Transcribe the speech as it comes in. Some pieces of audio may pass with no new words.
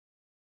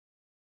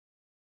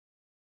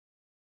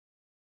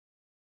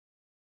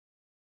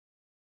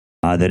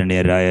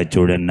ആദരണീയരായ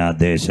ചുഴന്ന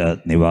ദേശ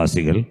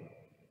നിവാസികൾ,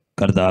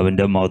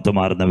 കർത്താവിൻ്റെ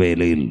മഹത്വമാർന്ന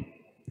വേലയിൽ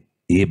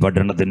ഈ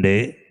പട്ടണത്തിൻ്റെ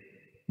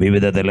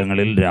വിവിധ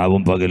തലങ്ങളിൽ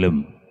രാവും പകലും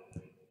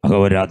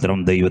അഹോരാത്രം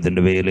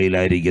ദൈവത്തിൻ്റെ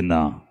വേലയിലായിരിക്കുന്ന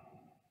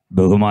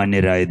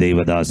ബഹുമാന്യരായ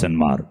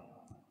ദൈവദാസന്മാർ,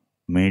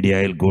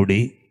 മീഡിയയിൽ കൂടി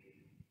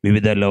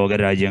വിവിധ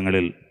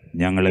ലോകരാജ്യങ്ങളിൽ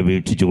ഞങ്ങളെ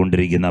വീക്ഷിച്ചു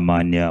കൊണ്ടിരിക്കുന്ന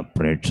മാന്യ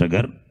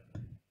പ്രേക്ഷകർ,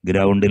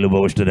 ഗ്രൗണ്ടിൽ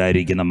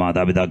ഉപവിഷ്ടരായിരിക്കുന്ന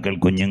മാതാപിതാക്കൾ,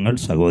 കുഞ്ഞുങ്ങൾ,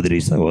 സഹോദരി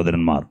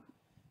സഹോദരന്മാർ,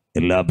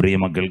 എല്ലാ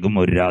പ്രിയമക്കൾക്കും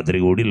ഒരു രാത്രി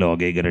കൂടി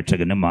ലോകൈക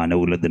രക്ഷകനും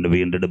മാനവകുലത്തിൻ്റെ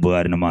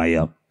വീണ്ടെടുപ്പുകാരനുമായ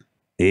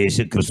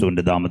യേശു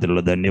ക്രിസ്തുവിൻ്റെ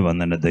നാമത്തിലുള്ള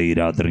ധന്യവന്ദനത്തെ ഈ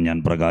രാത്രി ഞാൻ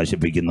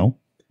പ്രകാശിപ്പിക്കുന്നു.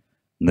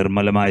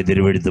 നിർമ്മലമായ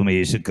തിരുവെഴുത്തും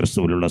യേശു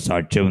ക്രിസ്തുവിലുള്ള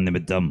സാക്ഷ്യവും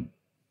നിമിത്തം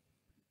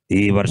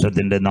ഈ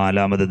വർഷത്തിൻ്റെ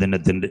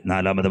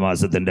നാലാമത്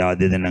മാസത്തിൻ്റെ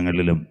ആദ്യ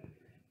ദിനങ്ങളിലും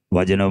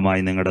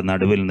വചനവുമായി നിങ്ങളുടെ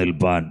നടുവിൽ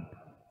നിൽപ്പാൻ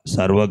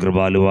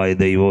സർവകൃപാലുവായ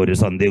ദൈവം ഒരു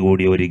സന്ധ്യ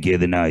കൂടി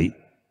ഒരുക്കിയതിനായി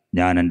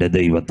ഞാൻ എൻ്റെ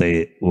ദൈവത്തെ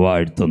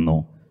വാഴ്ത്തുന്നു.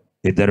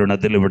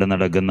 ഇത്തരുണത്തിൽ ഇവിടെ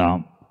നടക്കുന്ന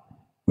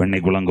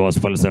വെണ്ണിക്കുളം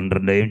ഗോസ്പൽ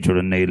സെൻറ്ററിൻ്റെയും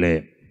ചുഴന്നയിലെ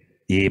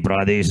ഈ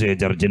പ്രാദേശിക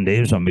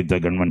ചർച്ചിൻ്റെയും സംയുക്ത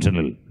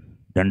കൺവെൻഷനിൽ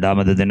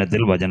രണ്ടാമത്തെ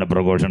ദിനത്തിൽ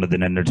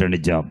വചനപ്രഘോഷണത്തിന് എന്നെ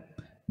ക്ഷണിച്ച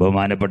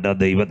ബഹുമാനപ്പെട്ട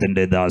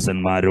ദൈവത്തിൻ്റെ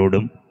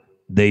ദാസന്മാരോടും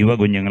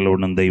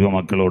ദൈവകുഞ്ഞുങ്ങളോടും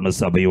ദൈവമക്കളോടും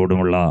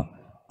സഭയോടുമുള്ള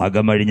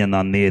അകമഴിഞ്ഞ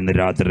നന്ദി എന്ന്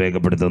രാത്രി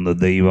രേഖപ്പെടുത്തുന്നത്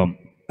ദൈവം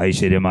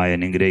ഐശ്വര്യമായി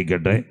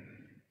അനുഗ്രഹിക്കട്ടെ.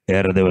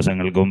 ഏറെ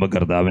ദിവസങ്ങൾക്ക് മുമ്പ്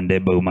കർത്താവിൻ്റെ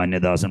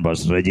ബഹുമാന്യദാസൻ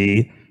പാസ്റ്റർ റജി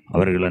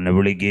അവர்கள் എന്നെ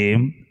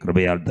വിളിക്കുകയും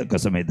കൃപയാൽ തക്ക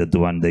സമയത്ത്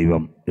എത്തുവാൻ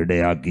ദൈവം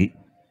ഇടയാക്കി.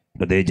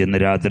 പ്രത്യേകിച്ച് ഇന്ന്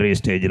രാത്രി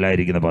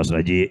സ്റ്റേജിലായിരിക്കുന്ന പാസ്റ്റർ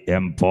റജി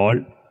എം പോൾ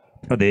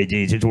പ്രത്യേകിച്ച്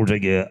ഈ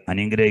ശുശ്രൂഷയ്ക്ക്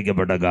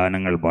അനുഗ്രഹിക്കപ്പെട്ട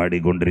ഗാനങ്ങൾ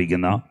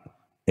പാടിക്കൊണ്ടിരിക്കുന്ന,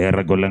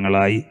 ഏറെ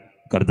കൊല്ലങ്ങളായി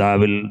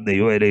കർത്താവിൽ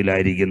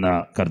ദൈവവേലയിലായിരിക്കുന്ന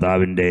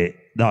കർത്താവിൻ്റെ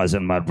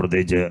ദാസന്മാർ,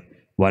 പ്രത്യേകിച്ച്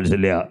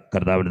വാത്സല്യ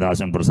കർത്താവിൻ്റെ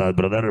ദാസൻ പ്രസാദ്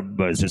ബ്രദർ,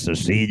 സിസ്റ്റർ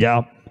ശ്രീജ,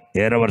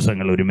 ഏറെ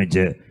വർഷങ്ങൾ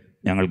ഒരുമിച്ച്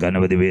ഞങ്ങൾക്ക്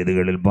അനവധി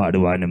വേദികളിൽ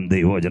പാടുവാനും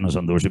ദൈവവചനം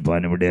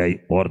സന്തോഷിപ്പാനും ഇടയായി.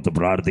 ഓർത്ത്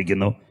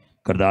പ്രാർത്ഥിക്കുന്നു.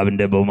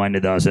 കർത്താവിൻ്റെ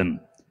ബഹുമാന്യദാസൻ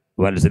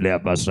വാത്സല്യ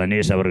പാസ്റ്റർ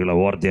അനീഷ് അവരുടെ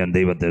ഓർത്ത് ഞാൻ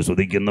ദൈവത്തെ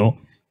സ്തുതിക്കുന്നു.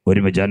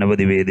 ഒരുമിച്ച്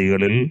അനവധി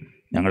വേദികളിൽ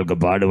ഞങ്ങൾക്ക്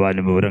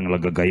പാടുവാനും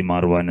വിവരങ്ങളൊക്കെ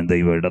കൈമാറുവാനും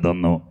ദൈവം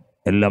ഇടതന്നു.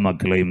 എല്ലാ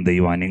മക്കളെയും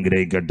ദൈവം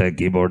അനുഗ്രഹിക്കട്ടെ.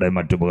 കീബോർഡ്,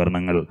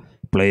 മറ്റുപകരണങ്ങൾ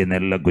പ്ലേ ചെയ്യുന്ന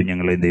എല്ലാ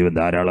കുഞ്ഞുങ്ങളെയും ദൈവം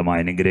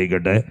ധാരാളമായി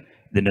അനുഗ്രഹിക്കട്ടെ.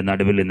 ഇതിൻ്റെ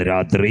നടുവിൽ ഇന്ന്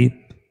രാത്രി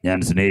ഞാൻ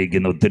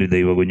സ്നേഹിക്കുന്ന ഒത്തിരി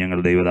ദൈവ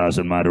കുഞ്ഞുങ്ങൾ,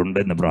 ദൈവദാസന്മാരുണ്ട്.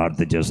 ഇന്ന്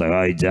പ്രാർത്ഥിച്ച്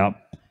സഹായിച്ച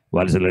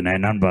വാത്സല്യ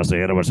നയനാൻ പാസ്റ്റർ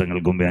ഏറെ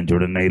വർഷങ്ങൾക്ക് മുമ്പ് ഞാൻ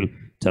ചുടന്നയിൽ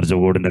ചർച്ച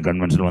ബോർഡിൻ്റെ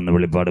കൺവെൻഷൻ വന്ന്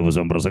വെളിപ്പാട്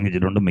പുസ്തകം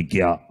പ്രസംഗിച്ചിട്ടുണ്ട്.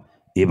 മിക്ക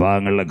ഈ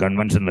ഭാഗങ്ങളിലെ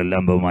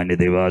കൺവെൻഷനിലെല്ലാം ബഹുമാന്യ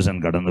ദൈവദാസൻ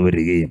കടന്നു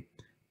വരികയും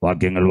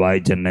വാക്യങ്ങൾ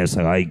വായിച്ചെന്നെ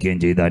സഹായിക്കുകയും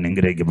ചെയ്ത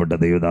അനുഗ്രഹിക്കപ്പെട്ട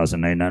ദൈവദാസൻ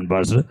നയനാൻ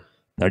പാസ്റ്റർ,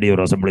 തടിയൂർ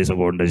അസംബ്ലീസ്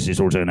കൊണ്ട്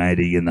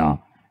ശുശ്രൂഷകനായിരിക്കുന്ന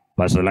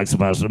പാസ്റ്റർ അലക്സ്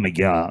പാസ്റ്റർ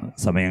മിക്ക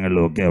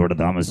സമയങ്ങളിലുമൊക്കെ അവിടെ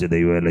താമസിച്ച്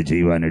ദൈവവേല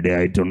ചെയ്യുവാൻ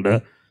ഇടയായിട്ടുണ്ട്.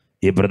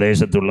 ഈ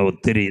പ്രദേശത്തുള്ള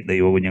ഒത്തിരി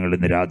ദൈവകുഞ്ഞുങ്ങൾ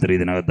ഇന്ന് രാത്രി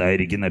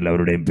ഇതിനകത്തായിരിക്കുന്ന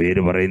എല്ലാവരുടെയും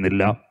പേര്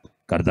പറയുന്നില്ല.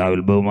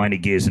 കർത്താവിൽ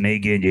ബഹുമാനിക്കുകയും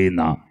സ്നേഹിക്കുകയും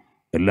ചെയ്യുന്ന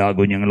എല്ലാ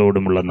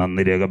കുഞ്ഞുങ്ങളോടുമുള്ള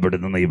നന്ദി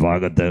രേഖപ്പെടുത്തുന്ന ഈ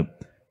ഭാഗത്ത്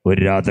ഒരു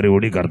രാത്രി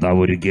കൂടി കർത്താവ്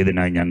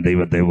ഒരുക്കിയതിനായി ഞാൻ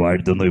ദൈവത്തെ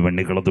വാഴ്ത്തുന്നു. ഈ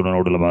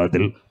വെണ്ണിക്കുളത്തുടനോടുള്ള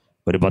ഭാഗത്തിൽ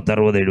ഒരു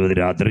 10-60-70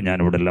 രാത്രി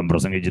ഞാനിവിടെ എല്ലാം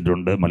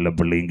പ്രസംഗിച്ചിട്ടുണ്ട്.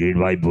 മല്ലപ്പള്ളിയും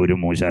കീഴ്വായ്പൂരും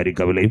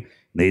മൂശാരിക്കവലയും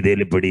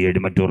നെയ്തേലിപ്പടി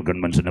എഴുമറ്റൂർ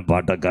കൺവെൻഷനും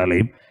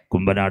പാട്ടക്കാലയും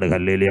കുമ്പനാട്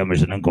ഹല്ലേലിയ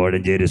മിഷനും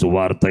കോഴഞ്ചേരി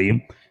സുവാർത്തയും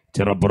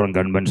ചിറപ്പുറം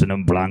കൺവെൻഷനും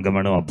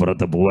പ്ലാങ്കമണും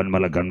അപ്പുറത്ത്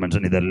പൂവന്മല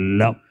കൺവെൻഷൻ,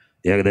 ഇതെല്ലാം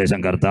ഏകദേശം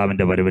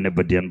കർത്താവിൻ്റെ വരവിനെ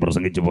പറ്റി ഞാൻ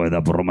പ്രസംഗിച്ചു പോയത്.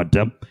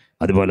 അപ്പുറമറ്റം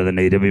അതുപോലെ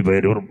തന്നെ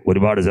ഇരവിപേരൂർ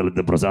ഒരുപാട്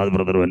സ്ഥലത്ത് പ്രസാദ്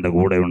ബ്രദറും എൻ്റെ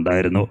കൂടെ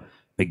ഉണ്ടായിരുന്നു.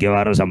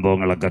 മിക്കവാറും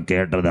സംഭവങ്ങളൊക്കെ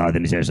കേട്ടത്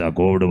അതിനുശേഷം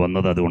കോവിഡ്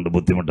വന്നത്, അതുകൊണ്ട്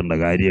ബുദ്ധിമുട്ടേണ്ട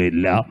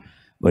കാര്യമില്ല.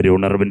 ഒരു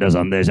ഉണർവിൻ്റെ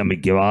സന്ദേശം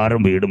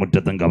മിക്കവാറും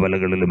വീടുമുറ്റത്തും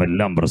കവലകളിലും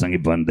എല്ലാം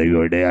പ്രസംഗിപ്പാൻ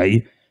ദൈവം ഇടയായി.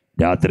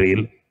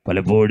 രാത്രിയിൽ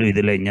പലപ്പോഴും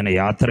ഇങ്ങനെ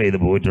യാത്ര ചെയ്ത്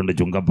പോയിട്ടുണ്ട്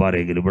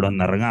ചുങ്കപ്പാറയെങ്കിൽ ഇവിടെ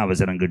നിന്ന് ഇറങ്ങാൻ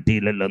അവസരം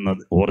കിട്ടിയില്ലല്ലോ എന്ന്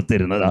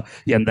ഓർത്തിരുന്നതാ.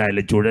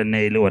 എന്തായാലും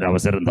ചുഴന്നയിൽ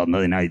ഒരവസരം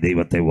തന്നതിനായി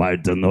ദൈവത്തെ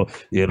വാഴ്ത്തുന്നു.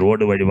 ഈ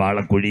റോഡ് വഴി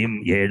വാളക്കുഴിയും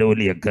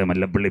ഏഴോലിയൊക്കെ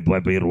മല്ലപ്പള്ളി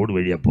പോയപ്പോൾ ഈ റോഡ്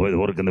വഴിയാണ് പോയത്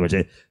ഓർക്കുന്നത്.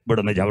 പക്ഷേ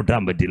ഇവിടെ നിന്ന്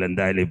ചവിട്ടാൻ പറ്റിയില്ല.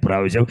 എന്തായാലും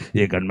ഇപ്രാവശ്യം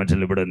ഈ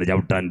കൺവെൻഷനിൽ ഇവിടെ നിന്ന്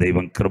ചവിട്ടാൻ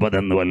ദൈവം കൃപ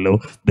തന്നുവല്ലോ.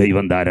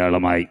 ദൈവം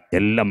ധാരാളമായി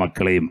എല്ലാ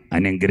മക്കളെയും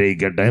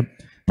അനുഗ്രഹിക്കട്ടെ.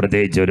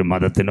 പ്രത്യേകിച്ച് ഒരു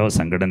മതത്തിനോ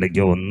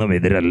സംഘടനയ്ക്കോ ഒന്നും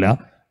എതിരല്ല.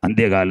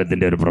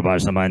 അന്ത്യകാലത്തിൻ്റെ ഒരു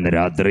പ്രഭാഷണമായ ഇന്ന്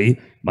രാത്രി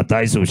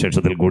മത്തായി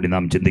സുവിശേഷത്തിൽ കൂടി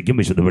നാം ചിന്തിക്കും.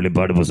 വിശുദ്ധ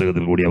വെളിപ്പാട്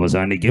പുസ്തകത്തിൽ കൂടി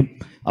അവസാനിക്കും.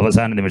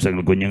 അവസാന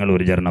നിമിഷങ്ങൾ കുഞ്ഞുങ്ങൾ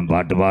ഒരു ചരണം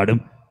പാട്ട് പാടും.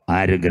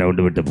 ആരും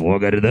ഗ്രൗണ്ട് വിട്ട്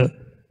പോകരുത്.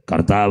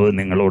 കർത്താവ്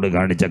നിങ്ങളോട്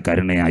കാണിച്ച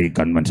കരുണയായി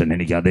കൺവെൻഷൻ,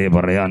 എനിക്ക് അതേ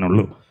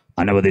പറയാനുള്ളൂ.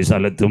 അനവധി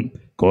സ്ഥലത്തും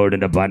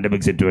കോവിഡിൻ്റെ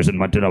പാൻഡമിക് സിറ്റുവേഷൻ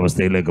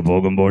മറ്റൊരവസ്ഥയിലേക്ക്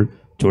പോകുമ്പോൾ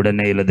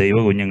ചുടന്നയിലെ ദൈവ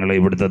കുഞ്ഞുങ്ങളെ,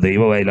 ഇവിടുത്തെ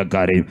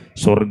ദൈവവയലക്കാരെയും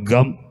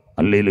സ്വർഗം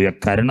ഹല്ലേലൂയ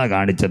കരുണ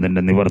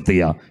കാണിച്ചതിൻ്റെ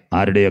നിവർത്തിയ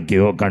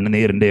ആരുടെയൊക്കെയോ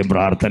കണ്ണുനീരിൻ്റെയും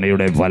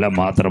പ്രാർത്ഥനയുടെയും ഫലം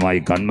മാത്രമായി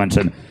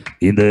കൺവെൻഷൻ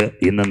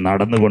ഇന്ന്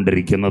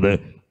നടന്നുകൊണ്ടിരിക്കുന്നത്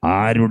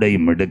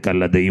ആരുടെയും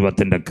മിടുക്കല്ല.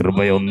 ദൈവത്തിൻ്റെ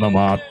കൃപയൊന്നു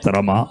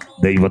മാത്രമാ.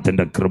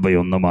 ദൈവത്തിൻ്റെ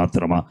കൃപയൊന്നു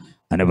മാത്രമാ.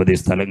 അനവധി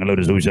സ്ഥലങ്ങൾ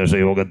ഒരു സുവിശേഷ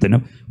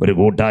യോഗത്തിനും ഒരു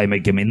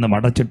കൂട്ടായ്മയ്ക്കും ഇന്ന്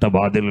അടച്ചിട്ട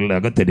വാതിലുകളുടെ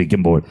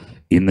അകത്തിരിക്കുമ്പോൾ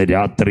ഇന്ന്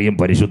രാത്രിയും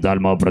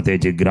പരിശുദ്ധാത്മാവ്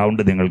പ്രത്യേകിച്ച്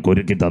ഗ്രൗണ്ട് നിങ്ങൾക്ക്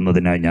ഒരുക്കി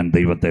തന്നതിനായി ഞാൻ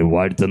ദൈവത്തെ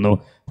വാഴ്ത്തുന്നു.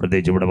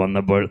 പ്രത്യേകിച്ച് ഇവിടെ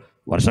വന്നപ്പോൾ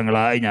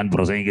വർഷങ്ങളായി ഞാൻ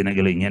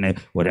പ്രസംഗിക്കുന്നെങ്കിൽ ഇങ്ങനെ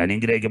ഒരു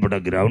അനുഗ്രഹിക്കപ്പെട്ട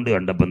ഗ്രൗണ്ട്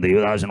കണ്ടപ്പം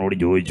ദൈവദാസനോട്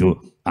ചോദിച്ചു,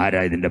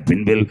 ആരാ ഇതിൻ്റെ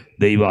പിൻപിൽ?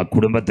 ദൈവ ആ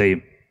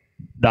കുടുംബത്തെയും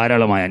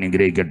ധാരാളമായി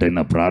അനുഗ്രഹിക്കട്ടെ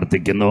എന്ന്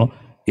പ്രാർത്ഥിക്കുന്നു.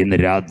 ഇന്ന്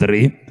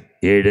രാത്രി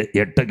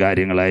 7-8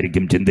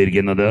 കാര്യങ്ങളായിരിക്കും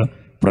ചിന്തിരിക്കുന്നത്.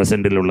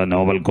 പ്രസൻറ്റിലുള്ള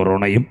നോവൽ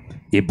കൊറോണയും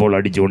ഇപ്പോൾ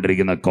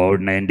അടിച്ചുകൊണ്ടിരിക്കുന്ന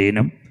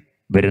COVID-19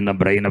 വരുന്ന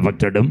ബ്രെയിൻ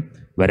എഫക്റ്റഡും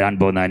വരാൻ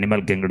പോകുന്ന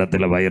അനിമൽ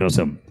കിങ്ഡത്തിലെ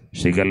വൈറസും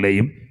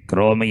ഷിഗല്ലയും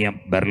ക്രോമിയം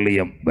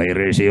ബെർലിയം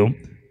വൈറേഷ്യവും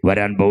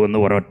വരാൻ പോകുന്ന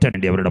ഒരൊറ്റ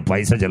വേണ്ടി അവരുടെ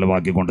പൈസ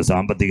ചെലവാക്കിക്കൊണ്ട്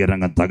സാമ്പത്തിക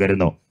രംഗം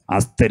തകരുന്നു.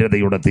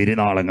 അസ്ഥിരതയുടെ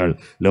തിരുനാളങ്ങൾ.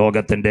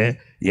 ലോകത്തിൻ്റെ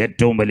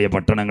ഏറ്റവും വലിയ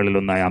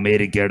പട്ടണങ്ങളിലൊന്നായ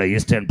അമേരിക്കയുടെ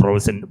ഈസ്റ്റേൺ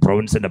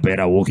പ്രൊവിൻസിൻ്റെ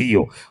പേരാ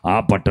ഒഹിയോ. ആ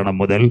പട്ടണം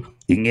മുതൽ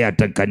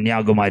ഇങ്ങേയറ്റം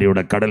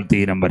കന്യാകുമാരിയുടെ കടൽ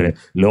തീരം വരെ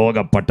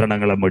ലോക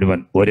പട്ടണങ്ങളെ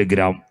മുഴുവൻ 1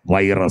 ഗ്രാം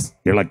വൈറസ്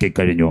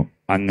ഇളക്കിക്കഴിഞ്ഞു.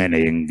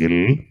 അങ്ങനെയെങ്കിൽ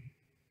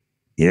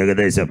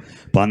ഏകദേശം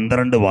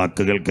 12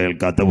 വാക്കുകൾ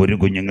കേൾക്കാത്ത ഒരു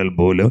കുഞ്ഞുങ്ങൾ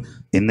പോലും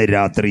ഇന്ന്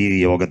രാത്രി ഈ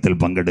യോഗത്തിൽ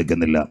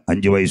പങ്കെടുക്കുന്നില്ല.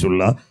 5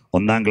 വയസ്സുള്ള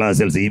 1ാം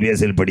ക്ലാസ്സിൽ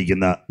CBSE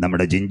പഠിക്കുന്ന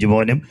നമ്മുടെ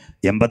ജിഞ്ചുമോനും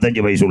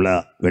 85 വയസ്സുള്ള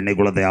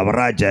വെണ്ണിക്കുളത്തെ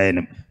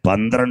അവറാച്ചായനും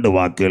 12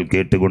 വാക്കുകൾ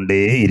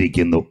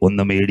കേട്ടുകൊണ്ടേയിരിക്കുന്നു.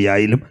 ഒന്ന്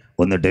മീഡിയയിലും,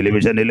 ഒന്ന്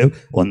ടെലിവിഷനിലും,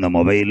 ഒന്ന്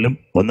മൊബൈലിലും,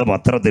 ഒന്ന്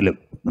പത്രത്തിലും,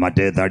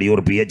 മറ്റേ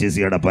തടിയൂർ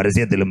PHCയുടെ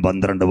പരസ്യത്തിലും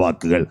 12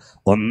 വാക്കുകൾ.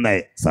 1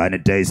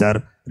 sanitiser,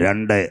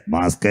 2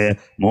 mask,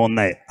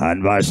 3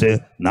 hand wash,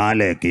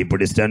 4 keep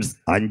distance,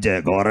 5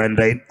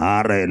 quarantine,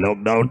 6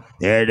 lockdown,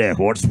 7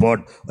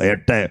 hotspot,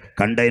 8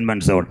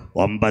 containment zone,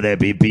 9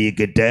 PPE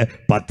kit,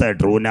 10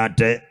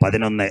 Truenat,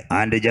 11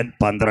 antigen,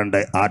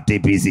 12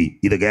 RTPC.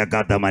 ഇത്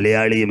കേൾക്കാത്ത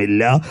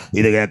മലയാളിയുമില്ല,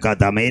 ഇത്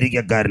കേൾക്കാത്ത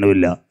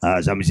അമേരിക്കക്കാരനുമില്ല.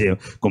 സംശയം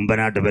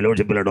കുമ്പനാട്ട്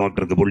ഫെലോഷിപ്പിലെ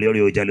ഡോക്ടർക്ക് പുള്ളിയോട്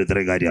ചോദിച്ചാലും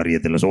ഇത്രയും കാര്യം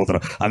അറിയത്തില്ല.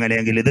 സ്വോത്രം.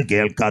 അങ്ങനെയെങ്കിൽ ഇത്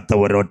കേൾക്കാത്ത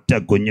ഒരൊറ്റ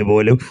കുഞ്ഞു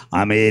പോലും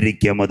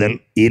അമേരിക്ക മുതൽ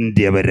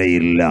ഇന്ത്യ വരെ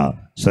ഇല്ല.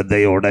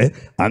 ശ്രദ്ധയോടെ.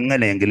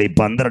 അങ്ങനെയെങ്കിൽ ഈ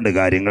 12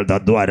 കാര്യങ്ങൾ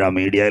തദ്വാര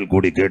മീഡിയയിൽ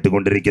കൂടി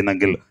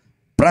കേട്ടുകൊണ്ടിരിക്കുന്നെങ്കിൽ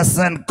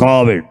present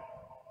Covid,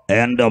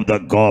 end of the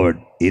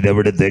Covid,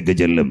 ഇതെവിടത്തേക്ക്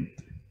ചെല്ലും?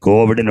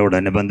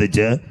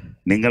 കോവിഡിനോടനുബന്ധിച്ച്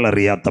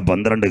നിങ്ങളറിയാത്ത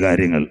 12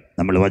 കാര്യങ്ങൾ.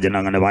 നമ്മൾ വചനം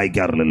അങ്ങനെ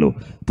വായിക്കാറില്ലല്ലോ.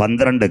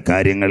 12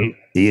 കാര്യങ്ങൾ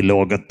ഈ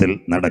ലോകത്തിൽ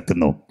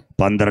നടക്കുന്നു.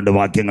 12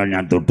 വാക്യങ്ങൾ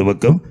ഞാൻ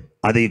തൊട്ടുവെക്കും.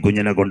 അത് ഈ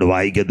കുഞ്ഞിനെ കൊണ്ട്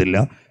വായിക്കത്തില്ല.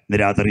 ഇന്ന്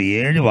രാത്രി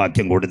 7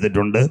 വാക്യം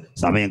കൊടുത്തിട്ടുണ്ട്.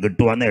 സമയം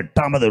കിട്ടുവാന്ന്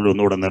 8ാമത്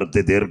ഒന്നുകൂടെ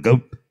നിർത്തി തീർക്കും.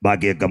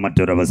 ബാക്കിയൊക്കെ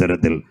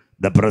മറ്റൊരവസരത്തിൽ.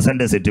 The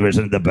present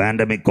situation, the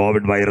pandemic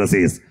COVID virus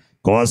is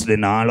caused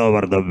in all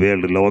over the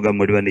world. ലോകം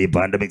മുഴുവൻ ഈ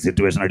പാൻഡമിക്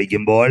സിറ്റുവേഷൻ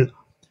അടിക്കുമ്പോൾ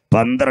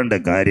 12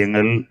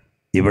 കാര്യങ്ങൾ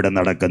ഇവിടെ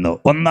നടക്കുന്നു.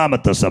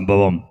 1ാമത്തെ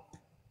സംഭവം,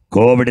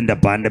 കോവിഡിൻ്റെ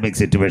പാൻഡമിക്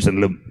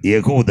സിറ്റുവേഷനിലും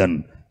യഹൂദൻ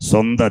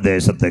സ്വന്തം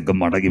ദേശത്തേക്ക്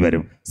മടങ്ങി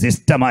വരും.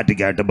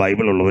 സിസ്റ്റമാറ്റിക്കായിട്ട്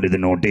ബൈബിൾ ഉള്ളവർ ഇത്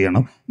നോട്ട്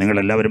ചെയ്യണം.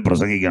 നിങ്ങളെല്ലാവരും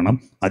പ്രസംഗിക്കണം.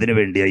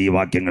 അതിനുവേണ്ടിയാണ് ഈ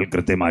വാക്യങ്ങൾ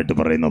കൃത്യമായിട്ട്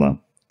പറയുന്നതാണ്.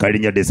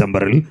 കഴിഞ്ഞ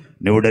ഡിസംബറിൽ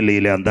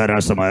ന്യൂഡൽഹിയിലെ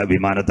അന്താരാഷ്ട്ര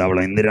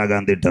വിമാനത്താവളം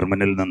ഇന്ദിരാഗാന്ധി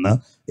ടെർമിനലിൽ നിന്ന്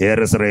എയർ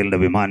ഇസ്രയേലിൻ്റെ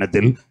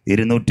വിമാനത്തിൽ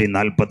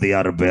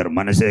 246 പേർ,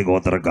 മനശ്ശെ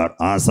ഗോത്രക്കാർ,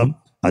 ആസം,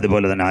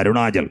 അതുപോലെ തന്നെ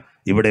അരുണാചൽ,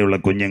 ഇവിടെയുള്ള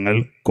കുഞ്ഞുങ്ങൾ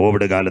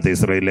കോവിഡ് കാലത്ത്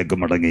ഇസ്രയേലിലേക്ക്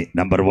മടങ്ങി.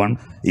 നമ്പർ 1,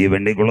 ഈ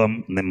വെണ്ണിക്കുളം,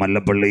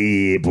 മല്ലപ്പള്ളി,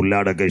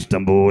 പുല്ലാടൊക്കെ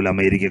ഇഷ്ടംപോലെ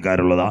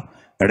അമേരിക്കക്കാരുള്ളതാണ്.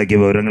 ഇടയ്ക്ക്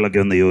വിവരങ്ങളൊക്കെ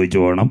ഒന്ന് ചോദിച്ചു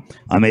പോകണം.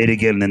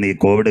 അമേരിക്കയിൽ നിന്ന് ഈ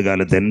കോവിഡ്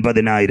കാലത്ത്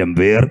 80,000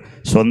 പേർ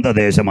സ്വന്തം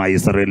ദേശമായി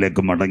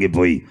ഇസ്രയേലിലേക്ക്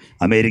മടങ്ങിപ്പോയി.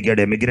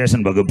 അമേരിക്കയുടെ എമിഗ്രേഷൻ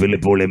വകുപ്പിൽ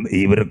ഇപ്പോൾ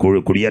ഇവർ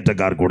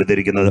കുടിയേറ്റക്കാർ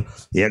കൊടുത്തിരിക്കുന്നത്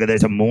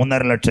ഏകദേശം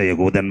 3.5 ലക്ഷം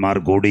യഹൂദന്മാർ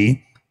കൂടി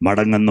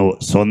മടങ്ങുന്നു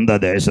സ്വന്തം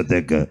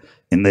ദേശത്തേക്ക്.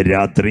 ഇന്ന്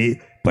രാത്രി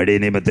പഴയ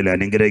നിയമത്തിൽ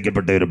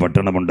അനുഗ്രഹിക്കപ്പെട്ട ഒരു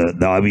പട്ടണമുണ്ട്.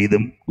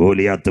 ദാവീദും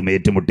ഗോലിയാത്തും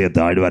ഏറ്റുമുട്ടിയ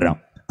താഴ്വര.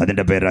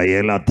 അതിൻ്റെ പേരാ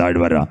ഏലാ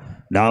താഴ്വര.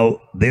 നൗ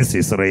ദിസ്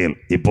ഇസ്രയേൽ,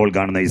 ഇപ്പോൾ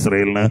കാണുന്ന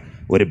ഇസ്രയേലിന്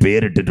ഒരു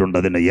പേരിട്ടിട്ടുണ്ട്.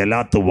 അതിന്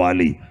എലാത്ത്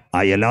വാലി. ആ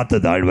എലാത്ത്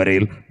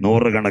താഴ്വരയിൽ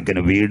 100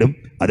 കണക്കിന് വീടും,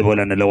 അതുപോലെ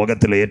തന്നെ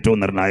ലോകത്തിലെ ഏറ്റവും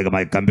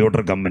നിർണായകമായ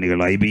കമ്പ്യൂട്ടർ കമ്പനികൾ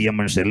IBM,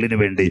 ഷെല്ലിന്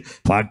വേണ്ടി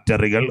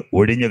ഫാക്ടറികൾ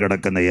ഒഴിഞ്ഞു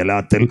കിടക്കുന്ന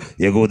എലാത്തിൽ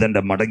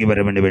യഹൂദൻ്റെ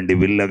മടങ്ങിവരവിന് വേണ്ടി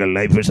വില്ലകൾ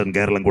ലൈഫ് മിഷൻ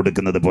കേരളം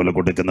കൊടുക്കുന്നത് പോലെ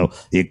കൊടുക്കുന്നു.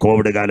 ഈ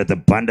കോവിഡ് കാലത്ത്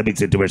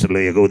പാൻഡമിക് സിറ്റുവേഷനിൽ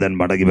യഹൂദൻ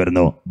മടങ്ങി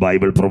വരുന്നു.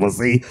 ബൈബിൾ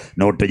പ്രൊഫസി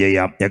നോട്ട്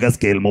ചെയ്യാം.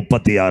 യഗസ്കേൽ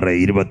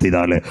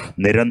 36:24.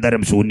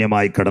 നിരന്തരം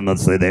ശൂന്യമായി കിടന്ന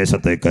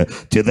ദേശത്തേക്ക്,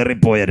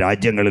 ചിതറിപ്പോയ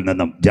രാജ്യങ്ങളിൽ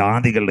നിന്നും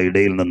ജാതികളുടെ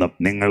ഇടയിൽ നിന്നും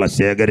നിങ്ങളെ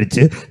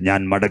ശേഖരിച്ച്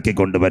ഞാൻ മടക്കി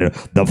കൊണ്ടുവരും.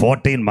 The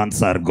 14 months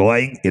are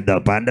going in the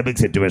pandemic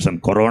situation,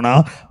 corona,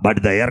 but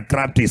the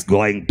aircraft is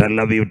going Tel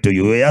Aviv to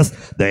US.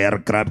 The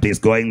aircraft is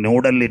going New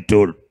Delhi to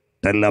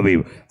Tel Aviv.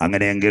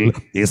 അങ്ങനെയെങ്കിൽ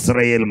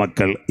ഇസ്രയേൽ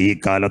മക്കൾ ഈ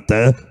കാലത്ത്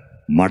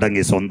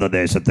മടങ്ങി സ്വന്തം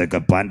ദേശത്തേക്ക്.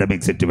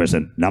 Pandemic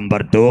situation.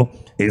 നമ്പർ 2,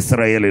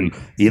 ഇസ്രയേലിൽ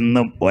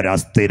ഇന്നും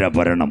ഒരസ്ഥിര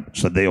ഭരണം.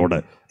 ശ്രദ്ധയോട്.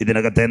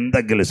 ഇതിനകത്ത്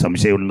എന്തെങ്കിലും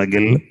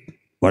സംശയമുണ്ടെങ്കിൽ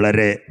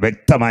വളരെ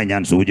വ്യക്തമായി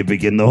ഞാൻ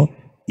സൂചിപ്പിക്കുന്നു.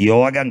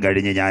 യോഗം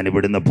കഴിഞ്ഞ് ഞാൻ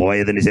ഇവിടുന്ന്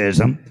പോയതിന്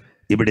ശേഷം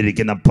ഇവിടെ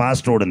ഇരിക്കുന്ന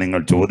പാസ്റ്ററോട്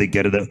നിങ്ങൾ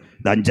ചോദിക്കരുത്.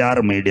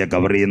 5-6 മീഡിയ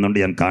കവർ ചെയ്യുന്നുണ്ട്,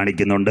 ഞാൻ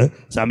കാണിക്കുന്നുണ്ട്.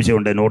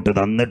 സംശയമുണ്ട് നോട്ട്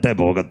തന്നിട്ടേ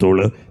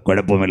പോകത്തുള്ളൂ.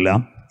 കുഴപ്പമില്ല.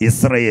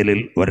 ഇസ്രയേലിൽ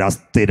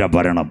ഒരസ്ഥിര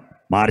ഭരണം.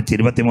 മാർച്ച്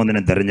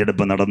 23-ന്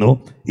തെരഞ്ഞെടുപ്പ് നടന്നു.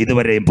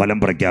 ഇതുവരെയും ഫലം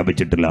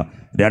പ്രഖ്യാപിച്ചിട്ടില്ല.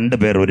 2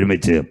 പേർ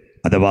ഒരുമിച്ച്,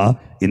 അഥവാ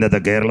ഇന്നത്തെ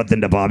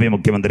കേരളത്തിൻ്റെ ഭാവി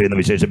മുഖ്യമന്ത്രി എന്ന്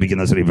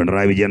വിശേഷിപ്പിക്കുന്ന ശ്രീ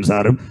പിണറായി വിജയൻ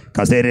സാറും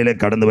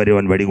കസേരയിലേക്ക് കടന്നു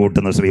വരുവാൻ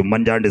വഴികൂട്ടുന്ന ശ്രീ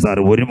ഉമ്മൻചാണ്ടി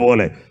സാറും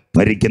ഒരുപോലെ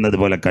ഭരിക്കുന്നത്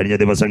പോലെ കഴിഞ്ഞ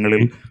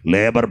ദിവസങ്ങളിൽ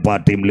ലേബർ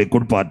പാർട്ടിയും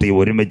ലിക്വിഡ് പാർട്ടിയും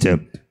ഒരുമിച്ച്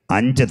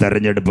 5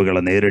 തെരഞ്ഞെടുപ്പുകൾ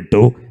നേരിട്ടു.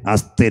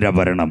 അസ്ഥിര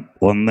ഭരണം.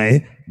 1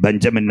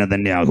 ബെഞ്ചമിൻ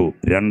നെതന്യാഹു,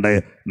 2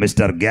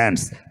 മിസ്റ്റർ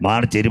ഗാൻസ്.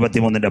 മാർച്ച്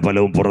 23-ൻ്റെ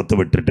ഫലവും പുറത്തു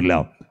വിട്ടിട്ടില്ല.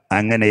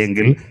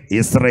 അങ്ങനെയെങ്കിൽ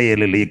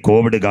ഇസ്രയേലിൽ ഈ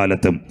കോവിഡ്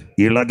കാലത്തും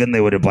ഇളകുന്ന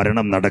ഒരു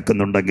ഭരണം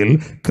നടക്കുന്നുണ്ടെങ്കിൽ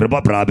കൃപ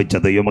പ്രാപിച്ച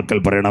ദൈവമക്കൾ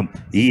പറയണം,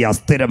 ഈ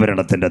അസ്ഥിര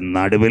ഭരണത്തിൻ്റെ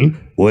നടുവിൽ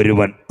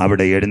ഒരുവൻ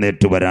അവിടെ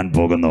എഴുന്നേറ്റ് വരാൻ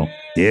പോകുന്നു.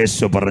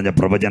 യേശു പറഞ്ഞ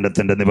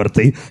പ്രവചനത്തിൻ്റെ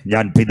നിവൃത്തി.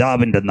 ഞാൻ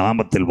പിതാവിൻ്റെ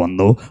നാമത്തിൽ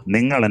വന്നു,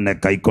 നിങ്ങൾ എന്നെ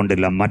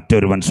കൈക്കൊണ്ടില്ല,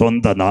 മറ്റൊരുവൻ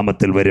സ്വന്തം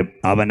നാമത്തിൽ വരും,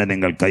 അവനെ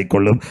നിങ്ങൾ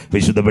കൈക്കൊള്ളും.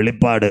 വിശുദ്ധ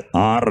വെളിപ്പാട്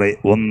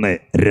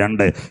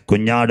 6:1-2.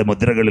 കുഞ്ഞാട്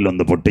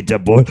മുദ്രകളിലൊന്ന്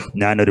പൊട്ടിച്ചപ്പോൾ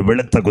ഞാനൊരു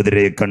വെളുത്ത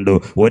കുതിരയെ കണ്ടു.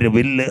 ഒരു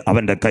വില്ല്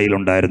അവൻ്റെ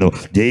കയ്യിലുണ്ടായിരുന്നു.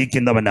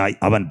 ജയിക്കുന്നവനായി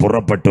അവൻ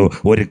പുറപ്പെട്ടു.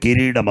 ഒരു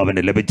കിരീടം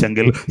അവന്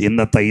ലഭിച്ചെങ്കിൽ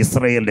ഇന്നത്തെ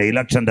ഇസ്രയേലിൻ്റെ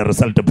ഇലക്ഷൻ്റെ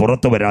റിസൾട്ട്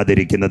പുറത്തു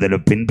വരാതിരിക്കുന്നതിന്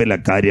പിൻപിലെ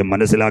കാര്യം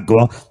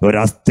മനസ്സിലാക്കുക. ഒരു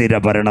അസ്ഥിര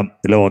ഭരണം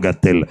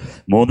ലോകത്തിൽ.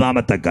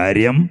 മൂന്നാമത്തെ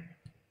കാര്യം,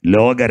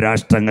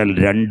 ലോകരാഷ്ട്രങ്ങൾ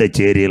 2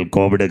 ചേരിയിൽ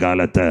കോവിഡ്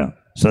കാലത്ത്.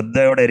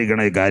 ശ്രദ്ധയോടെ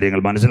ഇരിക്കണ ഈ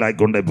കാര്യങ്ങൾ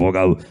മനസ്സിലാക്കിക്കൊണ്ടേ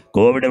പോകാവൂ.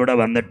 കോവിഡ് ഇവിടെ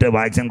വന്നിട്ട്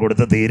വാക്സിൻ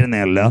കൊടുത്ത്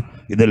തീരുന്നതല്ല,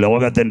 ഇത്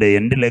ലോകത്തിൻ്റെ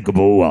എൻഡിലേക്ക്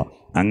പോവുക.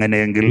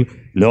 അങ്ങനെയെങ്കിൽ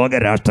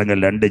ലോകരാഷ്ട്രങ്ങൾ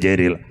 2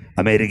 ചേരിയിൽ.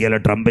 അമേരിക്കയിലെ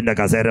ട്രംപിൻ്റെ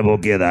കസേര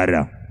പോക്കിയത്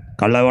ആരാ?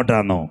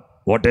 കള്ളവോട്ടാണോ?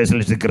 Voters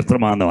list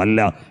കൃത്രിമാണോ? അല്ല,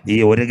 ഈ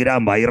 1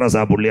 ഗ്രാം വൈറസ്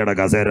ആ പുള്ളിയുടെ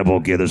കസേര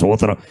പോക്കിയത്.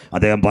 സ്വോത്രം.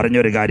 അദ്ദേഹം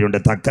പറഞ്ഞൊരു കാര്യമുണ്ട്,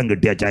 തക്കം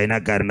കിട്ടിയ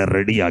ചൈനക്കാരനെ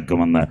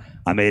റെഡിയാക്കുമെന്ന്.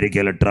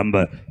 അമേരിക്കയിലെ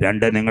ട്രംപ്.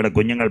 2, നിങ്ങളുടെ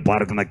കുഞ്ഞുങ്ങൾ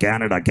പാർക്കുന്ന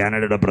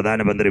കാനഡയുടെ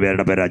പ്രധാനമന്ത്രി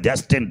പേരുടെ പേര്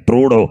ജസ്റ്റിൻ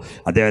ട്രൂഡോ.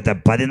 അദ്ദേഹത്തെ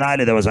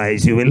 14 ദിവസം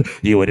ICUവിൽ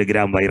ഈ 1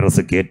 ഗ്രാം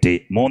വൈറസ് കയറ്റി.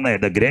 3,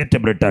 ദ ഗ്രേറ്റ്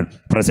ബ്രിട്ടൻ.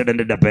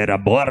 പ്രസിഡന്റിന്റെ പേര്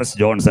ബോറിസ്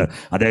ജോൺസൺ.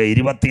 അദ്ദേഹം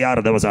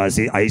 26 ദിവസം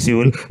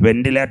ICUവിൽ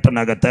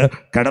വെന്റിലേറ്ററിനകത്ത്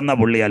കിടന്ന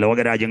പുള്ളിയ.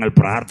 ലോകരാജ്യങ്ങൾ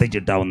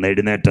പ്രാർത്ഥിച്ചിട്ടാവും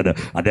എഴുന്നേറ്റത്.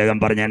 അദ്ദേഹം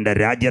പറഞ്ഞ, എൻ്റെ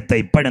രാജ്യത്തെ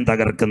ഇപ്പോഴും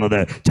തകർക്കുന്നത്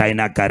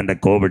ചൈനക്കാരൻ്റെ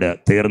കോവിഡ്.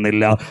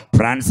 തീർന്നില്ല.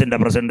 ഫ്രാൻസിന്റെ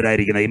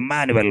പ്രസിഡന്റായിരിക്കുന്ന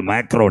ഇമ്മാനുവൽ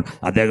മാക്രോൺ.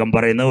 അദ്ദേഹം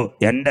പറയുന്നു,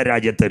 എൻ്റെ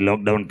രാജ്യത്ത്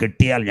ലോക്ക്ഡൗൺ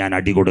കിട്ടിയാൽ ഞാൻ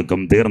അടി കൊടുക്കും.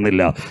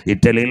 തീർന്നില്ല.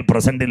 ഇറ്റലിയിൽ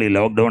പ്രസന്റിൽ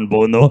ലോക്ക്ഡൗൺ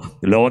പോകുന്നു.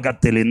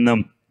 ലോകത്തിൽ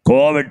ഇന്നും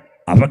കോവിഡ്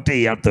അഫക്റ്റ്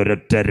ചെയ്യാത്ത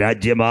ഒരൊറ്റ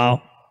രാജ്യമാ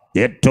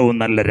ഏറ്റവും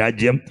നല്ല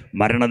രാജ്യം,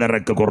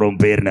 മരണനിരക്ക് കുറവും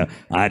പേരിന്.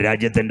 ആ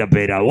രാജ്യത്തിൻ്റെ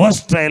പേര്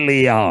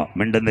ഓസ്ട്രേലിയ.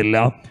 മിണ്ടുന്നില്ല.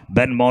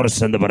 ബെൻ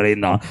മോറിസ് എന്ന്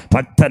പറയുന്ന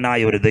ഭക്തനായ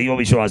ഒരു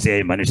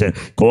ദൈവവിശ്വാസിയായ മനുഷ്യൻ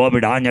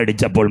കോവിഡ്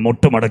ആഞ്ഞടിച്ചപ്പോൾ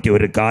മുട്ടുമടക്കി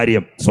ഒരു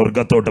കാര്യം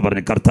സ്വർഗത്തോട്ട്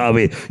പറഞ്ഞു,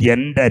 കർത്താവേ,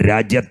 എൻ്റെ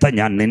രാജ്യത്തെ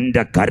ഞാൻ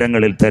നിൻ്റെ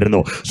കരങ്ങളിൽ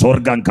തരുന്നു,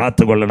 സ്വർഗം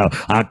കാത്തുകൊള്ളണം.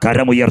 ആ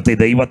കരമുയർത്തി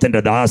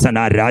ദൈവത്തിൻ്റെ ദാസൻ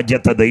ആ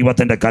രാജ്യത്തെ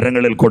ദൈവത്തിൻ്റെ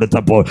കരങ്ങളിൽ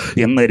കൊടുത്തപ്പോൾ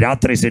ഇന്ന്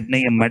രാത്രി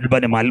സിഡ്നിയും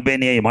മെൽബനും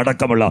അൽബേനിയയും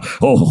അടക്കമുള്ള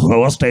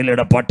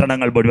ഓസ്ട്രേലിയയുടെ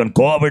പട്ടണങ്ങൾ മുഴുവൻ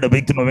കോവിഡ്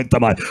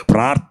വിക്തമായി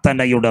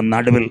പ്രാർത്ഥനയുടെ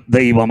നടുവിൽ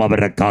ദൈവം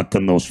അവരെ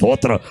കാക്കുന്നു.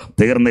 സ്തോത്രം.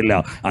 തീർന്നില്ല.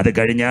 അത്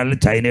കഴിഞ്ഞാൽ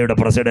ചൈനയുടെ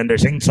president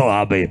ഷിങ്സോ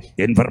Abe,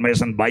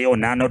 information bio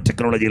nano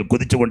ടെക്നോളജിയിൽ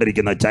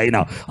കുതിച്ചുകൊണ്ടിരിക്കുന്ന ചൈന,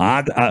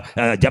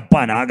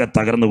 ജപ്പാൻ ആകെ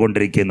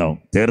തകർന്നുകൊണ്ടിരിക്കുന്നു.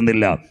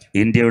 തീർന്നില്ല.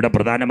 ഇന്ത്യയുടെ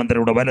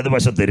പ്രധാനമന്ത്രിയുടെ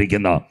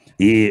വലതുവശത്തിരിക്കുന്ന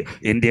ഈ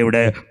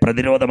ഇന്ത്യയുടെ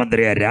പ്രതിരോധ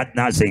മന്ത്രിയായ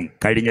രാജ്നാഥ് സിംഗ്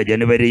കഴിഞ്ഞ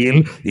ജനുവരിയിൽ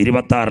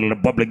 26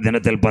 റിപ്പബ്ലിക്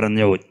ദിനത്തിൽ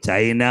പറഞ്ഞു,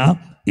 ചൈന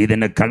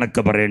ഇതിന്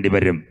കണക്ക് പറയേണ്ടി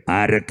വരും.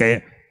 ആരൊക്കെ?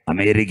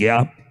 America,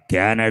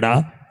 Canada,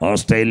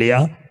 Australia,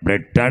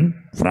 Britain,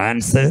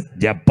 France,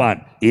 Japan,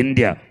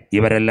 India.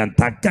 ഇവരെല്ലാം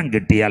തക്കം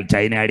കിട്ടിയാൽ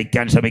ചൈന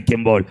അടിക്കാൻ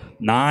ശ്രമിക്കുമ്പോൾ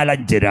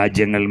 4-5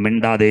 രാജ്യങ്ങൾ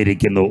മിണ്ടാതെ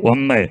ഇരിക്കുന്നു.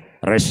 1,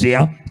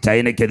 റഷ്യ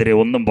ചൈനയ്ക്കെതിരെ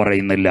ഒന്നും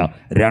പറയുന്നില്ല.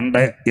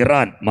 2,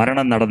 ഇറാൻ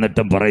മരണം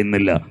നടന്നിട്ടും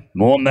പറയുന്നില്ല.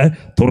 3,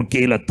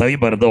 തുർക്കിയിലെ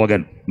തയ്യിബ്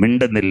എർദോഗൻ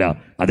മിണ്ടുന്നില്ല.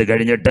 അത്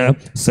കഴിഞ്ഞിട്ട്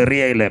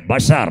സിറിയയിലെ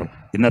ബഷാർ,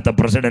 ഇന്നത്തെ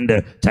പ്രസിഡന്റ്,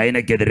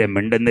 ചൈനയ്ക്കെതിരെ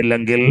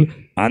മിണ്ടുന്നില്ലെങ്കിൽ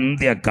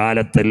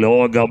അന്ത്യകാലത്ത്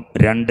ലോകം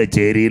 2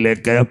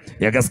 ചേരിയിലേക്ക്,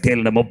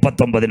 യഗസ്കേലിൻ്റെ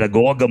 39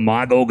 ഗോഗും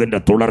മാഗോഗിൻ്റെ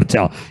തുടർച്ച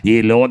ഈ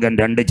ലോകം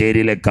 2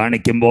 ചേരിയിലേക്ക്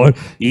കാണിക്കുമ്പോൾ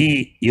ഈ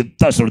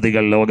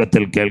യുദ്ധശ്രുതികൾ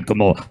ലോകത്തിൽ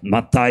കേൾക്കുമോ?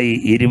 മത്തായി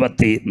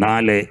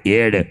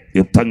 24:7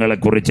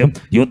 യുദ്ധങ്ങളെക്കുറിച്ചും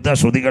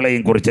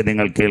യുദ്ധശ്രുതികളെയും കുറിച്ച്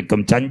നിങ്ങൾ കേൾക്കും.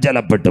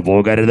 ചഞ്ചലപ്പെട്ടു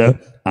പോകരുത്,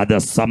 അത്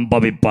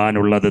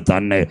സംഭവിപ്പാനുള്ളത്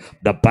തന്നെ.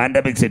 The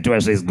pandemic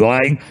situation is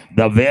going,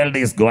 the world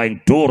is going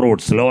 2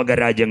 Roots.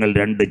 ലോകരാജ്യങ്ങൾ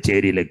 2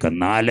 ചേരിയിലേക്ക്.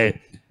 4,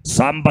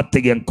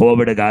 സാമ്പത്തികം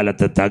കോവിഡ്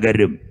കാലത്ത്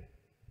തകരും.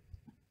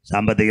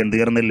 സാമ്പത്തികം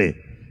തീർന്നില്ലേ?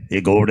 ഈ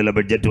കോവിഡിലെ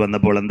ബഡ്ജറ്റ്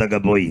വന്നപ്പോൾ എന്തൊക്കെ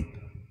പോയി?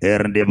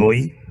 എയർ ഇന്ത്യ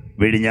പോയി,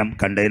 വിഴിഞ്ഞം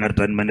കണ്ടെയ്നർ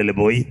ടെർമിനൽ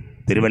പോയി,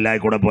 തിരുവല്ലായിൽ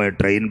കൂടെ പോയ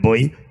ട്രെയിൻ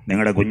പോയി,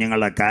 നിങ്ങളുടെ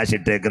കുഞ്ഞുങ്ങളെ കാശ്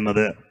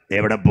ഇട്ടേക്കുന്നത്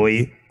എവിടെ പോയി?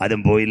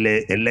 അതും പോയില്ലേ.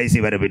 LIC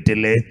വരെ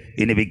വിറ്റില്ലേ.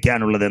 ഇനി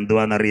വിൽക്കാനുള്ളത്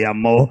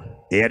എന്തുവാണെന്നറിയാമോ?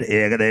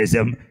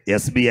 ഏകദേശം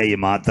SBI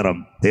മാത്രം.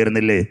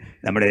 തീർന്നില്ലേ?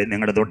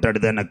 നിങ്ങളുടെ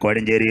തൊട്ടടുത്ത് തന്നെ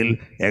കോഴഞ്ചേരിയിൽ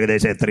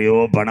ഏകദേശം എത്രയോ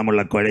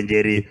പണമുള്ള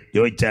കോഴഞ്ചേരി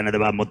ജോയിച്ചാൻ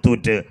അഥവാ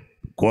മുത്തൂറ്റ്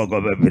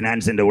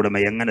ഫിനാൻസിൻ്റെ ഉടമ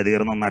എങ്ങനെ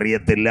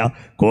തീർന്നെന്നറിയത്തില്ല.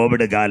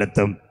 കോവിഡ്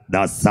കാലത്തും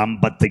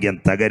സാമ്പത്തികം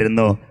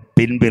തകരുന്നു.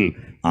 പിൻപിൽ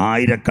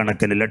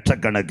ആയിരക്കണക്കിന്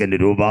ലക്ഷക്കണക്കിന്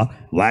രൂപ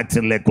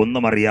വാക്സിനിലേക്ക്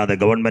ഒന്നും അറിയാതെ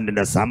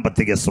ഗവൺമെൻറ്റിൻ്റെ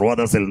സാമ്പത്തിക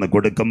സ്രോതസ്സിൽ നിന്ന്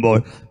കൊടുക്കുമ്പോൾ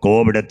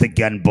കോവിഡ്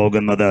എത്തിക്കാൻ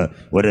പോകുന്നത്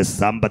ഒരു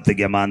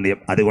സാമ്പത്തിക മാന്ദ്യം.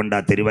 അതുകൊണ്ട്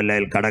ആ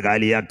തിരുവല്ലയിൽ കട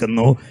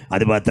കാലിയാക്കുന്നു.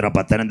 അതുമാത്രം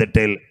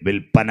പത്തനംതിട്ടയിൽ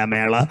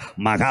വിൽപ്പനമേള,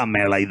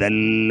 മഹാമേള,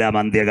 ഇതെല്ലാം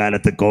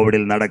അന്ത്യകാലത്ത്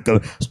കോവിഡിൽ നടക്കും.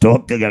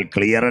 സ്റ്റോക്കുകൾ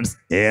clearance,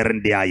 air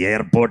India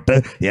airport,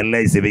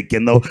 LIC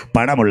വിൽക്കുന്നു.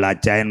 പണമുള്ള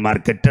അച്ചായന്മാർ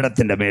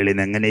കെട്ടിടത്തിൻ്റെ മേളിൽ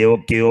നിന്ന്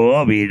എങ്ങനെയൊക്കെയോ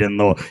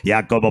വീഴുന്നു.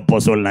 യാക്കോബ്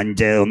അപ്പോസ്തലൻ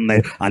 5:1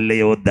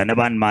 അല്ലയോ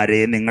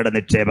ധനവാന്മാരെ, നിങ്ങളുടെ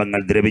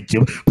നിക്ഷേപങ്ങൾ ദ്രവിച്ചു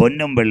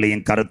പൊന്നും വെള്ളിയും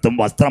കറുത്തും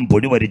വസ്ത്രം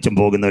പുഴുവരിച്ചും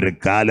പോകുന്ന ഒരു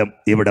കാലം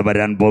ഇവിടെ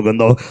വരാൻ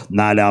പോകുന്നു.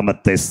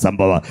 4-ാമത്തെ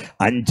സംഭവം.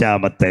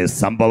 5-ാമത്തെ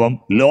സംഭവം,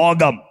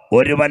 ലോകം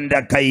ഒരുവന്റെ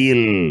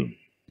കയ്യിൽ.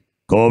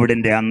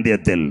 കോവിഡിന്റെ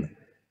അന്ത്യത്തിൽ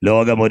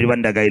ലോകം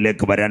ഒരുവന്റെ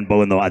കയ്യിലേക്ക് വരാൻ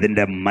പോകുന്നു.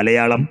 അതിൻ്റെ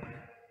മലയാളം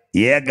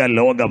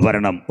ഏകലോക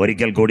ഭരണം.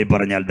 ഒരിക്കൽ കൂടി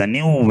പറഞ്ഞാൽ the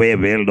new way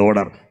world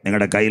order.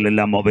 നിങ്ങളുടെ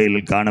കയ്യിലെല്ലാം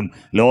മൊബൈലിൽ കാണും.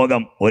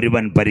 ലോകം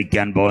ഒരുവൻ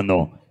ഭരിക്കാൻ പോകുന്നു.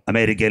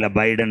 അമേരിക്കയിലെ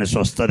ബൈഡന്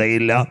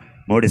സ്വസ്ഥതയില്ല.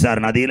 മോഡി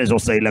സാറിന് അതിൽ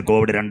സ്വസ്ഥതയില്ല.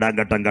 കോവിഡ് 2ാം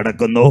ഘട്ടം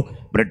കടക്കുന്നു.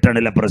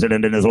 ബ്രിട്ടനിലെ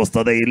പ്രസിഡന്റിന്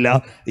സ്വസ്ഥതയില്ല.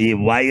 ഈ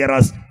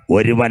വൈറസ്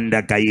ഒരുവൻ്റെ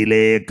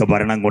കയ്യിലേക്ക്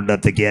ഭരണം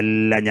കൊണ്ടെത്തിക്കുക.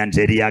 എല്ലാം ഞാൻ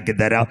ശരിയാക്കി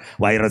തരാം,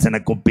 വൈറസിനെ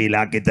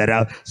കുപ്പിയിലാക്കി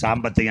തരാം,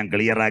 സാമ്പത്തികം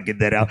ക്ലിയറാക്കി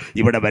തരാം,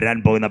 ഇവിടെ വരാൻ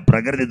പോകുന്ന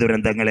പ്രകൃതി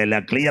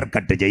ദുരന്തങ്ങളെല്ലാം ക്ലിയർ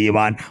കട്ട്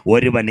ചെയ്യുവാൻ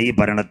ഒരുവൻ ഈ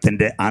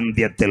ഭരണത്തിൻ്റെ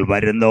അന്ത്യത്തിൽ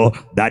വരുന്നു.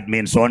 That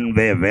means one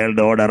way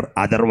world order,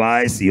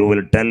 otherwise you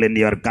will tell in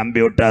your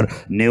computer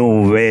new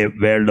way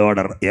world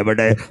order.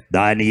 എവിടെ?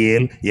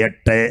 ദാനിയേൽ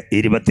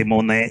 8:23,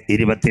 24,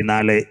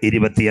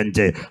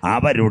 25.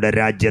 അവരുടെ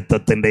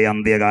രാജ്യത്വത്തിൻ്റെ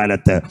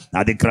അന്ത്യകാലത്ത്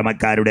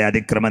അതിക്രമക്കാരുടെ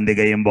അതിക്രമം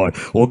തികയുമ്പോൾ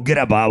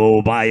ഉഗ്രഭാവവും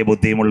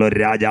ഉപായബുദ്ധിയുമുള്ള ഒരു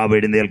രാജാവ്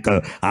എഴുന്നേൽക്ക്.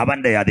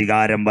 അവൻ്റെ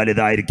അധികാരം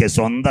വലുതായിരിക്കും.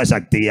 സ്വന്തം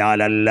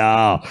ശക്തിയാലല്ല,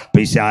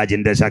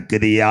 പിശാചിൻ്റെ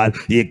ശക്തിയാൽ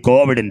ഈ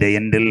കോവിഡിൻ്റെ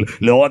എൻഡിൽ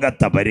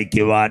ലോകത്തെ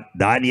ഭരിക്കുവാൻ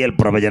ദാനിയേൽ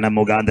പ്രവചനം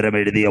മുഖാന്തരം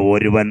എഴുതിയ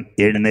ഒരുവൻ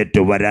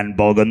എഴുന്നേറ്റ് വരാൻ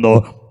പോകുന്നു.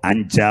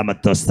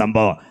 5ാമത്തെ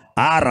സംഭവം.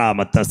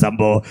 6ാമത്തെ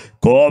സംഭവം,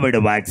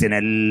 കോവിഡ് വാക്സിൻ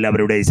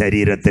എല്ലാവരുടെയും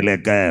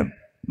ശരീരത്തിലേക്ക്.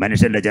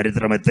 മനുഷ്യൻ്റെ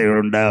ചരിത്രം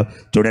എത്രയുണ്ട്?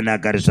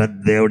 ചുടനാക്കാർ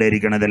ശ്രദ്ധയോടെ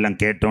ഇരിക്കണതെല്ലാം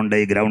കേട്ടോണ്ട്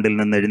ഈ ഗ്രൗണ്ടിൽ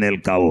നിന്ന്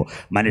എഴുന്നേൽക്കാവൂ.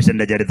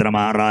 മനുഷ്യൻ്റെ ചരിത്രം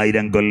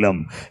 6000 കൊല്ലം.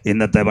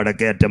 ഇന്നത്തെ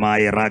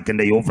വടക്കേറ്റമായ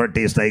ഇറാഖിൻ്റെ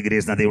യൂഫ്രട്ടീസ്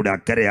ടൈഗ്രീസ് നദിയുടെ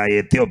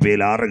അക്കരയായ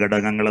എത്യോപ്യയിൽ 6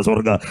 ഘടകങ്ങൾ: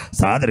 സ്വർഗ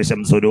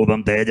സാദൃശ്യം,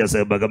 സ്വരൂപം,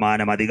 തേജസ്,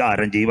 ബഹുമാനം,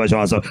 അധികാരം,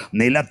 ജീവശ്വാസം.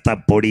 നിലത്ത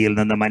പൊടിയിൽ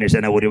നിന്ന്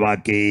മനുഷ്യനെ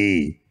ഉരുവാക്കി.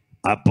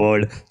 അപ്പോൾ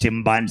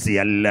ചിമ്പാൻസി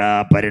അല്ല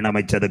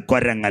പരിണമിച്ചത്,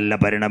 കുരങ്ങല്ല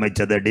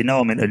പരിണമിച്ചത്,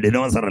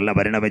 ഡിനോസർ അല്ല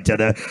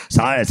പരിണമിച്ചത്.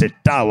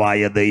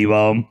 സിട്ടാവായ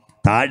ദൈവം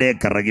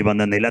താഴേക്കിറങ്ങി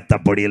വന്ന്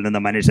നിലത്തപ്പൊടിയിൽ നിന്ന്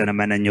മനുഷ്യനെ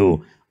മെനഞ്ഞു.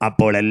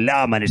 അപ്പോൾ എല്ലാ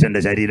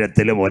മനുഷ്യൻ്റെ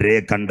ശരീരത്തിലും ഒരേ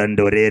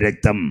കണ്ടന്റ്, ഒരേ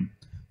രക്തം.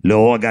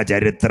 ലോക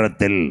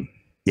ചരിത്രത്തിൽ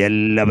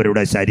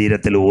എല്ലാവരുടെ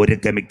ശരീരത്തിൽ ഒരു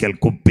കെമിക്കൽ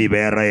കുപ്പി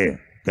വേറെ.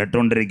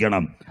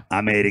 കേട്ടുകൊണ്ടിരിക്കണം.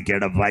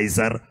 അമേരിക്കയുടെ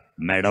ഫൈസർ,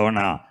 മെഡോണ,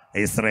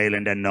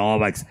 ഇസ്രായേലിൻ്റെ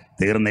നോവാക്സ്.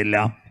 തീർന്നില്ല.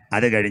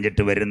 അത്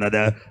കഴിഞ്ഞിട്ട്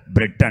വരുന്നത്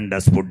ബ്രിട്ടൻ്റെ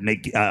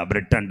സ്പുട്നിക്,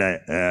 ബ്രിട്ടൻ്റെ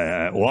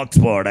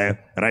ഓക്സ്ഫോർഡ്,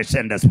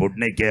 റഷ്യൻ്റെ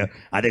സ്പുട്നിക്.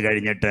 അത്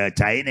കഴിഞ്ഞിട്ട്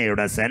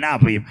ചൈനയുടെ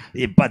സെനാഫിയും,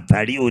 ഇപ്പം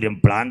തടിയൂരും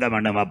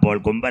പ്ലാങ്കമണ്ണും. അപ്പോൾ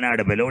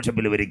കുമ്പനാട്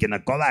ഫെലോഷിപ്പിൽ വിരിക്കുന്ന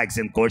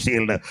കോവാക്സിൻ,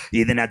 കോഷീൽഡ്.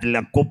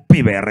 ഇതിനെല്ലാം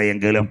കുപ്പി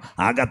വേറെയെങ്കിലും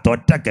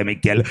അകത്തൊറ്റ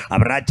കെമിക്കൽ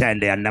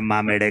അവറാച്ചാൻ്റെ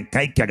അന്നമ്മാമയുടെ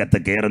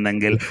കൈക്കകത്ത്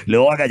കയറുന്നെങ്കിൽ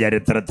ലോക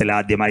ചരിത്രത്തിൽ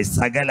ആദ്യമായി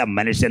സകല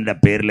മനുഷ്യൻ്റെ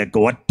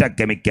പേരിലേക്ക് ഒറ്റ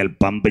കെമിക്കൽ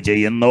പമ്പ്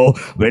ചെയ്യുന്നു.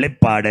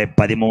 വെളിപ്പാട്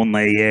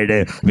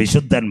 13:7.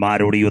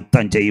 വിശുദ്ധന്മാരോട്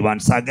യുദ്ധം ചെയ്യുവാൻ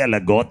സകല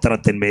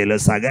ഗോത്രത്തിന്മേലും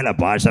സകല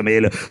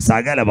ഭാഷമേലും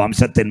സകല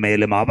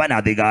വംശത്തിന്മേലും അവൻ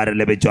അധികാരം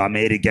ലഭിച്ചു.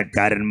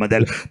 അമേരിക്കക്കാരൻ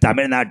മുതൽ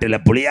തമിഴ്നാട്ടിലെ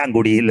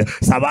പുളിയാങ്കുടിയിൽ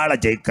സവാള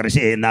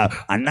കൃഷി ചെയ്യുന്ന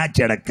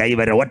അണ്ണാച്ചിയുടെ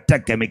കൈവരെ ഒറ്റ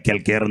കെമിക്കൽ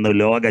കയറുന്നു.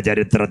 ലോക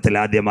ചരിത്രത്തിൽ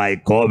ആദ്യമായി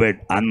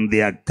കോവിഡ്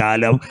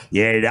അന്ത്യകാലം.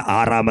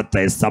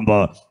 6ാമത്തെ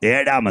സംഭവം.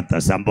 7ാമത്തെ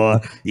സംഭവം,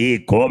 ഈ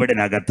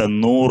കോവിഡിനകത്ത്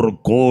 100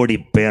 കോടി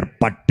പേർ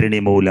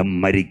പട്ടിണി മൂലം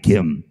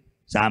മരിക്കും.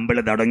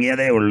 സാമ്പിള്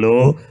തുടങ്ങിയതേ ഉള്ളൂ.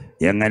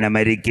 എങ്ങനെ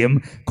മരിക്കും?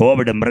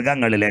 കോവിഡ്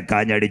മൃഗങ്ങളിലേക്ക്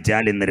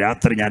ആഞ്ഞടിച്ചാൽ, ഇന്ന്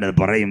രാത്രി ഞാനത്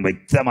പറയും,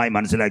 വ്യക്തമായി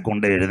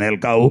മനസ്സിലാക്കിക്കൊണ്ട്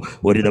എഴുന്നേൽക്കാവൂ.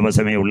 ഒരു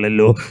ദിവസമേ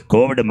ഉള്ളല്ലോ.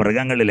 കോവിഡ്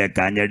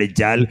മൃഗങ്ങളിലേക്ക്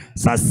ആഞ്ഞടിച്ചാൽ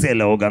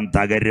സസ്യലോകം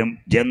തകരും,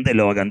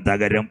 ജന്തുലോകം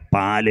തകരും.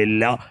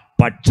 പാലില്ല,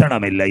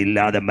 ഭക്ഷണമില്ല,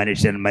 ഇല്ലാതെ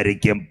മനുഷ്യൻ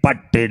മരിക്കും.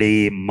 പട്ടിണി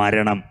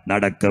മരണം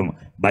നടക്കും.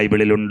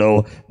 ബൈബിളിലുണ്ടോ?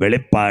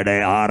 വെളിപ്പാട്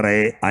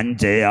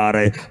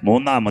 6:5-6.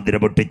 3-ാം മുദ്ര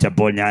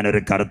പൊട്ടിച്ചപ്പോൾ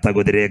ഞാനൊരു കറുത്ത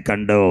കുതിരയെ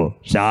കണ്ടു.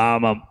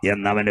 ക്ഷാമം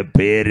എന്നവന്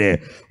പേര്.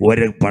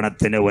 ഒരു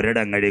പണത്തിന്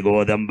ഒരിടങ്ങഴി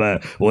ഗോതമ്പ്,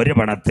 ഒരു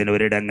പണത്തിന്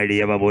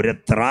ഒരിടങ്ങഴിയവ. ഒരു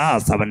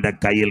ത്രാസ് അവൻ്റെ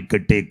കയ്യിൽ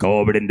കിട്ടി.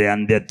 കോവിഡിൻ്റെ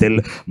അന്ത്യത്തിൽ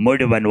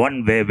മുഴുവൻ വൺ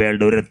വേ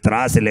വേൾഡ് ഒരു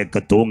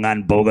ത്രാസിലേക്ക് തൂങ്ങാൻ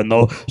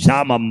പോകുന്നു.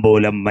 ക്ഷാമം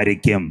മൂലം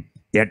മരിക്കും.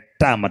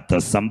 8ാമത്തെ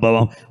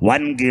സംഭവം,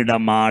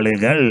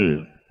 വൻകിടമാളുകൾ.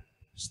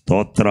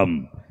 സ്തോത്രം.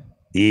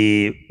 ഈ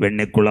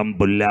വെണ്ണിക്കുളം,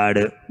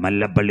 പുല്ലാട്,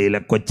 മല്ലപ്പള്ളിയിലെ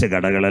കൊച്ചു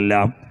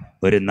കടകളെല്ലാം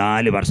ഒരു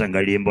 4 വർഷം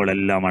കഴിയുമ്പോൾ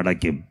എല്ലാം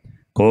അടയ്ക്കും.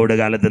 കോവിഡ്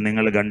കാലത്ത്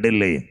നിങ്ങൾ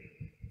കണ്ടില്ലേ,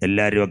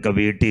 എല്ലാവരും ഒക്കെ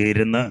വീട്ടിൽ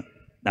ഇരുന്ന്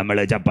നമ്മൾ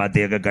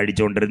ചപ്പാത്തിയൊക്കെ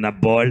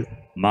കഴിച്ചുകൊണ്ടിരുന്നപ്പോൾ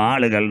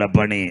മാളുകളുടെ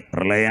പണി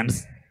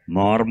റിലയൻസ്,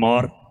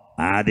 മോർമോർ,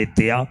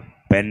 ആദിത്യ,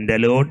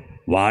 പെൻഡലൂൺ,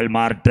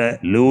 വാൾമാർട്ട്,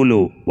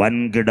 ലൂലു,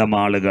 വൻകിട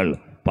മാളുകൾ.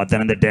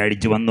 പത്തനംതിട്ട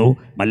അടിച്ചു വന്നു,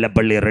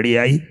 മല്ലപ്പള്ളി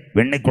റെഡിയായി,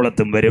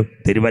 വെണ്ണിക്കുളത്തും വരും.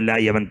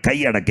 തിരുവല്ലായി അവൻ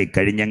കൈയടക്കി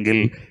കഴിഞ്ഞെങ്കിൽ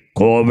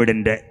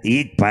കോവിഡിൻ്റെ ഈ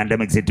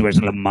പാൻഡമിക്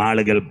സിറ്റുവേഷനിൽ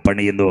മാളുകൾ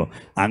പണിയുന്നു.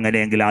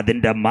 അങ്ങനെയെങ്കിൽ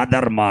അതിൻ്റെ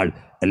മദർ മാൾ,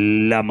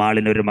 എല്ലാ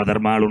മാളിനൊരു മദർ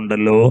മാൾ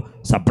ഉണ്ടല്ലോ.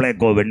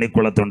 സപ്ലൈകോ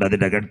വെണ്ണിക്കുളത്തുണ്ട്.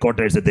 അതിൻ്റെ head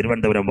quarters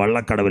Thiruvananthapuram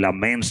വള്ളക്കടവിൽ,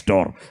 main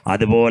store.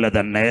 അതുപോലെ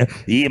തന്നെ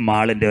ഈ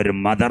മാളിൻ്റെ ഒരു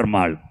മദർ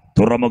മാൾ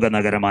തുറമുഖ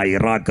നഗരമായ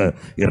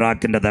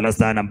ഇറാഖിൻ്റെ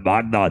തലസ്ഥാനം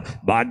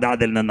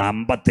ബാഗ്ദാദിൽ നിന്ന്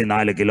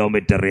 54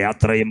 കിലോമീറ്റർ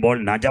യാത്ര ചെയ്യുമ്പോൾ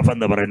നജഫ്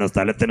എന്ന് പറയുന്ന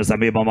സ്ഥലത്തിന്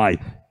സമീപമായി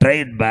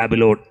ട്രേഡ്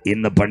ബാബിലോൺ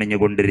ഇന്ന്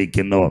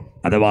പണിഞ്ഞുകൊണ്ടിരിക്കുന്നു.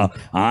 അഥവാ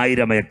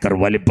 1000 ഏക്കർ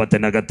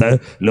വലിപ്പത്തിനകത്ത്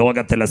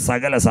ലോകത്തിലെ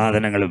സകല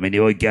സാധനങ്ങളും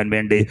വിനിയോഗിക്കാൻ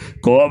വേണ്ടി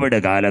കോവിഡ്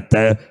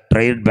കാലത്ത്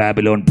ട്രേഡ്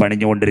ബാബിലോൺ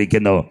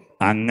പണിഞ്ഞുകൊണ്ടിരിക്കുന്നു.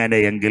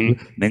 അങ്ങനെയെങ്കിൽ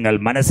നിങ്ങൾ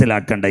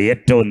മനസ്സിലാക്കേണ്ട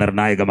ഏറ്റവും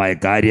നിർണായകമായ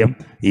കാര്യം,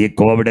 ഈ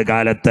കോവിഡ്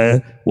കാലത്ത്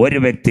ഒരു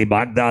വ്യക്തി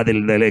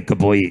ബാഗ്ദാദിലേക്ക്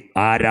പോയി.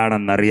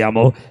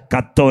 ആരാണെന്നറിയാമോ?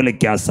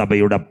 കത്തോലിക്ക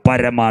സഭയുടെ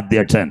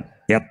പരമാധ്യക്ഷൻ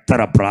എത്ര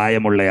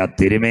പ്രായമുള്ള ആ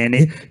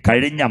തിരുമേനി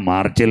കഴിഞ്ഞ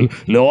മാർച്ചിൽ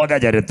ലോക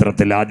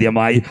ചരിത്രത്തിൽ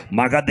ആദ്യമായി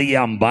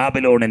മഹദിയാം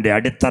ബാബിലോണിൻ്റെ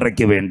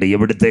അടിത്തറയ്ക്ക് വേണ്ടി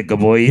എവിടത്തേക്ക്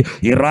പോയി?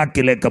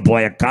 ഇറാഖിലേക്ക്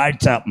പോയ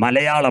കാഴ്ച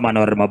മലയാള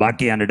മനോരമ,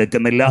 ബാക്കി ഞാൻ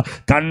എടുക്കുന്നില്ല,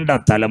 കണ്ട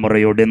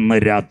തലമുറയോട് ഇന്ന്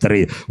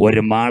രാത്രി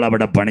ഒരു മാൾ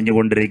അവിടെ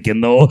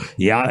പണിഞ്ഞുകൊണ്ടിരിക്കുന്നു.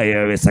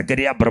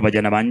 സക്കരിയ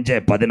പ്രവചനം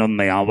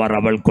 5:11 അവർ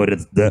അവൾക്കൊരു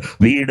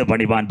വീട്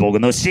പണിവാൻ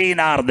പോകുന്നു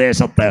ഷീനാർ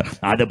ദേശത്ത്.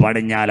 അത്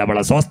പണിഞ്ഞാൽ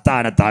അവളെ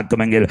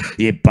സ്വസ്ഥാനത്താക്കുമെങ്കിൽ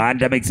ഈ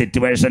പാൻഡമിക്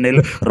സിറ്റുവേഷനിൽ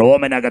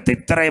റോമിനകത്ത്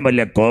ഇത്രയും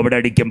വലിയ കോവിഡ്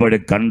അടിക്കുമ്പോൾ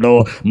കണ്ടോ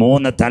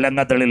 3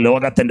 തലങ്ങളിൽ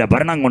ലോകത്തിന്റെ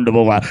ഭരണം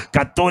കൊണ്ടുപോവുക.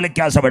 കത്തോലിക്ക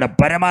സഭയുടെ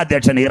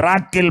പരമാധ്യക്ഷൻ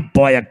ഇറാഖിൽ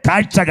പോയ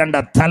കാഴ്ച കണ്ട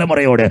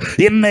തലമുറയോട്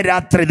ഇന്ന്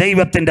രാത്രി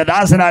ദൈവത്തിന്റെ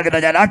ദാസനാകുന്ന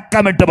ഞാൻ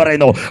അക്കമിട്ട്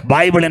പറയുന്നു,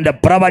 ബൈബിളിന്റെ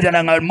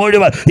പ്രവചനങ്ങൾ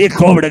മുഴുവൻ ഈ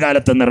കോവിഡ്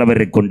കാലത്ത്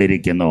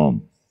നിറവേറിക്കൊണ്ടിരിക്കുന്നു.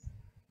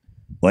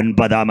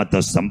 9ാമത്തെ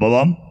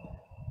സംഭവം,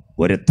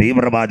 ഒരു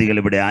തീവ്രവാദികൾ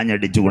ഇവിടെ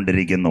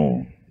ആഞ്ഞടിച്ചുകൊണ്ടിരിക്കുന്നു.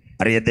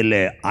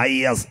 അറിയത്തില്ലേ?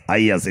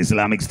 IS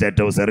Islamic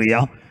state of Syria,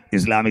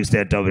 Islamic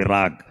state of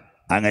Iraq.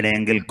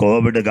 അങ്ങനെയെങ്കിൽ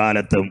കോവിഡ്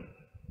കാലത്തും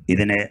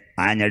ഇതിനെ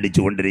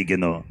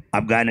ആഞ്ഞടിച്ചുകൊണ്ടിരിക്കുന്നു.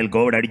 അഫ്ഗാനിൽ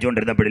കോവിഡ്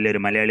അടിച്ചുകൊണ്ടിരുന്നപ്പോഴില്ലേ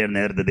ഒരു മലയാളിയുടെ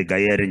നേതൃത്വത്തിൽ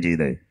കൈകാര്യം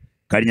ചെയ്ത്?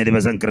 കഴിഞ്ഞ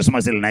ദിവസം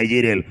ക്രിസ്മസിൽ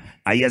നൈജീരിയയിൽ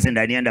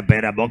ISന്റെ അനിയൻ്റെ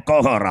പേരാ ബൊക്കോ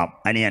ഹറാം.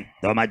 അനിയൻ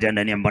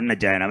തോമാച്ചാൻ്റെ അനിയൻ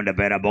പൊന്നച്ചായൻ, അവൻ്റെ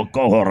പേരാ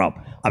ബൊക്കോ ഹറാം.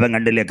 അവൻ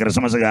കണ്ടില്ലേ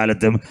ക്രിസ്മസ്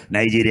കാലത്തും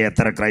നൈജീരിയ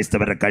എത്ര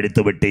ക്രൈസ്തവരെ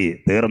കഴുത്തുവെട്ടി?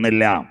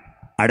 തീർന്നില്ല,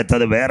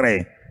 അടുത്തത്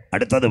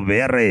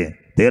വേറെ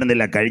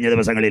തീർന്നില്ല. കഴിഞ്ഞ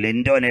ദിവസങ്ങളിൽ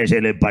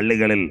ഇന്തോനേഷ്യയിലെ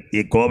പള്ളികളിൽ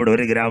ഈ കോവിഡ്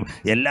 1 ഗ്രാം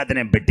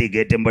എല്ലാത്തിനെയും പെട്ടി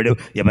കയറ്റുമ്പോഴും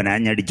ഇവൻ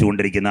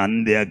ആഞ്ഞടിച്ചുകൊണ്ടിരിക്കുന്ന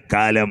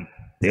അന്ത്യകാലം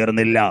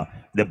തീർന്നില്ല.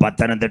 ഇത്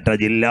പത്തനംതിട്ട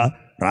ജില്ല,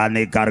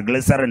 റാന്നിക്കാർ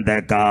ഗ്ലിസറിൻ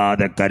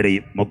തേക്കാതെ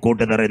കരയും.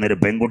 മുക്കൂട്ട് നിറയുന്നൊരു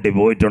പെൺകുട്ടി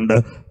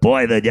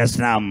പോയത്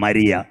ജസ്ന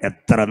മരിയ.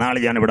 എത്ര നാൾ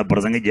ഞാനിവിടെ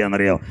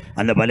പ്രസംഗിച്ചതെന്നറിയോ?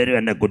 അന്ന് പലരും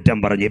എന്നെ കുറ്റം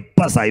പറഞ്ഞു.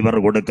 ഇപ്പം സൈബർ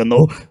കൊടുക്കുന്നു,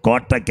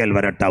 കോട്ടയ്ക്കൽ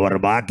വരെ ടവർ,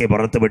 ബാക്കി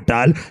പുറത്ത്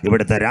വിട്ടാൽ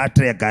ഇവിടുത്തെ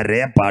രാഷ്ട്രീയക്കാരെ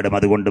പാടും.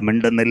 അതുകൊണ്ട്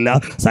മിണ്ടുന്നില്ല.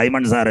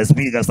 സൈമൺ സാർ SP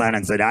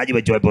സ്ഥാനം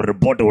രാജിവെച്ച് പോയപ്പോൾ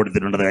റിപ്പോർട്ട്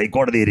കൊടുത്തിട്ടുണ്ട്,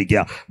 ഹൈക്കോടതി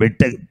ഇരിക്കുക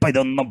വിട്ട്. ഇപ്പം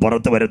ഇതൊന്നും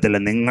പുറത്ത് വരത്തില്ല.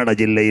 നിങ്ങളുടെ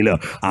ജില്ലയിൽ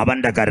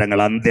അവൻ്റെ കരങ്ങൾ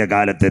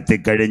അന്ത്യകാലത്ത്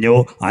എത്തിക്കഴിഞ്ഞു.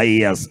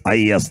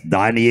 IS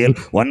ദാനിയേൽ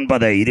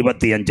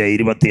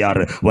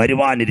 9:25-26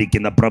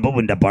 വരുവാനിരിക്കുന്ന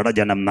പ്രഭുവിൻ്റെ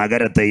പടജനം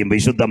നഗരത്തെയും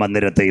വിശുദ്ധ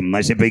മന്ദിരത്തെയും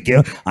നശിപ്പിക്കുക.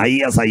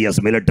 IS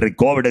മിലിറ്ററി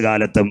കോവിഡ്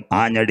കാലത്തും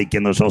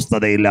ആഞ്ഞടിക്കുന്ന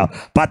സ്വസ്ഥതയില്ല.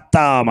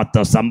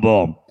 10ാമത്തെ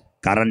സംഭവം,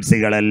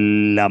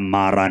 കറൻസികളെല്ലാം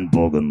മാറാൻ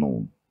പോകുന്നു.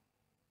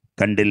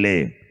 കണ്ടില്ലേ?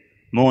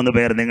 3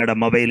 പേർ നിങ്ങളുടെ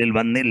മൊബൈലിൽ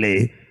വന്നില്ലേ?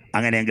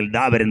 അങ്ങനെയെങ്കിൽ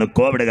ദാ വരുന്നു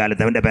കോവിഡ്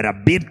കാലത്ത്. അവൻ്റെ പേരാ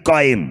ബിറ്റ്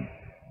കോയിൻ.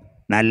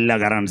 നല്ല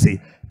കറൻസി.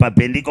 ഇപ്പം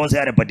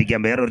പെന്തിക്കോസുകാരെ പറ്റിക്കാൻ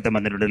വേറൊരുത്തം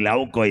വന്നിട്ടുണ്ട്,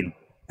 ലവ് കോയിൻ.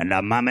 എൻ്റെ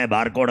അമ്മാമ്മയെ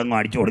ബാർകോഡൊന്നും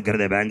അടിച്ചു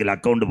കൊടുക്കരുത്, ബാങ്കിൽ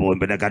അക്കൗണ്ട് പോകും,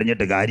 പിന്നെ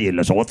കരഞ്ഞിട്ട്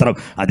കാര്യമില്ല. സ്വോത്രം.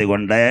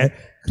 അതുകൊണ്ട്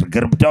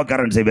ക്രിപ്റ്റോ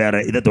കറൻസി വേറെ.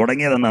 ഇത്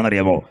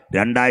തുടങ്ങിയതെന്നാണെന്നറിയാമോ?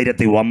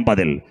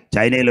 2009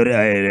 ചൈനയിൽ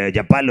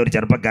ജപ്പാനിൽ ഒരു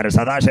ചെറുപ്പക്കാരൻ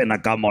സദാശയ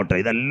നക്കാമോട്ടോ,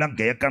 ഇതെല്ലാം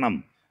കേൾക്കണം.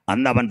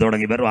 അന്ന് അവൻ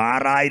തുടങ്ങി. വെറും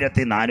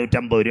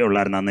 $6,450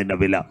 ഉള്ളായിരുന്നു അന്നിൻ്റെ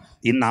വില.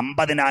 ഇന്ന്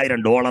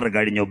 $50,000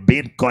 കഴിഞ്ഞു.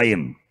 Bit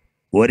coin.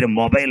 ഒരു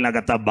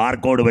മൊബൈലിനകത്ത്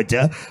ബാർകോഡ്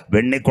വെച്ച്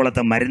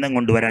വെണ്ണിക്കുളത്ത് മരുന്നും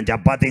കൊണ്ടുവരാം,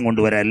 ചപ്പാത്തിയും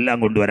കൊണ്ടുവരാം, എല്ലാം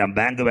കൊണ്ടുവരാം.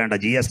 ബാങ്ക് വേണ്ട,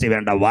 GST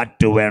വേണ്ട,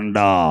 വാറ്റ് വേണ്ട.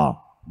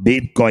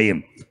 ബിറ്റ് കോയിൻ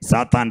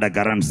സാത്താൻ്റെ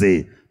currency.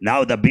 Now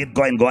the bit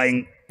coin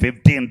going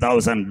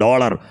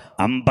 $15,000,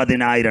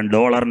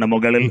 $50,000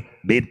 മുകളിൽ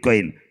ബിറ്റ്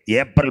കോയിൻ.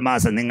 ഏപ്രിൽ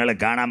മാസം നിങ്ങൾ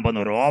കാണാൻ പോകുന്ന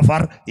ഒരു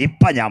ഓഫർ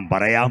ഇപ്പം ഞാൻ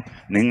പറയാം.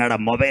 നിങ്ങളുടെ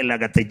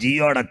മൊബൈലിനകത്ത്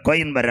ജിയോയുടെ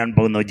കോയിൻ വരാൻ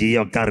പോകുന്നു.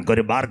 ജിയോക്കാർക്ക്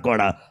ഒരു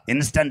ബാർകോഡ്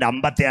ഇൻസ്റ്റൻറ്റ്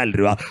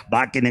 $54.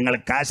 ബാക്കി നിങ്ങൾ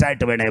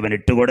കാശായിട്ട് വേണേ അവൻ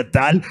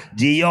ഇട്ടുകൊടുത്താൽ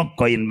ജിയോ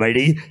കോയിൻ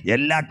വഴി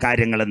എല്ലാ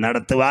കാര്യങ്ങളും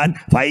നടത്തുവാൻ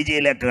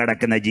 5Gയിലേക്ക്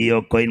കിടക്കുന്ന ജിയോ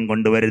കോയിൻ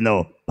കൊണ്ടുവരുന്നു.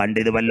 പണ്ട്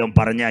ഇത് വല്ലതും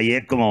പറഞ്ഞാൽ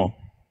ഏക്കുമോ?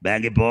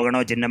 ബാങ്കിൽ പോകണോ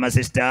ചിന്നമ്മ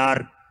സിസ്റ്റർ?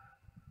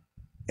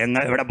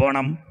 എവിടെ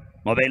പോകണം?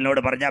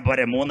 മൊബൈലിനോട് പറഞ്ഞാൽ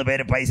പോരെ. 3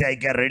 പേര് പൈസ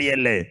അയക്കാൻ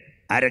റെഡിയല്ലേ?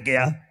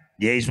 ആരൊക്കെയാ?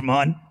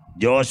 ജയ്ഷ്മോൻ,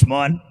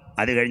 ജോഷ്മോൻ,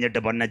 അത് കഴിഞ്ഞിട്ട്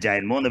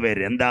പൊന്നച്ചായൻ. 3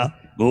 പേര്. എന്താ?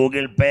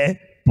 ഗൂഗിൾ പേ,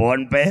 ഫോൺ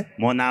പേ,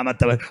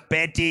 3ാമത്തെ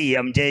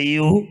പേടിഎം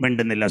ചെയ്യൂ.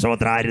 മിണ്ടുന്നില്ല.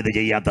 സ്വോത്രം. ആരിത്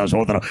ചെയ്യാത്ത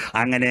സ്വോത്രം.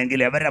 അങ്ങനെയെങ്കിൽ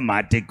എവരെ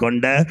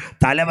മാറ്റിക്കൊണ്ട്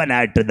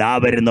തലവനായിട്ട് ദാ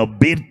വരുന്നു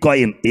ബിറ്റ്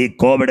കോയിൻ. ഈ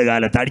കോവിഡ്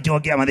കാലത്ത് അടിച്ചു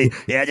നോക്കിയാൽ മതി.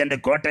 ഏജന്റ്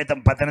കോട്ടയത്തും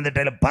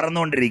പത്തനംതിട്ടയിലും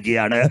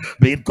പറന്നുകൊണ്ടിരിക്കുകയാണ്.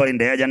 Bit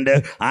കോയിൻ്റെ agent.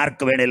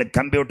 ആർക്ക് വേണേലും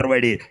കമ്പ്യൂട്ടർ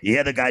വഴി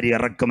ഏത് കാര്യം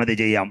ഇറക്കുമതി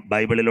ചെയ്യാം.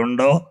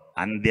 ബൈബിളിലുണ്ടോ?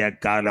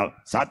 അന്ത്യകാലം.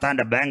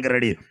 സാത്താൻ്റെ ബാങ്ക്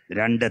റെഡി.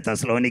 2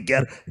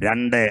 തെസ്സലോനിക്കർ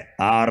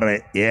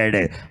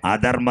 2:6-7.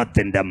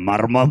 അധർമ്മത്തിൻ്റെ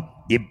മർമ്മം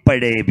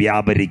ഇപ്പോഴേ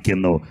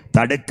വ്യാപരിക്കുന്നു.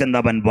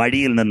 തടുക്കുന്നവൻ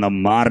വഴിയിൽ നിന്നും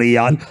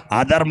മാറിയാൽ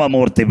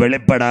അധർമ്മമൂർത്തി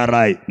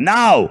വെളിപ്പെടാറായി.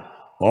 Now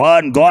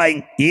on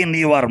going in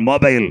your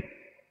mobile,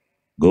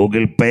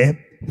 Google pay,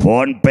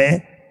 phone pay,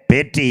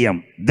 Paytm.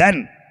 Then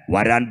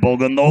വരാൻ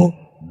പോകുന്നു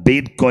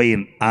ബിറ്റ്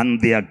കോയിൻ.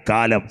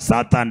 അന്ത്യകാലം.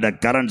 സാത്താൻ്റെ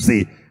കറൻസി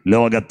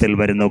ലോകത്തിൽ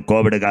വരുന്നു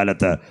കോവിഡ്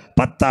കാലത്ത്.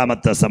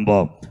 10ാമത്തെ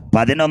സംഭവം.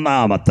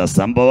 11ാമത്തെ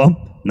സംഭവം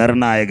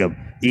നിർണായകം.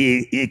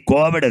 ഈ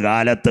കോവിഡ്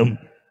കാലത്തും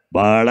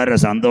വളരെ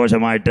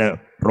സന്തോഷമായിട്ട്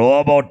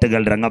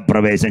റോബോട്ടുകൾ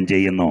രംഗപ്രവേശം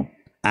ചെയ്യുന്നു.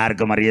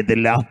 ആർക്കും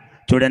അറിയത്തില്ല.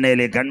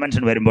 ചുടനയിലെ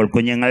കൺവെൻഷൻ വരുമ്പോൾ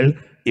കുഞ്ഞുങ്ങൾ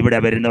ഇവിടെ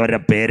വരുന്നവരുടെ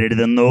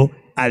പേരെഴുതുന്നു.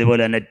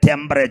 അതുപോലെ തന്നെ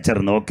ടെമ്പറേച്ചർ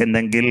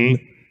നോക്കുന്നെങ്കിൽ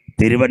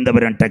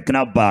തിരുവനന്തപുരം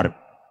ടെക്നോ പാർക്ക്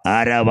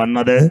ആരാ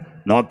വന്നത്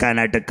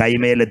നോക്കാനായിട്ട്?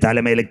 കൈമേൽ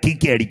തലമേൽ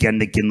കിക്കി അടിക്കാൻ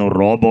നിൽക്കുന്നു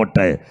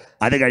റോബോട്ട്.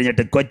 അത്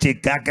കഴിഞ്ഞിട്ട് കൊച്ചി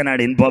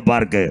കാക്കനാട് ഇൻഫോ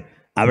പാർക്ക്,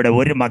 അവിടെ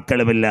ഒരു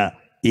മക്കളുമില്ല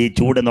ഈ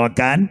ചൂട്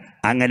നോക്കാൻ.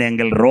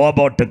 അങ്ങനെയെങ്കിൽ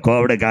റോബോട്ട്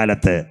കോവിഡ്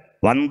കാലത്ത്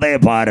വന്ദേ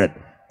ഭാരത്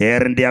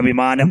എയർ ഇന്ത്യ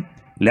വിമാനം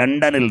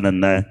ലണ്ടനിൽ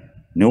നിന്ന്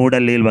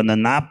ന്യൂഡൽഹിയിൽ വന്ന്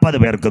 40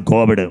 പേർക്ക്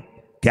കോവിഡ്.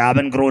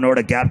 ക്യാബിൻ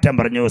ക്രൂവിനോട് ക്യാപ്റ്റൻ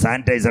പറഞ്ഞു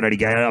സാനിറ്റൈസർ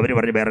അടിക്കാൻ. അവർ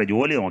പറഞ്ഞു വേറെ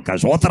ജോലി നോക്കാം.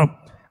 സ്വോത്രം.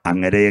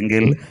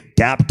 അങ്ങനെയെങ്കിൽ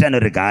ക്യാപ്റ്റൻ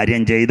ഒരു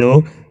കാര്യം ചെയ്തു.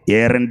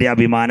 എയർ ഇന്ത്യ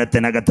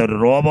വിമാനത്തിനകത്ത് ഒരു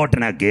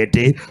റോബോട്ടിനെ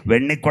കയറ്റി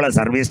വെണ്ണിക്കുള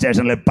സർവീസ്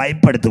സ്റ്റേഷനിൽ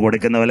പൈപ്പ് എടുത്ത്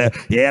കൊടുക്കുന്ന പോലെ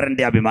എയർ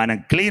ഇന്ത്യ വിമാനം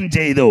ക്ലീൻ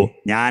ചെയ്തു.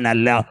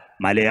 ഞാനല്ല,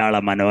 മലയാള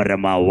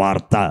മനോരമ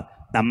വാർത്ത.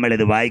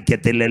 നമ്മളിത്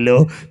വായിക്കത്തില്ലല്ലോ.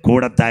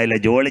 കൂടത്തായിലെ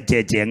ജോളി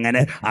ചേച്ചി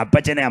എങ്ങനെ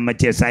അപ്പച്ചനെ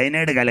അമ്മച്ചിയെ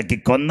സൈനൈഡ് കലക്കി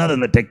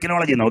കൊന്നതെന്ന്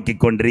ടെക്നോളജി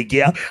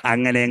നോക്കിക്കൊണ്ടിരിക്കുക.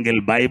 അങ്ങനെയെങ്കിൽ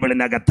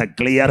ബൈബിളിനകത്ത്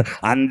ക്ലിയർ.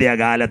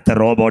 അന്ത്യകാലത്ത്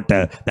റോബോട്ട്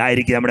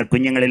ഇതായിരിക്കും. നമ്മുടെ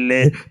കുഞ്ഞുങ്ങളിൽ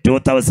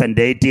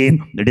 2018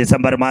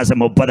 ഡിസംബർ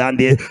മാസം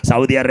 30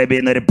 സൗദി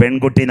അറേബ്യയിൽ നിന്ന് ഒരു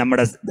പെൺകുട്ടി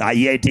നമ്മുടെ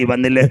IIT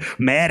വന്നില്ലേ,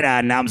 മേരാ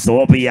നാം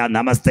സോഫിയ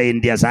നമസ്തേ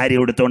ഇന്ത്യ, സാരി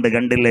ഉടുത്തുകൊണ്ട്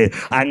കണ്ടില്ലേ.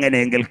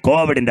 അങ്ങനെയെങ്കിൽ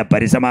കോവിഡിൻ്റെ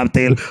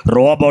പരിസമാപ്തിയിൽ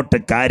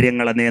റോബോട്ട്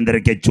കാര്യങ്ങളെ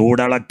നിയന്ത്രിക്കുക.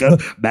 ചൂടളക്ക്,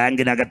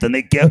 ബാങ്കിനകത്ത്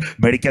നിൽക്ക്,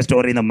 മെഡിക്കൽ സ്റ്റോറിൽ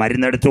നിന്ന്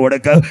മരുന്നെടുത്ത്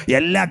കൊടുക്ക്,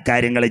 എല്ലാ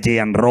കാര്യങ്ങളും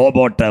ചെയ്യാൻ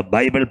റോബോട്ട്.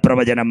 ബൈബിൾ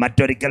പ്രവചനം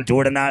മറ്റൊരിക്കൽ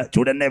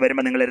ചൂടനെ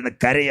വരുമ്പോൾ നിങ്ങളിരുന്ന്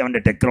കരയവൻ്റെ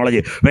ടെക്നോളജി.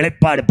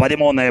 വെളിപ്പാട്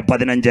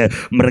 13:15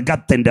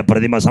 മൃഗത്തിൻ്റെ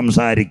പ്രതിമ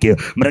സംസാരിക്കുക.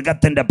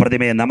 മൃഗത്തിൻ്റെ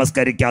പ്രതിമയെ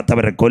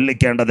നമസ്കരിക്കാത്തവരെ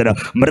കൊല്ലിക്കേണ്ടതിന്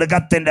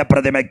മൃഗത്തിൻ്റെ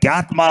പ്രതിമയ്ക്ക്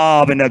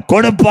ആത്മാവിന്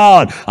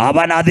കൊടുപ്പാൽ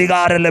അവൻ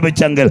അധികാരം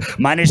ലഭിച്ചെങ്കിൽ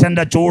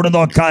മനുഷ്യൻ്റെ ചൂട്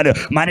നോക്കാൻ,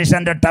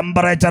 മനുഷ്യൻ്റെ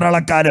ടെമ്പറേച്ചർ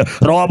അളക്കാൻ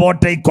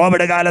റോബോട്ട് ഈ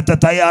കോവിഡ് കാലത്ത്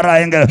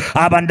തയ്യാറായെങ്കിൽ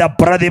അവൻ്റെ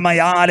പ്രതിമ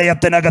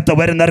ആലയത്തിനകത്ത്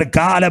വരുന്നൊരു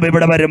കാലം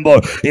ഇവിടെ വരുമ്പോൾ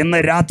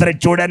ഇന്ന് രാത്രി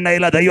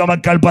ചുടന്നയിലെ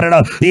ദൈവമക്കൾ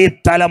പറയണം, ഈ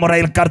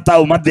തലമുറയിൽ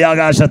കർത്താവ്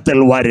മധ്യാകാശത്തിൽ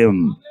വരും.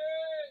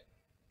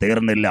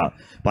 തീർന്നില്ല.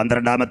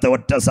 12ാമത്തെ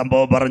ഒറ്റ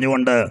സംഭവം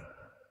പറഞ്ഞുകൊണ്ട്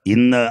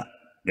ഇന്ന്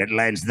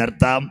ഗൈഡ്ലൈൻസ്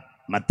നിർത്താം.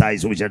 മത്തായി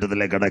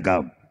സുവിശേഷത്തിലേക്ക്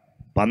കിടക്കാം.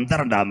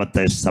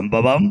 12ാമത്തെ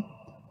സംഭവം,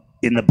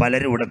 ഇന്ന്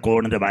പലരും ഇവിടെ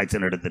കോവിഡിൻ്റെ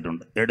വാക്സിൻ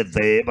എടുത്തിട്ടുണ്ട്.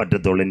 എടുത്തേ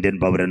പറ്റത്തുള്ളൂ ഇന്ത്യൻ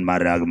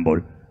പൗരന്മാരാകുമ്പോൾ.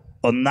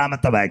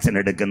 1ാമത്തെ വാക്സിൻ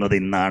എടുക്കുന്നത്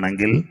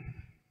ഇന്നാണെങ്കിൽ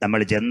നമ്മൾ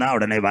ചെന്നാൽ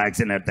ഉടനെ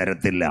വാക്സിൻ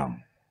തരത്തില്ല.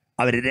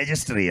 അവർ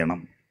രജിസ്റ്റർ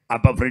ചെയ്യണം.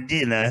 അപ്പോൾ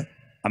ഫ്രിഡ്ജിൽ നിന്ന്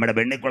നമ്മുടെ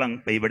വെണ്ണിക്കുളം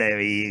ഇവിടെ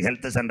ഈ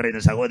ഹെൽത്ത് സെൻ്ററിൽ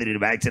നിന്ന് സഹോദരി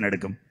ഒരു വാക്സിൻ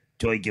എടുക്കും.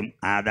 ചോദിക്കും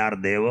ആധാർ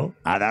ദേവോ,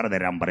 ആധാർ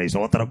തരാൻ പറയും.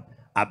 സ്വോത്രം.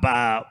 അപ്പോൾ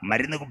ആ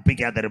മരുന്ന്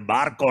കുപ്പിക്കകത്തൊരു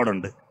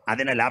ബാർകോഡുണ്ട്.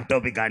 അതിനെ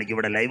ലാപ്ടോപ്പിൽ കാണിക്കും,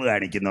 ഇവിടെ ലൈവ്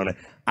കാണിക്കുന്ന പോലെ.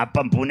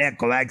 അപ്പം പൂനെ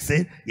കോവാക്സ്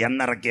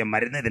എന്നിറക്കിയ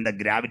മരുന്ന് ഇതിൻ്റെ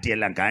ഗ്രാവിറ്റി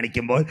എല്ലാം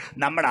കാണിക്കുമ്പോൾ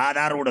നമ്മുടെ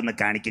ആധാർ കൂടെ ഒന്ന്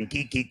കാണിക്കും.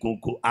 കീ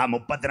കൂക്കു. ആ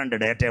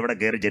 32 ഡേറ്റ എവിടെ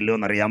കയറി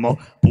ചെല്ലുമെന്നറിയാമോ?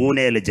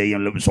 പൂനെയിൽ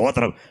ചെയ്യും.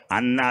 സ്വോത്രം.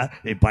 അന്ന്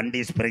ഈ പണ്ട്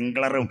ഈ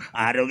സ്പ്രിംഗ്ലറും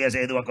ആരോഗ്യ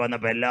സേതുവൊക്കെ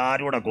വന്നപ്പോൾ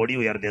എല്ലാവരും കൂടെ കൊടി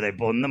ഉയർത്തിയത്.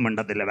 ഇപ്പോൾ ഒന്നും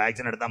മിണ്ടത്തില്ല.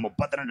 വാക്സിൻ എടുത്താൽ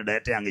 32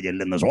 ഡേറ്റ അങ്ങ്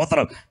ചെല്ലുന്നു.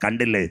 സ്വോത്രം.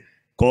 കണ്ടില്ലേ?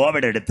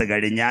 കോവിഡ് എടുത്തു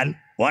കഴിഞ്ഞാൽ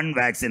 1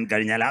 വാക്സിൻ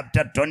കഴിഞ്ഞാൽ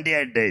after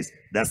 28 days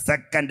the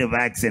second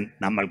vaccine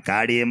നമ്മൾ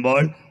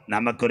കാടിയുമ്പോൾ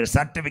നമുക്കൊരു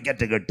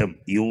സർട്ടിഫിക്കറ്റ് കിട്ടും.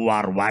 You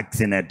are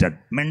vaccinated.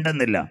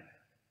 മിണ്ടുന്നില്ല.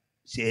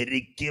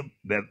 ശരിക്കും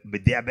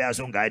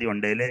വിദ്യാഭ്യാസവും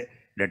കാര്യമുണ്ടെങ്കിൽ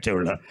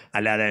രക്ഷയുള്ളൂ.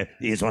 അല്ലാതെ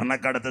ഈ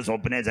സ്വർണ്ണക്കടത്ത്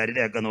സ്വപ്നെ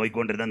ചരിതയൊക്കെ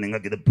നോക്കിക്കൊണ്ടിരുന്നാൽ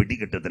നിങ്ങൾക്കിത്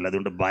പിടികിട്ടത്തില്ല.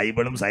 അതുകൊണ്ട്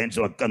ബൈബിളും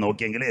സയൻസും ഒക്കെ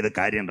നോക്കിയെങ്കിൽ ഇത്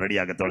കാര്യം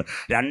റെഡിയാക്കത്തുള്ളൂ.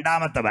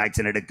 2ാമത്തെ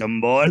വാക്സിൻ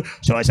എടുക്കുമ്പോൾ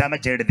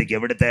ശോശാമച്ചേടത്തിക്ക്,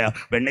 എവിടുത്തെ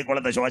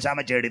വെണ്ണിക്കുളത്തെ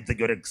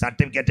ശോശാമച്ചേടത്തിക്ക് ഒരു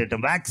സർട്ടിഫിക്കറ്റ്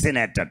കിട്ടും,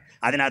 വാക്സിനേറ്റഡ്.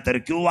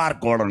 അതിനകത്തൊരു QR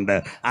കോഡുണ്ട്.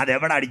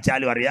 അതെവിടെ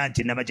അടിച്ചാലും അറിയാം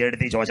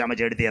ചിന്നമ്മച്ചേടത്തി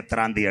ശോശാമച്ചേടത്തി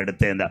എത്രാം തീയതി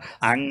എടുത്തതെന്ന്.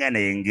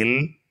 അങ്ങനെയെങ്കിൽ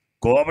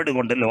കോവിഡ്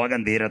കൊണ്ട്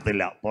ലോകം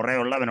തീരത്തില്ല. പുറേ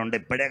ഉള്ളവനുണ്ട്,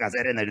 ഇപ്പോഴേ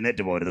കസേരയിൽ നിന്ന്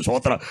എഴുന്നേറ്റ് പോകരുത്.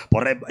 സ്വോത്രം.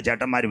 പുറേ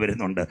ചേട്ടന്മാർ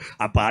വരുന്നുണ്ട്.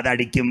 അപ്പോൾ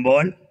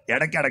അതടിക്കുമ്പോൾ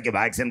ഇടയ്ക്കിടയ്ക്ക്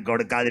വാക്സിൻ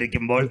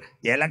കൊടുക്കാതിരിക്കുമ്പോൾ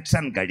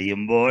ഇലക്ഷൻ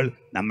കഴിയുമ്പോൾ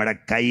നമ്മുടെ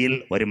കയ്യിൽ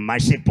ഒരു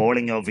മഷി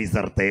പോളിംഗ്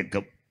ഓഫീസർ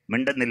തേക്കും.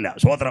 മിണ്ടുന്നില്ല.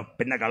 സ്വോത്രം.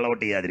 പിന്നെ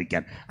കള്ളവോട്ട്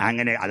ചെയ്യാതിരിക്കാൻ.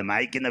 അങ്ങനെ അത്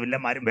മായ്ക്കുന്ന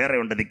വില്ലന്മാരും വേറെ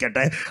ഉണ്ട്,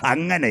 നിൽക്കട്ടെ.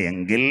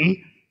 അങ്ങനെയെങ്കിൽ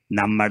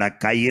നമ്മുടെ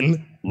കയ്യിൽ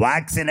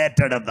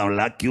വാക്സിനേറ്റഡ്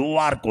എന്നുള്ള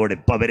QR കോഡ്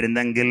ഇപ്പോൾ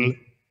വരുന്നെങ്കിൽ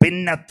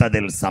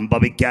പിന്നത്തതിൽ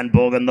സംഭവിക്കാൻ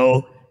പോകുന്നു,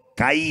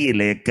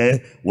 കയ്യിലേക്ക്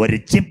ഒരു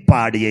ചിപ്പ്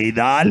ആഡ്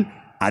ചെയ്താൽ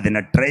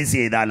അതിനെ ട്രേസ്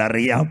ചെയ്താൽ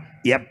അറിയാം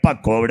എപ്പോൾ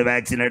കോവിഡ്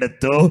വാക്സിൻ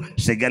എടുത്തു,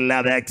 ഷിഗല്ല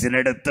വാക്സിൻ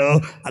എടുത്തു,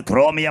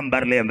 ക്രോമിയം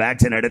ബെർലിയം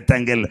വാക്സിൻ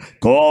എടുത്തെങ്കിൽ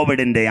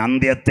കോവിഡിൻ്റെ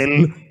അന്ത്യത്തിൽ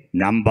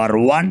number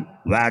 1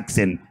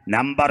 vaccine,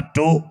 number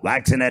 2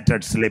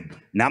 vaccinated slip,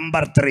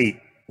 number 3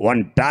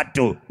 1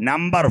 tattoo,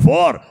 number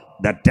 4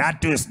 the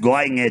tattoo is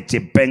going a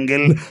chip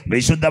എങ്കിൽ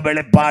വിശുദ്ധ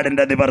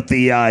വെളിപ്പാടിൻ്റെ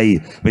നിവർത്തിയായി.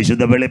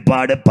 വിശുദ്ധ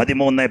വെളിപ്പാട്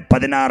 13,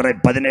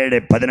 16, 17,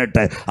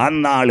 18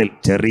 അന്നാളിൽ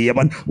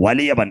ചെറിയവൻ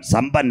വലിയവൻ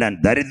സമ്പന്നൻ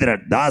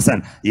ദരിദ്രൻ ദാസൻ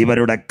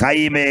ഇവരുടെ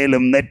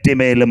കൈമേലും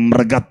നെറ്റിമേലും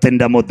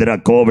മൃഗത്തിൻ്റെ മുദ്ര.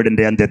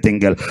 കോവിഡിൻ്റെ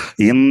അന്ത്യത്തിങ്കിൽ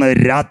ഇന്ന്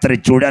രാത്രി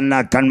ചുഴന്ന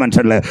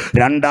കൺവെൻഷനിൽ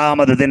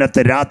 2ാമത്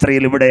ദിനത്തെ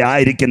രാത്രിയിൽ ഇവിടെ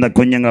ആയിരിക്കുന്ന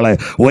കുഞ്ഞുങ്ങളെ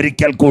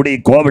ഒരിക്കൽ കൂടി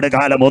കോവിഡ്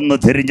കാലം ഒന്ന്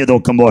തിരിഞ്ഞു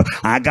നോക്കുമ്പോൾ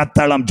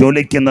അകത്തളം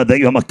ജ്വലിക്കുന്ന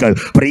ദൈവമക്കൾ,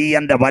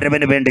 പ്രിയന്റെ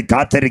വരവിന് വേണ്ടി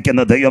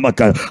കാത്തിരിക്കുന്ന ദൈവമക്കൾ,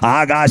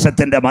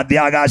 ആകാശത്തിന്റെ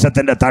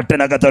മധ്യാകാശത്തിന്റെ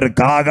തട്ടിനകത്തൊരു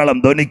കാഹളം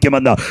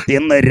ധ്വനിക്കുമെന്ന്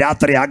ഇന്ന്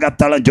രാത്രി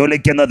അകത്തളം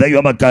ജ്വലിക്കുന്ന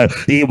ദൈവമക്കൾ,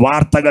 ഈ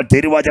വാർത്തകൾ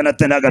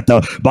തിരുവചനത്തിനകത്ത്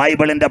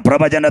ബൈബിളിന്റെ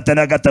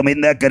പ്രവചനത്തിനകത്തും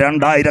ഇന്നേക്ക്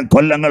 2000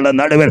 കൊല്ലങ്ങളുടെ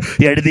നടുവിൽ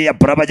എഴുതിയ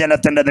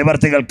പ്രവചനത്തിന്റെ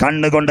നിവർത്തികൾ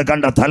കണ്ണുകൊണ്ട്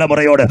കണ്ട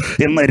തലമുറയോട്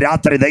ഇന്ന്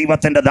രാത്രി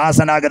ദൈവത്തിന്റെ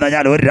ദാസനാകുന്ന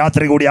ഞാൻ ഒരു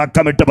രാത്രി കൂടി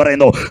അക്കമിട്ട്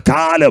പറയുന്നു,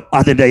 കാലം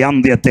അതിന്റെ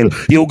അന്ത്യത്തിൽ,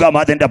 യുഗം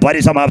അതിന്റെ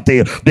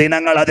പരിസമാപ്തിയിൽ,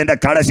 ദിനങ്ങൾ അതിന്റെ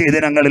കടശി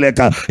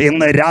ദിനങ്ങളിലേക്ക്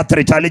ഇന്ന്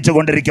രാത്രി ചലിച്ചു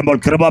കൊണ്ടിരിക്കുമ്പോൾ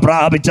കൃപ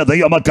പ്രാപിച്ച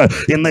ദൈവമക്കൾ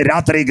ഇന്ന്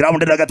രാത്രി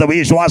ഗ്രൗണ്ടിനകത്ത്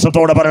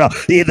വിശ്വാസത്തോടെ പറയുക,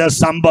 ഇത്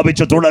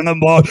സംഭവിച്ചു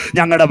തുടങ്ങുമ്പോൾ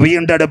ഞങ്ങളുടെ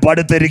വീണ്ടെടുപ്പ്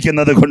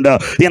അടുത്തിരിക്കുന്നത് കൊണ്ട്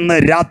ഇന്ന്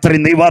രാത്രി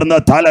നിവർന്ന്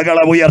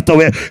തലകളെ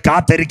ഉയർത്തുക,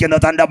 കാത്തിരിക്കുന്ന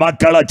തൻ്റെ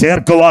മക്കളെ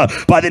ചേർക്കുക.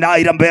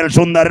 10,000 പേർ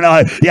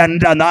സുന്ദരനായി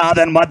എൻ്റെ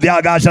നാഥൻ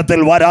മധ്യാകാശത്തിൽ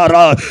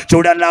വരാറ്.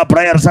 ചുടല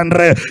പ്രയർ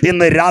സെന്റർ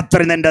ഇന്ന്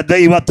രാത്രി നിന്റെ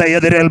ദൈവത്തെ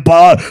എതിരേൽപ്പാ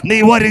നീ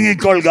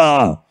ഒരുങ്ങിക്കൊള്ളുക.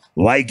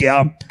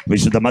 വായിക്കാം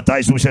വിശുദ്ധ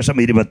മത്തായി സുവിശേഷം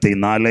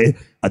 24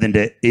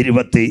 അതിൻ്റെ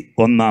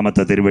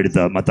 21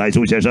 തിരുവെഴുത്ത്. മത്തായി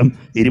സുവിശേഷം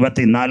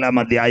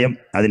 24 അധ്യായം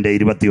അതിൻ്റെ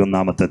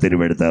 21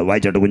 തിരുവെഴുത്ത്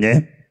വായിച്ചോട്ട് കുഞ്ഞെ.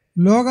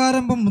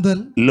 ലോകാരംഭം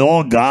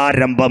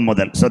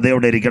മുതൽ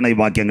ശ്രദ്ധയോടെ ഇരിക്കണം ഈ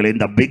വാക്യങ്ങൾ. In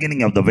the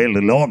beginning of the world,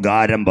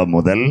 ലോകാരംഭം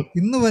മുതൽ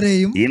ഇന്ന്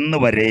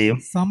വരെയും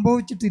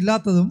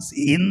സംഭവിച്ചിട്ടില്ലാത്തതും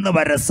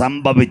വരെ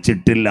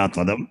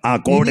സംഭവിച്ചിട്ടില്ലാത്തതും ആ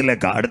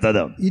കോഡിലേക്ക്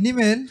അടുത്തത്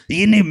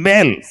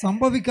ഇനിമേൽ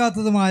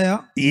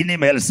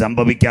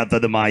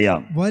സംഭവിക്കാത്തതുമായ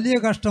വലിയ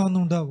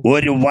കഷ്ടമൊന്നുണ്ടാകും.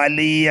 ഒരു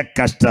വലിയ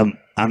കഷ്ടം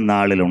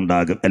അന്നാളിൽ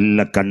ഉണ്ടാകും.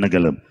 എല്ലാ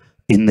കണ്ണുകളും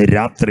ഇന്ന്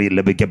രാത്രി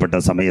ലഭിക്കപ്പെട്ട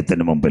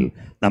സമയത്തിന് മുമ്പിൽ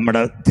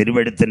നമ്മുടെ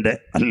തിരുവെഴുത്തിൻ്റെ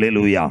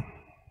ഹല്ലേലൂയ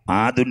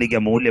ആധുനിക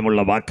മൂല്യമുള്ള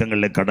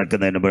വാക്യങ്ങളിലേക്ക്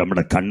കടക്കുന്നതിന് മുമ്പ്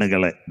നമ്മുടെ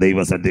കണ്ണുകളെ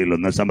ദൈവസന്നിധിയിൽ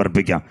ഒന്ന്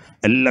സമർപ്പിക്കാം.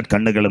 എല്ലാ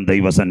കണ്ണുകളും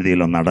ദൈവസന്നിധിയിൽ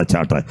ഒന്ന്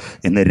അടച്ചാട്ടെ.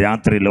 ഇന്ന്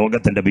രാത്രി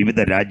ലോകത്തിൻ്റെ വിവിധ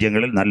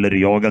രാജ്യങ്ങളിൽ നല്ലൊരു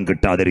യോഗം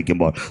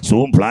കിട്ടാതിരിക്കുമ്പോൾ,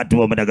 സൂം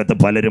പ്ലാറ്റ്ഫോമിനകത്ത്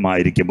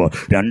പലരുമായിരിക്കുമ്പോൾ,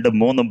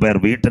 2-3 പേർ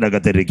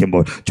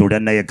വീട്ടിനകത്തിരിക്കുമ്പോൾ,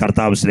 ചുടന്നയെ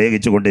കർത്താവ്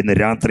സ്നേഹിച്ചുകൊണ്ട് ഇന്ന്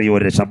രാത്രി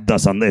ഒരു ശബ്ദ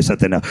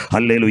സന്ദേശത്തിന്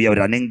ഹല്ലേലൂയ,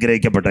 ഒരു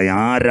അനുഗ്രഹിക്കപ്പെട്ട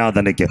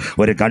ആരാധനയ്ക്ക്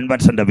ഒരു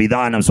കൺവെൻഷൻ്റെ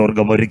വിധാനം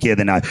സ്വർഗം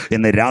ഒരുക്കിയതിനാൽ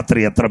ഇന്ന്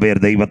രാത്രി എത്ര പേർ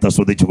ദൈവത്തെ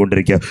സ്തുതിച്ചു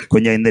കൊണ്ടിരിക്കുക.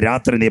 കുഞ്ഞ്, ഇന്ന്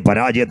രാത്രി നീ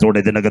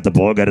പരാജയത്തോടെ ഇതിനകത്ത്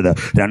പോകരുത്.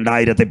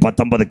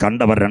 2019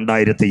 കണ്ടവർ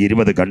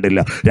 2020 കണ്ടില്ല,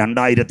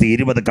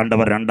 2020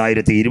 കണ്ടവർ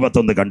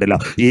 2021 കണ്ടില്ല,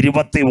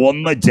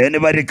 21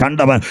 ജനുവരി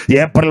കണ്ടവർ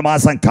ഏപ്രിൽ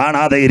മാസം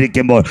കാണാതെ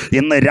ഇരിക്കുമ്പോൾ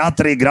ഇന്ന്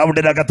രാത്രി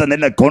ഗ്രൗണ്ടിനകത്ത്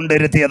നിന്നെ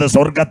കൊണ്ടിരുത്തിയത്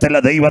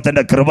സ്വർഗത്തിലെ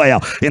ദൈവത്തിൻ്റെ കൃപയാ.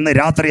 ഇന്ന്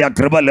രാത്രി ആ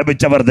കൃപ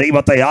ലഭിച്ചവർ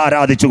ദൈവത്തെ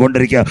ആരാധിച്ചു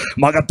കൊണ്ടിരിക്കുക.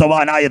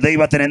 മഹത്വവാനായ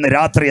ദൈവത്തിന് ഇന്ന്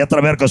രാത്രി എത്ര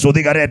പേർക്ക്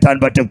സ്തുതി കരയേറ്റാൻ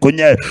പറ്റും?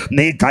 കുഞ്ഞ്,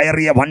 നീ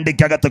കയറിയ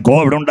വണ്ടിക്കകത്ത്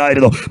കോവിഡ്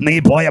ഉണ്ടായിരുന്നു, നീ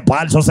പോയ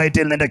പാൽ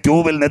സൊസൈറ്റിയിൽ നിന്റെ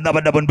ക്യൂവിൽ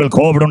നിന്നവന്റെ മുൻപിൽ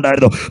കോവിഡ്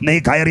ഉണ്ടായിരുന്നു, നീ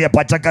കയറിയ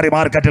പച്ചക്കറി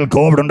മാർക്കറ്റിൽ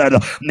കോവിഡ്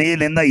ഉണ്ടായിരുന്നു, നീ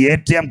നിന്ന്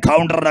ATM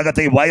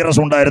കൗണ്ടറിനകത്ത് ഈ വൈറസ്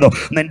ഉണ്ടായിരുന്നു,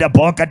 നിന്റെ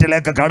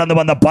പോക്കറ്റിലേക്ക് കടന്നു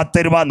വന്ന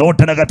 10 രൂപ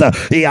നോട്ടിനകത്ത്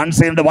ഈ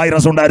അൺസീൽഡ്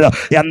വൈറസ് ഉണ്ടായിരുന്നു.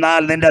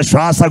 എന്നാൽ നിന്റെ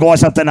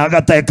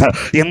ശ്വാസകോശത്തിനകത്തേക്ക്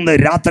ഇന്ന്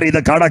രാത്രി ഇത്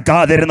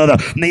കടക്കാതിരുന്നത്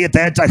നീ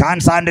തേച്ച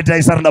ഹാൻഡ്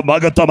സാനിറ്റൈസറിന്റെ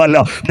മഹത്വമല്ല,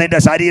 നിന്റെ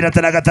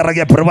ശരീരത്തിനകത്ത്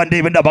ഇറങ്ങിയ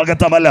പ്രിവന്റീവിന്റെ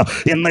മഹത്വമല്ല.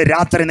 ഇന്ന്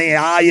രാത്രി നീ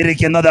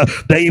ആയിരിക്കുന്നത്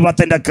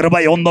ദൈവത്തിന്റെ കൃപ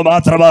ഒന്ന്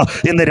മാത്രമാണ്.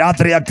 ഇന്ന്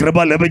രാത്രി ആ കൃപ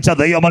ലഭിച്ച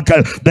ദൈവമക്കൾ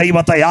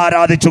ദൈവത്തെ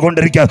ആരാധിച്ചു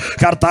കൊണ്ടിരിക്കുക.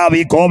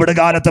 കർത്താവ് ഈ കോവിഡ്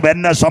കാലത്ത്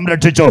എന്നെ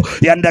സംരക്ഷിച്ചു,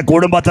 എൻ്റെ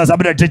കുടുംബത്തെ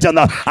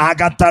സംരക്ഷിച്ചെന്ന്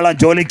അകത്തളം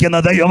ജ്വലിക്കുന്ന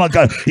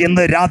ദൈവമക്കൾ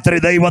ഇന്ന് രാത്രി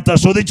ദൈവത്തെ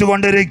സ്തുതിച്ചു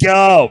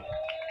കൊണ്ടിരിക്കും.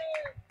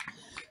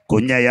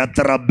 കുഞ്ഞ,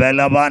 എത്ര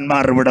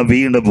ബലവാന്മാർ ഇവിടെ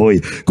വീണുപോയി.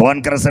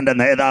 കോൺഗ്രസിന്റെ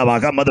നേതാവ്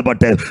അഹമ്മദ്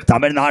പട്ടേൽ,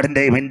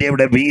 തമിഴ്നാടിൻ്റെയും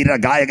ഇന്ത്യയുടെ വീര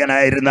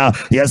ഗായകനായിരുന്ന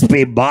SP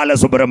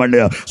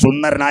ബാലസുബ്രഹ്മണ്യം,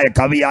 സുന്ദരനായ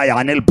കവിയായ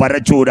അനിൽ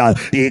പരച്ചൂര,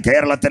 ഈ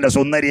കേരളത്തിൻ്റെ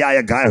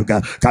സുന്ദരിയായ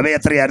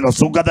കവയത്രിയായിരുന്ന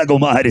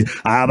സുഗതകുമാരി,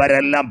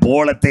 അവരെല്ലാം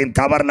പോളത്തീൻ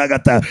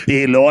കവറിനകത്ത് ഈ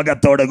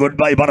ലോകത്തോട് ഗുഡ്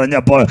ബൈ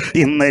പറഞ്ഞപ്പോൾ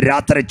ഇന്ന്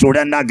രാത്രി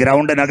ചുടന്ന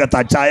ഗ്രൗണ്ടിനകത്ത്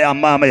അച്ചായ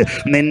അമ്മാമ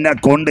നിന്നെ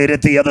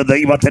കൊണ്ടിരുത്തിയത്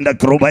ദൈവത്തിൻ്റെ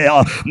കൃപയാ.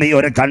 നീ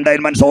ഒരു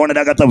കണ്ടെയ്ൻമെന്റ്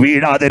സോണിനകത്ത്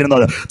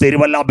വീഴാതിരുന്നത്,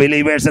 തിരുവല്ല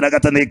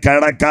ബിലീവേഴ്സിനകത്ത് നീ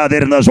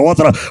കിടക്കാതിരുന്നത്,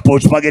 സ്വോത്രം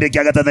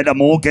പുഷ്പഗിരിക്കകത്ത് നിന്റെ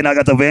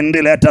മൂക്കിനകത്ത്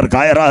വെന്റിലേറ്റർ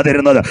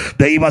കയറാതിരുന്നത്,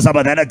 ദൈവസഭ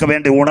നിനക്ക്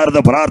വേണ്ടി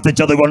ഉണർന്ന്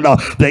പ്രാർത്ഥിച്ചത് കൊണ്ട്,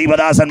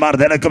 ദൈവദാസന്മാർ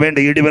നിനക്ക്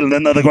വേണ്ടി ഇടിവിൽ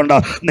നിന്നത് കൊണ്ട്,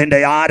 നിന്റെ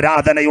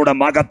ആരാധനയുടെ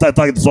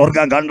മഹത്വത്തെ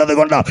സ്വർഗം കണ്ടത്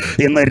കൊണ്ട്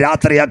ഇന്ന്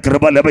രാത്രി ആ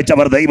കൃപ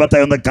ലഭിച്ചവർ ദൈവത്തെ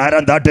ഒന്ന്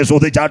കരം താട്ടി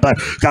സ്തുതിച്ചാട്ടെ.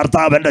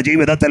 കർത്താവ് എൻ്റെ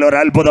ജീവിതത്തിൽ ഒരു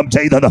അത്ഭുതം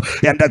ചെയ്തത്,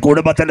 എൻ്റെ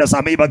കുടുംബത്തിൻ്റെ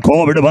സമീപം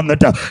കോവിഡ്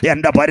വന്നിട്ട്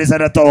എൻ്റെ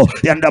പരിസരത്തോ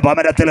എൻ്റെ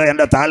ഭവനത്തിലോ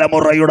എൻ്റെ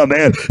തലമുറയുടെ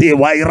മേൽ ഈ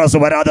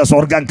വൈറസ് വരാതെ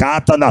സ്വർഗം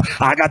കാത്തുന്ന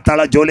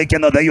അകത്തളം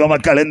ജ്വലിക്കുന്ന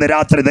ദൈവമക്കൾ ഇന്ന്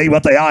രാത്രി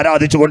ദൈവത്തെ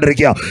ആരാധിച്ചു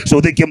കൊണ്ടിരിക്കുക.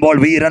 സ്തുതിക്കുമ്പോൾ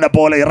വീരനെ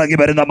പോലെ ഇറങ്ങി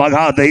വരുന്ന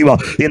മഹാദൈവം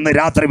ഇന്ന്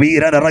രാത്രി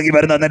വീരൻ ഇറങ്ങി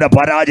വരുന്ന നിന്റെ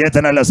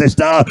പരാജയത്തിനല്ല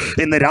സിസ്റ്റർ.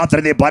 ഇന്ന് രാത്രി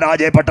നീ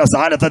പരാജയപ്പെട്ട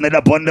സ്ഥാനത്ത്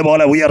നിന്റെ പൊന്നു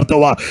പോലെ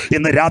ഉയർത്തുക.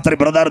 ഇന്ന് രാത്രി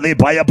ബ്രദർ നീ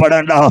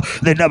ഭയപ്പെടേണ്ട.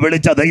 നിന്നെ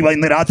വിളിച്ച ദൈവം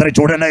ഇന്ന് രാത്രി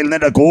ചുടനയിൽ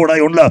നിന്റെ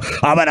കൂടെയുണ്ട്.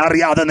 അവൻ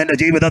അറിയാതെ നിന്റെ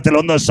ജീവിതത്തിൽ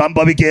ഒന്നും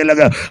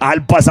സംഭവിക്കുകയില്ലെങ്കിൽ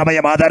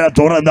അല്പസമയം അതരം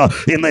തുറന്ന്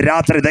ഇന്ന്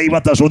രാത്രി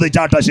ദൈവത്തെ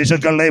സ്തുതിച്ചാട്ട.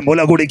 ശിശുക്കളുടെയും മുല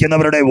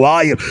കുടിക്കുന്നവരുടെ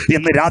വായിൽ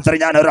ഇന്ന് രാത്രി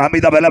ഞാൻ ഒരു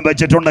അമിത ബലം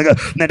വെച്ചിട്ടുണ്ടെങ്കിൽ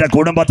നിന്റെ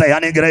കുടുംബത്തെ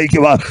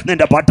അനുഗ്രഹിക്കുക,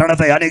 നിന്റെ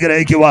പട്ടണത്തെ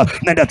അനുഗ്രഹിക്കുക,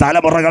 നിന്റെ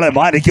തലമുറകളെ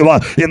മാനിക്കുക.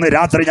 ഇന്ന്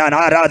രാത്രി ഞാൻ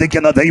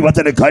ആരാധിക്കുന്ന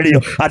ദൈവത്തിന്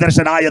കഴിയും.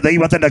 അദർശനായ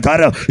ദൈവത്തിന്റെ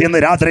കരം ഇന്ന്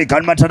രാത്രി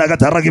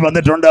കൺവെൻഷനകത്ത് ഇറങ്ങി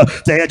വന്നിട്ടുണ്ട്.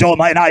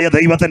 തേജോമയനായ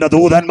ദൈവത്തിന്റെ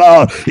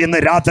ദൂതന്മാർ ഇന്ന്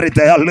രാത്രി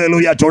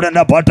ഹല്ലേലൂയ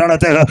ചുടന്ന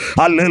പട്ടണത്തിൽ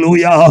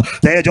ഹല്ലേലൂയ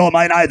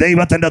തേജോമയനായ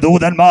ദൈവത്തിന്റെ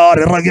ദൂതന്മാർ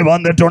ഇറങ്ങി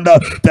വന്നിട്ടുണ്ട്.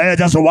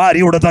 തേജസ്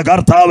വാരി ഉടുത്ത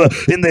കർത്താവ്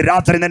ഇന്ന്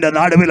രാത്രി നിന്റെ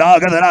നടുവിൽ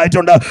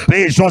ആഗതനായിട്ടുണ്ട്.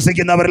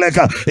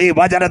 വിശ്വസിക്കുന്നവരിലേക്ക് ഈ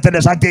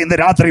വചനത്തിന്റെ ശക്തി ഇന്ന്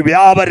രാത്രി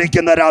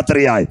വ്യാപരിക്കുന്ന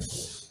രാത്രിയായി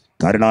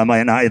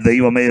കരുണാമയനായ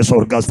ദൈവമേ,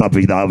 സ്വർഗ്ഗസ്ഥ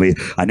പിതാവേ,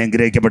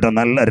 അനുഗ്രഹിക്കപ്പെട്ട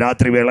നല്ല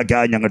രാത്രി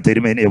വേളയ്ക്കായി ഞങ്ങൾ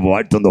തിരുമേനിയെ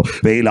വാഴ്ത്തുന്നു.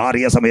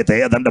 വെയിലാറിയ സമയത്ത്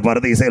ഏതൻ്റെ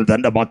പറുദീസയിൽ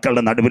തൻ്റെ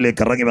മക്കളുടെ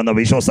നടുവിലേക്ക് ഇറങ്ങി വന്ന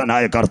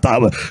വിശ്വസനായ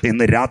കർത്താവ്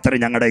ഇന്ന് രാത്രി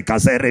ഞങ്ങളുടെ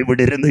കസേര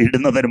ഇവിടെ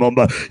ഇടുന്നതിന്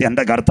മുമ്പ്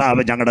എൻ്റെ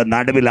കർത്താവ് ഞങ്ങളുടെ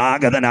നടുവിൽ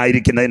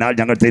ആഗതനായിരിക്കുന്നതിനാൽ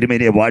ഞങ്ങൾ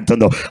തിരുമേനിയെ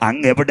വാഴ്ത്തുന്നു.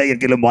 അങ്ങ്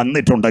എവിടെയെങ്കിലും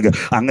വന്നിട്ടുണ്ടെങ്കിൽ,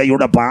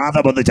 അങ്ങയുടെ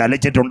പാദമൊന്ന്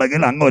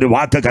ചലിച്ചിട്ടുണ്ടെങ്കിൽ, അങ്ങ് ഒരു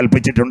വാക്ക്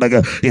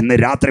കൽപ്പിച്ചിട്ടുണ്ടെങ്കിൽ, ഇന്ന്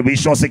രാത്രി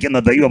വിശ്വസിക്കുന്ന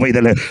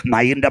ദൈവപൈതല്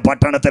നയിൻ്റെ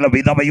പട്ടണത്തിലെ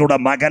വിധവയുടെ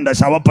മകൻ്റെ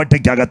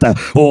ശവപ്പെട്ടിക്കകത്ത്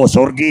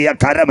സ്വർഗീയ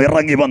കരം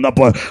ഇറങ്ങി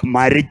വന്നപ്പോൾ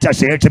മരിച്ച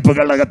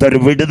ശേഷിപ്പുകളുടെ അകത്ത് ഒരു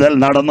വിടുതൽ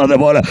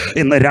നടന്നതുപോലെ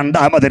ഇന്ന്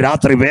രണ്ടാമത്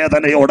രാത്രി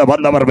വേദനയോടെ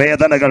വന്നവർ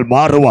വേദനകൾ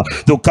മാറുക,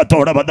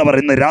 ദുഃഖത്തോടെ വന്നവർ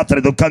ഇന്ന് രാത്രി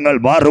ദുഃഖങ്ങൾ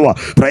മാറുക,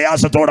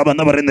 പ്രയാസത്തോടെ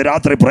വന്നവർ ഇന്ന്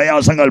രാത്രി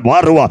പ്രയാസങ്ങൾ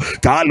മാറുക.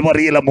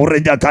 കാൽവറിയിലെ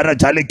മുറിഞ്ഞ കര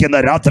ചലിക്കുന്ന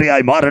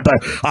രാത്രിയായി മാറട്ടെ.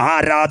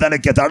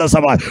 ആരാധനയ്ക്ക്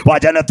തടസ്സമായി,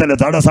 വചനത്തിന്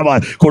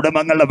തടസ്സമായി,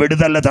 കുടുംബങ്ങളുടെ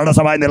വിടുതലിന്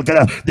തടസ്സമായി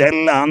നിൽക്കുന്ന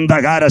എല്ലാ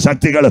അന്ധകാര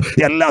ശക്തികൾ,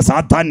 എല്ലാ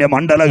സാധാന്യ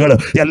മണ്ഡലങ്ങൾ,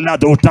 എല്ലാ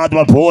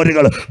ദുഷ്ടാത്മ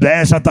പോരുകൾ,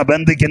 ദേശത്തെ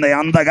ബന്ധിക്കുന്ന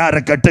അന്ധകാര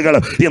കെട്ടുകൾ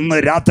ഇന്ന്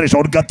രാത്രി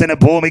സ്വർഗത്തിന്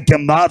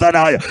ഭൂമിക്കും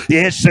നാഥനായ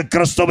യേശു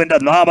ക്രിസ്തുവിന്റെ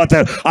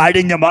നാമത്തിൽ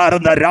അഴിഞ്ഞു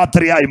മാറുന്ന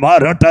രാത്രിയായി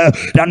മാറട്ടെ.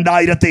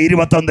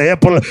 2021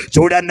 ഏപ്രിൽ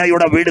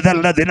ചുടന്നയുടെ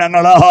വിടുതലിന്റെ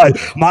ദിനങ്ങളായി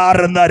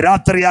മാറുന്ന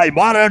രാത്രിയായി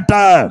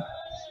മാറട്ടെ.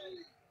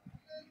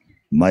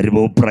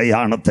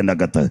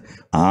 മരുഭൂപ്രയാണത്തിനകത്ത്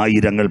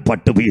ആയിരങ്ങൾ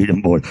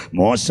പട്ടുവീഴുമ്പോൾ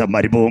മോശ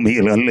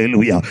മരുഭൂമിയിൽ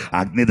ഹല്ലേലൂയ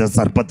അഗ്നിത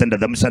സർപ്പത്തിൻ്റെ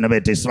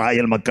ദംശനമേറ്റ്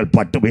ഇസ്രായേൽ മക്കൾ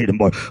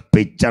പട്ടുവീഴുമ്പോൾ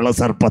പിച്ചള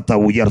സർപ്പത്തെ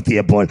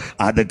ഉയർത്തിയപ്പോൾ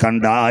അത്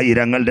കണ്ട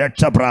ആയിരങ്ങൾ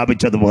രക്ഷ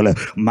പ്രാപിച്ചതുപോലെ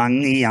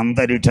മങ്ങിയ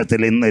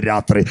അന്തരീക്ഷത്തിൽ ഇന്ന്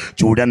രാത്രി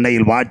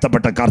ചുടന്നയിൽ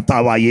വാഴ്ത്തപ്പെട്ട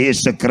കർത്താവായ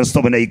യേശു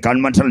ക്രിസ്തുവിനെ ഈ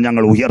കൺവെൻഷൻ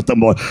ഞങ്ങൾ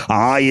ഉയർത്തുമ്പോൾ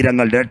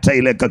ആയിരങ്ങൾ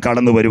രക്ഷയിലേക്ക്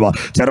കടന്നു വരുക.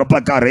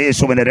 ചെറുപ്പക്കാർ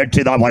യേശുവിനെ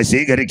രക്ഷിതാവായി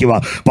സ്വീകരിക്കുക.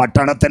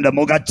 പട്ടണത്തിൻ്റെ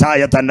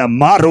മുഖച്ഛായ തന്നെ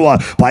മാറുക.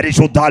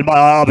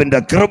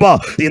 പരിശുദ്ധാത്മാവിൻ്റെ കൃപ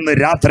ഇന്ന്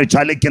രാത്രി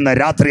ചലിക്കുന്ന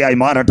രാത്രിയായി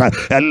മാറട്ടെ.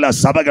 എല്ലാ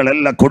സഭകൾ,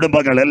 എല്ലാ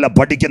കുടുംബങ്ങൾ, എല്ലാ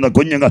പഠിക്കുന്ന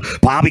കുഞ്ഞുങ്ങൾ,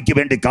 ഭാവിക്ക്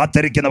വേണ്ടി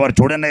കാത്തിരിക്കുന്നവർ,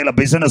 ചുടനയിലെ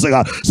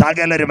ബിസിനസ്സുകാർ,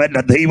 സകലരും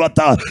എൻ്റെ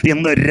ദൈവത്തെ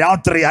ഇന്ന്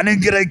രാത്രി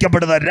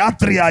അനുഗ്രഹിക്കപ്പെടുന്ന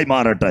രാത്രിയായി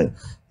മാറട്ടെ.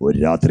 ഒരു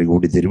രാത്രി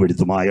കൂടി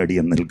തിരുവെഴുത്തുമായി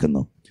അടിയം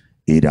നിൽക്കുന്നു.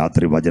 ഈ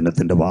രാത്രി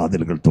വചനത്തിൻ്റെ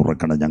വാതിലുകൾ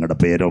തുറക്കണം. ഞങ്ങളുടെ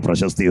പേരോ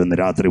പ്രശസ്തിയോ ഇന്ന്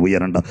രാത്രി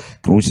ഉയരണ്ട.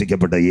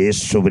 ക്രൂശിക്കപ്പെട്ട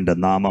യേശുവിൻ്റെ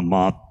നാമം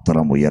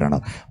മാത്രം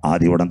ഉയരണം.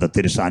 ആദ്യോടന്ത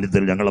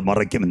തിരുസാന്നിധ്യത്തിൽ ഞങ്ങൾ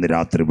മറയ്ക്കും. ഇന്ന്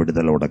രാത്രി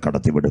വിടുതലോടെ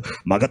കടത്തിവിടും.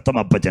 മഹത്വം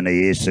അപ്പച്ചനെ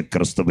യേശു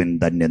ക്രിസ്തുവിൻ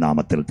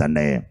ധന്യനാമത്തിൽ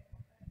തന്നെ.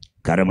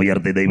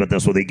 കരമുയർത്തി ദൈവത്തെ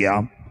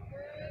സ്തുതിക്കാം.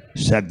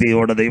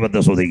 ശക്തിയോടെ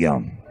ദൈവത്തെ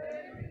സ്തുതിക്കാം.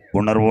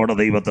 ഉണർവോടെ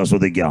ദൈവത്തെ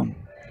സ്തുതിക്കാം.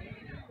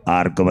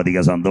 ആർക്കും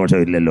അധികം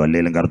സന്തോഷമില്ലല്ലോ.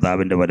 അല്ലെങ്കിലും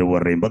കർത്താവിൻ്റെ വരവ്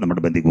പറയുമ്പോൾ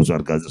നമ്മുടെ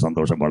ബന്ധുക്കൂസുകാർക്ക്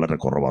സന്തോഷം വളരെ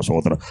കുറവാണ്.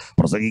 സ്വോത്രം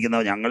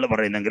പ്രസംഗിക്കുന്ന ഞങ്ങൾ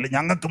പറയുന്നെങ്കിൽ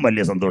ഞങ്ങൾക്കും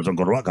വലിയ സന്തോഷം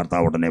കുറവാണ്.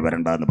 കർത്താവ് ഉടനെ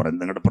വരണ്ട എന്ന്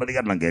പറയുന്നത് നിങ്ങളുടെ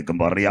പ്രതികരണം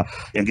കേൾക്കുമ്പോൾ അറിയാം.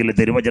 എങ്കിലും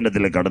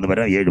തിരുവചനത്തിലേക്ക് കടന്നു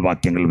വരാം. 7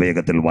 വാക്യങ്ങൾ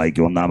വേഗത്തിൽ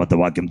വായിക്കും. 1-ാമത്തെ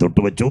വാക്യം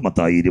തൊട്ടുവച്ചു.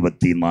 Mathai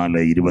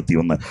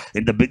 24:21.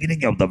 In the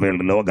beginning of the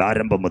world,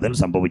 ലോകാരംഭം മുതൽ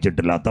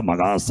സംഭവിച്ചിട്ടില്ലാത്ത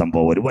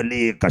മഹാസംഭവം, ഒരു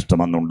വലിയ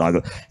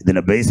കഷ്ടമെന്നുണ്ടാകും.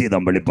 ഇതിനെ ബേസ്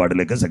ചെയ്ത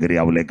വെളിപ്പാടിലേക്ക്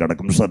സഖറിയാവിലേക്ക്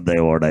അടക്കം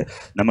ശ്രദ്ധയോടെ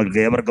നമുക്ക്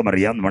ഏവർക്കും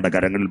അറിയാം. നമ്മുടെ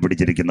കരങ്ങളിൽ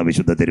പിടിച്ചിരിക്കുന്ന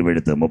വിശുദ്ധ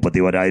തിരുവെഴുത്ത്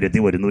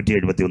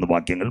 3171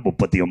 വാക്യങ്ങൾ,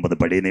 39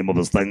 പഴയ നിയമ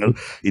പുസ്തകങ്ങൾ,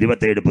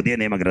 27 പുതിയ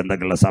നിയമ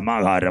ഗ്രന്ഥങ്ങളുടെ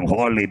സമാഹാരം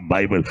ഹോളി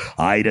ബൈബിൾ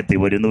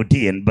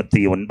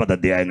 1189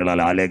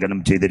 അധ്യായങ്ങളാൽ ആലേഖനം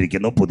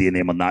ചെയ്തിരിക്കുന്നു. പുതിയ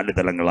നിയമം 4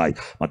 തലങ്ങളായി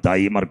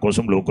മത്തായി,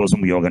 മർക്കോസും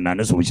ലൂക്കോസും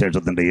യോഹന്നാനും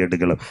സുവിശേഷത്തിൻ്റെ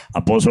ഏടുകളും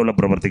അപ്പോസ്തല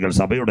പ്രവൃത്തികൾ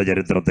സഭയുടെ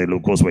ചരിത്രത്തെ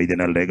ലൂക്കോസ്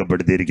വൈദ്യനാൽ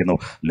രേഖപ്പെടുത്തിയിരിക്കുന്നു.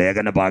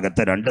 ലേഖന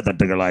ഭാഗത്ത് 2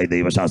 തട്ടുകളായി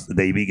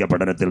ദൈവിക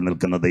പഠനത്തിൽ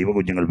നിൽക്കുന്ന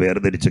ദൈവകുഞ്ഞുങ്ങൾ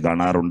വേർതിരിച്ച്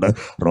കാണാറുണ്ട്.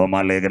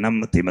 റോമാലേഖനം,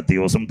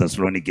 തിമത്തിയോസും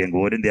തെസ്സലോനിക്കയും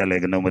കോരിന്ത്യ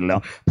ലേഖനവുമെല്ലാം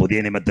പുതിയ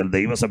നിയമത്തിൽ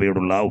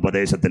ദൈവസഭയോടുള്ള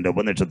ഉപദേശത്തിൻ്റെ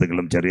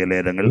ഉപനിഷത്തുകളും ചെറിയ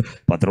ലേഖനങ്ങൾ.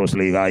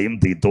 പത്രോസ്ലീഹായും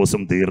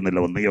തീത്തോസും തീർന്നില്ല.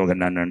 1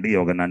 യോഹന്നാൻ, 2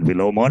 യോഹന്നാൻ,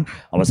 ഫിലോമോൻ.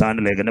 അവസാന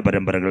ലേഖന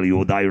പരമ്പരകൾ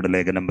യൂദായുടെ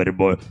ലേഖനം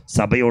വരുമ്പോൾ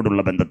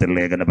സഭയോടുള്ള ബന്ധത്തിൽ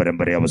ലേഖന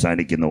പരമ്പര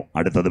അവസാനിക്കുന്നു.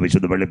 അടുത്തത്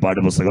വിശുദ്ധ വെളിപ്പാട്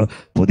പുസ്തകം.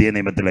 പുതിയ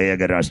നിയമത്തിലെ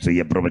ഏക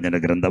രാഷ്ട്രീയ പ്രവചന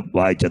ഗ്രന്ഥം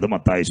വായിച്ചത്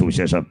മത്തായി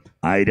സുവിശേഷം.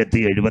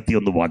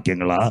 1071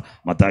 വാക്യങ്ങളാണ്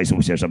മത്തായി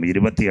സുവിശേഷം.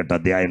 28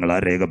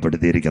 അധ്യായങ്ങളാണ്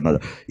രേഖപ്പെടുത്തിയിരിക്കുന്നത്.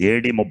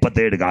 AD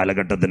 37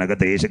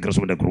 കാലഘട്ടത്തിനകത്ത്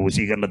യേശുക്രിസ്തുവിൻ്റെ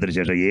ക്രൂശീകരണത്തിന്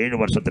ശേഷം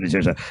 7 വർഷത്തിന്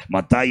ശേഷം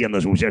മത്തായി എന്ന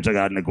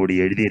സുവിശേഷകാരനെ കൂടി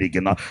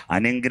എഴുതിയിരിക്കുന്ന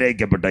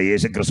അനുഗ്രഹിക്കപ്പെട്ട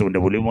യേശുക്രിസ്തുവിൻ്റെ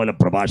ഒലിവുമല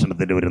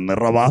പ്രഭാഷണത്തിൻ്റെ ഒരു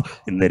നിറവ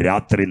ഇന്ന്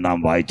രാത്രി നാം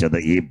വായിച്ചത്.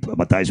 ഈ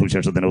മത്തായി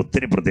സുവിശേഷത്തിന്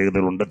ഒത്തിരി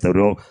പ്രത്യേകതകളുണ്ട്.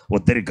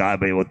 ഒത്തിരി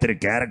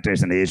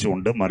ക്യാരക്ടേഴ്സിന്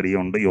യേശുണ്ട്,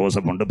 മറിയുണ്ട്,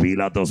 യോസഫുണ്ട്,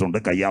 പീലാത്തോസുണ്ട്,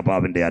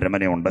 കയ്യാപ്പാവിൻ്റെ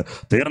അരമനയുണ്ട്.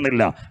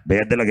 തീർന്നില്ല.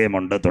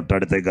 ബേത്ലഹേമുണ്ട്,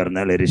 തൊട്ടടുത്തേക്ക്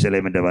അറിഞ്ഞാൽ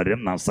യെരുശലേമിൻ്റെ വരും,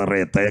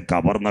 നസറേത്ത്,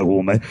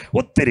 കവർന്നഹൂമ്,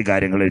 ഒത്തിരി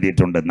കാര്യങ്ങൾ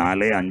എഴുതിയിട്ടുണ്ട്.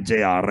 4, 5,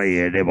 6,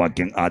 7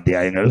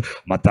 അധ്യായങ്ങൾ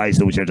മത്തായി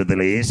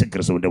സുവിശേഷത്തിലെ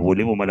യേശുക്രിസ്തുവിൻ്റെ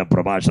ഒലിവുമല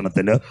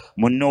പ്രഭാഷണത്തിന്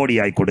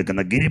മുന്നോടിയായി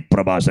കൊടുക്കുന്ന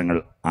ഗിരിപ്രഭാഷങ്ങൾ.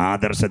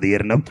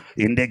 ആദർശധീരനും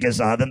ഇന്ത്യക്ക്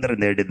സ്വാതന്ത്ര്യം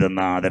നേടിത്തന്ന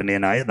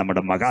ആദരണീയനായ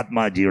നമ്മുടെ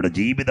മഹാത്മാജിയുടെ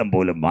ജീവിതം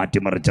പോലും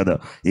മാറ്റിമറിച്ചത്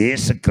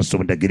യേശു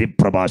ക്രിസ്തുവിൻ്റെ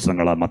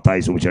ഗിരിപ്രഭാഷണങ്ങളാണ്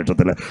മത്തായി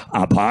സുവിശേഷത്തിൽ.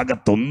 ആ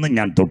ഭാഗത്തൊന്നും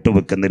ഞാൻ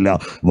തൊട്ടുവെക്കുന്നില്ല.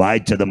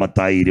 വായിച്ചത്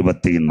മത്തായി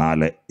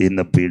 24.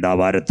 ഇന്ന്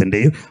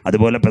പീഡാവാരത്തിൻ്റെയും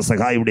അതുപോലെ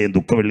പെസഹായുടെയും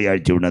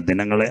ദുഃഖവെള്ളിയാഴ്ചയുടെ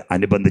ദിനങ്ങളെ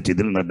അനുബന്ധിച്ച്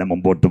ഇതിൽ നിന്ന്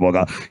മുമ്പോട്ട്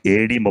പോകാം.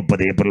 AD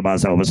 30 ഏപ്രിൽ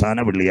മാസം അവസാന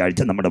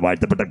വെള്ളിയാഴ്ച നമ്മുടെ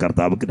വാഴ്ത്തപ്പെട്ട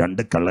കർത്താവുക്ക്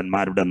 2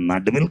 കള്ളന്മാരുടെ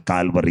നടുവിൽ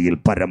കാൽവറിയിൽ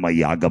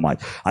പരമയാഗമായി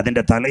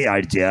അതിൻ്റെ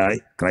തലയാഴ്ചയായി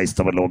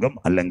ക്രൈസ്തവ ലോകം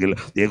അല്ലെങ്കിൽ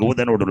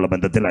യഹൂദനോടുള്ള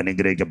ബന്ധത്തിൽ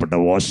അനുഗ്രഹിക്കപ്പെട്ട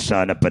അറിയപ്പെട്ട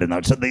ഓശാന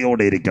പെരുന്നാൾ.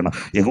 ശ്രദ്ധയോടെ ഇരിക്കണം.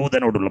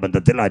 യഹൂദനോടുള്ള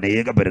ബന്ധത്തിൽ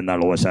അനേക പെരുന്നാൾ: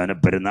 ഓശാന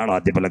പെരുന്നാൾ,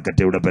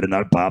 ആദ്യഫലക്കറ്റയുടെ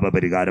പെരുന്നാൾ,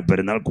 പാപപരിഹാര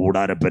പെരുന്നാൾ,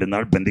 കൂടാര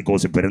പെരുന്നാൾ,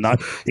 പെന്തിക്കോസി പെരുന്നാൾ,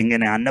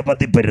 ഇങ്ങനെ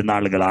അനവധി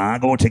പെരുന്നാളുകൾ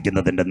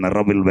ആഘോഷിക്കുന്നതിൻ്റെ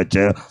നിറവിൽ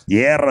വെച്ച്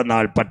ഏറെ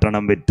നാൾ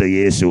പട്ടണം വിട്ട്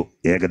യേശു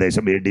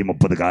ഏകദേശം AD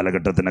 30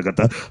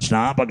 കാലഘട്ടത്തിനകത്ത്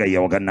സ്നാപക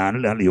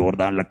യോഹന്നാനിൽ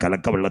യോർദാനിലെ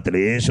കലക്കവെള്ളത്തിൽ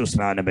യേശു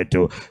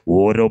സ്നാനമേറ്റു.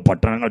 ഓരോ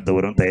പട്ടണങ്ങൾ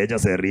തോറും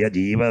തേജസ്സേറിയ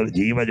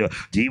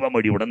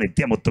ജീവമൊഴിയുടെ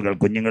നിത്യമുത്തുകൾ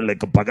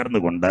കുഞ്ഞുങ്ങളിലേക്ക്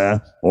പകർന്നുകൊണ്ട്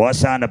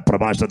ഓശാന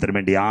പ്രഭാഷണത്തിന്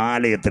വേണ്ടി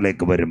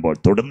ആലയത്തിലേക്ക് വരുമ്പോൾ,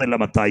 തൊടുന്നില്ല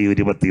മത്തായി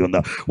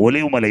 21,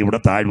 ഒലിവുമലയുടെ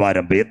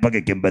താഴ്വാരം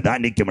ബേത്പകയ്ക്കും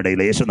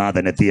ബദാനിക്കുമിടയിൽ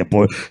യേശുനാഥൻ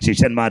എത്തിയപ്പോൾ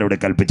ശിഷ്യന്മാരോട്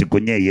കൽപ്പിച്ച്,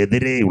 കുഞ്ഞെ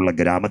എതിരെയുള്ള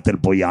ഗ്രാമത്തിൽ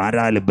പോയി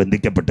ആരാലും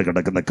ബന്ധിക്കപ്പെട്ട്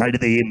കിടക്കുന്ന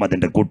കഴുതയെയും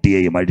അതിൻ്റെ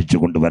കുട്ടിയെയും അഴിച്ചു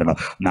കൊണ്ടുവരണം.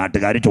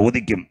 നാട്ടുകാർ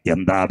ചോദിക്കും,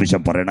 എന്താ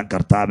ആവശ്യം പറയണം,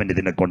 കർത്താവിന്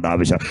ഇതിനെ കൊണ്ട്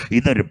ആവശ്യം.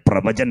 ഇതൊരു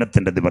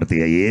പ്രവചനത്തിൻ്റെ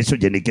നിവൃത്തിയാണ്. യേശു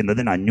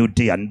ജനിക്കുന്നതിന്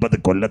 550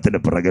 കൊല്ലത്തിന്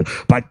പിറകിൽ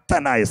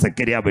ഭക്തനായ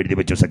സക്കറിയാവ് എഴുതി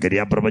വെച്ചു.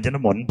 സക്കറിയ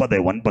പ്രവചനം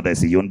 9:9,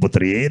 സിയോൻ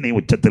പുത്രിയെ നീ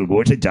ഉച്ചത്തിൽ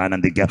ഘോഷിച്ച്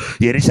ആനന്ദിക്കുക,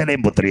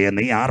 യെരുശലേം പുത്രിയെ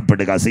നീ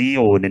ആർപ്പിടുക,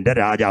 സിയോനിൻ്റെ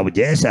രാജാവ്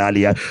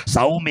ജയശാലിയ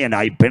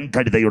സൗമ്യനായി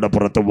പെൺകഴുതയുടെ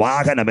പുറത്ത്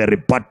വാഹനമേറി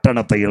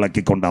പട്ടണത്തെ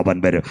ഇളക്കിക്കൊണ്ട് അവൻ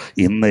വരും.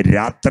 ഇന്ന്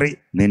രാത്രി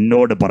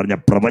നിന്നോട് പറഞ്ഞ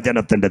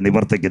പ്രവചനത്തിൻ്റെ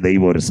നിവൃത്തിക്ക്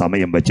ദൈവം ഒരു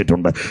സമയം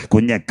വെച്ചിട്ടുണ്ട്.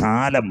 കുഞ്ഞെ,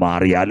 കാലം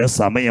മാറിയാലും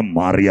സമയം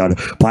മാറിയാലും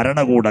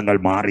ഭരണകൂടങ്ങൾ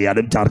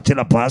മാറിയാലും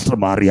ചർച്ചിലെ പാസ്റ്റർ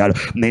മാറിയാലും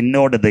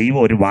നിന്നോട്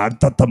ദൈവം ഒരു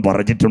വാഗ്ദത്തം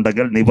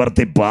പറഞ്ഞിട്ടുണ്ടെങ്കിൽ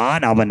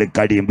നിവർത്തിപ്പാൻ അവന്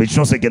കഴിയും.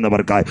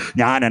 വിശ്വസിക്കുന്നവർക്കായി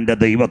ഞാൻ എൻ്റെ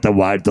ദൈവത്തെ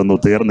വാഴ്ത്തുന്നു.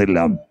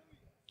 തീർന്നില്ല,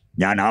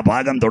 ഞാൻ ആ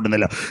ഭാഗം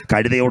തൊടുന്നില്ല.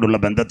 കഴുതയോടുള്ള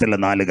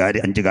ബന്ധത്തിലുള്ള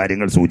 5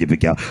 കാര്യങ്ങൾ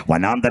സൂചിപ്പിക്കുക.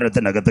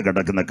 വനാന്തരത്തിനകത്ത്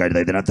കിടക്കുന്ന കഴുത.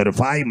 ഇതിനകത്തൊരു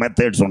 5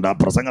 മെത്തേഡ്സ് ഉണ്ട്. ആ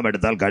പ്രസംഗം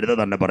എടുത്താൽ കഴുത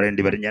തന്നെ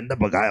പറയേണ്ടി വരും. എൻ്റെ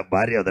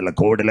ഭാര്യ അതല്ല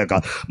കോഡിലേക്ക്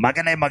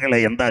മകളെ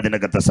എന്താ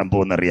ഇതിനകത്ത്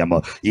സംഭവം എന്നറിയാമോ?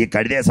 ഈ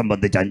കഴുതയെ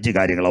സംബന്ധിച്ച് 5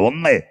 കാര്യങ്ങൾ.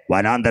 1,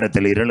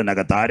 വനാന്തരത്തിൽ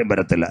ഇരുളിനകത്ത് ആരും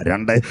വരത്തില്ല.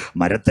 2,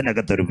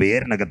 മരത്തിനകത്ത് ഒരു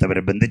വേരിനകത്ത്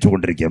അവരെ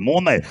ബന്ധിച്ചുകൊണ്ടിരിക്കുക.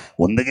 3,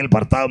 ഒന്നുകിൽ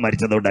ഭർത്താവ്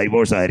മരിച്ചതോ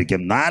ഡൈവോഴ്സ്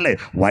ആയിരിക്കും. 4,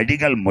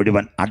 വഴികൾ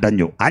മുഴുവൻ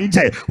അടഞ്ഞു.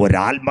 5, ഒരു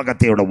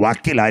ആത്മഹത്യയുടെ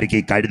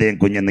വക്കിലായിരിക്കും ഈ കഴുതയും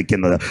കുഞ്ഞ്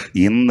നിൽക്കുന്നത്.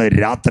 ഇന്ന്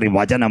രാത്രി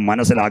വചനം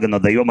മനസ്സിലാകുന്ന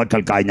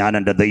ദൈവമക്കൾക്കായി ഞാൻ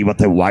എൻ്റെ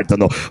ദൈവത്തെ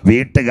വാഴ്ത്തുന്നു.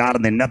 വീട്ടുകാർ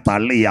നിന്നെ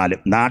തള്ളിയാലും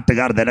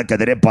നാട്ടുകാർ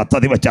നിനക്കെതിരെ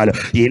പദ്ധതി വെച്ചാലും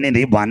ഇനി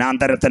നീ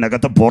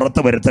വനാന്തരത്തിനകത്ത്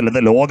പുറത്തു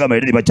വരുത്തില്ലെന്ന് ലോകം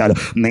എഴുതി വെച്ചാലും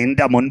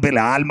നിന്റെ മുൻപിൽ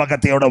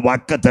ആത്മഹത്യയുടെ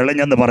വക്ക്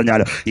തെളിഞ്ഞെന്ന്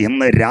പറഞ്ഞാൽ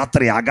ഇന്ന്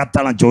രാത്രി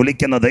അകത്തളം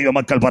ജ്വലിക്കുന്ന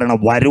ദൈവമക്കൾ പറയണം,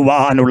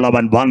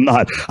 വരുവാനുള്ളവൻ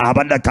വന്നാൽ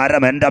അവൻ്റെ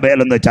കരം എൻ്റെ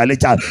മേലൊന്ന്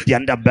ചലിച്ചാൽ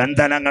എൻ്റെ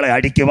ബന്ധനങ്ങളെ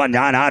അടിക്കുവാൻ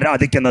ഞാൻ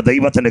ആരാധിക്കുന്ന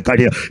ദൈവത്തിന്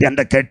കഴിയും.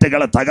 എൻ്റെ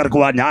കെട്ടുകളെ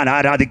തകർക്കുവാൻ ഞാൻ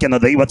ആരാധിക്കുന്ന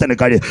ദൈവത്തിന്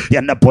കഴിയും.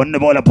 എന്നെ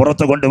പൊന്നുപോലെ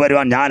പുറത്തു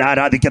കൊണ്ടുവരുവാൻ ഞാൻ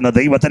ആരാധിക്കുന്ന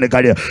ദൈവത്തിന്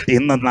കഴിയും.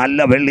 ഇന്ന്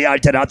നല്ല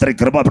വെള്ളിയാഴ്ച രാത്രി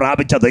കൃപ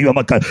പ്രാപിച്ച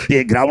ദൈവമക്കൾ, ഈ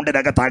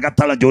ഗ്രൗണ്ടിനകത്ത്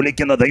അകത്തളം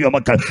ജ്വലിക്കുന്ന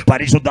ദൈവമക്കൾ,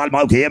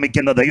 പരിശുദ്ധാത്മാവ്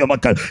ഹേമിക്കുന്ന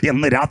ദൈവമക്കൾ,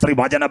 ഇന്ന് രാത്രി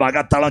വചനം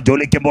അകത്തളം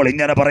ജ്വലിക്കുമ്പോൾ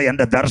ഇങ്ങനെ പറയും,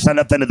 എൻ്റെ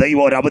ദർശനത്തിന്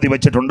ദൈവം ഒരു അവധി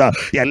വെച്ചിട്ടുണ്ട്.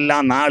 എല്ലാ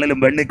നാളിലും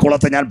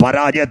വെണ്ണിക്കുളത്ത് ഞാൻ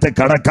പരാജയത്തിൽ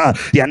കിടക്കാൻ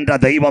എൻ്റെ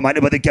ദൈവം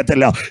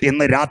അനുവദിക്കത്തില്ല.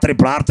 ഇന്ന് രാത്രി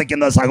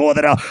പ്രാർത്ഥിക്കുന്ന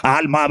സഹോദര,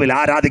 ആത്മാവിൽ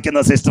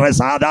ആരാധിക്കുന്ന സിസ്റ്ററെ,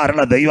 സാധാരണ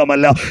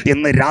ദൈവമല്ല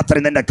ഇന്ന് രാത്രി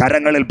നിന്റെ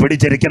കരങ്ങളിൽ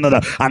പിടിച്ചിരിക്കുന്നത്.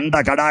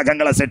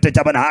 അണ്ടകടാകങ്ങളെ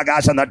സൃഷ്ടിച്ചവൻ,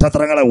 ആകാശ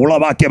നക്ഷത്രങ്ങളെ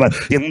ഉളവാക്കിയവൻ,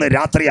 ഇന്ന്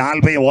രാത്രി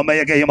ആൽഫയും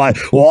ഒമേഗയുമായി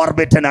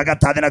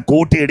ഓർബിറ്റിനകത്ത് അതിനെ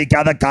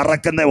കൂട്ടിയിടിക്കാതെ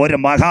കറക്കുന്ന ഒരു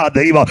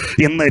മഹാദൈവം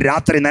ഇന്ന്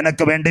രാത്രി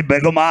നിനക്ക് വേണ്ടി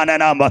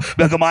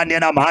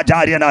ബഹുമാന്യനാം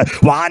ആചാര്യനായി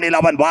വാനിൽ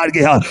അവൻ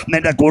വാഴുക.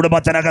 നിന്റെ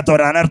കുടുംബത്തിനകത്ത്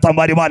ഒരു അനർത്ഥം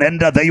വരുവാൻ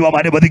എൻ്റെ ദൈവം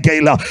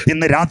അനുവദിക്കയില്ല.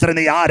 ഇന്ന് രാത്രി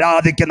നീ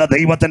ആരാധിക്കുന്ന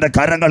ദൈവത്തിൻ്റെ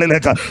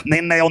കരങ്ങളിലേക്ക്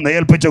നിന്നെ ഒന്ന്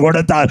ഏൽപ്പിച്ചു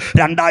കൊടുത്താൽ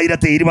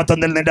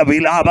 2021 നിന്റെ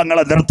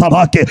വിലാപങ്ങളെ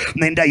നൃത്തമാക്കി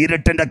നിന്റെ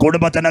ഇരുട്ടിൻ്റെ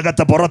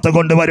കുടുംബത്തിനകത്ത് പുറത്തു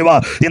കൊണ്ടുവരുക.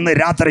 ഇന്ന്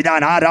രാത്രി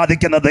ഞാൻ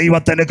ആരാധിക്കുന്ന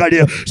ദൈവത്തിന്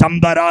കഴിയും.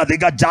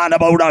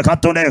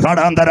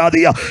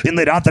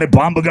 ഇന്ന് രാത്രി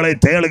പാമ്പുകളെ,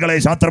 തേളുകളെ,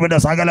 ശത്രുവിന്റെ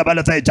സകല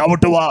ബലത്തെ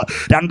ചവിട്ടുക.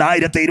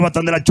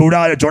 2021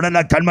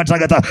 ചുടല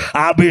കൺവെൻഷനകത്ത്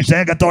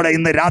അഭിഷേകത്തോടെ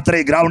ഇന്ന് രാത്രി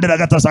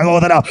ഗ്രൗണ്ടിനകത്ത്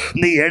സഹോദര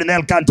നീ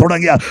എഴുന്നേൽക്കാൻ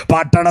തുടങ്ങിയ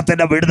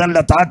പട്ടണത്തിന്റെ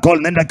വിടുതലിന്റെ താക്കോൽ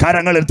നിന്റെ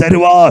കരങ്ങളിൽ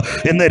തരുക.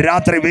 ഇന്ന്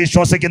രാത്രി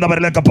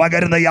വിശ്വസിക്കുന്നവരിലേക്ക്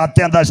പകരുന്ന ഈ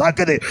അത്യന്ത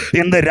ശക്തി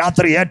ഇന്ന്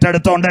രാത്രി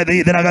ഏറ്റെടുത്തോണ്ട് നീ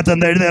ഇതിനകത്ത്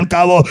നിന്ന്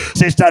എഴുന്നേൽക്കാവോ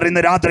സിസ്റ്റർ?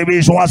 ഇന്ന് രാത്രി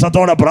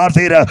വിശ്വാസത്തോടെ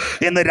പ്രാർത്ഥിക്കുക.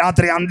 ഇന്ന്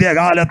രാത്രി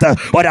അന്ത്യകാലത്ത്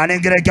ഒരു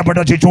അനുഗ്രഹിക്കപ്പെട്ട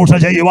ശുശ്രൂഷ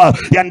ചെയ്യുക.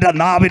 എൻ്റെ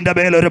നാവിൻ്റെ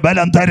മേലൊരു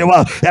ബലം തരുക,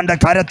 എൻ്റെ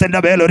കരത്തിൻ്റെ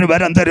മേലൊരു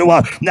ബലം തരുക.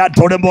 ഞാൻ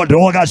തൊടുമ്പോൾ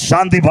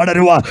രോഗശാന്തി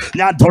പടരുക.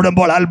 ഞാൻ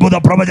തൊടുമ്പോൾ അത്ഭുത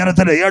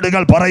പ്രവചനത്തിന്റെ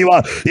ഏടുകൾ പറയുക.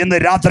 ഇന്ന്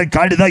രാത്രി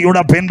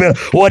കഴുതയുടെ പിൻപിൽ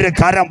ഒരു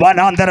കരം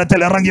വനാന്തരത്തിൽ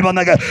ഇറങ്ങി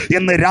വന്നത്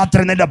ഇന്ന്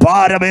രാത്രി നിന്റെ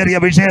ഭാരമേറിയ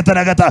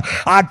വിഷയത്തിനകത്ത്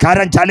ആ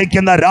കരം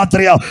ചലിക്കുന്ന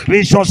രാത്രിയോ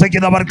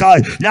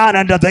വിശ്വസിക്കുന്നവർക്കായി ഞാൻ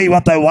എൻ്റെ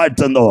ദൈവത്തെ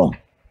വാഴ്ത്തുന്നു.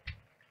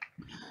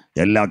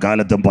 എല്ലാ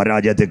കാലത്തും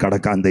പരാജയത്തിൽ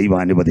കടക്കാൻ ദൈവം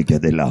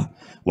അനുവദിക്കത്തില്ല.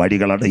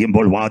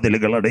 വഴികളടയുമ്പോൾ,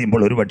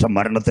 വാതിലുകളടയുമ്പോൾ, ഒരുപക്ഷം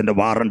മരണത്തിൻ്റെ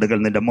വാറണ്ടുകൾ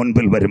നിന്റെ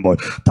മുൻപിൽ വരുമ്പോൾ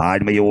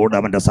താഴ്മയോട്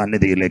അവൻ്റെ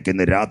സന്നിധിയിലേക്ക്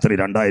ഇന്ന് രാത്രി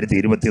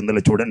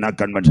 2021 ചുടന്ന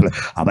കൺവെൻഷനിൽ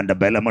അവൻ്റെ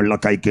ബലമുള്ള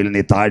കൈക്കീഴിൽ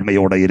നീ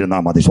താഴ്മയോടെ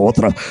ഇരുന്നാൽ മതി.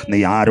 സ്വോത്രം. നീ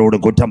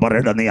ആരോടും കുറ്റം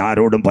പറയേണ്ട, നീ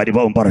ആരോടും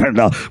പരിഭവം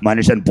പറയേണ്ട.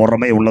 മനുഷ്യൻ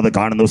പുറമേ ഉള്ളത്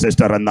കാണുന്നു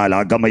സിസ്റ്റർ, എന്നാൽ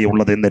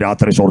അകമയുള്ളത് ഇന്ന്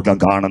രാത്രി സ്വർഗം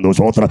കാണുന്നു.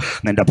 സ്വോത്രം.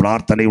 നിന്റെ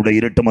പ്രാർത്ഥനയുടെ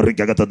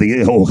ഇരുട്ടുമുറിക്കകത്ത്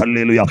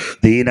ഹല്ലേലൂയ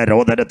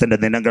ദീനരോധനത്തിൻ്റെ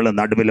ദിനങ്ങൾ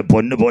നടുവിൽ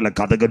പൊന്നുപോലെ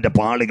കതകിൻ്റെ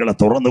പാളികളെ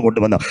തുറന്നു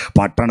കൊണ്ടുവന്ന്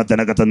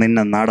പട്ടണത്തിനകത്ത്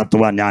നിന്നെ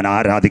നടത്തുവാൻ ഞാൻ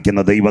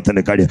ആരാധിക്കുന്ന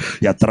ദൈവത്തിൻ്റെ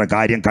എത്ര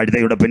കാര്യം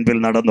കഴുതയുടെ പിൻപിൽ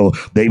നടന്നു.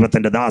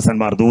 ദൈവത്തിൻ്റെ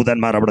ദാസന്മാർ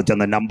ദൂതന്മാർ അവിടെ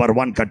ചെന്ന് നമ്പർ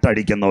 1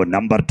 കെട്ടടിക്കുന്നു,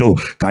 നമ്പർ 2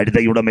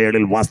 കഴുതയുടെ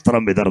മേളിൽ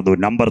വസ്ത്രം വിതർന്നു,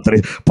 നമ്പർ 3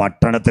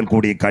 പട്ടണത്തിൽ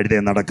കൂടി കഴുത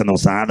നടക്കുന്നു.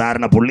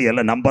 സാധാരണ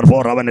പുള്ളിയല്ല നമ്പർ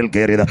 4 അവനിൽ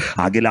കയറിയത്,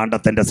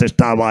 അഖിലാണ്ടത്തിൻ്റെ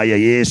സൃഷ്ടാവായ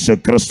യേശു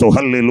ക്രിസ്തു.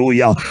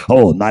 ഹല്ലേലൂയ. ഓ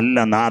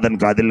നല്ല നാഥൻ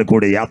അതിൽ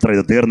കൂടി യാത്ര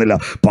ചെയ്ത് തീർന്നില്ല.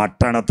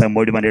 പട്ടണത്തെ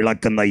മുഴുവൻ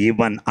ഇളക്കുന്ന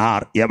ഇവൻ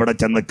ആർ എവിടെ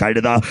ചെന്ന്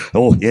കഴുത?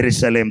 ഓ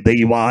യെരൂശലേം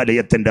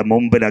ദൈവാലയത്തിൻ്റെ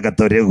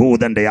മുമ്പിലകത്ത്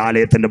യഹൂദൻ്റെ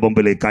ആലയത്തിൻ്റെ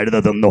മുമ്പിൽ കഴുത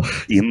തന്നു.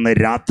 ഇന്ന്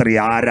രാത്രി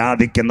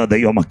ആരാധിക്കുന്ന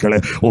ദൈവമക്കള്,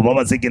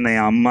 ഉപവസിക്കുന്ന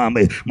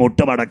അമ്മാമ്മ,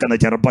 മുട്ടുമടക്കുന്ന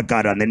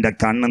ചെറുപ്പക്കാരാ, നിന്റെ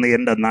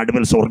കണ്ണുനീരിൻ്റെ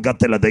നടുവിൽ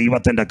സ്വർഗത്തിലെ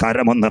ദൈവത്തിൻ്റെ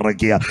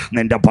കരമൊന്നിറക്കിയ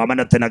നിന്റെ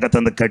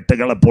ഭവനത്തിനകത്തുനിന്ന്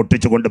കെട്ടുകളെ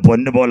പൊട്ടിച്ചുകൊണ്ട്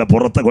പൊന്നുപോലെ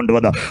പുറത്ത്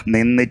കൊണ്ടുവന്ന്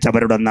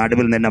നിന്നിച്ചവരുടെ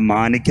നടുവിൽ നിന്നെ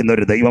മാനിക്കുന്ന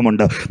ഒരു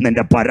ദൈവമുണ്ട്.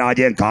 നിന്റെ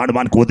പരാജയം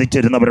കാണുവാൻ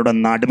കൊതിച്ചിരുന്നവരുടെ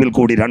നടുവിൽ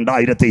കൂടി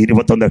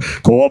 2021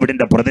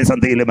 കോവിഡിൻ്റെ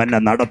പ്രതിസന്ധിയിലും എന്നെ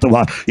നടത്തുക.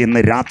 ഇന്ന്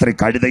രാത്രി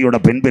കഴുതയുടെ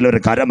പിൻപിൽ ഒരു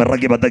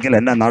കരമിറങ്ങി വന്നെങ്കിൽ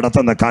എന്നെ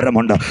നടത്തുന്ന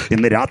കരമുണ്ട്.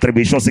 ഇന്ന് രാത്രി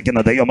വിശ്വസിക്കുന്ന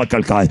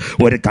ദൈവമക്കൾക്കായി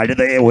ഒരു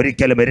കഴുതയെ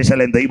ഒരിക്കലും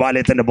യെരൂശലേം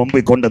ദൈവാലയത്തിൻ്റെ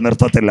മുമ്പിൽ കൊണ്ട്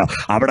നിർത്തത്തില്ല.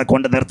 അവിടെ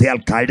കൊണ്ട് നിർത്തിയാൽ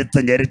കഴുത്ത്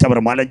ഞെരിച്ചവർ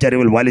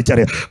മലഞ്ചെരുവിൽ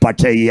വലിച്ചെറിയും.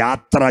 പക്ഷേ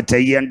യാത്ര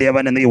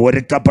ചെയ്യേണ്ടിയവന് നീ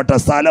ഒരുക്കപ്പെട്ട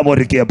സ്ഥലം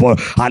ഒരുക്കിയപ്പോൾ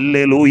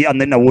ഹല്ലേലൂയ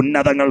നിന്നെ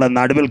ഉന്നതങ്ങളുടെ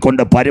നടുവിൽ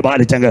കൊണ്ട്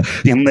പരിപാലിച്ചെങ്കിൽ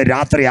ഇന്ന്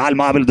രാത്രി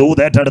ആത്മാവിൽ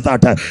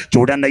ദൂതേറ്റെടുത്താട്ട്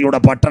ചുടന്നയുടെ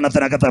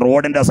പട്ടണത്തിനകത്ത്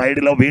റോഡിൻ്റെ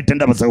സൈഡിലോ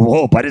വീട്ടിൻ്റെ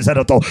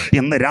പരിസരത്തോ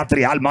ഇന്ന്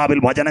രാത്രി ആത്മാവിൽ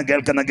വചനം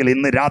കേൾക്കുന്നെങ്കിൽ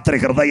ഇന്ന് രാത്രി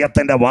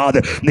ഹൃദയത്തിൻ്റെ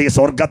വാതിൽ നീ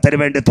സ്വർഗത്തിന്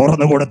വേണ്ടി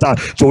തുറന്നു കൊടുത്താൽ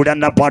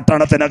ചുടന്ന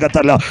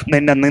പട്ടണത്തിനകത്തല്ല,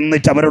 നിന്നെ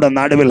നിന്നിച്ചവരുടെ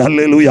നടുവിൽ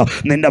ഹല്ലേലൂയ,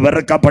 നിന്നെ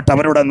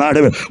വെറുക്കപ്പെട്ടവരുടെ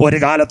നടുവിൽ, ഒരു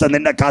കാലത്ത്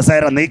നിന്റെ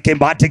കസേര നീക്കി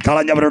മാറ്റി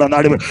കളഞ്ഞവരുടെ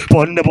നടുവിൽ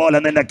പൊന്നുപോലെ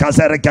നിന്റെ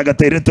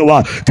കസേരയ്ക്കകത്ത്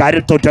ഇരുത്തുവാൻ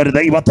കരുത്തുറ്റൊരു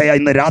ദൈവത്തെ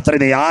ഇന്ന് രാത്രി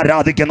നീ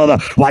ആരാധിക്കുന്നത്.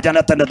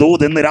 വചനത്തിൻ്റെ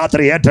ദൂത് ഇന്ന്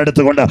രാത്രി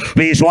ഏറ്റെടുത്തുകൊണ്ട്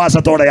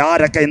വിശ്വാസത്തോടെ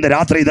ആരൊക്കെ ഇന്ന്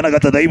രാത്രി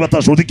ഇതിനകത്ത്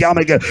ദൈവത്തെ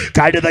സ്തുതിക്കാമെങ്കിൽ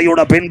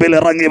കഴുതയുടെ പിൻപിൽ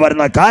ഇറങ്ങി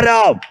വരുന്ന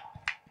കരം.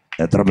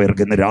 എത്ര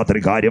പേർക്ക് ഇന്ന് രാത്രി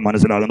കാര്യം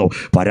മനസ്സിലാകുന്നു?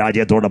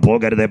 പരാജയത്തോടെ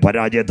പോകരുതേ,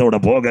 പരാജയത്തോടെ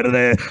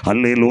പോകരുതേ.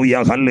 Hallelujah,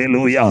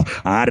 hallelujah.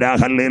 ആരാ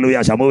ഹല്ലേലൂയ?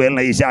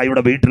 ശമൂവേലിനെ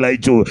ഈശായുടെ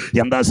വീട്ടിലയച്ചു.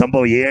 എന്താ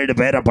സംഭവം? 7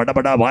 പേരെ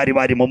പടപടാ വാരി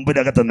വാരി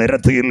മുമ്പിനകത്ത്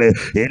നിരത്തിയില്ലേ.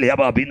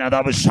 ഏലിയാബ്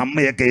അബീനാദാബ്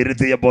ഷമ്മയൊക്കെ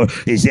ഇരുത്തിയപ്പോൾ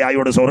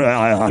ഈശായോട്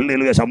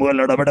ഹല്ലേലൂയ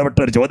ശമൂവേലിനോട്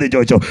ഇടപെട്ടൊരു ചോദ്യം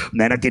ചോദിച്ചു,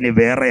 നിനക്കിനി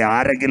വേറെ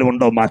ആരെങ്കിലും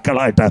ഉണ്ടോ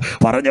മക്കളായിട്ട്?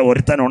 പറഞ്ഞ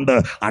ഒരുത്തനുണ്ട്,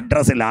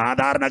 അഡ്രസ്സില്ല,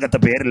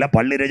 ആധാറിനകത്ത് പേരില്ല,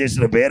 പള്ളി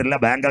രജിസ്റ്റർ പേരില്ല,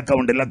 ബാങ്ക്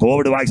അക്കൗണ്ട് ഇല്ല,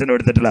 കോവിഡ് വാക്സിൻ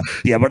എടുത്തിട്ടില്ല,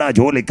 എവിടാ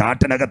ജോലി?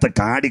 കാട്ടിനകത്ത്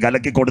കാടി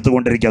കലക്കി കൊടുത്തുകൊണ്ടിരിക്കുക.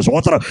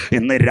 സ്വോത്രം.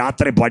 ഇന്ന്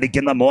രാത്രി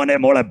പഠിക്കുന്ന മോനെ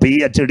മോളെ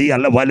PhD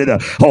അല്ല വലുത്.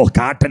 ഓ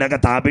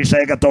കാട്ടിനകത്ത്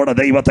അഭിഷേകത്തോടെ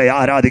ദൈവത്തെ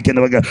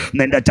ആരാധിക്കുന്നുവെങ്കിൽ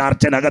നിന്റെ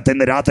ചർച്ചിനകത്ത്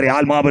ഇന്ന് രാത്രി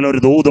ആത്മാവിൽ ഒരു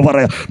ദൂത്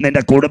പറയാം.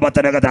 നിന്റെ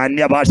കുടുംബത്തിനകത്ത്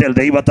അന്യഭാഷയിൽ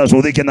ദൈവത്തെ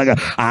സ്തുതിക്കുന്നെങ്കിൽ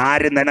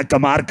ആരും നിനക്ക്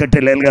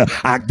മാർക്കിട്ടില്ലെങ്കിൽ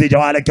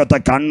അഗ്നിജ്വാലയ്ക്കൊത്ത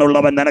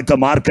കണ്ണുള്ളവൻ നിനക്ക്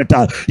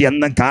മാർക്കിട്ടാൽ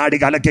എന്നും കാടി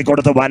കലക്കി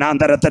കൊടുത്ത്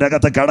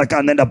വനാന്തരത്തിനകത്ത്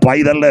കിടക്കാൻ നിന്റെ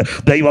പൈതലിന്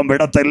ദൈവം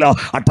വിടത്തില്ല.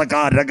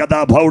 അട്ടക്കാരകഥ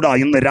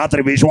ഇന്ന്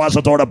രാത്രി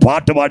വിശ്വാസത്തോടെ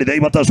പാട്ടുപാടി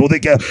ദൈവത്തെ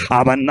സ്തുതിക്ക്.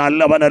 അവൻ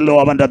നല്ലവനല്ലോ,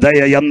 അവൻ്റെ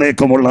ദയ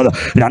എന്നേക്കുമുള്ളത്.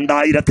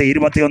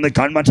 2021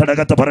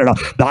 കൺവെൻഷനകത്ത് പറയണം,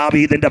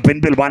 ദാവീദിന്റെ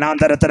പിൻപിൽ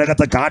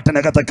വനാന്തരത്തിനകത്ത്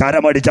കാട്ടിനകത്ത്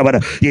കരമടിച്ചവർ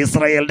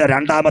ഇസ്രായേലിന്റെ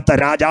 2ാമത്തെ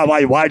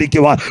രാജാവായി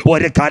വാഴിക്കുവാൻ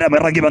ഒരു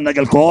കരമിറങ്ങി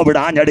വന്നെങ്കിൽ കോവിഡ്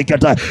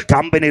ആഞ്ഞടിക്കട്ടെ,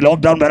 കമ്പനി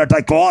ലോക്ക്ഡൗൺ വരട്ടെ,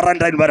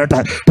 ക്വാറന്റൈൻ വരട്ടെ,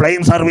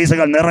 പ്ലെയിൻ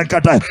സർവീസുകൾ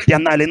നിറക്കട്ടെ.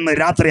 എന്നാൽ ഇന്ന്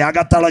രാത്രി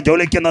അകത്തളം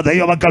ജ്വലിക്കുന്ന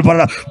ദൈവമക്കൾ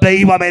പറ,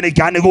 ദൈവം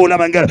എനിക്ക്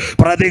അനുകൂലമെങ്കിൽ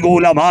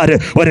പ്രതികൂലമാര്?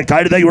 ഒരു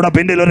കഴുതയുടെ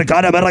പിന്നിൽ ഒരു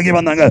കരമിറങ്ങി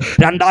വന്നെങ്കിൽ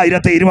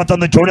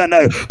 2021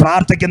 ചുഴന്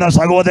പ്രാർത്ഥിക്കുന്ന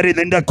സഹോദരി,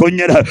 നിന്റെ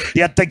കുഞ്ഞിന്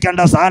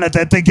എത്തിക്കേണ്ട സ്ഥാനത്ത്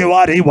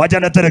എത്തിക്കുവാൻ ഈ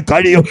വചനത്തിന്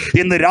കഴിയും.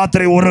 ഇന്ന്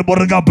രാത്രി ഒരു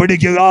മുറുക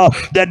പിടിക്കുക.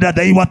 എന്റെ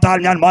ദൈവത്താൽ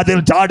ഞാൻ മതിൽ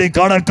ചാടി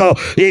കടക്കും.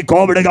 ഈ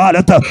കോവിഡ്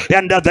കാലത്ത്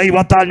എന്റെ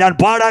ദൈവത്താൽ ഞാൻ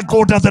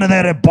പാടാക്കൂട്ടത്തിന്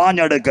നേരെ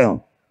പാഞ്ഞെടുക്കും.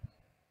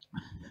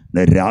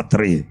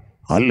 രാത്രി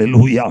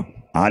ഹല്ലേലൂയ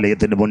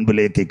ആലയത്തിൻ്റെ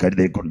മുൻപിലേക്ക്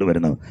കഴുതയെ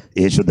കൊണ്ടുവരുന്നു.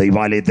 യേശു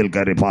ദൈവാലയത്തിൽ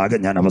കയറി ഭാഗം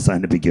ഞാൻ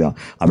അവസാനിപ്പിക്കുക.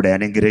 അവിടെ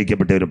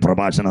അനുഗ്രഹിക്കപ്പെട്ട ഒരു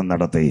പ്രഭാഷണം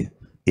നടത്തി.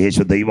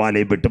 യേശു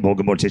ദൈവാലയം വിട്ടു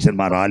പോകുമ്പോൾ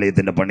ശിഷ്യന്മാർ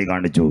ആലയത്തിൻ്റെ പണി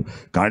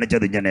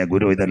കാണിച്ചത് ഇങ്ങനെ,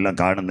 ഗുരു ഇതെല്ലാം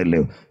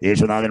കാണുന്നില്ലയോ?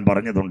 യേശുനാഥൻ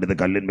പറഞ്ഞതുണ്ട്, ഇത്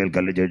കല്ലിന്മേൽ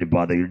കല്ല്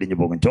ചൊല്ലിപ്പാതെ ഇടിഞ്ഞു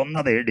പോകും.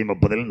 ചൊന്നത് AD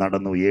 30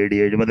 നടന്നു, AD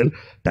 70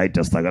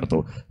 ടൈറ്റസ് തകർത്തു.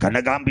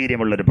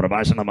 കനകാംബീര്യമുള്ളൊരു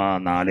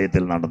പ്രഭാഷണമാണ്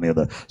ആലയത്തിൽ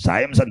നടന്നത്.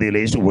 സായം സന്ധ്യയിൽ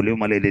യേശു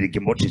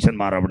ഒലിവുമലയിലിരിക്കുമ്പോൾ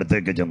ശിഷ്യന്മാർ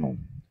അവിടത്തേക്ക് ചെന്നു.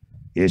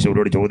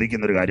 യേശുവിനോട്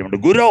ചോദിക്കുന്നൊരു കാര്യമുണ്ട്,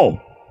 ഗുരു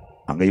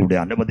അങ്ങയുടെ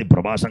അനവധി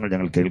പ്രഭാഷണങ്ങൾ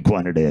ഞങ്ങൾ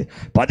കേൾക്കുവാനിടയായി.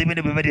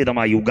 പതിവിന്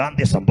വിപരീതമായ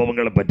യുഗാന്ത്യ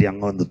സംഭവങ്ങളെ പറ്റി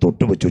അങ്ങ്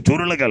തൊട്ടുവെച്ചു.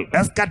 ചുരുളുകൾ,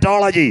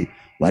 എസ്കറ്റോളജി,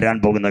 വരാൻ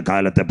പോകുന്ന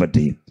കാലത്തെ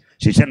പറ്റി.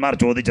 ശിഷ്യന്മാർ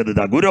ചോദിച്ചത്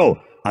ഇതാ, ഗുരു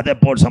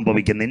അതെപ്പോൾ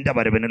സംഭവിക്കും? നിന്റെ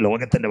വരവിന്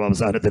ലോകത്തിന്റെ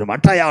അവസാനത്തിനും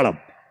അടയാളം,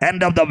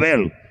 end of the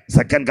world,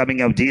 second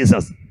coming of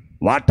Jesus.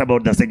 What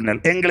about the signal?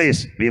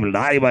 English, we will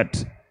die but.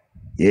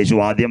 യേശു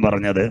ആദ്യം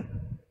പറഞ്ഞത്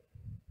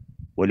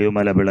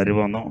ഒലിവുമല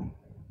വിളരുമെന്നോ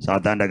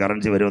സാത്താൻ്റെ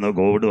കറൻസി വരുമെന്നോ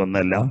കോവിഡ്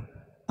ഒന്നല്ല.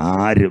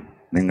 ആരും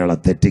നിങ്ങളെ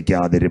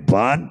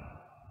തെറ്റിക്കാതിരിപ്പാൻ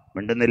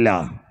മിണ്ടുന്നില്ല.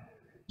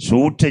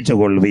 സൂക്ഷിച്ചു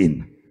കൊള്ളുവീൻ,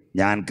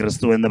 ഞാൻ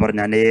ക്രിസ്തു എന്ന്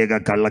പറഞ്ഞ അനേക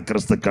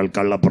കള്ളക്രിസ്തുക്കൾ,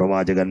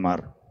 കള്ളപ്രവാചകന്മാർ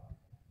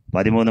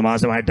 13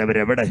 മാസമായിട്ട്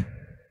അവരെവിടെ?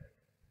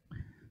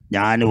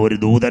 ഞാൻ ഒരു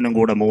ദൂതനും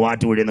കൂടെ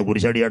മൂവാറ്റുപുഴയിൽ നിന്ന്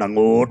കുരിശടിയോട്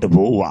അങ്ങോട്ട്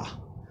പോവുക.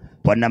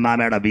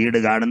 പൊന്നമ്മാമയുടെ വീട്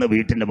കാണുന്നു,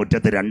 വീട്ടിൻ്റെ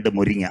മുറ്റത്ത് 2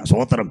 മുരിങ്ങ,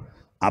 സ്വോത്രം,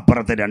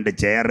 അപ്പുറത്ത് 2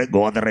 ചെയർ,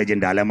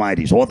 ഗോദറേജിൻ്റെ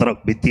അലമാരി, സ്വോത്രം,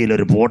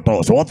 ഭിത്തിയിലൊരു ഫോട്ടോ,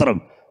 സ്വോത്രം.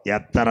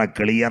 എത്ര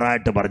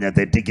ക്ലിയറായിട്ട് പറഞ്ഞ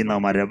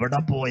തെറ്റിക്കുന്നവന്മാർ എവിടെ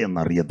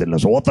പോയെന്നറിയത്തില്ല.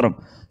 സ്വോത്രം.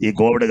 ഈ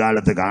കോവിഡ്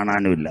കാലത്ത്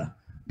കാണാനുമില്ല.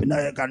 പിന്നെ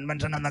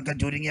കൺവെൻഷൻ എന്നൊക്കെ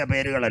ചുരുങ്ങിയ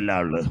പേരുകളല്ല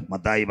ഉള്ളു.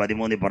 മത്തായി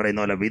 13 പറയുന്ന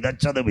പോലെ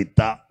വിതച്ചത്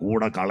വിത്ത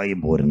കൂടെ കളയും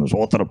പോരുന്നു.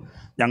 സ്വോത്രം.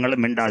 ഞങ്ങൾ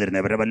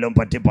മിണ്ടാതിരുന്നത് ഇവരെ വല്ലതും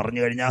പറ്റി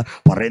പറഞ്ഞു കഴിഞ്ഞാൽ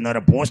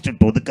പറയുന്നവരെ പോസ്റ്റ്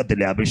ഇട്ട്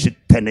ഒതുക്കത്തില്ല.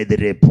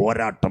 അഭിഷിക്തനെതിരെ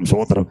പോരാട്ടം.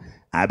 സ്വോത്രം.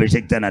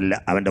 അഭിഷിക്തനല്ല,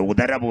 അവൻ്റെ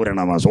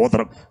ഉദരപൂരണമാണ്.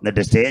 സ്വോത്രം.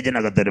 എന്നിട്ട്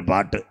സ്റ്റേജിനകത്തൊരു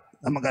പാട്ട്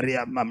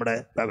നമുക്കറിയാം. നമ്മുടെ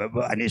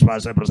അനീഷ്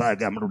ഭാഷ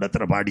പ്രസാദൊക്കെ നമ്മുടെ കൂടെ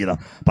എത്ര പാടിയതാ.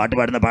 പാട്ട്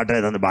പാടുന്ന പാട്ട്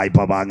ഏതാന്ന്? വായ്പ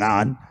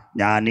വാങ്ങാൻ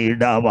ഞാൻ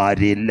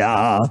ഇടവരില്ല,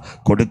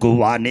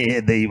 കൊടുക്കുവാനേ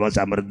ദൈവ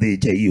സമൃദ്ധി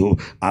ചെയ്യൂ.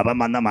 അവൻ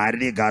വന്ന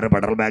മാരുതി കാർ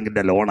ഫെഡറൽ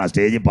ബാങ്കിൻ്റെ ലോണാണ്.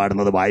 സ്റ്റേജിൽ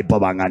പാടുന്നത് വായ്പ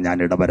വാങ്ങാൻ ഞാൻ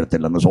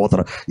ഇടവരത്തില്ലെന്ന്.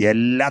 സ്വോത്രം.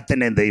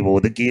 എല്ലാത്തിനെയും ദൈവം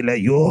ഒതുക്കിയില്ല.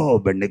 യോ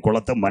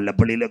വെണ്ണിക്കുളത്തും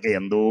മല്ലപ്പള്ളിയിലൊക്കെ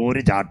എന്തോ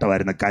ഒരു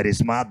ചാട്ടമായിരുന്നു.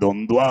 കരിസ്മ,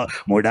 ദ്വന്ദ്വ,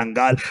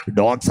 മുഴങ്കാൽ,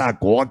 ഡോക്സ,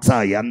 കോക്സ,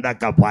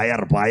 എന്തൊക്കെ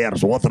പയർ.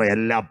 സ്വോത്രം.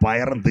 എല്ലാ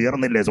പയറും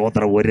തീർന്നില്ലേ?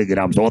 സ്വോത്രം. 1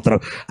 ഗ്രാം. സ്വോത്രം.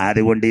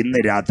 അതുകൊണ്ട്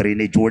ഇന്ന് രാത്രി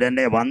ഇനി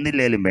ചൂടനെ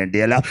വന്നില്ലേലും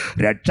വേണ്ടിയല്ല,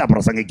 രക്ഷ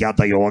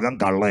പ്രസംഗിക്കാത്ത യോഗം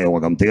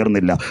കള്ളയോഗം.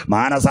 തീർന്നില്ല.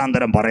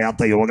 മാനസാന്തരം പറയാത്ത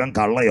യോഗം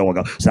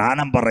കള്ളയോഗം.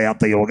 സ്നാനം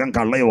പറയാത്ത യോഗം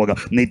കള്ളയോഗം.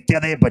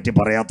 നിത്യതയെ പറ്റി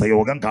പറയാത്ത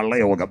യോഗം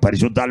കള്ളയോഗം.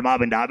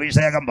 പരിശുദ്ധാത്മാവിൻ്റെ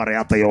അഭിഷേകം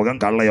പറയാത്ത യോഗം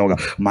കള്ളയോഗം.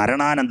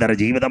 മരണാനന്തര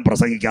ജീവിതം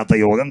പ്രസംഗിക്കാത്ത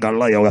യോഗം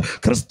കള്ളയോഗം.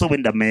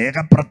 ക്രിസ്തുവിൻ്റെ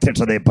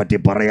മേഘപ്രത്യക്ഷതയെ പറ്റി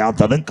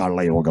പറയാത്തതും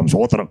കള്ളയോഗം.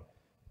 സ്വോത്രം.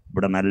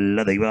 ഇവിടെ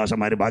നല്ല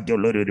ദൈവദാസന്മാർ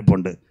ബാക്കിയുള്ളവർ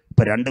ഇരിപ്പുണ്ട്.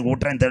 ഇപ്പം 2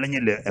 കൂട്ടരും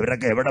തെളിഞ്ഞില്ല.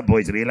 ഇവരൊക്കെ എവിടെ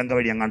പോയി? ശ്രീലങ്ക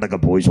വഴി എങ്ങാണ്ടൊക്കെ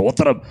പോയി.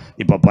 സ്വോത്രം.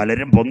 ഇപ്പം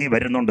പലരും പൊങ്ങി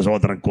വരുന്നുണ്ട്.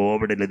 സ്വോത്രം.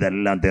 കോവിഡിൽ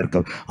ഇതെല്ലാം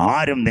തീർക്കും.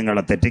 ആരും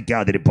നിങ്ങളെ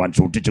തെറ്റിക്കാതിരിപ്പാൻ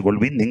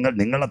സൂക്ഷിച്ചുകൊള്ളുവിൻ.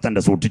 നിങ്ങളെ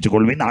തന്നെ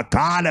സൂക്ഷിച്ചുകൊള്ളുവിൻ. ആ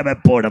കാലം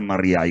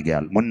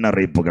എപ്പോഴെന്നറിയായികയാൽ.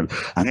 മുന്നറിയിപ്പുകൾ.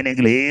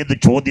 അങ്ങനെയെങ്കിൽ ഏത്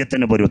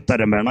ചോദ്യത്തിനും ഒരു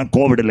ഉത്തരം വേണം.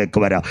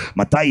 കോവിഡിലേക്ക് വരാം.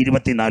 മത്തായി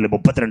 24,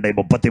 32,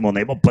 33,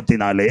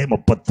 34,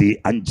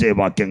 35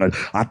 വാക്യങ്ങൾ.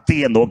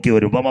 അത്തിയെ നോക്കി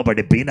ഒരു ഉപമ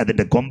പഠിപ്പീൻ.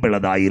 അതിൻ്റെ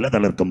കൊമ്പിളതായി ഇല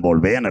തളിർക്കുമ്പോൾ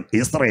വേനൽ.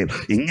 ഇസ്രായേൽ.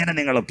 ഇങ്ങനെ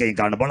നിങ്ങളൊക്കെയും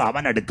കാണുമ്പോൾ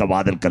അവൻ അടുക്ക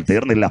വാതിൽക്കൽ.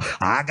 തീർന്നില്ല.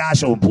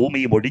 ആകാശവും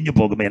ഭൂമിയും ഒഴിഞ്ഞു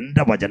പോകും,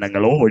 എൻ്റെ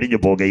വചനങ്ങളോ ഒഴിഞ്ഞു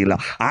പോകുകയില്ല.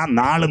 ആ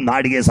നാളും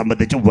നാഴികയെ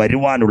സംബന്ധിച്ച്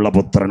വരുവാനുള്ള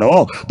പുത്രനോ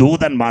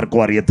ദൂതന്മാർക്കോ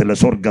അറിയത്തില്ല,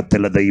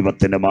 സ്വർഗത്തിലെ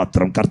ദൈവത്തിന്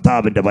മാത്രം.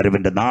 കർത്താവിൻ്റെ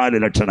വരവിൻ്റെ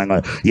 4 ലക്ഷണങ്ങൾ.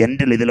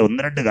 എൻ്റെ ഇതിൽ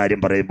 1-2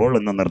 കാര്യം പറയുമ്പോൾ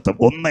ഒന്ന് നിർത്തും.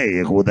 1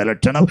 യഹൂദ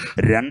ലക്ഷണം,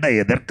 2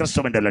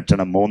 എതിർക്രിസ്തുവിൻ്റെ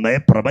ലക്ഷണം, 3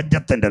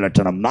 പ്രപഞ്ചത്തിൻ്റെ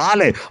ലക്ഷണം,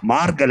 4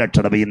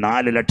 മാർഗലക്ഷണം. ഈ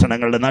 4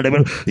 ലക്ഷണങ്ങളുടെ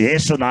നടുവിൽ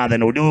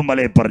യേശുനാഥൻ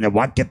ഒടുവുമലയിൽ പറഞ്ഞ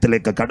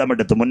വാക്യത്തിലേക്ക്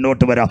കടമെടുത്ത്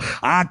മുന്നോട്ട് വരാം.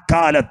 ആ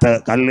കാലത്ത്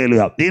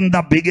hallelujah, in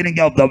the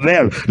beginning of the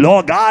world,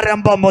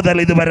 ലോകാരംഭം മുതൽ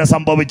ഇതുവരെ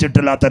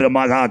സംഭവിച്ചിട്ടില്ലാത്തൊരു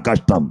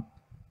മഹാകഷ്ടം.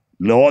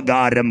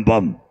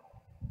 ലോകാരംഭം.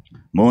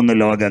 3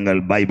 ലോകങ്ങൾ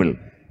ബൈബിൾ.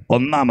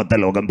 1-ാമത്തെ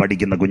ലോകം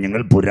പഠിക്കുന്ന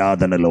കുഞ്ഞുങ്ങൾ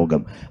പുരാതന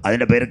ലോകം.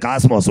 അതിൻ്റെ പേര്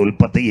കാസ്മോസ്.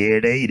 ഉൽപ്പത്തി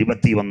 7,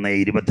 21,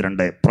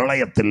 22.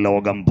 പ്രളയത്തിൽ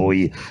ലോകം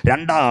പോയി.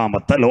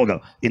 2-ാമത്തെ ലോകം.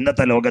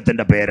 ഇന്നത്തെ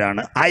ലോകത്തിൻ്റെ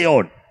പേരാണ്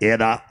അയോൺ.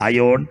 ഏതാ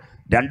അയോൺ?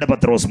 2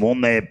 പത്രോസ്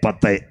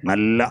 3:10.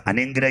 നല്ല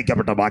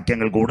അനുഗ്രഹിക്കപ്പെട്ട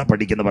വാക്യങ്ങൾ കൂടെ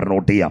പഠിക്കുന്നവർ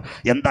നോട്ട് ചെയ്യാം.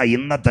 എന്താ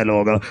ഇന്നത്തെ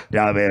ലോകം?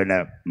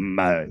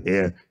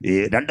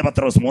 2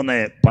 പത്രോസ്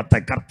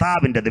 3:10.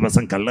 കർത്താവിൻ്റെ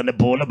ദിവസം കള്ളനെ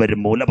പോലെ വരും.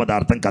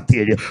 മൂലപദാർത്ഥം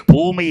കത്തിയഴി,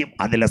 ഭൂമിയും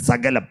അതിലെ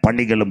സകല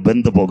പണികളും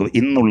വെന്തുപോകും.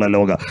 ഇന്നുള്ള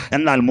ലോകം.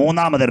 എന്നാൽ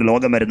 3-ാമതൊരു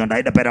ലോകം വരുന്നുണ്ട്.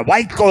 അതിൻ്റെ പേര്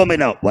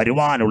വൈക്കോമിന്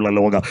വരുവാനുള്ള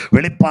ലോകം.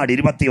 വെളിപ്പാട്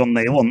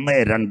 21, 1,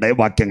 2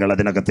 വാക്യങ്ങൾ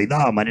അതിനകത്ത്.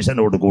 ഇതാ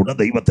മനുഷ്യനോട് കൂടെ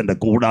ദൈവത്തിൻ്റെ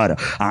കൂടാരം.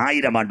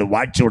 1000 ആണ്ട്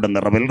വാഴ്ചയുടെ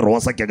നിറവിൽ.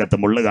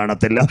 റോസയ്ക്കകത്ത് മുള്ളു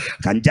കാണത്തില്ല,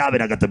 കഞ്ചാവിനകത്ത്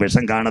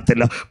വിഷം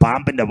കാണത്തില്ല,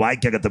 പാമ്പിൻ്റെ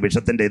വായ്ക്കകത്ത്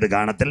വിഷത്തിൻ്റെ ഇത്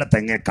കാണത്തില്ല,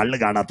 തെങ്ങ കള്ള്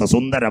കാണാത്ത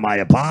സുന്ദരമായ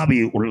ഭാവി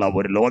ഉള്ള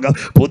ഒരു ലോകം.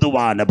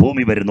 പൊതുവാന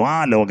ഭൂമി വരുന്നു. ആ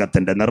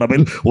ലോകത്തിൻ്റെ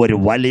നിറവിൽ ഒരു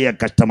വലിയ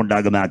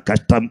കഷ്ടമുണ്ടാകും. ആ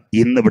കഷ്ടം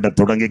ഇന്നിവിടെ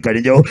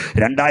തുടങ്ങിക്കഴിഞ്ഞു.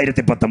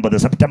 2019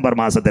 സെപ്റ്റംബർ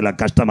മാസത്തിൽ ആ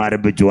കഷ്ടം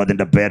ആരംഭിച്ചു.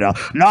 അതിൻ്റെ പേര്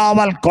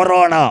നോവൽ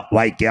കൊറോണ.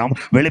 വായിക്കാം.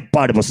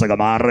 വെളിപ്പാട് പുസ്തകം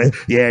 6,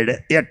 7,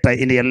 8.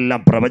 ഇനി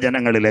എല്ലാം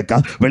പ്രവചനങ്ങളിലേക്ക്.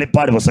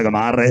 വെളിപ്പാട് പുസ്തകം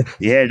 6,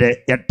 7,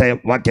 8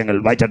 വാക്യങ്ങൾ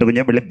വായിച്ചിട്ട്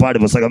കുഞ്ഞ്. വെളിപ്പാട്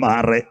പുസ്തകം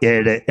 6,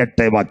 7,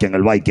 8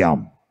 വാക്യങ്ങൾ വായിക്കാം.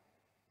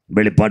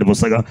 വെളിപ്പാട്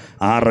പുസ്തകം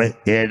 6,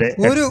 7.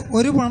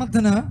 ഒരു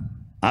പണത്തിന്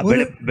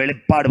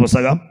വെളിപ്പാട്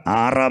പുസ്തകം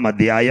 6-ാം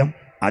അധ്യായം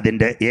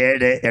അതിന്റെ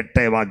 7,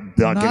 8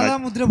 വാക്യങ്ങൾ.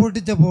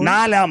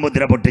 4-ാം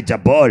മുദ്ര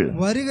പൊട്ടിച്ചപ്പോൾ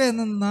വരിക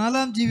എന്ന്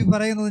 4-ാം ജീവി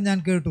പറയുന്നത് ഞാൻ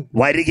കേട്ടു.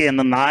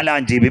 വരികയെന്ന്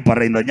 4-ാം ജീവി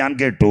പറയുന്നത് ഞാൻ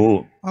കേട്ടു.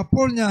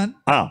 അപ്പോൾ ഞാൻ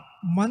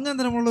മഞ്ഞ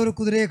നിറമുള്ള ഒരു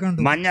കുതിരയെ കണ്ടു.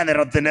 മഞ്ഞ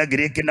നിറത്തിന്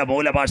ഗ്രീക്കിന്റെ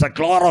മൂലഭാഷ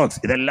ക്ലോറോക്സ്.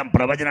 ഇതെല്ലാം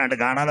പ്രവചനമായിട്ട്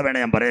കാണാതെ വേണേ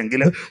ഞാൻ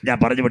പറയാമെങ്കിൽ ഞാൻ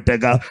പറഞ്ഞു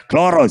വിട്ടേക്ക.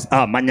 ക്ലോറോക്സ്.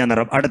 മഞ്ഞ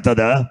നിറം.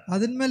 അടുത്തത്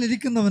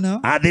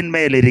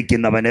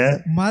അതിന്മേലിരിക്കുന്നവന്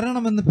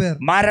മരണമെന്ന് പേർ.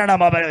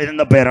 മരണം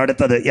എന്ന് പേർ.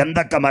 അടുത്തത്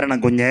എന്തൊക്കെ മരണം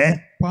കുഞ്ഞെ?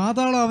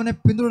 പാതാളം അവനെ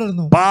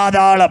പിന്തുടർന്നു.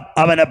 പാതാളം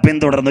അവനെ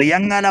പിന്തുടർന്നു.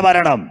 എങ്ങനെ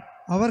മരണം?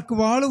 അവർക്ക്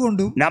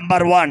വാളുകൊണ്ടും.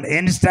 നമ്പർ 1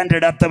 ഇൻസ്റ്റന്റ്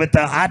ഡെത്ത്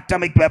വിത്ത്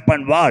ആറ്റമിക് വെപ്പൺ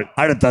വാൾ.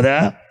 അടുത്തത്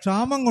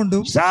ക്ഷാമം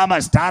കൊണ്ടും.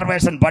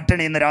 സ്റ്റാർവേഷൻ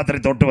പട്ടിണി ഇന്ന് രാത്രി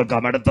തൊട്ട്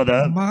വെക്കാം. അടുത്തത്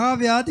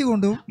മഹാവ്യാധി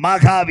കൊണ്ടും.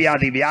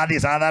 മഹാവ്യാധി. വ്യാധി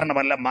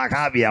സാധാരണമല്ല,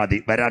 മഹാവ്യാധി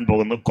വരാൻ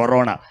പോകുന്നു.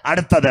 കൊറോണ.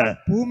 അടുത്തത്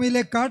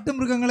ഭൂമിയിലെ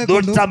കാട്ടുമൃഗങ്ങളെ.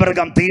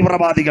 ദുഷ്ടമൃഗം,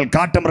 തീവ്രവാദികൾ,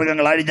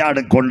 കാട്ടുമൃഗങ്ങൾ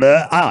അഴിഞ്ഞാടും കൊണ്ട്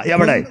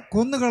എവിടെ?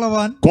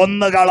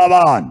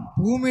 കൊന്നുകളവാൻ.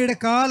 ഭൂമിയുടെ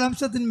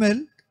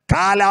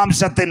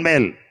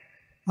കാലാംശത്തിന്മേൽ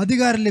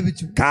അധികാരം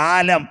ലഭിച്ചു.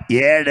 കാലം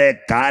 7,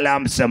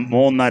 കാലാംശം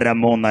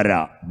 3.5.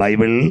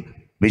 ബൈബിൾ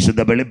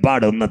വിശുദ്ധ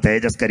വെളിപ്പാട് 1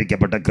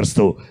 തേജസ്കരിക്കപ്പെട്ട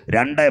ക്രിസ്തു,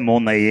 2,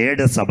 3,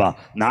 7 സഭ,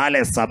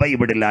 4 സഭ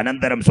ഇവിടില്ല.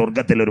 അനന്തരം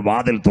സ്വർഗത്തിൽ ഒരു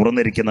വാതിൽ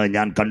തുറന്നിരിക്കുന്നത്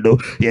ഞാൻ കണ്ടു.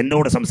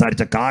 എന്നോട്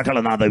സംസാരിച്ച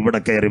കാഹളനാഥം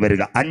ഇവിടെ കയറി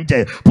വരിക.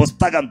 5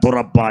 പുസ്തകം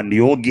തുറപ്പാൻ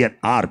യോഗ്യൻ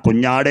ആർ?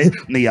 കുഞ്ഞാട്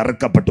നീ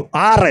അറുക്കപ്പെട്ടു.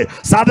 6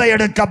 സഭ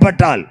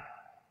എടുക്കപ്പെട്ടാൽ.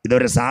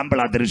 ഇതൊരു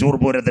സാമ്പിളാ. തൃശ്ശൂർ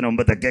പൂരത്തിന്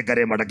മുമ്പ്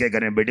തെക്കേക്കരയും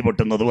വടക്കേക്കരയും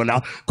വെടിപൊട്ടുന്നതുപോലെ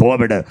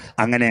കോവിഡ്.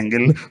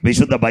 അങ്ങനെയെങ്കിൽ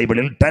വിശുദ്ധ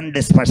ബൈബിളിൽ 10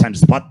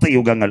 ഡിസ്പെഷൻസ്, 10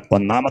 യുഗങ്ങൾ.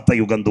 1-ാമത്തെ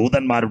യുഗം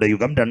ദൂതന്മാരുടെ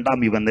യുഗം,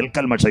 2-ാം യുഗം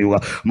നിൽക്കൽമഷ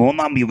യുഗം,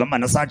 3-ാം യുഗം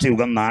മനസാക്ഷി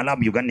യുഗം,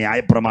 4-ാം യുഗം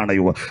ന്യായപ്രമാണ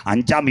യുഗം,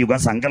 5-ാം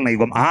യുഗം സങ്കലന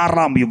യുഗം,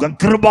 6-ാം യുഗം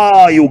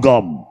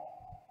കൃപായുഗം.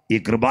 ഈ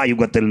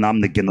കൃപായുഗത്തിൽ നാം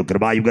നിൽക്കുന്നു.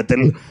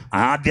 കൃപായുഗത്തിൽ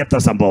ആദ്യത്തെ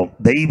സംഭവം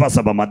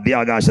ദൈവസഭ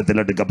മധ്യാകാശത്തിൽ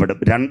എടുക്കപ്പെടും.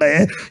 2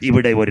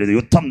 ഇവിടെ ഒരു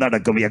യുദ്ധം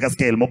നടക്കും.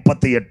 യെഹെസ്കേൽ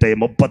 38,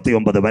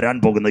 39 വരാൻ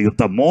പോകുന്ന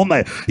യുദ്ധം. 3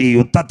 ഈ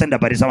യുദ്ധത്തിന്റെ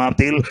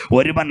പരിസമാപ്തിയിൽ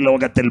ഒരുവൻ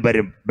ലോകത്തിൽ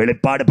വരും.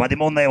 വെളിപ്പാട്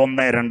 13,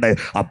 1, 2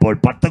 അപ്പോൾ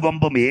 10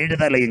 കൊമ്പും 7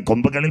 തലയും,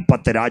 കൊമ്പുകളിൽ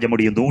 10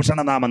 രാജമുടിയും,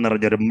 ദൂഷണനാമം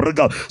നിറഞ്ഞൊരു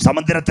മൃഗം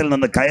സമുദ്രത്തിൽ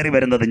നിന്ന് കയറി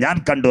വരുന്നത് ഞാൻ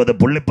കണ്ടു. അത്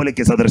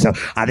പുള്ളിപ്പുലിക്ക് സദൃശം.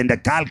 അതിന്റെ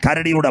കാൽ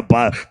കരടിയുടെ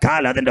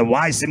കാൽ, അതിന്റെ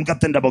വായ്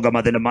സിംഹത്തിന്റെ മുഖം,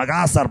 അതിന്റെ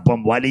മഹാസർപ്പം,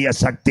 വലിയ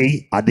ശക്തി,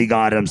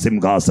 അധികാരം,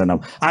 സിംഹാസനം.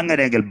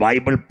 അങ്ങനെയെങ്കിൽ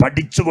ബൈബിൾ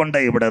പഠിച്ചുകൊണ്ട്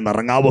ഇവിടെ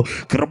നിറങ്ങാവൂ.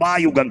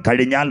 കൃപായുഗം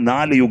കഴിഞ്ഞാൽ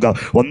 4 യുഗം.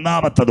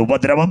 1-ാമത്തത്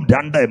ഉപദ്രവം,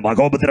 2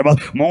 മഹോപദ്രവം,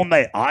 3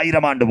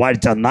 1000 ആണ്ട്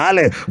വാഴ്ച,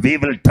 4 we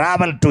will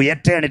travel to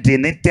eternity,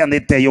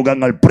 നിത്യ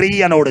യുഗങ്ങൾ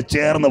പ്രിയനോട്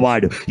ചേർന്ന്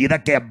വാഴും.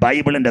 ഇതൊക്കെ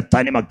ബൈബിളിന്റെ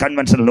തനിമ.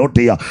 കൺവെൻഷൻ നോട്ട്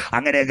ചെയ്യുക.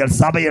 അങ്ങനെയെങ്കിൽ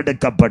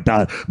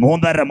സഭയെടുക്കപ്പെട്ടാൽ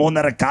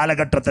 3.5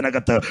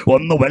 കാലഘട്ടത്തിനകത്ത്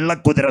 1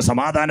 വെള്ളക്കുതിര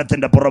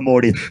സമാധാനത്തിന്റെ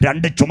പുറമോടി,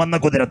 2 ചുമന്ന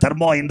കുതിര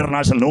thermo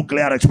international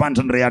nuclear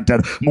expansion reactor,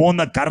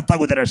 3 കറുത്ത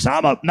കുതിര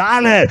ക്ഷാമം,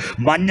 4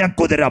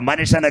 മഞ്ഞക്കുതിര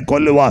മനുഷ്യനെ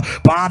കൊല്ലുക.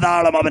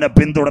 പാതാളം അവനെ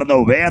പിന്തുടർന്നു.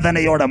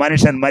 വേദനയോടെ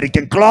മനുഷ്യൻ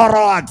മരിക്കും.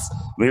 ക്ലോറോക്സ്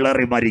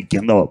വിളറി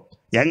മരിക്കുന്നു.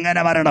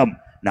 എങ്ങനെ മരണം?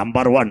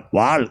 നമ്പർ 1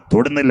 വാൾ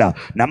തൊടുന്നില്ല,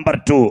 നമ്പർ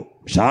 2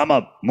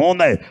 ക്ഷാമം,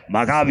 3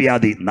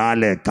 മഹാവ്യാധി,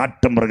 4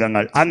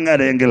 കാട്ടുമൃഗങ്ങൾ.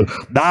 അങ്ങനെയെങ്കിൽ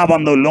ദാ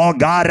വന്നു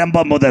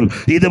ലോകാരംഭം മുതൽ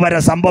ഇതുവരെ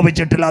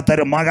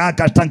സംഭവിച്ചിട്ടില്ലാത്തൊരു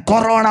മഹാകഷ്ടം,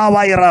 കൊറോണ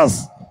വൈറസ്.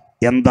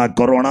 എന്താ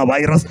കൊറോണ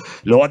വൈറസ്?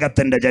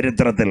 ലോകത്തിന്റെ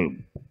ചരിത്രത്തിൽ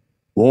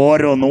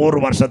ഓരോ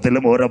 100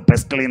 വർഷത്തിലും ഓരോ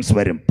പെസ്റ്റിലിയൻസ്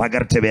വരും,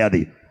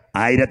 പകർച്ചവ്യാധി.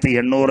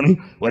 1800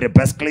 ഒരു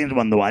പെസ്റ്റിലിയൻസ്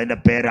വന്നു. അതിന്റെ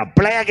പേര്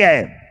പ്ലേഗ്.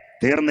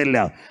 തീർന്നില്ല.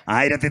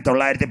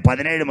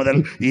 1917 മുതൽ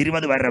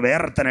 20 വരെ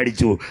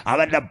വേറൊരുത്തനടിച്ചു.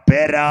 അവന്റെ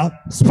പേര്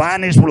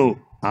സ്പാനിഷ് ഫ്ലൂ.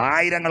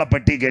 ആയിരങ്ങളെ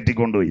പെട്ടി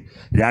കയറ്റിക്കൊണ്ടുപോയി.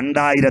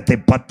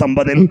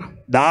 2019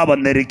 ദാ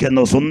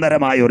വന്നിരിക്കുന്നു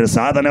സുന്ദരമായ ഒരു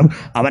സാധനം.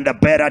 അവന്റെ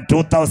പേര്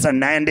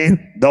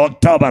 2019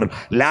 October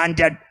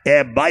landed A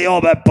bio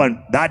weapon,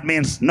 that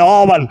means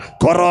novel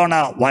corona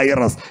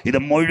virus. ഇത്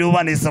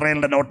മുഴുവൻ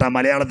ഇസ്രായേലിന്റെ നോട്ടാ.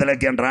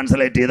 മലയാളത്തിലേക്ക് ഞാൻ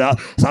ട്രാൻസ്ലേറ്റ് ചെയ്ത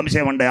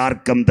സംശയമുണ്ട്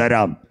ആർക്കും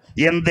തരാം.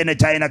 എന്തിന്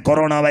ചൈന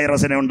കൊറോണ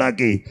വൈറസിനെ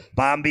ഉണ്ടാക്കി?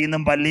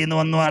 പാമ്പിന്നും പല്ലിന്നും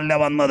ഒന്നും അല്ല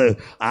വന്നത്.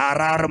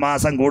 6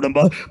 മാസം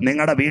കൂടുമ്പോൾ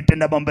നിങ്ങളുടെ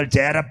വീട്ടിൻ്റെ മുമ്പിൽ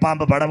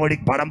ചേരപ്പാമ്പ് പടം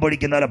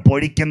പൊടിക്കുന്ന പോലെ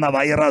പൊടിക്കുന്ന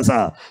വൈറസാ.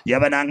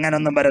 യവൻ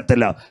അങ്ങനൊന്നും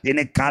വരത്തില്ല.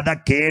 ഇനി കഥ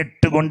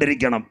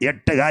കേട്ടുകൊണ്ടിരിക്കണം.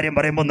 8 കാര്യം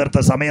പറയുമ്പോൾ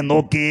നിർത്ത. സമയം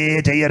നോക്കിയേ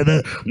ചെയ്യരുത്.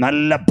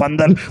 നല്ല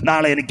പന്തൽ.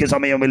 നാളെ എനിക്ക്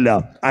സമയമില്ല.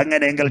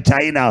 അങ്ങനെയെങ്കിൽ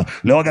ചൈന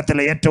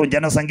ലോകത്തിലെ ഏറ്റവും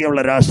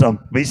ജനസംഖ്യയുള്ള രാഷ്ട്രം.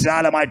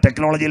 വിശാലമായ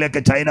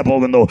ടെക്നോളജിയിലേക്ക് ചൈന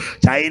പോകുന്നു.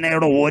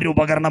 ചൈനയുടെ ഒരു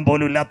ഉപകരണം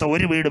പോലും ഇല്ലാത്ത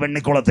ഒരു വീട്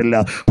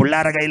വെണ്ണിക്കുളത്തില്ല.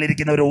 പിള്ളേരുടെ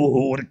കയ്യിലിരിക്കുന്ന ഒരു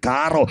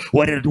കാറോ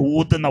ഒരു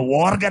ഊത്തുന്ന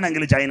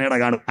ഓർഗനെങ്കിലും ചൈനയുടെ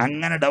കാണും.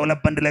 അങ്ങനെ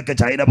ഡെവലപ്മെന്റിലേക്ക്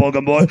ചൈന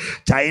പോകുമ്പോൾ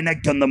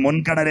ചൈനയ്ക്കൊന്ന്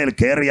മുൻഗണനയിൽ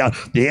കയറിയ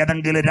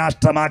ഏതെങ്കിലും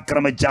രാഷ്ട്രം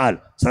ആക്രമിച്ചാൽ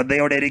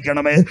ശ്രദ്ധയോടെ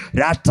ഇരിക്കണമേ.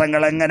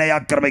 രാഷ്ട്രങ്ങൾ എങ്ങനെ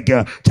ആക്രമിക്കുക?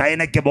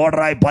 ചൈനയ്ക്ക്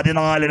ബോർഡറായി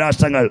 14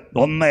 രാഷ്ട്രങ്ങൾ.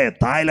 1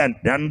 Thailand,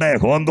 2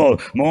 Hong Kong,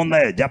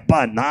 3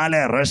 Japan,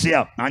 4 Russia,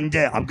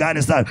 5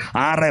 Afghanistan,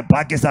 6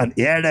 Pakistan,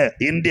 7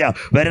 India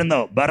വരുന്നു,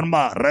 ബർമ,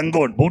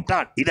 റംഗൂൺ,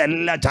 ഭൂട്ടാൻ.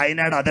 ഇതെല്ലാം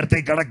ചൈനയുടെ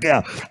അതിർത്തി കിടക്കുക.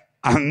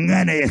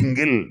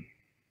 അങ്ങനെയെങ്കിൽ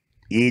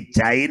ഈ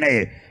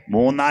ചൈനയെ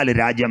 3-4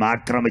 രാജ്യം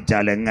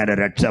ആക്രമിച്ചാൽ എങ്ങനെ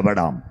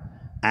രക്ഷപ്പെടാം?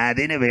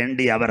 അതിനു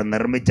വേണ്ടി അവർ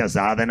നിർമ്മിച്ച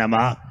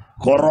സാധനമാ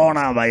കൊറോണ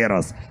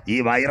വൈറസ്. ഈ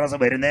വൈറസ്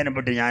വരുന്നതിനെ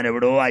പറ്റി ഞാൻ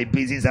എവിടെയോ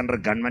IPC സെൻറ്റർ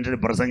കൺവെൻഷനിൽ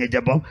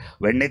പ്രസംഗിച്ചപ്പോൾ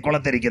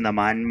വെണ്ണിക്കുളത്തിരിക്കുന്ന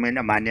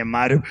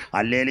മാന്യന്മാരും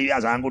അല്ലേലും ആ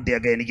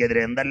സാങ്കുട്ടിയൊക്കെ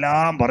എനിക്കെതിരെ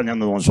എന്തെല്ലാം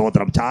പറഞ്ഞെന്ന് തോന്നുന്നു.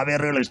 സ്വോത്രം.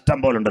 ചാവേറുകൾ ഇഷ്ടം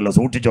പോലെ ഉണ്ടല്ലോ,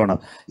 സൂക്ഷിച്ചോണം.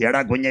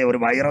 എടാ കുഞ്ഞെ, ഒരു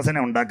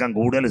വൈറസിനെ ഉണ്ടാക്കാൻ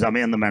കൂടുതൽ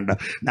സമയമൊന്നും വേണ്ട.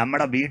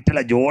 നമ്മുടെ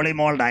വീട്ടിലെ ജോളി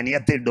മോളുടെ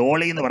അനിയത്തി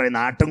ഡോളി എന്ന് പറയുന്ന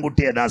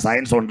ആട്ടിൻകുട്ടിയെ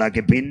സയൻസ്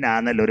ഉണ്ടാക്കി. പിന്നെ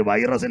ആന്നല്ലോ ഒരു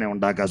വൈറസിനെ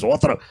ഉണ്ടാക്കുക.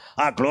 സ്വോത്രം.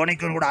 ആ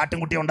ക്ലോണിക്കിൽ കൂടെ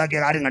ആട്ടിൻകുട്ടിയെ ഉണ്ടാക്കിയ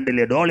കാര്യം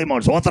കണ്ടില്ലേ? ഡോളി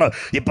മോൾ. സ്വോത്രം.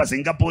 ഇപ്പം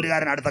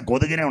സിംഗപ്പൂരുകാരൻ അടുത്ത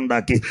കൊതുകിനെ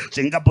ഉണ്ടാക്കി.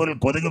 സിംഗപ്പൂരിൽ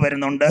കൊതുക്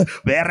വരുന്നുണ്ട്.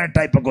 വേറെ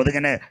ടൈപ്പ്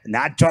കൊതുകിനെ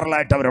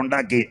നാച്ചുറലായിട്ട്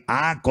അവരുണ്ടാക്കി. ആ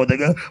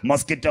കൊതുക്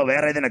മൊസ്കിറ്റോ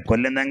വേറെ ഇതിനെ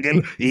കൊല്ലുന്നെങ്കിൽ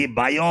ഈ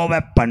ബയോ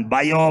വെപ്പൺ.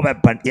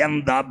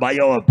 എന്താ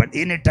ബയോ വെപ്പൺ?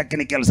 ഇനി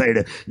ടെക്നിക്കൽ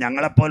സൈഡ്.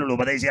 ഞങ്ങളെപ്പോലുള്ള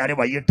ഉപദേശിക്കാർ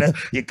വൈകിട്ട്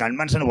ഈ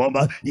കൺവെൻഷൻ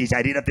പോകുമ്പോൾ ഈ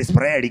ശരീരത്തിൽ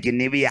സ്പ്രേ അടിക്കും,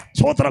 നിവിയ.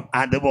 സ്വോത്രം.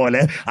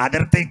 അതുപോലെ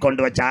അതിർത്തി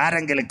കൊണ്ടുവച്ച്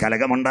ആരെങ്കിലും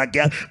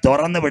കലകമുണ്ടാക്കിയാൽ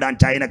തുറന്നു വിടാൻ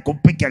ചൈന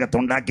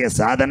കുപ്പിക്കകത്തുണ്ടാക്കിയ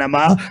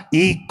സാധനമാ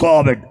ഈ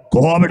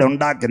കോവിഡ്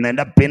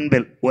ഉണ്ടാക്കുന്നതിൻ്റെ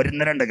പിൻപിൽ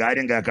 1-2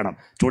 കാര്യം കേൾക്കണം.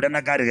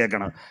 ചുടനക്കാർ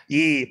കേൾക്കണം.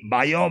 ഈ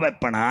ബയോ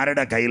വെപ്പൺ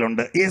ആരുടെ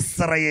കയ്യിലുണ്ട്?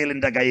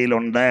 ഇസ്രയേലിൻ്റെ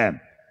കയ്യിലുണ്ട്.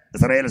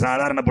 ഇസ്രയേൽ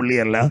സാധാരണ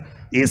പുള്ളിയല്ല.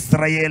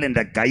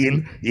 ഇസ്രയേലിൻ്റെ കയ്യിൽ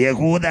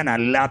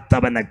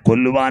യഹൂദനല്ലാത്തവനെ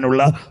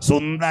കൊല്ലുവാനുള്ള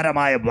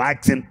സുന്ദരമായ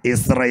വാക്സിൻ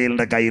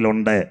ഇസ്രയേലിൻ്റെ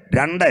കയ്യിലുണ്ട്.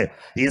 2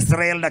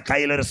 ഇസ്രയേലിൻ്റെ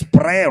കയ്യിലൊരു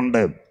സ്പ്രേ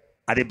ഉണ്ട്.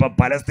 അതിപ്പോൾ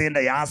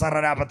പലസ്തീൻ്റെ യാസർ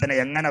അറാഫത്തിനെ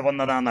എങ്ങനെ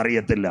കൊന്നതാണെന്ന്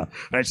അറിയത്തില്ല.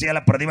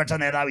 റഷ്യയിലെ പ്രതിപക്ഷ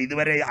നേതാവ്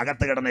ഇതുവരെ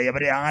അകത്ത് കിടന്ന്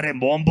ഇവരെ ആരെയും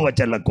ബോംബ്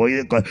വെച്ചല്ല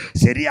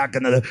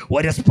ശരിയാക്കുന്നത്.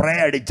 ഒരു സ്പ്രേ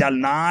അടിച്ചാൽ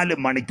 4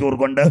 മണിക്കൂർ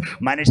കൊണ്ട്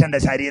മനുഷ്യൻ്റെ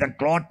ശരീരം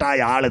ക്ലോട്ടായ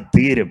ആൾ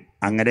തീരും.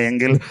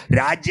 അങ്ങനെയെങ്കിൽ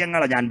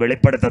രാജ്യങ്ങളെ ഞാൻ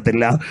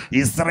വെളിപ്പെടുത്തത്തില്ല.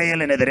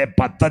 ഇസ്രയേലിനെതിരെ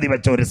പദ്ധതി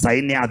വെച്ച ഒരു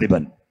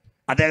സൈന്യാധിപൻ,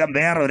 അദ്ദേഹം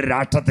വേറൊരു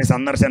രാഷ്ട്രത്തെ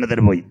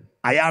സന്ദർശനത്തിന് പോയി.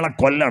 അയാളെ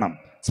കൊല്ലണം.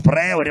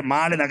 സ്പ്രേ ഒരു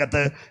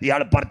മാളിനകത്ത്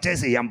ഇയാൾ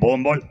പർച്ചേസ് ചെയ്യാൻ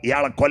പോകുമ്പോൾ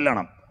ഇയാളെ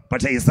കൊല്ലണം.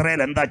 പക്ഷെ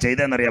ഇസ്രയേൽ എന്താ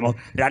ചെയ്തതെന്നറിയാമോ?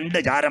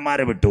 2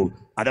 ചാരന്മാരെ വിട്ടു,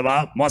 അഥവാ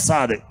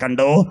മൊസാദ്.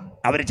 കണ്ടോ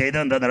അവർ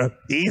ചെയ്തതെന്താ?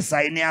 ഈ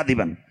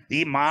സൈന്യാധിപൻ ഈ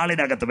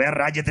മാളിനകത്ത്, വേറെ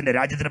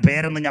രാജ്യത്തിൻ്റെ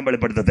പേരൊന്നും ഞാൻ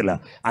വെളിപ്പെടുത്തത്തില്ല,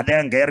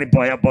 അദ്ദേഹം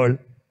കയറിപ്പോയപ്പോൾ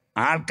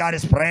ആൾക്കാർ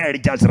സ്പ്രേ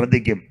അടിച്ചാൽ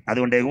ശ്രദ്ധിക്കും.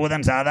 അതുകൊണ്ട്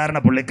യഹൂദൻ സാധാരണ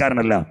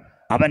പുള്ളിക്കാരനല്ല.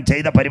 അവൻ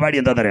ചെയ്ത പരിപാടി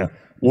എന്താണെന്നറിയാം?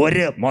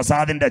 ഒരു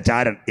മൊസാദിൻ്റെ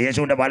ചാരൻ,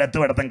 യേശുവിൻ്റെ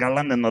വലത്തും ഇടത്തും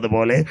കള്ളൻ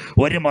നിന്നതുപോലെ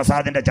ഒരു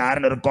മൊസാദിൻ്റെ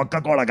ചാരൻ ഒരു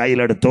കൊക്കക്കോള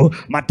കയ്യിലെടുത്തു,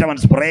 മറ്റവൻ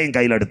സ്പ്രേയും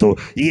കയ്യിലെടുത്തു.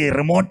 ഈ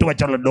റിമോട്ട്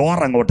വെച്ചുള്ള ഡോർ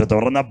അങ്ങോട്ട്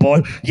തുറന്നപ്പോൾ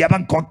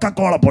യവൻ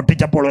കൊക്കക്കോള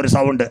പൊട്ടിച്ചപ്പോൾ ഒരു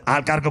സൗണ്ട്,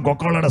 ആൾക്കാർക്ക്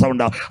കൊക്കക്കോളയുടെ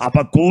സൗണ്ടാണ്.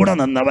 അപ്പം കൂടെ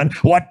നിന്നവൻ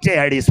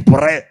ഒറ്റയടി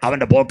സ്പ്രേ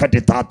അവൻ്റെ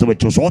പോക്കറ്റിൽ താത്തു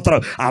വെച്ചു.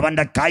 സ്വോത്രം.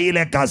 അവൻ്റെ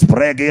കയ്യിലേക്ക് ആ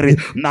സ്പ്രേ കീറി.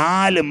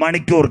 4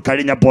 മണിക്കൂർ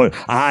കഴിഞ്ഞപ്പോൾ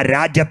ആ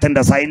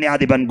രാജ്യത്തിൻ്റെ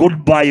സൈന്യാധിപൻ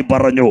ഗുഡ് ബൈ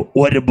പറഞ്ഞു.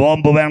 ഒരു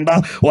ബോംബ് വേണ്ട,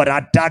 ഒരു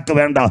അറ്റാക്ക്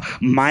വേണ്ട,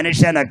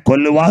 മനുഷ്യനെ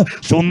കൊല്ലുക.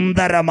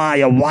 സുന്ദരമായ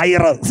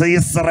വൈറസ്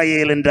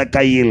ഇസ്രയേലിന്റെ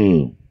കയ്യിൽ.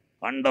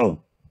 കണ്ടോ?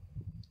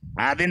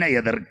 അതിനെ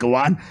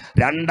എതിർക്കുവാൻ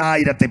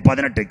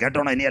 2018,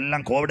 കേട്ടോണോ, ഇനി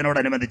എല്ലാം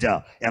കോവിഡിനോടനുബന്ധിച്ച.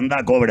 എന്താ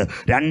കോവിഡ്?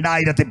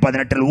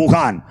 2018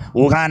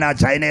 വുഹാൻ ആ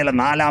ചൈനയിലെ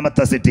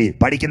 4ാമത്തെ സിറ്റി.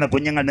 പഠിക്കുന്ന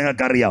കുഞ്ഞുങ്ങൾ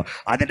നിങ്ങൾക്കറിയാം.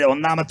 അതിൻ്റെ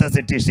 1ാമത്തെ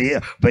city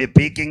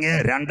peeking,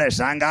 2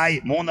 Shanghai,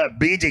 3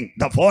 Beijing.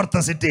 The 4th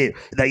city,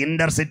 the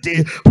Inter city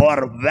four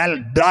well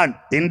done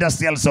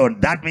industrial zone.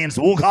 That means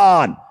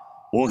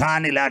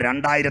വുഹാനിലാ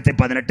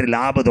 2018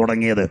 lab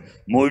തുടങ്ങിയത്.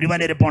 മുഴുവൻ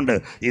ഇരിപ്പുണ്ട്.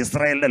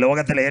 ഇസ്രായേലിൻ്റെ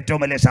ലോകത്തിലെ ഏറ്റവും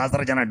വലിയ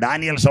ശാസ്ത്രജ്ഞനാണ്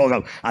ഡാനിയൽ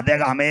ഷോഗം.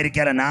 അദ്ദേഹം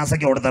അമേരിക്കയിലെ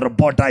നാസയ്ക്ക് കൊടുത്ത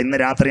റിപ്പോർട്ടാണ് ഇന്ന്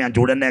രാത്രി ഞാൻ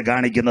ചുടനെ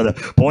കാണിക്കുന്നത്.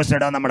 പോസ്റ്റ്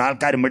ഇടാൻ നമ്മുടെ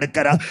ആൾക്കാർ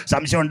മിടുക്കര.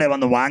 സംശയം ഉണ്ടേ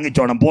വന്ന്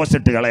വാങ്ങിച്ചോണം, പോസ്റ്റ്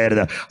ഇട്ട്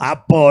കളയരുത്.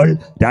 അപ്പോൾ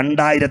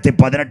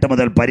 2018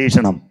 മുതൽ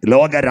പരീക്ഷണം.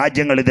 ലോക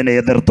രാജ്യങ്ങൾ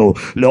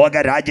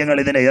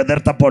ഇതിനെ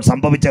എതിർത്തപ്പോൾ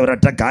സംഭവിച്ച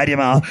ഒരൊറ്റ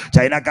കാര്യമാണ്.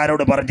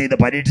 ചൈനക്കാരോട് പറഞ്ഞ് ഇത്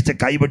പരീക്ഷിച്ച്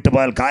കൈവിട്ടു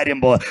പോയാൽ കാര്യം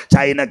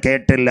ചൈന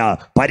കേട്ടില്ല.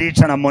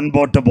 പരീക്ഷണം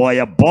മുൻപോട്ട്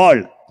പോയപ്പോൾ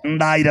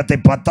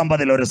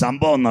 2019 ഒരു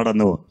സംഭവം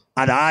നടന്നു.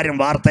 അതാരും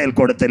വാർത്തയിൽ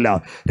കൊടുത്തില്ല.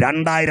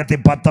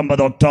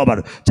 2019 ഒക്ടോബർ,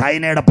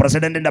 ചൈനയുടെ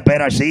പ്രസിഡന്റിന്റെ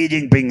പേരാ ഷീ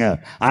ജിൻപിങ്.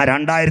 ആ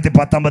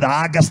 2019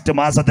 ആഗസ്റ്റ്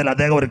മാസത്തിൽ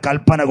അദ്ദേഹം ഒരു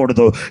കൽപ്പന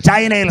കൊടുത്തു.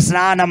 ചൈനയിൽ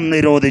സ്നാനം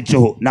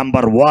നിരോധിച്ചു.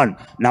 നമ്പർ 1.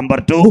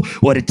 നമ്പർ 2,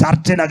 ഒരു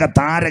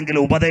ചർച്ചിനകത്ത്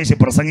ആരെങ്കിലും ഉപദേശി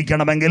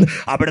പ്രസംഗിക്കണമെങ്കിൽ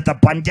അവിടുത്തെ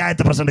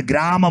പഞ്ചായത്ത് പ്രസിഡന്റ്,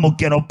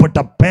 ഗ്രാമമുഖ്യൻ ഒപ്പിട്ട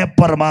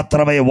പേപ്പർ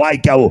മാത്രമേ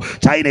വായിക്കാവൂ.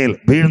 ചൈനയിൽ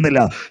വീഴുന്നില്ല.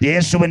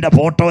 യേശുവിന്റെ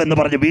ഫോട്ടോ എന്ന്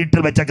പറഞ്ഞ്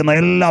വീട്ടിൽ വെച്ചേക്കുന്ന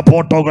എല്ലാ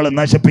ഫോട്ടോകളും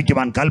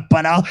നശിപ്പിക്കുവാൻ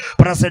കൽപ്പന.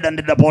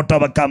 പ്രസിഡന്റിന്റെ ഫോട്ടോ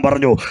വെക്കാൻ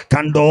പറഞ്ഞു.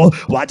 കണ്ടോ,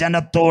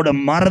 വചനത്തോട്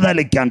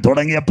മറുതലിക്കാൻ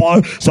തുടങ്ങിയപ്പോൾ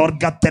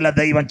സ്വർഗത്തിലെ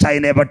ദൈവം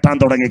ചൈനയെ വെട്ടാൻ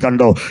തുടങ്ങി.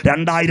 കണ്ടോ,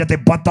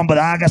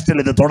 2019 ആഗസ്റ്റിൽ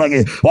ഇത് തുടങ്ങി.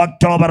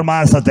 ഒക്ടോബർ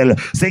മാസത്തിൽ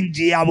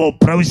സിങ്ജിയാവോ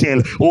പ്രവിശ്യയിൽ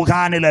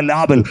വുഹാനിലെ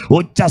ലാബിൽ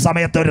ഉച്ച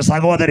സമയത്ത് ഒരു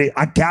സഹോദരി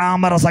ആ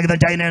ക്യാമറ സഹിതം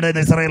ചൈനയുടെ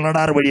ഇസ്രായേൽ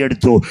റഡാർ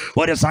വഴിയെടുത്തു.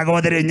 ഒരു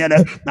സഹോദരി ഇങ്ങനെ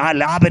ആ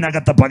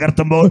ലാബിനകത്ത്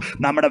പകർത്തുമ്പോൾ,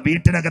 നമ്മുടെ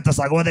വീട്ടിനകത്ത്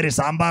സഹോദരി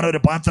സാമ്പാർ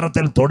ഒരു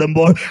പാത്രത്തിൽ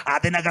തൊടുമ്പോൾ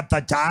അതിനകത്ത്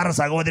ചാറ്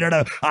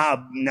സഹോദരിയുടെ ആ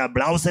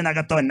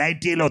ബ്ലൗസിനകത്തോ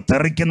നൈറ്റിയിലോ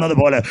തെറിക്കുന്നത്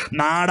പോലെ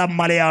നാടൻ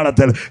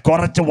മലയാളത്തിൽ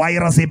കുറച്ച്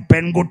വൈറസ് ഈ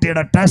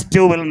പെൺകുട്ടിയുടെ ടെസ്റ്റ്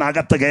ട്യൂബിൽ നിന്ന്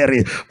അകത്ത് കയറി.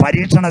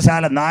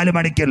 പരീക്ഷണശാല 4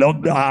 മണിക്ക്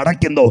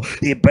അടയ്ക്കുന്നു.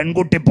 ഈ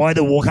പെൺകുട്ടി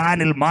പോയത്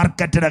വുഹാനിൽ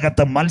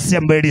മാർക്കറ്റിനകത്ത്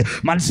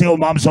മത്സ്യവും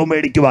മാംസവും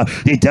മേടിക്കുക.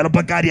 ഈ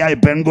ചെറുപ്പക്കാരിയായ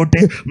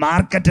പെൺകുട്ടി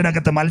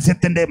മാർക്കറ്റിനകത്ത്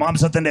മത്സ്യത്തിന്റെ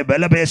മാംസത്തിന്റെ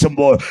വില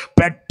പേശുമ്പോൾ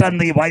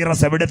പെട്ടെന്ന് ഈ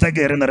വൈറസ് എവിടത്തേക്ക്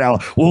കയറുന്നറിയാം?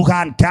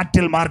 വുഹാൻ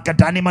കാറ്റിൽ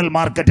മാർക്കറ്റ്, അനിമൽ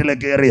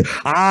മാർക്കറ്റിലേക്ക് കയറി.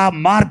 ആ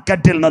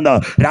മാർക്കറ്റിൽ നിന്ന്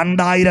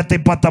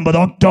 2019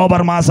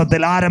 ഒക്ടോബർ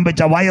മാസത്തിൽ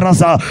ആരംഭിച്ച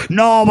വൈറസ്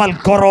നോവൽ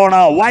കൊറോണ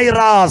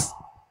വൈറസ്.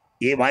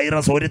 ഈ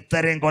വൈറസ്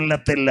ഒരുത്തരെയും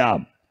കൊല്ലത്തില്ല.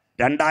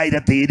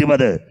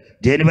 2020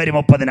 ജനുവരി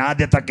 30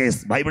 ആദ്യത്തെ കേസ്.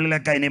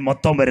 ബൈബിളിലൊക്കെ ഇനി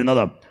മൊത്തം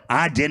വരുന്നത്. ആ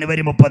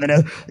ജനുവരി 30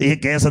 ഈ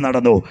കേസ്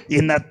നടന്നു.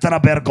 ഇന്ന് എത്ര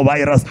പേർക്ക്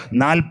വൈറസ്?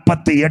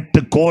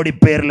 48 കോടി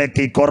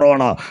പേരിലേക്ക് ഈ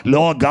കൊറോണ.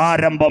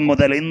 ലോകാരംഭം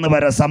മുതൽ ഇന്ന്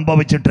വരെ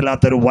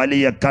സംഭവിച്ചിട്ടില്ലാത്തൊരു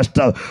വലിയ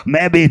കഷ്ടം.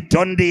 മേ ബി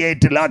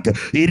 28 ലാഖ്,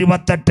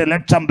 28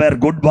 ലക്ഷം പേർ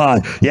ഗുഡ് ബൈ.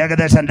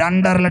 ഏകദേശം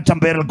 2.5 ലക്ഷം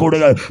പേരിൽ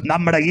കൂടുതൽ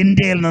നമ്മുടെ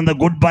ഇന്ത്യയിൽ നിന്ന്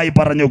ഗുഡ് ബൈ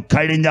പറഞ്ഞു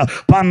കഴിഞ്ഞ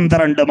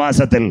 12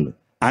 മാസത്തിൽ.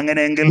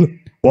 അങ്ങനെയെങ്കിൽ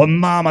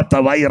 1ാമത്തെ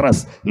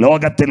വൈറസ്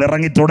ലോകത്തിൽ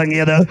ഇറങ്ങി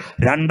തുടങ്ങിയത്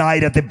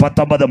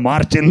 2019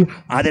 മാർച്ചിൽ.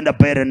 അതിൻ്റെ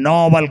പേര്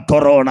നോവൽ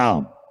കൊറോണ.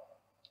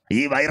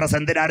 ഈ വൈറസ്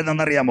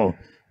എന്തിനായിരുന്നെന്നറിയാമോ?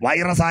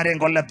 വൈറസ് ആരെയും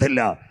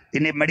കൊല്ലത്തില്ല.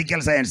 ഇനി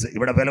മെഡിക്കൽ സയൻസ്,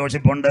 ഇവിടെ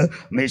ഫെലോഷിപ്പ് ഉണ്ട്,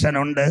 മിഷൻ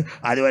ഉണ്ട്,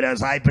 അതുപോലെ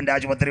സായിപ്പിൻ്റെ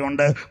ആശുപത്രി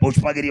ഉണ്ട്,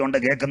 പുഷ്പഗിരി ഉണ്ട്.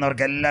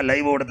 കേൾക്കുന്നവർക്കെല്ലാം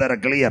ലൈവ് കൊടുത്തര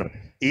ക്ലിയർ.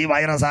 ഈ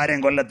വൈറസ്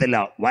ആരെയും കൊല്ലത്തില്ല.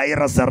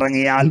 വൈറസ്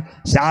ഇറങ്ങിയാൽ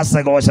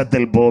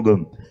ശ്വാസകോശത്തിൽ പോകും.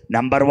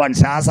 നമ്പർ 1,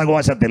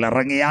 ശ്വാസകോശത്തിൽ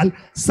ഇറങ്ങിയാൽ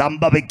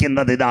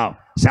സംഭവിക്കുന്നത് ഇതാ.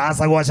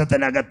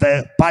 ശ്വാസകോശത്തിനകത്ത്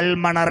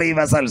പൾമണറി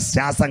വെസൽസ്,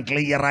 ശ്വാസം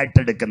ക്ലിയർ ആയിട്ട്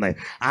എടുക്കുന്നത്,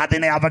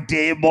 അതിനെ അഫക്റ്റ്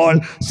ചെയ്യുമ്പോൾ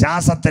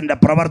ശ്വാസത്തിന്റെ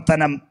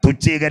പ്രവർത്തനം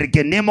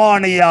തുച്ഛീകരിക്കും.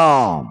 Pneumonia.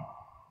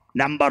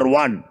 Number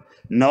 1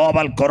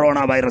 novel corona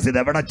virus. ഇത്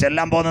എവിടെ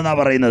ചെല്ലാൻ പോകുന്നതാ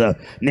പറയുന്നത്?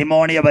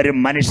 ന്യൂമോണിയ വരും,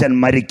 മനുഷ്യൻ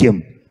മരിക്കും.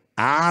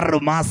 6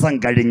 മാസം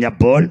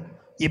കഴിഞ്ഞപ്പോൾ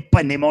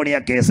ഇപ്പം ന്യൂമോണിയ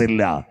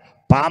കേസില്ല.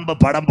 പാമ്പ്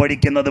പടം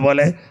പൊഴിക്കുന്നത്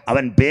പോലെ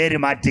അവൻ പേര്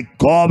മാറ്റി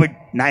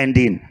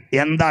COVID-19.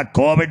 എന്താ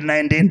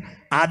COVID-19?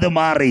 അത്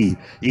മാറി.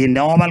 ഈ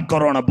നോവൽ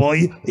കൊറോണ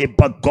പോയി,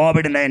 ഇപ്പൊ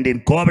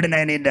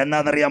കോവിഡ്-19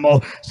 എന്താണെന്നറിയാമോ?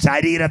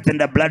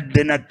 ശരീരത്തിന്റെ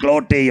ബ്ലഡിനെ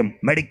ക്ലോട്ട് ചെയ്യും.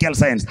 Medical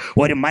science.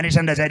 ഒരു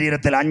മനുഷ്യന്റെ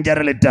ശരീരത്തിൽ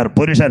 5.5 ലിറ്റർ,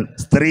 പുരുഷൻ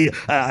സ്ത്രീ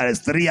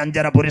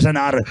 5.5, പുരുഷൻ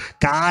 6.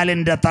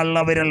 കാലിന്റെ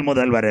തള്ളവിരൽ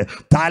മുതൽ വരെ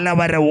തല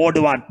വരെ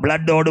ഓടുവാൻ,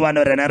 ബ്ലഡ് ഓടുവാൻ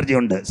ഒരു എനർജി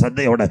ഉണ്ട്.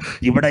 ശ്രദ്ധയോടെ,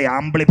 ഇവിടെ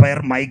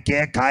ആംപ്ലിഫയർ, മൈക്ക്,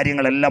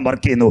 കാര്യങ്ങളെല്ലാം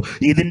വർക്ക് ചെയ്യുന്നു.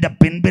 ഇതിന്റെ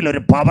പിൻപിൽ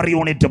ഒരു പവർ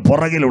യൂണിറ്റ്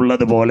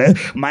പുറകിലുള്ളതുപോലെ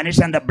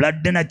മനുഷ്യന്റെ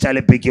ബ്ലഡിനെ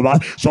ചലിപ്പിക്കുക.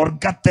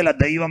 സ്വർഗത്തിലെ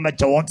ദൈവം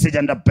വെച്ച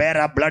ഓക്സിജന്റെ പേര്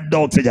ബ്ലഡ്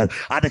ഓക്സിജൻ.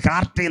 അത്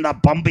ഹാർട്ടിൽ നിന്ന്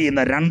പമ്പ്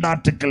ചെയ്യുന്ന 2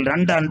 ആർട്ടിക്കിൾ,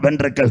 2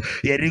 വെൻട്രിക്കിൾ.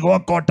 എരികോ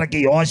കോട്ടയ്ക്ക്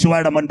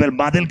യോശുവയുടെ മുൻപിൽ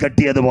മതിൽ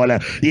കെട്ടിയതുപോലെ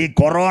ഈ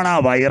കൊറോണ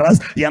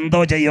വൈറസ്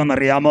എന്തോ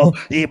ചെയ്യുമെന്നറിയാമോ?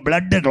 ഈ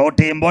ബ്ലഡ് ക്ലോട്ട്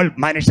ചെയ്യുമ്പോൾ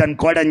മനുഷ്യൻ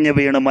കുഴഞ്ഞു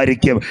വീണ്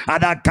മരിക്കും.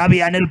 അതാ കവി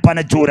അനിൽ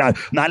പനച്ചൂരാൻ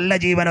നല്ല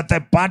ജീവനത്തെ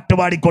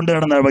പാട്ടുപാടിക്കൊണ്ടു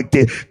കിടന്ന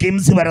വ്യക്തി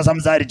കിംസ് വരെ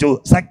സംസാരിച്ചു.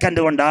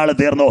 സെക്കൻഡ് കൊണ്ട് ആള്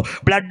തീർന്നു.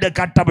 ബ്ലഡ്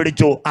കട്ട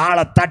പിടിച്ചു,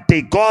 ആളെ തട്ടി.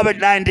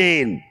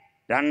 COVID-19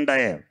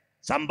 2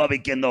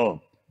 സംഭവിക്കുന്നു.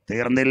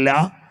 തീർന്നില്ല.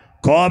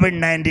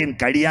 COVID-19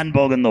 കഴിയാൻ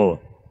പോകുന്നു.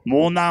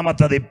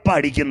 3ാമത്തത് ഇപ്പം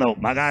അടിക്കുന്നു.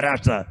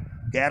 മഹാരാഷ്ട്ര.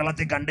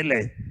 കേരളത്തിൽ കണ്ടില്ലേ?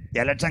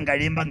 ഇലക്ഷൻ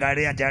കഴിയുമ്പം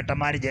കഴിയാൻ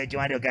ചേട്ടന്മാരും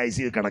ചേച്ചിമാരും ഒക്കെ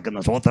ICU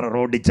കിടക്കുന്നു. സ്വോത്ര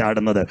റോഡിൽ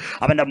ചാടുന്നത്.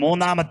 അവൻ്റെ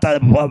 3ാമത്തെ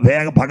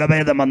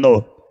ഭഗഭേദം വന്നു.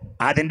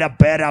 അതിൻ്റെ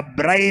പേര്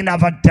ബ്രെയിൻ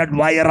അഫക്റ്റഡ്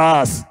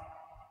വൈറസ്.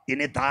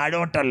 ഇനി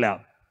താഴോട്ടല്ല.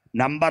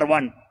 Number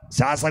 1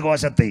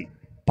 ശ്വാസകോശത്തിൽ,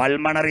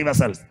 pulmonary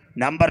vessels.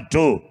 Number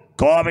 2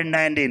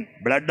 COVID-19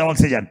 blood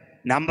oxygen.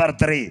 Number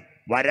 3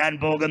 വരാൻ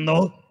പോകുന്നു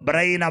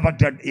ബ്രെയിൻ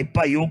അഫക്റ്റഡ്.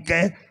 ഇപ്പം UK,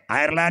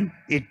 അയർലാൻഡ്,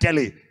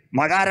 ഇറ്റലി,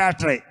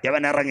 മഹാരാഷ്ട്ര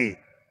ഇവൻ ഇറങ്ങി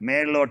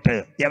മേളിലോട്ട്.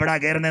 എവിടാ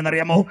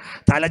കയറുന്നതെന്നറിയാമോ?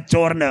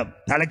 തലച്ചോറിന്.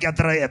 തലയ്ക്ക്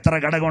എത്ര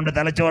ഘടകമുണ്ട്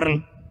തലച്ചോറിൽ?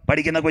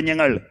 പഠിക്കുന്ന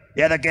കുഞ്ഞുങ്ങൾ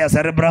ഏതൊക്കെയാ?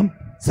 Cerebrum,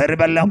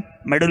 cerebellum,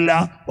 medulla,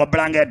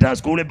 oblongata.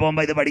 സ്കൂളിൽ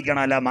പോകുമ്പോൾ ഇത്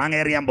പഠിക്കണമല്ല,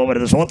 മാങ്ങേറിയാൻ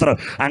പോകരുത്. സ്വോത്രം.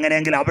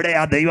 അങ്ങനെയെങ്കിൽ അവിടെ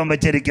ആ ദൈവം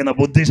വെച്ചിരിക്കുന്ന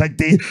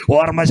ബുദ്ധിശക്തി,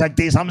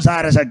 ഓർമ്മശക്തി,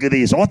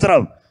 സംസാരശക്തി.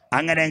 സ്വോത്രം.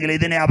 അങ്ങനെയെങ്കിൽ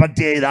ഇതിനെ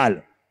അഫക്റ്റ് ചെയ്താൽ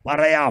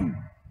പറയാം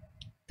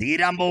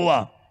തീരാൻ പോവുക.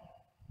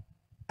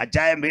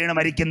 അച്ചായൻ വീണ്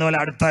മരിക്കുന്ന പോലെ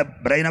അടുത്ത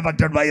ബ്രെയിൻ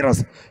അഫക്റ്റഡ്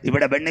വൈറസ്.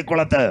 ഇവിടെ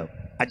വെണ്ണിക്കുളത്ത്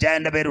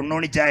അച്ചായൻ്റെ പേര്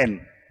ഉണ്ണോണിച്ചായൻ,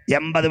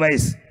 80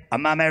 വയസ്സ്.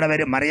 അമ്മാമ്മയുടെ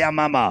പേര്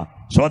മറിയാമ്മാമ.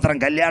 സ്വോത്രം.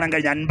 കല്യാണം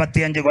കഴിഞ്ഞ്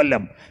 55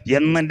 കൊല്ലം.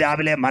 എന്നും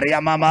രാവിലെ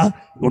മറിയാമ്മാമ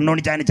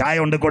ഉണ്ണോണിച്ചായന് ചായ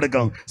കൊണ്ട്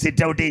കൊടുക്കും.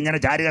 സിറ്റ് ഔട്ടിൽ ഇങ്ങനെ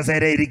ചാരു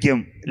കസേര ഇരിക്കും,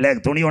 അല്ലേ?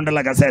 തുണി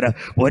കൊണ്ടുള്ള കസേര.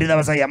 ഒരു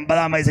ദിവസം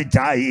 80ാം വയസ്സിൽ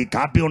ഈ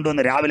കാപ്പി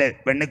കൊണ്ടുവന്ന് രാവിലെ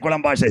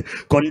വെണ്ണിക്കുളം ഭാഷ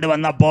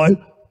കൊണ്ടുവന്നപ്പോൾ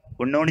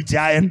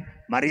ഉണ്ണോണിച്ചായൻ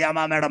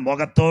മറിയാമ്മാമയുടെ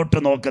മുഖത്തോട്ട്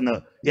നോക്കുന്നു.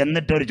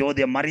 എന്നിട്ടൊരു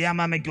ചോദ്യം.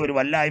 മറിയാമ്മാമയ്ക്ക് ഒരു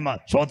വല്ലായ്മ.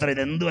 സ്വോത്രം.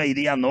 ഇതെന്തുവാ ഇത്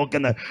ഞാൻ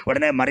നോക്കുന്നത്?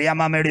 ഉടനെ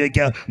മറിയാമ്മാമയോട്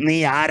ചോദിക്കുക, നീ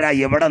ആരാ,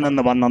 എവിടെ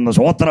നിന്ന് വന്നെന്ന്?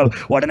 സ്വോത്രം.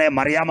 ഉടനെ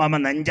മറിയാമ്മാമ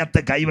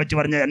നെഞ്ചത്ത് കൈവച്ച്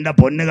പറഞ്ഞ്, എൻ്റെ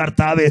പൊന്നു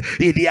കർത്താവ്,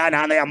 ഇത്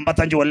ഞാനാണ്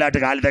 55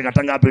 കൊല്ലമായിട്ട് കാലത്തെ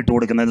കട്ടൻ കാപ്പി ഇട്ട്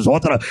കൊടുക്കുന്നത്.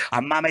 സ്വോത്രം.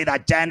 അമ്മാമ, ഇത്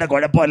അച്ചായൻ്റെ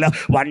കുഴപ്പമല്ല,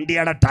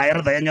 വണ്ടിയുടെ ടയർ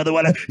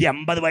തേഞ്ഞതുപോലെ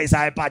 80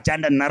 വയസ്സായപ്പോൾ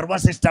അച്ചായൻ്റെ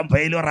നെർവസ് സിസ്റ്റം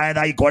ഫെയിലിയർ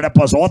ആയതായി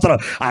കുഴപ്പം. സ്വോത്രം.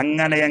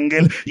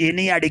 അങ്ങനെയെങ്കിൽ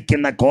ഇനി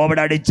അടിക്കുന്ന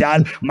കോവിഡ് അടിച്ചാൽ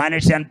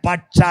മനുഷ്യൻ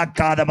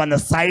പക്ഷാഘാതം വന്ന്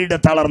സൈഡ്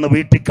തളർന്ന് വീട്ടിൽ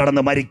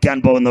കിടന്ന് മരിക്കാൻ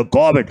പോകുന്നു.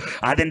 കോവിഡ്.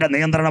 അതിൻ്റെ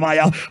നിയന്ത്രണമായ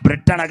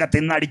ബ്രിട്ടനകത്ത്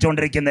ഇന്ന്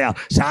അടിച്ചുകൊണ്ടിരിക്കുന്ന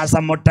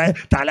ശ്വാസം മുട്ട്,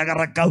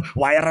 തലകറക്കം,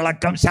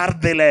 വയറിളക്കം,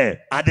 ഛർദില്.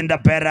 അതിൻ്റെ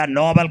പേര്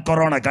നോവൽ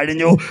കൊറോണ.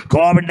 കഴിഞ്ഞു.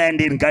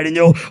 COVID-19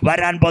 കഴിഞ്ഞു.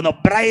 വരാൻ പോകുന്നു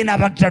ബ്രെയിൻ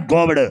അഫക്റ്റഡ്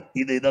കോവിഡ്.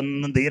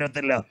 ഇതൊന്നും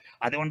തീരത്തില്ല.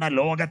 അതുകൊണ്ടാണ്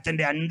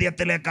ലോകത്തിൻ്റെ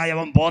അന്ത്യത്തിലേക്കായി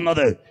അവൻ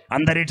പോകുന്നത്.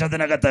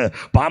 അന്തരീക്ഷത്തിനകത്ത്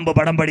പാമ്പ്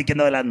പടം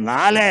പഠിക്കുന്നതല്ല.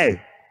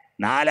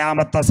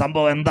 4ാമത്തെ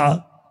സംഭവം എന്താ?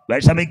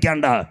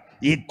 വിഷമിക്കണ്ട.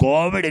 ഈ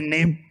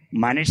കോവിഡിനെയും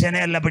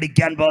മനുഷ്യനെ അല്ല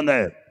പിടിക്കാൻ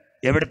പോകുന്നത്.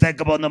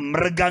 എവിടത്തേക്ക് പോകുന്നു?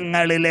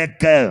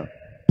 മൃഗങ്ങളിലേക്ക്.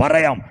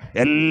 പറയാം,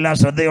 എല്ലാം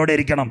ശ്രദ്ധയോടെ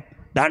ഇരിക്കണം.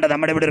 ദാണ്ട്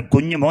നമ്മുടെ ഇവിടെ ഒരു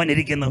കുഞ്ഞു മോൻ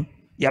ഇരിക്കുന്നു.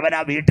 യവൻ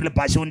ആ വീട്ടിൽ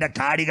പശുവിൻ്റെ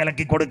കാടി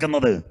കലക്കി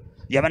കൊടുക്കുന്നത്.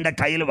 യവൻ്റെ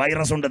കയ്യിൽ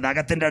വൈറസ് ഉണ്ട്.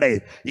 നഖത്തിൻ്റെ ഇടയിൽ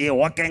ഈ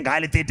ഓക്കയും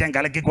കാലിത്തീറ്റയും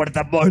കലക്കി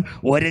കൊടുത്തപ്പോൾ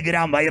 1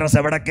 ഗ്രാം വൈറസ്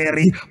എവിടെ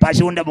കയറി?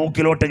 പശുവിൻ്റെ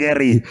മൂക്കിലോട്ട്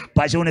കയറി.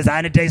 പശുവിന്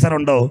സാനിറ്റൈസർ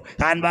ഉണ്ടോ?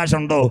 ഹാൻഡ് വാഷ്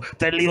ഉണ്ടോ?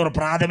 തെള്ളിയൂർ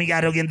പ്രാഥമിക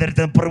ആരോഗ്യ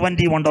കേന്ദ്രത്തിൽ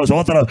പ്രിവൻറ്റീവ് ഉണ്ടോ?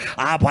 സ്വോത്രം.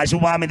 ആ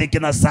പശുപാമി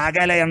നിൽക്കുന്ന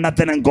സകല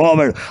എണ്ണത്തിനും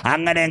കോവിഡ്.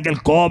 അങ്ങനെയെങ്കിൽ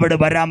കോവിഡ്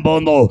വരാൻ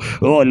പോകുന്നു.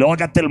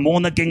 ലോകത്തിൽ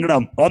 3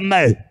 kingdom.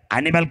 1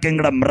 animal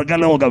kingdom,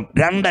 മൃഗലോകം.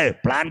 2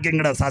 plan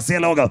kingdom,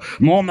 സസ്യലോകം.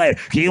 3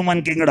 human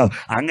kingdom.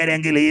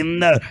 അങ്ങനെയെങ്കിൽ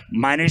ഇന്ന്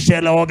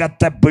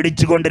മനുഷ്യലോകത്തെ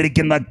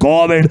പിടിച്ചുകൊണ്ടിരിക്കുന്ന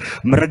കോവിഡ്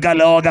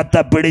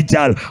മൃഗലോകത്തെ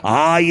പിടിച്ചാൽ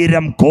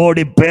 1000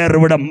 കോടി പേർ,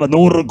 ഇവിടെ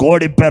 100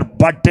 കോടി പേർ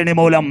പട്ടിണി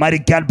മൂലം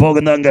മരിക്കാൻ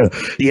പോകുന്നെങ്കിൽ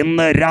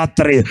ഇന്ന്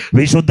രാത്രി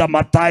വിശുദ്ധ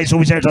മത്തായി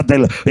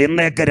സുവിശേഷത്തിൽ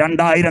ഇന്നേക്ക്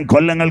 2000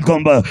 കൊല്ലങ്ങൾക്ക്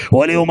മുമ്പ്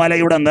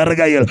ഒലിവുമലയുടെ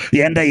നെറുകയിൽ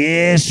എൻ്റെ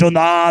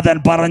യേശുനാഥൻ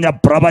പറഞ്ഞ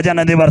പ്രവചന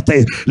നിവർത്തി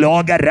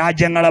ലോക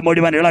രാജ്യങ്ങളെ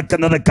മുഴുവൻ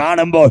ഇളക്കുന്നത്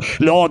കാണുമ്പോൾ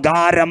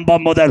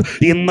ലോകാരംഭം മുതൽ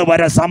ഇന്ന്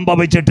വരെ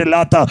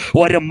സംഭവിച്ചിട്ടില്ലാത്ത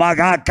ഒരു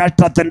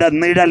മഹാകഷ്ടത്തിന്റെ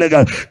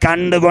നിഴലുകൾ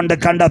കണ്ടുകൊണ്ട്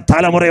കണ്ട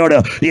തലമുറയോട്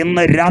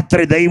ഇന്ന്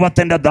രാത്രി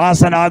ദൈവത്തിന്റെ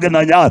ദാസനാകുന്ന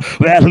ഞാൻ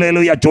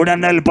ഹല്ലേലൂയ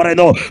ചുടന്നൽ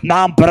പറയുന്നു,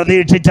 നാം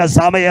പ്രതീക്ഷിച്ച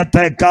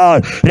സമയത്തേക്കാൾ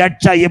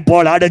രക്ഷ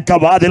ഇപ്പോൾ അടുക്ക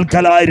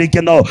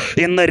വാതിൽക്കലായിരിക്കുന്നു.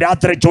 ഇന്ന്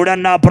രാത്രി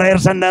ചുടന്ന പ്രയർ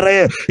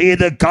സെന്ററിൽ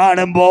ഇത്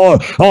കാണുമ്പോൾ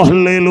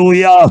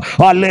ഹല്ലേലൂയ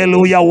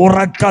ഹല്ലേലൂയ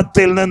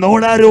ഉറക്കത്തിൽ നിന്ന്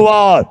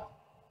ഉണരുവാൻ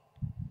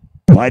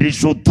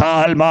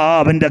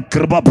പരിശുദ്ധാത്മാവിന്റെ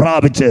കൃപ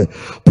പ്രാപിച്ച്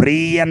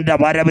പ്രിയന്റെ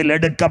വരവിൽ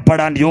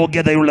എടുക്കപ്പെടാൻ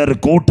യോഗ്യതയുള്ള ഒരു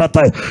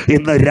കൂട്ടത്തെ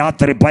ഇന്ന്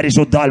രാത്രി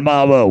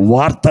പരിശുദ്ധാത്മാവ്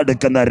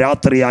വാർത്തെടുക്കുന്ന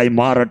രാത്രിയായി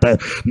മാറട്ടെ.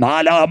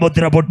 4-ാം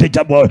മുദ്ര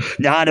പൊട്ടിച്ചപ്പോൾ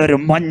ഞാനൊരു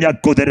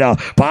മഞ്ഞക്കുതിര,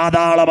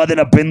 പാതാളം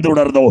അതിനെ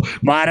പിന്തുടർന്നു.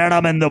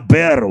 മരണമെന്ന്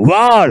പേർ,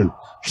 വാൾ,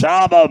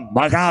 ക്ഷാമം,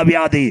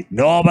 മഹാവ്യാധി,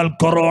 novel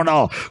corona,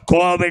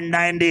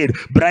 COVID-19,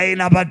 brain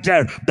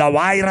affected, the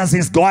virus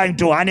is going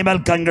to animal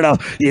kingdom.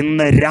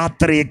 ഇന്ന്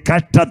രാത്രി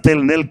കഷ്ടത്തിൽ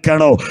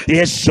നിൽക്കണോ?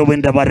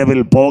 യേശുവിൻ്റെ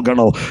വരവിൽ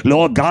പോകണോ?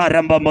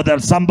 ലോകാരംഭം മുതൽ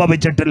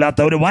സംഭവിച്ചിട്ടില്ലാത്ത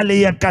ഒരു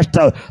വലിയ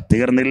കഷ്ടം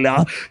തീർന്നില്ല.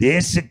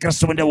 യേശു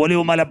ക്രിസ്തുവിൻ്റെ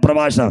ഒലിവുമല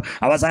പ്രഭാഷണം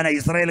അവസാനം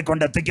ഇസ്രായേലിൽ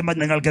കൊണ്ട് എത്തിക്കുമ്പോൾ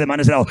നിങ്ങൾക്കിത്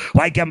മനസ്സിലാവും.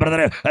 വായിക്കാൻ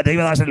ബ്രദറെ,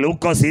 ദൈവദാസൻ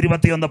ലൂക്കോസ്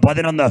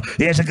 21:11.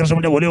 യേശു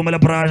ക്രിസ്തുവിൻ്റെ ഒലിവുമല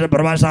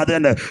പ്രഭാഷണം അത്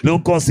തന്നെ.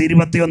 ലൂക്കോസ്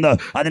 21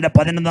 അതിൻ്റെ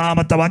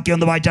 11-ാമത്തെ വാക്യം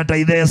ഒന്ന് വായിച്ചാട്ടെ.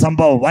 ഇതേ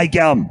സംഭവം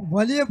വായിക്കാം.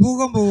 വലിയ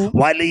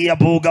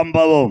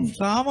ഭൂകമ്പവും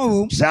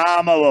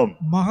ക്ഷാമവും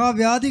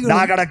മഹാവ്യാധികളും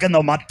കിടക്കുന്നു.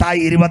 മത്തായി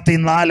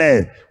 24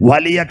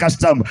 വലിയ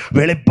കഷ്ടം.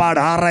 വെളിപ്പാട്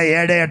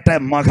 6-7-8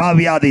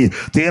 മഹാവ്യാധി.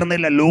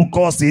 തീർന്നില്ല.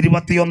 ലൂക്കോസ്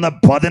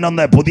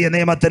 21:11 പുതിയ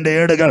നിയമത്തിന്റെ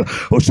ഏടുകൾ.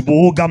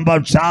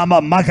 ഭൂകമ്പം,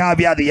 ക്ഷാമം,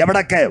 മഹാവ്യാധി.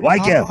 എവിടൊക്കെ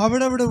വായിക്കാം?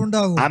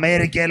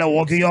 അമേരിക്കയിലെ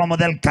ഒഹിയോ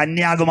മുതൽ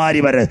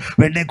കന്യാകുമാരി വരെ.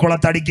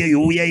 വെണ്ണിക്കുളത്തടിക്ക്,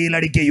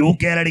 UAE-യിലടിക്ക്,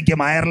 UK-യിലടിക്ക്,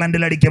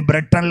 അയർലൻഡിലടിക്ക്,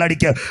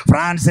 ബ്രിട്ടനിലടിക്ക്,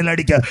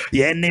 ഫ്രാൻസിലടിക്ക്,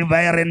 anywhere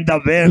in the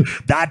world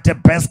that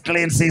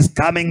pestilence is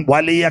coming.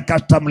 വലിയ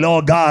കഷ്ടം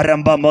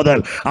ലോകാരംഭം മുതൽ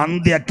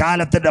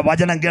അന്ത്യകാലത്തിന്റെ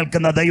വചനം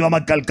കേൾക്കുന്ന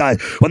ദൈവമക്കൾക്കായി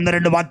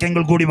 1-2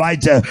 വാക്യങ്ങൾ കൂടി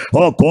വായിച്ച്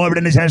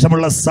കോവിഡിന്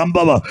ശേഷമുള്ള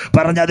സംഭവം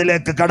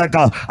പറഞ്ഞതിലേക്ക്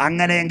കടക്കാം.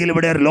 അങ്ങനെയെങ്കിൽ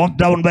ഇവിടെ ഒരു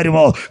ലോക്ക്ഡൗൺ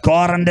വരുമോ?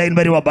 ക്വാറന്റൈൻ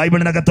വരുമോ?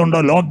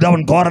 ബൈബിളിനകത്തുണ്ടോ ലോക്ക്ഡൗൺ,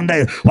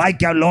 ക്വാറന്റൈൻ?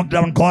 വായിക്കാം.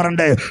 Lockdown,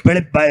 quarantine.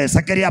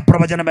 സക്കറിയ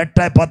പ്രവചനം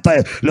 8:10.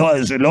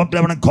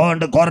 Lockdown,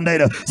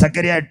 quarantine.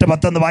 സക്കറിയ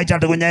 8:10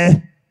 വായിച്ചാട്ട് കുഞ്ഞേ.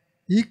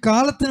 ഈ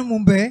കാലത്തിന്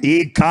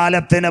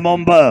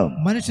മുമ്പ്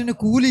മനുഷ്യന്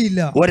കൂലിയില്ല.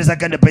 ഒരു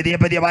സെക്കൻഡ്,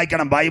 പതിയെ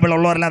വായിക്കണം. ബൈബിൾ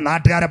ഉള്ളവരെല്ലാം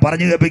നാട്ടുകാരെ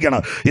പറഞ്ഞു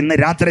കേൾപ്പിക്കണം. ഇന്ന്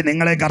രാത്രി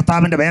നിങ്ങളെ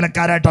കർത്താവിന്റെ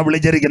വേലക്കാരായിട്ടാണ്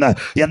വിളിച്ചിരിക്കുന്നത്.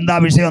 എന്താ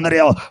വിഷയം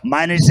എന്നറിയോ?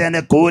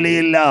 മനുഷ്യന്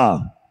കൂലിയില്ല.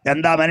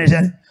 എന്താ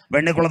മനുഷ്യൻ?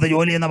 വെണ്ണിക്കുളത്ത്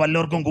ജോലി ചെയ്യുന്ന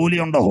വല്ലവർക്കും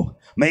കൂലിയുണ്ടോ?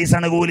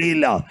 മെയ്സണ്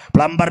കൂലിയില്ല,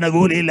 പ്ലംബറിന്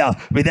കൂലിയില്ല,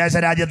 വിദേശ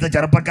രാജ്യത്ത്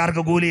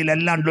ചെറുപ്പക്കാർക്ക് കൂലിയില്ല.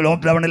 എല്ലാം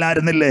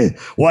ലോക്ക്ഡൗണിലായിരുന്നില്ലേ?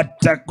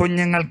 ഒറ്റ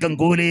കുഞ്ഞുങ്ങൾക്കും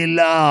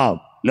കൂലിയില്ല.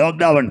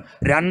 ലോക്ക്ഡൗൺ.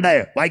 2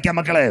 വായിക്കാം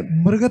മക്കളെ.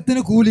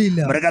 മൃഗത്തിന്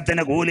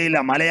കൂലിയില്ല.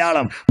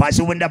 മലയാളം.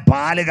 പശുവിന്റെ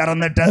പാല്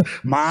കറന്നിട്ട്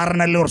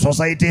മാറനല്ലൂർ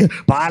സൊസൈറ്റി,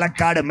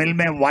 പാലക്കാട്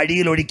മിൽമ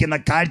വഴിയിൽ ഒഴിക്കുന്ന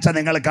കാഴ്ച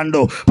നിങ്ങൾ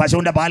കണ്ടു.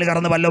 പശുവിന്റെ പാല്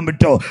കറന്ന് വല്ലതും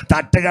വിറ്റോ?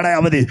 തട്ടുകട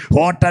അവധി,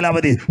 ഹോട്ടൽ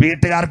അവധി,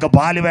 വീട്ടുകാർക്ക്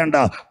പാല് വേണ്ട.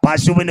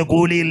 പശുവിന്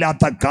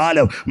കൂലിയില്ലാത്ത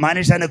കാലം,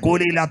 മനുഷ്യന്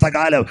കൂലിയില്ലാത്ത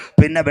കാലം.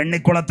 പിന്നെ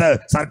വെണ്ണിക്കുളത്ത്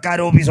സർക്കാർ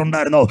ഓഫീസ്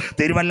ഉണ്ടായിരുന്നോ?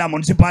 തിരുവല്ല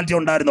മുനിസിപ്പാലിറ്റി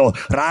ഉണ്ടായിരുന്നോ?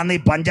 റാന്നി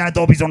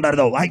പഞ്ചായത്ത് ഓഫീസ്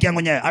ഉണ്ടായിരുന്നോ? വായിക്കാം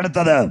കുഞ്ഞ്.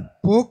 അടുത്തത്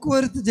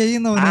പോക്കുവരത്ത്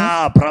ചെയ്യുന്നവന്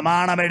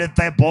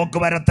പ്രമാണമെടുത്ത്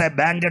പോക്കുവരത്ത്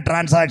ബാങ്ക്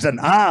ട്രാൻസാക്ഷൻ.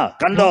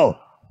 കണ്ടോ?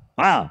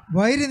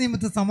 വൈര്യ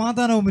നിമിത്ത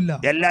സമാധാനവുമില്ല.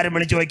 എല്ലാരും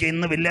വിളിച്ചു നോക്കി.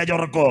 ഇന്ന് വില്ലേജ്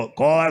ഉറക്കോ?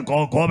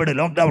 Covid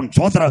lockdown.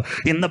 സ്വോത്ര.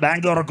 ഇന്ന്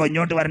ബാങ്ക് ഉറക്കോ?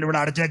 ഇങ്ങോട്ട് വരണ്ട, ഇവിടെ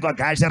അടച്ചേക്കോ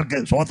കാഷ്യർക്ക്.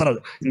 സ്വോത്ര.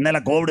 ഇന്നലെ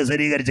കോവിഡ്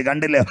സ്ഥിരീകരിച്ച്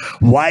കണ്ടില്ലേ?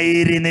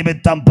 വൈര്യ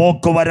നിമിത്തം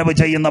പോക്കുവരവ്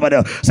ചെയ്യുന്നവര്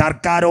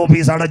സർക്കാർ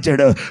office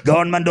അടച്ചിട്,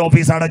 government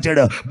office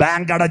അടച്ചിട്,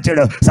 bank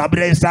അടച്ചിട്, sub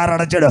registrar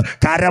അടച്ചിട്,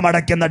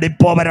 കരമടയ്ക്കുന്ന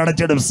depot വരെ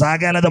അടച്ചിടും.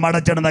 സകലതും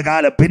അടച്ചിടുന്ന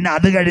കാലം. പിന്നെ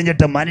അത്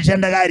കഴിഞ്ഞിട്ട്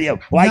മനുഷ്യന്റെ കാര്യം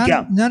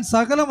വായിക്കാം. ഞാൻ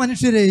സകല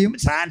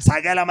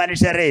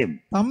മനുഷ്യരെയും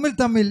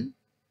തമ്മിൽ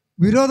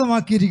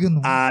വിരോധമാക്കിയിരിക്കുന്നു.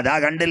 അതാ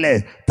കണ്ടില്ലേ?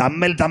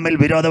 തമ്മിൽ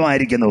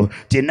വിരോധമായിരിക്കുന്നു.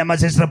 ചിന്നമ്മ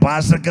സിസ്റ്റർ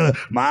പാസ്റ്റർക്ക്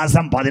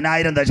മാസം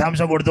 10,000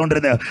 ദശാംശം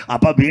കൊടുത്തുകൊണ്ടിരുന്നത്.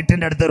 അപ്പൊ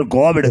വീട്ടിന്റെ അടുത്തൊരു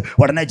കോവിഡ്.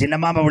 ഉടനെ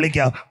ചിന്നമ്മാമ്മ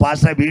വിളിക്കുക,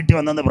 പാസ്റ്ററെ വീട്ടിൽ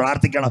വന്നെന്ന്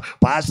പ്രാർത്ഥിക്കണം.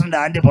 പാസ്റ്ററിന്റെ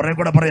ആന്റി പുറകെ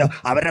കൂടെ പറയാ,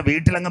 അവരുടെ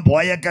വീട്ടിലങ്ങ്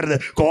പോയേക്കരുത്,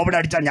 കോവിഡ്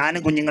അടിച്ചാൽ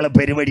ഞാനും കുഞ്ഞുങ്ങളും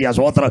പെരുവഴിയാ.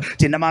 സ്വോത്രം.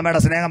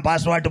 ചിന്നമ്മാമ്മയുടെ സ്നേഹം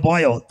പാസ്റ്ററുമായിട്ട്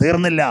പോയോ?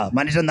 തീർന്നില്ല.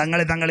 മനുഷ്യൻ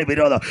തങ്ങളി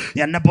വിരോധം.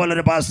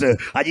 എന്നെപ്പോലൊരു പാസ്റ്റർ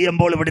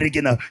അജിയമ്പോൾ ഇവിടെ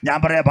ഇരിക്കുന്നു. ഞാൻ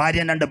പറയാം,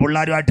 ഭാര്യ 2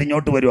 പിള്ളേരുമായിട്ട്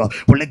ഇങ്ങോട്ട് വരുവാ.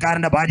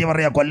 പുള്ളിക്കാരന്റെ ഭാര്യ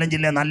പറയാ, കൊല്ലം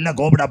ജില്ലയിൽ നല്ല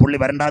കോവിഡാ, പുള്ളി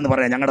വരണ്ടെന്ന്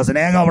പറയാം. ഞങ്ങളുടെ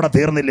സ്നേഹം അവിടെ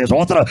തീർന്നില്ലേ?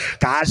 സ്വോത്രം.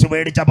 കാശ്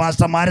മേടിച്ച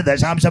പാസ്റ്റർമാര്,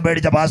 ദശാംശം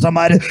മേടിച്ച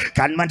പാസ്റ്റർമാര്,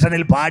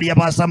 കൺവെൻഷനിൽ പാടിയ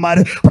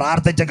പാസ്റ്റർമാര്,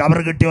 പ്രാർത്ഥിച്ച് കവർ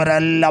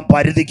കിട്ടിയവരെല്ലാം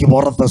പരിധിക്ക്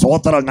പുറത്ത്.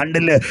 സ്വോത്രം.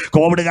 കണ്ടില്ലേ?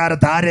 കോവിഡ്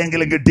കാലത്ത്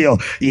ആരെങ്കിലും കിട്ടിയോ?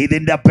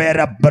 ഇതിന്റെ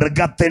പേര്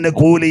മൃഗത്തിന്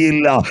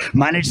കൂലിയില്ല,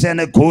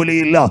 മനുഷ്യന്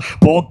കൂലിയില്ല.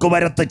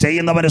 പോക്കുവരത്ത്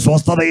ചെയ്യുന്നവന്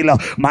സ്വസ്ഥതയില്ല.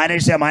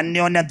 മനുഷ്യൻ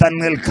അന്യോന്യം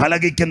തന്നിൽ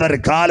കലഹിക്കുന്ന ഒരു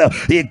കാലം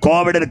ഈ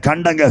കോവിഡിൽ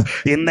കണ്ടെങ്കിൽ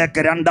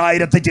ഇന്നേക്ക്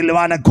 2000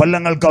 ചില്ലുവാനം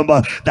കൊല്ലങ്ങൾക്ക് മുമ്പ്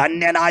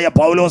ധന്യനായ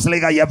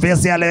പൗലോസ്ലീഹ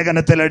എഫേസ്യ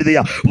ലേഖനത്തിൽ എഴുതിയ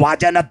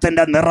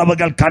വചനത്തിന്റെ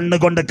നിറവുകൾ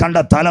കണ്ണുകൊണ്ട് കണ്ട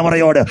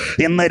തലമുറയോട്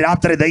ഇന്ന്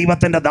രാത്രി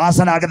ദൈവത്തിന്റെ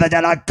ദാസനാകുന്ന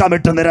ഞാൻ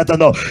അക്കമിട്ട്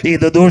നിരത്തുന്നു.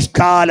 ഇത്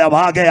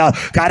ദുഷ്കാലമാകയാ.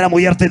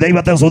 കരമുയർത്തി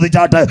ദൈവത്തെ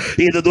സ്തുതിച്ചാട്ട്.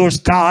 ഇത്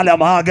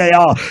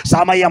ദുഷ്കാലമാകയാ.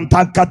 സമയം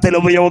തക്കത്തിൽ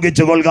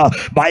ഉപയോഗിച്ചു കൊള്ളുക.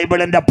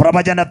 ബൈബിളിന്റെ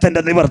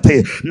പ്രവചനത്തിന്റെ നിവൃത്തി,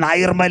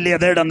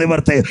 നൈർമല്യതയുടെ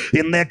നിവൃത്തി.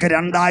 ഇന്നേക്ക്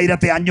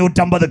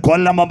 2550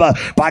 കൊല്ലം മുമ്പ്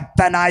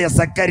ഭക്തനായ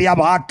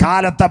സക്കറിയാവ് ആ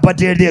കാലത്തെ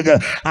പറ്റി എഴുതിയത്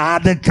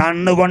അത്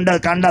കണ്ണുകൊണ്ട്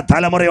കണ്ട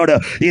തലമുറയോട്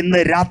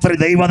ഇന്ന് രാത്രി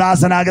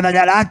ദൈവദാസനാകുന്ന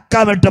ഞാൻ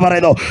അക്കമിട്ട്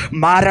പറയുന്നു,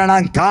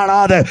 മരണം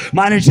കാണാതെ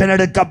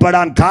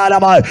മനുഷ്യനെടുക്കപ്പെടാൻ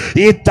കാലമായി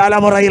ഈ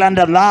തലമുറയിൽ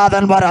എൻ്റെ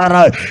നാഥൻ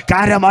വരാറ്.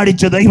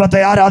 കരമടിച്ച് ദൈവത്തെ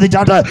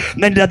ആരാധിച്ചാട്ട്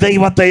നിന്റെ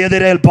ദൈവത്തെ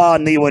എതിരേൽപ്പാൻ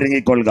നീ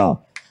ഒരുങ്ങിക്കൊള്ളുക.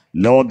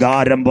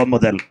 ലോകാരംഭം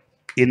മുതൽ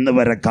ഇന്ന്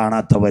വരെ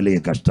കാണാത്ത വലിയ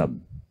കഷ്ടം.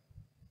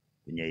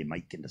 കുഞ്ഞെ ഈ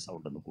മൈക്കിൻ്റെ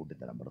സൗണ്ട് ഒന്ന്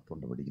കൂട്ടിത്തരാൻ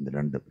പുറത്തുകൊണ്ട് പിടിക്കുന്ന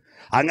രണ്ടും.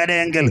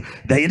 അങ്ങനെയെങ്കിൽ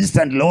ദ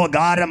ഇൻസ്റ്റന്റ്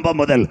ലോകാരംഭം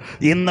മുതൽ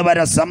ഇന്ന്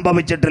വരെ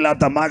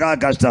സംഭവിച്ചിട്ടില്ലാത്ത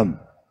മഹാകഷ്ടം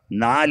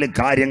 4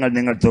 കാര്യങ്ങൾ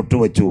നിങ്ങൾ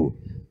തൊട്ടുവച്ചു.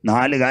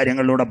 4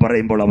 കാര്യങ്ങളിലൂടെ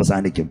പറയുമ്പോൾ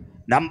അവസാനിക്കും.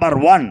 Number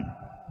 1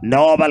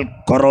 novel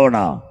corona,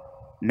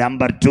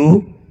 number 2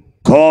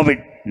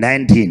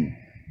 COVID-19,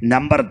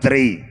 number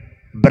 3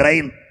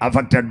 brain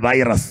affected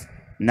virus,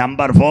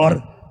 number 4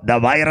 the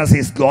virus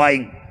is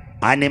going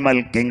animal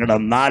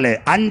kingdom. 4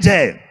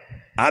 5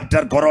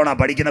 after corona.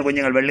 പഠിക്കുന്ന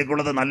കുഞ്ഞുങ്ങൾ,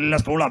 വെള്ളിക്കുളത്ത് നല്ല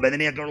സ്കൂളാണ്,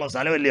 ബദനിയൊക്കെ ഉള്ള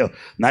സ്ഥലമല്ലയോ,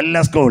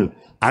 നല്ല സ്കൂൾ.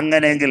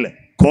 അങ്ങനെയെങ്കിൽ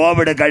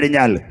കോവിഡ്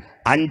കഴിഞ്ഞാൽ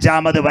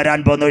 5ാമത് വരാൻ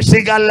പോകുന്നു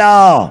ഷിഗല്ല.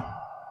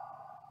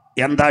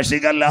 എന്താ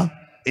ഷിഗല്ല?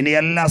 ഇനി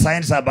എല്ലാ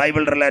സയൻസാ,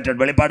 ബൈബിൾ റിലേറ്റഡ്,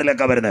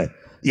 വെളിപ്പാടിലൊക്കെ വരുന്നത്.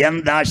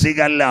 എന്താ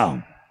ഷിഗല്ല?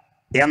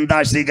 എന്താ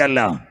ഷിഗല്ല?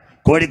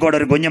 കോഴിക്കോട്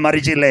ഒരു കുഞ്ഞ്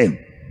മരിച്ചില്ലേ?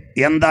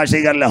 എന്താ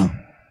ഷിഗല്ല?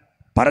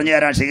 പറഞ്ഞു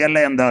തരാം ഷിഗല്ല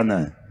എന്താന്ന്.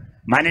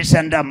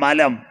 മനുഷ്യൻ്റെ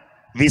മലം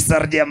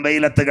വിസർജ്യം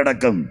വെയിലത്ത്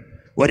കിടക്കും.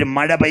 ഒരു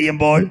മഴ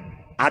പെയ്യുമ്പോൾ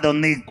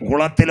അതൊന്ന് ഈ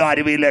കുളത്തിലോ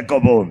അരുവിയിലേക്കോ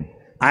പോകും.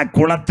 ആ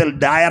കുളത്തിൽ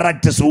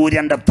ഡയറക്റ്റ്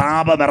സൂര്യൻ്റെ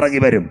താപം ഇറങ്ങി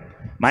വരും.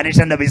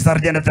 മനുഷ്യൻ്റെ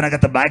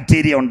വിസർജനത്തിനകത്ത്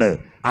ബാക്ടീരിയ ഉണ്ട്.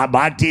 ആ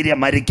ബാക്ടീരിയ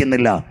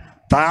മരിക്കുന്നില്ല.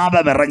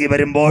 താപം ഇറങ്ങി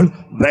വരുമ്പോൾ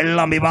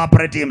വെള്ളം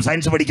ഇവാപ്പറേറ്റ് ചെയ്യും.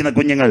 സയൻസ് പഠിക്കുന്ന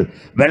കുഞ്ഞുങ്ങൾ,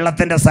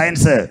 വെള്ളത്തിൻ്റെ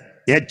സയൻസ്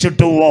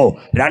H2O,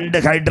 2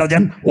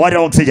 ഹൈഡ്രജൻ 1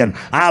 ഓക്സിജൻ.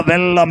 ആ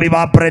വെള്ളം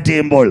ഇവാപ്പറേറ്റ്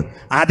ചെയ്യുമ്പോൾ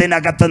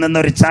അതിനകത്ത്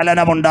നിന്നൊരു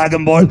ചലനം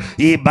ഉണ്ടാകുമ്പോൾ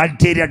ഈ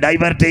ബാക്ടീരിയ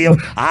ഡൈവേർട്ട് ചെയ്യും.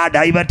 ആ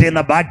ഡൈവേർട്ട്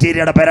ചെയ്യുന്ന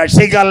ബാക്ടീരിയയുടെ പേര്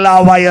ഷിഗല്ല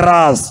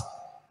വൈറസ്.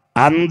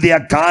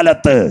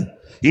 അന്ത്യകാലത്ത്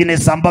ഇനി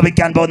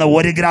സംഭവിക്കാൻ പോകുന്ന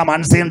 1 ഗ്രാം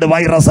അൺസീൽഡ്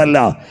വൈറസ് അല്ല,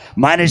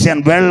 മനുഷ്യൻ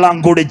വെള്ളം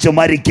കുടിച്ച്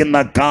മരിക്കുന്ന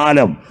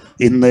കാലം.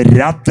 ഇന്ന്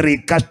രാത്രി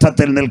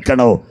കഷ്ടത്തിൽ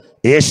നിൽക്കണോ?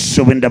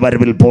 യേശുവിൻ്റെ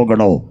വരവിൽ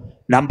പോകണോ?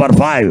 നമ്പർ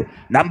 5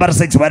 നമ്പർ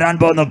 6 വരാൻ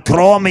പോകുന്നു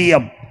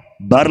ക്രോമിയം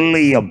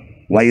ബെർലിയം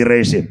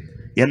വൈറേഷ്യം.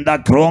 എന്താ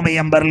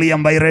ക്രോമിയം ബെർലിയം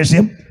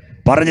വൈറേഷ്യം?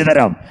 പറഞ്ഞു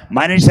തരാം.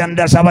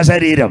 മനുഷ്യൻ്റെ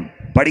ശവശരീരം,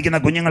 പഠിക്കുന്ന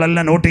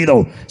കുഞ്ഞുങ്ങളെല്ലാം നോട്ട് ചെയ്തോ,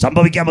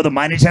 സംഭവിക്കാൻ പോകുന്നത്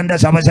മനുഷ്യൻ്റെ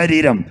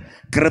ശവശരീരം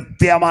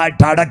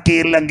കൃത്യമായിട്ട്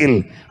അടക്കിയില്ലെങ്കിൽ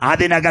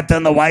അതിനകത്ത്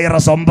നിന്ന്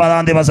വൈറസ്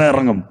 9ാം ദിവസം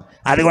ഇറങ്ങും.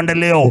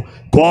 അതുകൊണ്ടല്ലയോ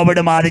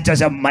കോവിഡ്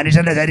ബാധിച്ച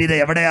മനുഷ്യൻ്റെ ശരീരം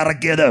എവിടെ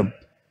ഇറക്കിയത്?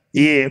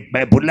 ഈ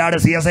പുല്ലാട്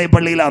CSI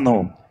പള്ളിയിലാണോ,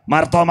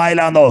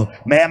 മർത്തോമായിലാണോ,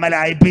 മേമല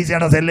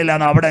IPCയുടെ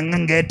സെല്ലിലാണോ? അവിടെ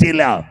എങ്ങും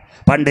കയറ്റിയില്ല.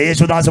 പണ്ട്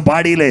യേശുദാസ്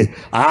പാടിയില്ലേ,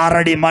 6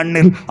 അടി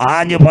മണ്ണിൽ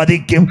ആഞ്ഞു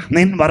പതിക്കും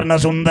നിൻ വർണ്ണ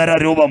സുന്ദര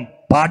രൂപം.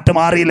 പാട്ട്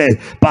മാറിയില്ലേ?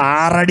 ഇപ്പൊ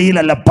 6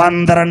 അടിയിലല്ല,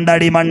 12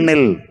 അടി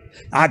മണ്ണിൽ.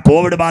 ആ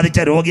കോവിഡ് ബാധിച്ച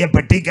രോഗിയെ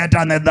പെട്ടി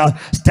കയറ്റാൻ എന്താ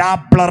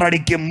സ്റ്റാപ്ലർ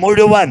അടിക്കും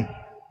മുഴുവൻ.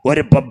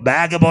 ഒരു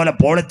ബാഗ് പോലെ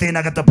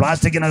പോളിത്തീനകത്ത്,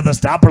 പ്ലാസ്റ്റിക്കിനകത്ത്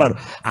സ്റ്റാപ്ലർ,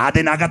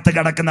 അതിനകത്ത്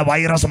കിടക്കുന്ന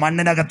വൈറസ്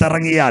മണ്ണിനകത്ത്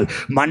ഇറങ്ങിയാൽ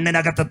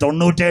മണ്ണിനകത്ത്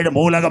 97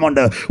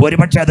 മൂലകമുണ്ട്.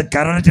 ഒരുപക്ഷെ അത്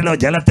കിണറ്റിലോ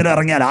ജലത്തിലോ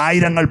ഇറങ്ങിയാൽ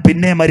 1000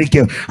 പിന്നെ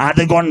മരിക്കും.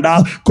 അതുകൊണ്ട്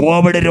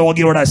കോവിഡ്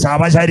രോഗിയുടെ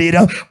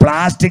ശവശരീരം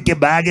പ്ലാസ്റ്റിക്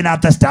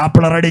ബാഗിനകത്ത്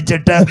സ്റ്റാപ്ലർ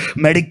അടിച്ചിട്ട്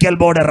മെഡിക്കൽ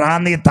ബോർഡ്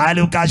റാന്നി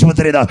താലൂക്ക്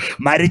ആശുപത്രി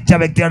മരിച്ച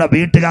വ്യക്തിയുടെ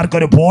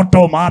വീട്ടുകാർക്കൊരു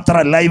ഫോട്ടോ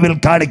മാത്രം ലൈവിൽ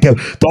കാണിക്കും,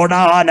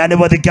 തൊടാൻ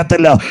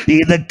അനുവദിക്കത്തില്ല.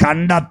 ഇത്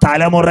കണ്ട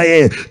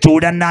തലമുറയെ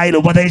ചൂടന്നായിൽ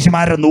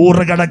ഉപദേശിമാർ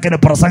 100 കണക്കിന്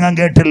പ്രസംഗം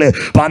കേട്ടില്ലേ?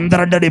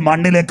 12 അടി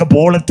മണ്ണിലേക്ക്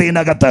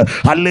പോളിത്തീനകത്ത്,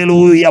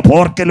 ഹല്ലേലൂയ,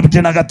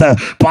 ഫോർക്കിലിപ്റ്റിനകത്ത്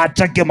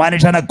പച്ചയ്ക്ക്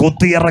മനുഷ്യനെ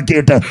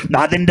കുത്തിയിറക്കിയിട്ട്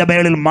അതിൻ്റെ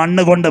മേളിൽ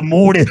മണ്ണ് കൊണ്ട്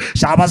മൂടി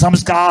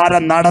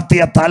ശവസംസ്കാരം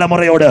നടത്തിയ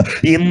തലമുറയോട്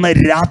ഇന്ന്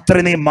രാത്രി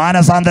നീ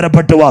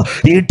മാനസാന്തരപ്പെട്ടുവോ?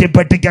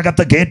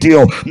 ഈട്ടിപ്പെട്ടിക്കകത്ത്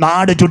കയറ്റിയോ,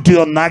 നാട്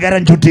ചുറ്റിയോ,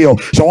 നഗരം ചുറ്റിയോ,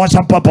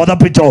 ശോശപ്പ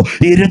പുതപ്പിച്ചോ,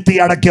 ഇരുത്തി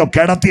അടക്കിയോ,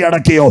 കിടത്തി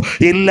അടക്കിയോ?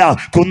 ഇല്ല,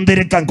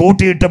 കുന്തിരിക്കം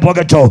കൂട്ടിയിട്ട്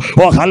പുകച്ചോ?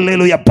 ഓ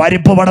ഹല്ലേലൂയ,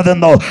 പരിപ്പ്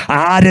പടതെന്നോ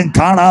ആരും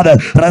കാണാതെ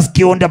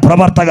റെസ്ക്യൂവിന്റെ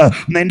പ്രവർത്തകർ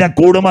നിന്റെ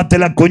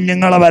കുടുംബത്തിലെ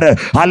കുഞ്ഞുങ്ങളെ വരെ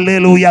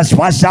ഹല്ലേലൂയ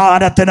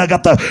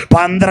ശ്മശാനത്തിനകത്ത്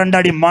 12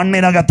 അടി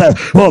മണ്ണിനകത്ത്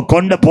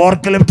കൊണ്ട്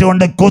പോർക്കിലിപ്റ്റ്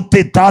കൊണ്ട്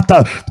കുത്തി താത്ത്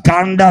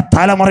കണ്ട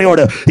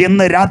തലമുറയോട്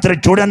ഇന്ന് രാത്രി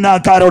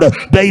ചുടന്നാക്കാരോട്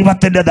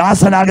ദൈവത്തിന്റെ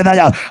ദാസനാകുന്ന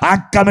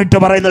അക്കമിട്ട്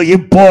പറയുന്നു,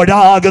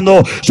 ഇപ്പോഴാകുന്നു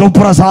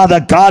സുപ്രസാദ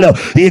കാലം.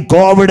 ഈ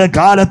കോവിഡ്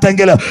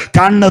കാലത്തെങ്കിലും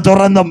കണ്ണ്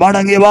തുറന്ന്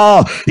മടങ്ങി വാ.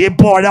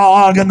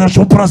 ഇപ്പോഴാകുന്നു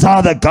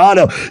സുപ്രസാദ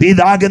കാലം.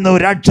 ഇതാകുന്നു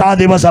രക്ഷാ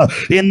ദിവസം.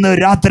 ഇന്ന്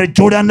രാത്രി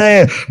ചുടന്നെ,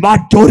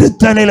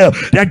 മറ്റൊരുത്തനിൽ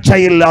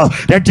രക്ഷയില്ല.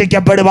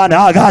 രക്ഷിക്കപ്പെടുവാൻ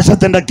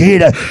ആകാശത്തിന്റെ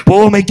കീഴ്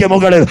ഭൂമിക്ക്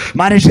മുകളിൽ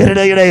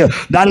മനുഷ്യരുടെ ഇടയിൽ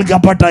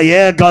നൽകപ്പെട്ട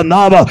ഏക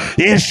നാമം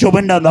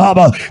യേശുവിന്റെ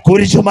നാമം.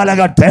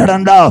 കുരിശുമലകൾ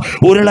തേടണ്ട,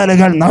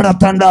 ഉരുളലുകൾ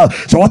നടത്തണ്ട,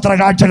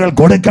 സ്വോത്രകാഴ്ചകൾ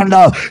കൊടുക്കണ്ട,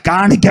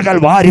 കാണിക്കകൾ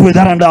വാരി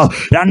വിതറണ്ട.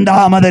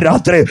 2ാമത്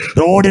രാത്രി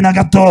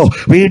റോഡിനകത്തോ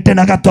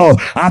വീട്ടിനകത്തോ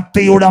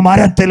അത്തിയുടെ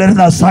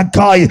മരത്തിലിരുന്ന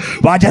സഖായി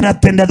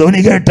വചനത്തിന്റെ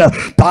ധ്വനി കേട്ട്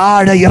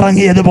താഴെ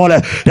ഇറങ്ങിയതുപോലെ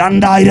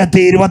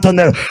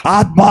 2021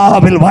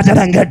 ആത്മാവിൽ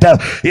വചനം കേട്ട്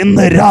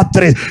ഇന്ന്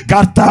രാത്രി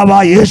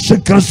കർത്താവായ യേശു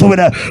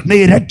ക്രിസ്തുവിനെ നീ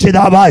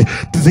രക്ഷിതാവായി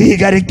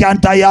സ്വീകരിക്കാൻ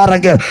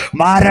തയ്യാറെങ്കിൽ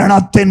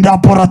മരണത്തിന്റെ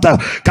അപ്പുറത്ത്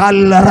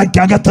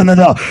കല്ലറയ്ക്കകത്ത്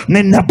നിന്ന്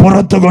നിന്നെ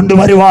പുറത്തു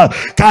കൊണ്ടുവരുവാൻ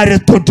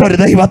കരുത്തുറ്റൊരു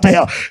ദൈവത്തെ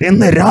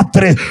ഇന്ന്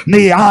രാത്രി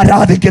നീ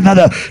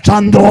ആരാധിക്കുന്നത്.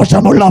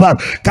 സന്തോഷമുള്ളവർ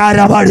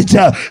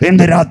കരമടിച്ച്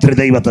ഇന്ന് രാത്രി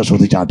ദൈവത്തെ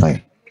സ്തുതിച്ചാട്ടെ.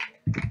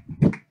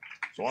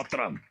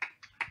 സ്വോത്രം.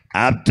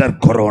 After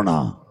corona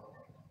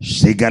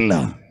shigella,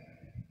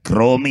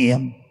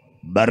 chromium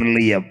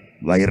beryllium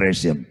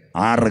വൈറേഷ്യം,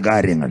 6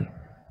 കാര്യങ്ങൾ.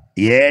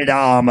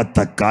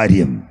 7ാമത്തെ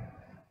കാര്യം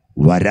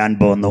വരാൻ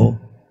പോന്നു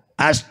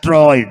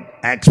ആസ്ട്രോയിഡ്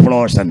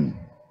എക്സ്പ്ലോഷൻ.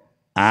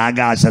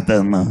 ആകാശത്ത്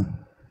നിന്ന്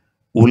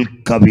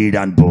ഉൽക്ക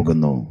വീഴാൻ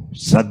പോകുന്നു.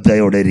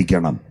 ശ്രദ്ധയോടെ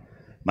ഇരിക്കണം.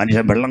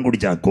 മനുഷ്യൻ വെള്ളം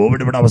കുടിച്ചാൽ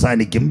കോവിഡ് ഇവിടെ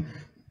അവസാനിക്കും.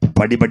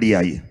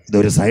 പടിപടിയായി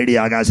ഇതൊരു സൈഡി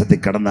ആകാശത്തിൽ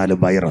കിടന്നാലും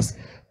വൈറസ്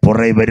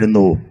പുറകെ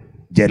വരുന്നു.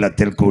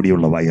 ജലത്തിൽ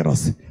കൂടിയുള്ള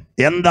വൈറസ്.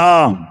 എന്താ?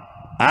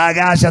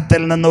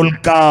 ആകാശത്തിൽ നിന്ന്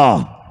ഉൽക്ക.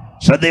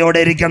 ശ്രദ്ധയോടെ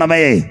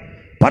ഇരിക്കണമേ.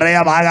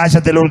 പറയാം,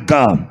 ആകാശത്തിൽ ഉൽക്ക.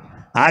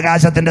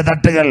 ആകാശത്തിന്റെ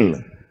തട്ടുകൾ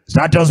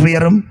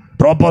സ്ട്രാറ്റോസ്ഫിയറും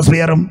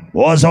ട്രോപ്പോസ്ഫിയറും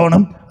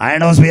ഓസോണും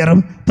അയണോസ്ഫിയറും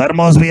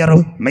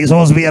തെർമോസ്ഫിയറും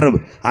മെസോസ്ഫിയറും.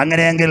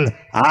 അങ്ങനെയെങ്കിൽ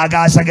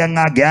ആകാശഗംഗ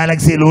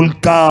ഗാലക്സിയിൽ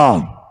ഉൽക്ക.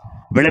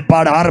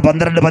 വെളിപ്പാട്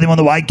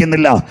 6:12-13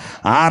 വായിക്കുന്നില്ല.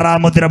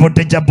 6-ാം മുദ്ര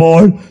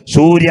പൊട്ടിച്ചപ്പോൾ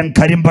സൂര്യൻ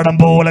കരിമ്പടം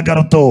പോലെ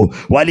കറുത്തു.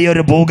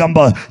 വലിയൊരു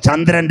ഭൂകമ്പ്,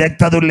 ചന്ദ്രൻ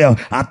രക്തതുല്യം,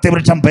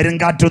 അത്തിവൃക്ഷം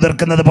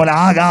പെരുങ്കാറ്റുതിർക്കുന്നത് പോലെ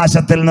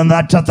ആകാശത്തിൽ നിന്ന്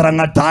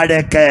നക്ഷത്രങ്ങൾ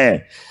താഴേക്ക്.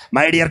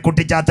 മൈഡിയർ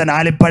കുട്ടിച്ചാത്തൻ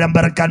ആലിപ്പഴം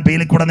പെറുക്കാൻ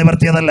പീലിക്കൂടെ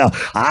നിവർത്തിയതല്ല.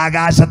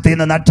 ആകാശത്തിൽ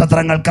നിന്ന്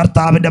നക്ഷത്രങ്ങൾ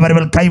കർത്താവിന്റെ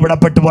വരവിൽ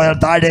കൈവിടപ്പെട്ടു പോയാൽ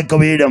താഴേക്ക്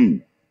വീഴും.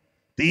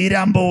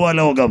 തീരാൻ പോവുക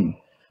ലോകം.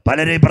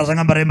 പലരും ഈ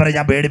പ്രസംഗം പറയുമ്പോൾ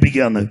ഞാൻ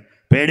പേടിപ്പിക്കുകയെന്ന്.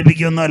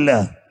 പേടിപ്പിക്കുകയൊന്നുമല്ല.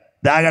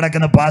 ഇതാ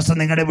കിടക്കുന്ന പാസ്റ്റർ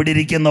നിങ്ങളുടെ ഇവിടെ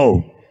ഇരിക്കുന്നു.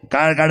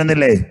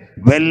 കാണുന്നില്ലേ?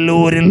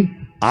 വെല്ലൂരിൽ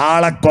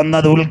ആളെ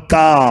കൊന്നത് ഉൽക്ക.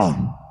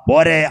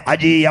 ഒരേ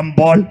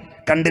അജിയമ്പോൾ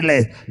കണ്ടില്ലേ?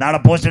 നാളെ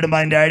പോസ്റ്റ് ഇടുമ്പോൾ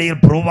അതിൻ്റെ അടിയിൽ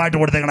പ്രൂവായിട്ട്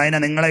കൊടുത്തേക്കണം. അതിനെ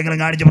നിങ്ങളെങ്കിലും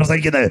കാണിച്ച്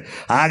പ്രസംഗിക്കുന്നത്.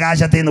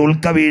 ആകാശത്തിൽ നിന്ന്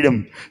ഉൽക്ക വീഴും.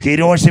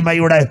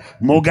 ഹിരോഷിമയുടെ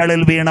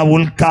മുകളിൽ വീണ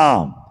ഉൽക്ക.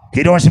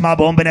 ഹിരോഷിമ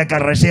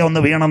ബോംബിനേക്കാൾ റഷ്യ ഒന്ന്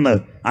വീണെന്ന്.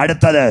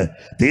 അടുത്തത്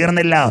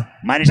തീർന്നില്ല.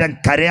 മനുഷ്യൻ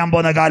കരയാൻ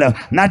പോകുന്ന കാലം.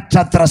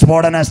 നക്ഷത്ര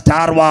സ്ഫോടനം,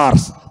 സ്റ്റാർ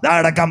വാർസ്. ഇതാ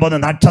അടക്കാൻ പോകുന്ന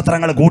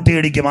നക്ഷത്രങ്ങൾ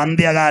കൂട്ടിയിടിക്കും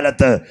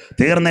അന്ത്യകാലത്ത്.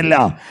 തീർന്നില്ല.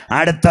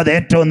 അടുത്തത്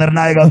ഏറ്റവും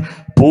നിർണായകം.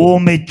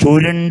 ഭൂമി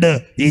ചുരുണ്ട്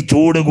ഈ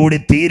ചൂട് കൂടി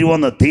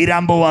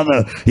തീരാൻ പോവാന്ന്.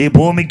 ഈ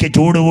ഭൂമിക്ക്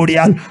ചൂട്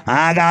കൂടിയാൽ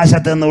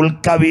ആകാശത്ത് നിന്ന്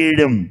ഉൽക്ക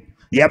വീഴും.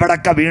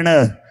 എവിടൊക്കെ വീണ്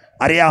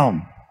അറിയാം?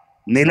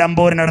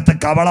 നിലമ്പൂരിനടുത്ത്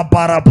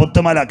കവളപ്പാറ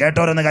പുത്തുമല.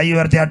 കേട്ടോരൊന്ന് കൈ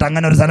ഉയർത്തിയായിട്ട്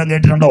അങ്ങനെ ഒരു സ്ഥലം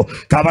കേട്ടിട്ടുണ്ടോ?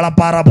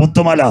 കവളപ്പാറ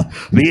പുത്തുമല.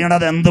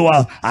 വീണത് എന്തുവാ?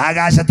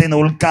 ആകാശത്തിൽ നിന്ന്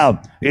ഉൽക്ക.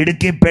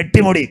 ഇടുക്കി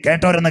പെട്ടിമുടി.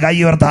 കേട്ടോരൊന്ന് കൈ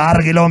ഉയർത്ത്.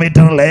 6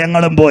 കിലോമീറ്റർ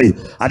ലയങ്ങളും പോയി.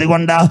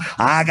 അതുകൊണ്ട്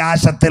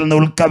ആകാശത്തിൽ നിന്ന്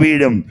ഉൽക്ക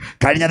വീഴും.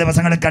 കഴിഞ്ഞ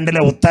ദിവസങ്ങളിൽ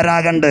കണ്ടില്ലേ?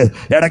 ഉത്തരാഖണ്ഡ്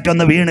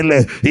ഇടയ്ക്കൊന്ന് വീണില്ലേ?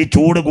 ഈ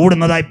ചൂട്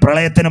കൂടുന്നതായി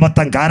പ്രളയത്തിന്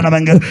മൊത്തം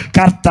കാരണമെങ്കിൽ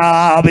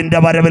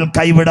കർത്താവിന്റെ വരവിൽ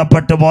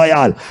കൈവിടപ്പെട്ടു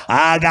പോയാൽ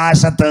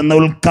ആകാശത്ത് നിന്ന്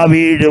ഉൽക്ക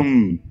വീഴും.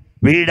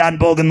 വീഴാൻ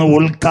പോകുന്നു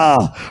ഉൽക്ക.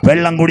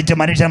 വെള്ളം കുടിച്ച്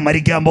മനുഷ്യൻ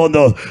മരിക്കാൻ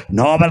പോകുന്നു.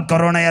 നോവൽ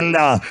കൊറോണയല്ല,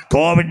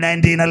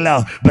 COVID-19 അല്ല,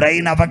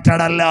 ബ്രെയിൻ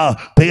അഫക്റ്റഡ് അല്ല.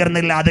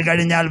 തീർന്നില്ല. അത്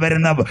കഴിഞ്ഞാൽ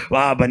വരുന്ന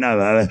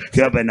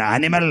പിന്നെ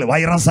അനിമൽ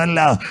വൈറസ് അല്ല,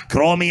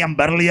 ക്രോമിയം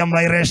ബെർലിയം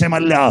വൈറേഷ്യം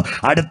അല്ല.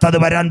 അടുത്തത്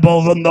വരാൻ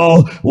പോകുന്നു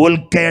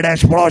ഉൽക്കയുടെ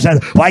എക്സ്പ്ലോഷൻ.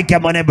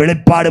 വായിക്കാൻ മോനെ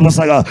വെളിപ്പാട്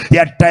പുസ്തകം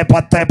 8,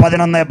 10,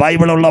 11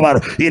 ബൈബിൾ ഉള്ളവർ.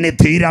 ഇനി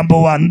തീരാൻ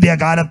പോവുക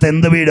അന്ത്യകാലത്ത്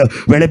എന്ത് വീട്?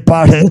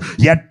 വെളിപ്പാട്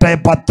 8,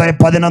 10,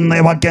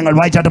 11 വാക്യങ്ങൾ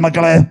വായിച്ചാട്ട്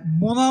മക്കളെ.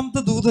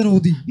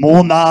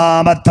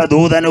 മൂന്നാമത്തെ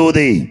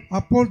ദൂതനൂതി.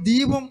 അപ്പോൾ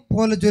ദീപം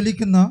പോലെ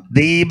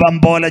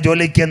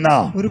ജ്വലിക്കുന്ന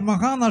ഒരു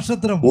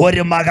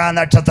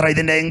മഹാനക്ഷത്രം.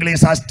 ഇതിന്റെ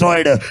ഇംഗ്ലീഷ്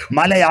അസ്ട്രോയിഡ്,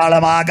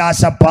 മലയാളം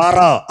ആകാശപ്പാറ.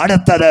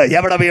 അടുത്തത്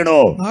എവിടെ വീണു?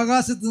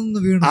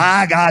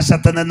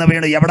 ആകാശത്ത് നിന്ന്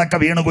വീണു. എവിടൊക്കെ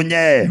വീണു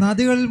കുഞ്ഞേ?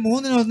 നദികളിൽ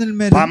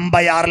 3-1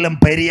 പമ്പയാറിലും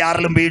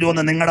പെരിയാറിലും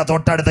വീഴുമെന്ന്. നിങ്ങളുടെ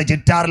തൊട്ടടുത്ത്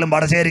ചിറ്റാറിലും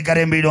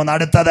വടശ്ശേരിക്കരയും വീഴുമെന്ന്.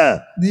 അടുത്തത്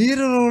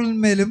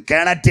നീരുറവിന്മേലും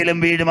കിണറ്റിലും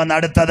വീഴുമെന്ന്.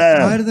 അടുത്തത്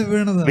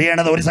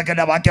വീണത്. ഒരു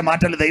സെക്കൻഡ് വാക്യം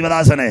മാറ്റല്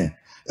ദൈവദാസന്.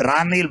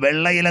 റാന്നിയിൽ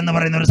വെള്ളയിൽ എന്ന്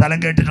പറയുന്ന ഒരു സ്ഥലം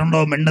കേട്ടിട്ടുണ്ടോ?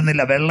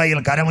 മിണ്ടുന്നില്ല. വെള്ളയിൽ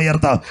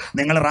കരമുയർത്താം.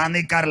 നിങ്ങൾ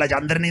റാന്നിക്കാരല്ല,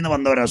 ചന്ദ്രനിൽ നിന്ന്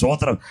വന്നവരാ.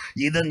 സ്വോത്രം.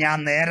 ഇത് ഞാൻ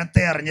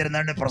നേരത്തെ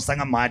അറിഞ്ഞിരുന്നതിന്റെ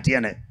പ്രസംഗം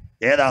മാറ്റിയാന്.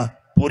 ഏതാ?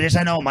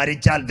 പുരുഷനോ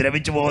മരിച്ചാൽ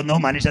ദ്രവിച്ചു പോകുന്നു,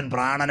 മനുഷ്യൻ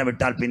പ്രാണനെ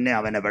വിട്ടാൽ പിന്നെ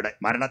അവനെവിടെ?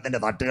 മരണത്തിന്റെ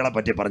തട്ടുകളെ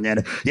പറ്റി പറഞ്ഞാൽ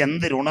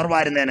എന്തൊരു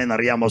ഉണർവായിരുന്നേനെന്ന്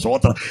അറിയാമോ?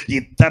 സ്വോത്രം.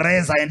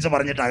 ഇത്രയും സയൻസ്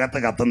പറഞ്ഞിട്ട് അകത്ത്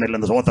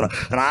കത്തുന്നില്ലെന്ന്. സ്വോത്രം.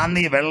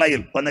 റാന്നി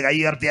വെള്ളയിൽ വന്ന് കൈ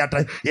ഉയർത്തിയാട്ട്.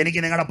 എനിക്ക്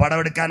നിങ്ങളുടെ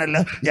പടമെടുക്കാനല്ല,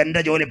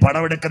 എൻ്റെ ജോലി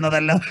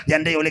പടമെടുക്കുന്നതല്ല,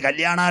 എൻ്റെ ജോലി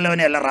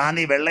കല്യാണാലോചനയല്ല.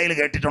 റാന്നി വെള്ളയിൽ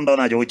കേട്ടിട്ടുണ്ടോ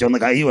എന്നാ ചോദിച്ചു.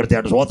 ഒന്ന് കൈ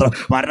ഉയർത്തിയാട്ട്. സ്വോത്രം.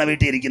 മരണ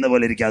വീട്ടിൽ ഇരിക്കുന്ന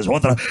പോലെ ഇരിക്കുക.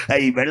 സ്വോത്രം.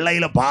 ഈ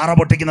വെള്ളയിൽ പാറ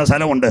പൊട്ടിക്കുന്ന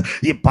സ്ഥലമുണ്ട്.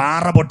 ഈ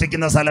പാറ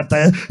പൊട്ടിക്കുന്ന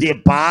സ്ഥലത്ത് ഈ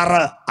പാറ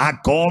ആ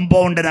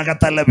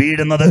കോമ്പൗണ്ടിനകത്തല്ല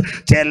വീഴുന്നത്,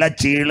 ചില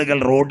ചീളുകൾ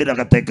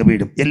റോഡിനകത്തേക്ക്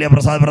വീഴും. ഇല്ലേ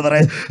പ്രസാദ് ബ്രദറെ?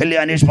 ഇല്ലേ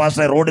അനീഷ്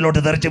പാസ്റ്ററെ?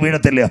 റോഡിലോട്ട് തെറിച്ച്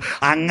വീഴത്തില്ല.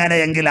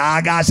 അങ്ങനെയെങ്കിൽ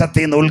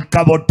ആകാശത്തിൽ നിന്ന്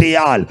ഉൽക്ക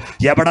പൊട്ടിയാൽ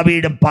എവിടെ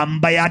വീഴും?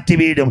 പമ്പയാറ്റി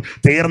വീഴും.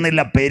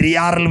 തീർന്നില്ല.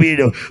 പെരിയാറിൽ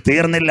വീഴും.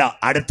 തീർന്നില്ല.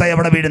 അടുത്ത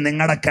എവിടെ വീഴും?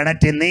 നിങ്ങളുടെ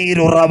കിണറ്റ്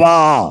നീരുറവാ.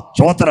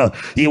 സ്വോത്രം.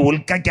 ഈ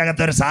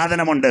ഉൽക്കയ്ക്കകത്തൊരു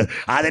സാധനമുണ്ട്.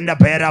 അതിന്റെ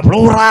പേരാ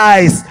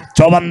ഫ്ലൂറൈസ്,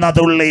 ചുവന്ന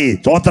തുള്ളി.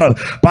 സ്വോത്രം.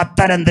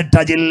 പത്തനംതിട്ട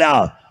ജില്ല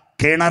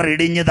കിണർ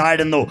ഇടിഞ്ഞു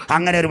താഴുന്നു.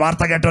 അങ്ങനെ ഒരു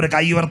വാർത്ത കേട്ട ഒരു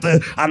കൈവർത്ത്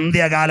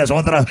അന്ത്യകാല.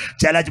 സ്വോത്ര.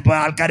 ചില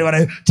ആൾക്കാർ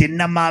പറയും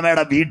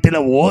ചിന്നമ്മാമയുടെ വീട്ടിലെ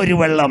ഒരു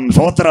വെള്ളം.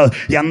 സ്വോത്ര.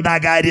 എന്താ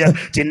കാര്യം?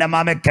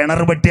 ചിന്നമ്മാമ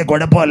കിണർ വെട്ടിയ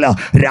കുഴപ്പമല്ല.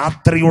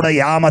 രാത്രിയുടെ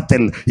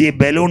യാമത്തിൽ ഈ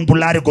ബലൂൺ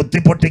പിള്ളേർ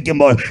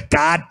കുത്തിപ്പൊട്ടിക്കുമ്പോൾ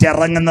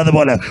കാറ്റിറങ്ങുന്നത്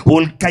പോലെ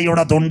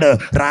ഉൽക്കയുടെ തുണ്ട്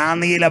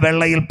റാന്നിയിലെ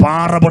വെള്ളയിൽ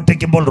പാറ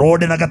പൊട്ടിക്കുമ്പോൾ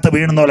റോഡിനകത്ത്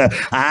വീഴുന്ന പോലെ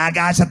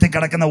ആകാശത്തിൽ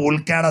കിടക്കുന്ന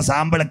ഉൽക്കയുടെ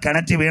സാമ്പിൾ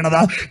കിണറ്റി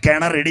വീണതാ.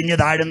 കിണർ ഇടിഞ്ഞു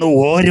താഴുന്നു,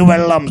 ഒരു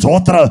വെള്ളം.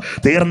 സ്വോത്ര.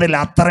 തീർന്നില്ല.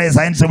 അത്രയും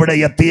സയൻസ് ഇവിടെ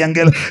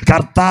എത്തിയെങ്കിൽ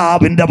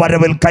കർത്താവിന്റെ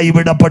വരവിൽ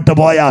കൈവിടപ്പെട്ടു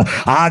പോയ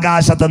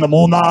ആകാശത്തുനിന്ന്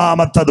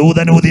മൂന്നാമത്തെ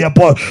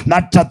ദൂതനൂതിയപ്പോൾ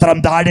നക്ഷത്രം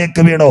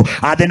താഴേക്ക് വീണു.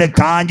 അതിന്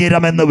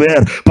കാഞ്ഞിരമെന്ന്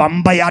പേർ.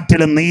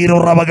 പമ്പയാറ്റിലും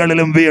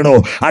നീരുറവകളിലും വീണു.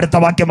 അടുത്ത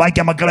വാക്യം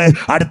വായിക്കാം മക്കളെ,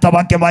 അടുത്ത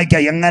വാക്യം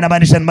വായിക്കാം. എങ്ങനെ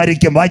മനുഷ്യൻ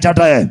മരിക്കും?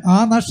 വായിച്ചാട്ടെ. ആ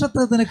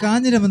നക്ഷത്രത്തിന്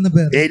കാഞ്ഞിരമെന്ന്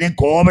പേർ. ഇനി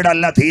കോവിഡ്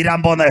അല്ല തീരാൻ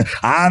പോകുന്നത്,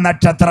 ആ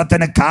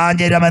നക്ഷത്രത്തിന്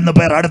കാഞ്ഞിരമെന്ന്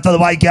പേർ. അടുത്തത്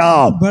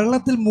വായിക്കാം.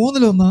 വെള്ളത്തിൽ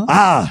മൂന്നിലൊന്ന്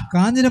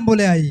കാഞ്ഞിരം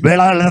പോലെ ആയി.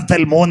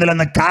 വെള്ളത്തിൽ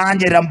മൂന്നിലൊന്ന്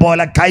കാഞ്ഞിരം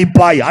പോലെ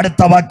കയ്പായി.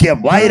 അടുത്ത വാക്യം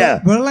വായിര്.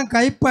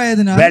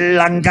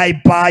 വെള്ളം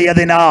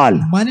കയ്പായതിനാൽ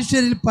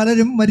മനുഷ്യരിൽ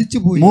പലരും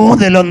മരിച്ചുപോയി.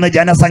 മൂന്നിലൊന്ന്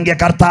ജനസംഖ്യ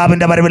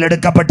കർത്താവിന്റെ വരവിൽ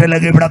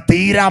എടുക്കപ്പെട്ടില്ലെങ്കിൽ ഇവിടെ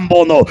തീരാൻ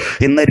പോന്നു.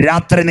 ഇന്ന്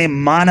രാത്രി നീ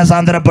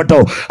മാനസാന്തരപ്പെട്ടു.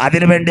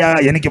 അതിനുവേണ്ടി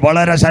എനിക്ക്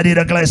വളരെ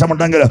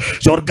ശരീരക്ലേശമുണ്ടെങ്കിൽ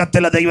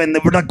സ്വർഗത്തിലെ ദൈവം ഇന്ന്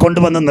ഇവിടെ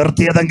കൊണ്ടുവന്ന്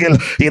നിർത്തിയതെങ്കിൽ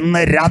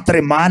ഇന്ന് രാത്രി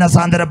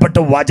മാനസാന്തരപ്പെട്ട്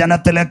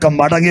വചനത്തിലേക്ക്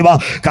മടങ്ങിവ.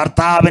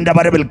 കർത്താവിന്റെ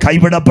വരവിൽ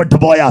കൈവിടപ്പെട്ടു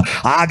പോയ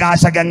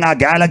ആകാശഗംഗ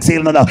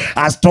ഗാലക്സിയിൽ നിന്ന്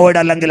അസ്ട്രോയിഡ്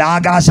അല്ലെങ്കിൽ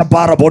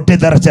ആകാശപ്പാറ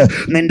പൊട്ടിത്തെറിച്ച്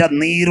നിന്റെ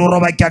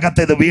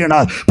നീരുറവയ്ക്കകത്ത് ഇത് വീണ്,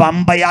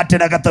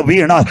 പമ്പയാറ്റിനകത്ത്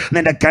വീണ്,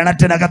 നിന്റെ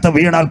കിണറ്റിനകത്ത്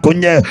വീണാൽ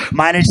കുഞ്ഞ്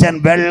മനുഷ്യൻ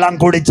വെള്ളം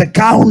കുടിച്ച്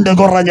കൗണ്ട്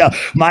കുറഞ്ഞ്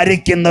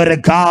മരിക്കുന്ന ഒരു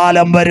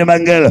കാലം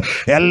വരുമെങ്കിൽ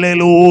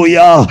ഹല്ലേലൂയ,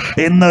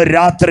 ഇന്ന്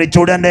രാത്രി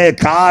ചുടന്റെ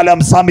കാലം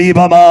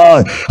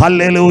സമീപമായി.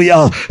 ഹല്ലേലൂയ,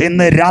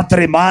 ഇന്ന്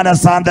രാത്രി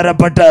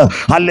മാനസാന്തരപ്പെട്ട്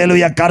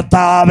ഹല്ലേലൂയ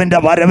കർത്താവിന്റെ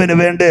വരവിന്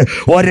വേണ്ടി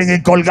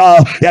ഒരുങ്ങിക്കൊള്ളുക.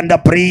 എന്റെ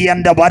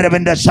പ്രിയന്റെ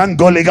വരവിന്റെ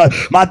ശംഖൊലികൾ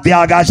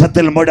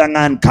മധ്യാകാശത്തിൽ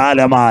മുഴങ്ങാൻ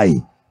കാലമായി.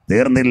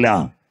 തീർന്നില്ല.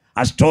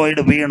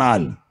 അസ്ട്രോയിഡ്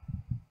വീണാൽ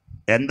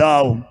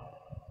എന്താവും?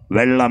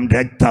 വെള്ളം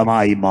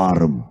രക്തമായി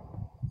മാറും.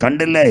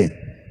 കണ്ടില്ലേ?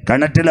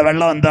 കിണറ്റിലെ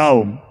വെള്ളം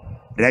എന്താവും?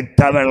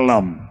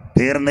 രക്തവെള്ളം.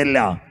 തീർന്നില്ല.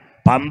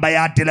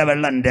 പമ്പയാറ്റിലെ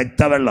വെള്ളം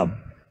രക്തവെള്ളം,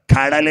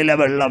 കടലിലെ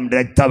വെള്ളം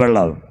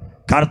രക്തവെള്ളം.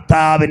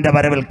 കർത്താവിന്റെ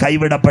വരവിൽ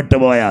കൈവിടപ്പെട്ടു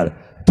പോയാൽ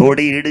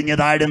തൊടി ഇടിഞ്ഞു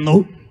താഴുന്നു,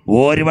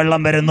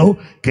 ഓരുവെള്ളം വരുന്നു,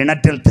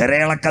 കിണറ്റിൽ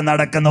തിരയിളക്കം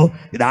നടക്കുന്നു.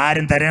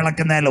 ഇതാരും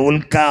തിരയിളക്കുന്നതല്ല,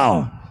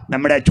 ഉൽക്കാവ്.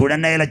 നമ്മുടെ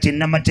ചുടന്നയിലെ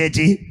ചിന്നമ്മ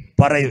ചേച്ചി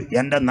പറയൂ,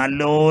 എൻ്റെ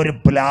നല്ലൊരു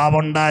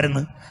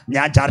പ്ലാവുണ്ടായിരുന്നു.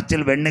 ഞാൻ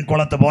ചർച്ചിൽ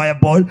വെണ്ണിക്കുളത്ത്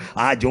പോയപ്പോൾ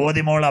ആ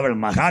ജ്യോതിമോൾ അവൾ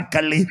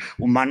മഹാക്കള്ളി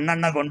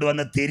മണ്ണെണ്ണ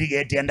കൊണ്ടുവന്ന്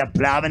തിരികേറ്റി എൻ്റെ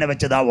പ്ലാവിനെ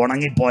വെച്ചത് ആ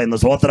ഉണങ്ങിപ്പോയെന്ന്.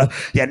 സ്വോത്രം.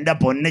 എൻ്റെ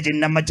പൊന്ന്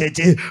ചിന്നമ്മ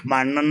ചേച്ചി,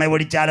 മണ്ണെണ്ണ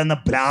ഒടിച്ചാലൊന്നും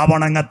പ്ലാവ്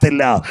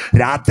ഉണങ്ങത്തില്ല.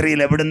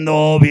 രാത്രിയിൽ എവിടുന്നോ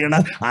വീണ്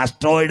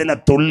അസ്ട്രോയിഡിലെ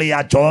തുള്ളി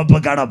ആ ചുവപ്പ്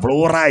കാണാം,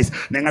 ഫ്ലൂറൈസ്.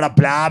 നിങ്ങളുടെ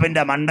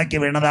പ്ലാവിൻ്റെ മണ്ടയ്ക്ക്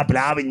വീണത് ആ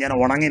പ്ലാവ് ഇങ്ങനെ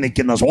ഉണങ്ങി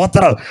നിൽക്കുന്നു.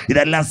 സ്വോത്രം.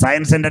 ഇതെല്ലാം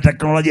സയൻസിൻ്റെ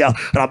ടെക്നോളജിയാണ്.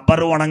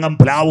 റബ്ബർ ഉണങ്ങും,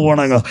 പ്ലാവ്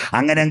ഉണങ്ങും.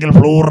 അങ്ങനെയെങ്കിൽ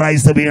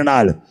ഫ്ലൂറൈസ്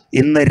വീണാൽ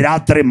ഇന്ന്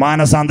രാത്രി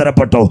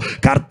മാനസാന്തരപ്പെട്ടോ.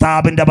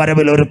 കർത്താവിൻ്റെ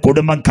വരവിൽ ഒരു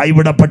കുടുംബം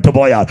കൈവിടപ്പെട്ടു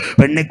പോയാൽ,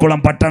 വെണ്ണിക്കുളം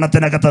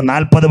പട്ടണത്തിനകത്ത്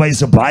 40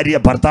 വയസ്സ് ഭാര്യ,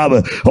 ഭർത്താവ്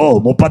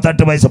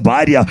 38 വയസ്സ്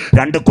ഭാര്യ,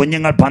 2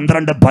 കുഞ്ഞുങ്ങൾ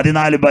 12,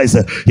 14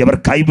 വയസ്സ്. ഇവർ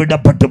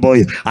കൈവിടപ്പെട്ടു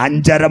പോയി.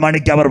 5:30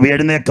 മണിക്ക് അവർ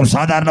എഴുന്നേക്കും.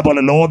 സാധാരണ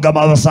പോലെ ലോകം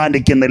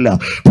അവസാനിക്കുന്നില്ല.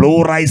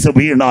 ഫ്ലൂറൈസ്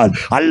വീണാൽ,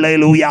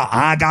 ഹല്ലേലൂയ,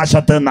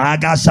 ആകാശത്ത് നിന്ന്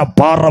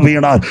ആകാശപ്പാറ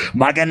വീണാൽ,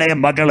 മകനെ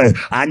മകള്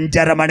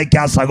 5:30 മണിക്ക്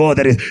ആ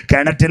സഹോദരി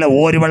കിണറ്റിലെ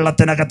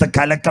ഓരുവെള്ളത്തിനകത്ത്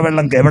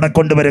കലക്കവെള്ളം എവിടെ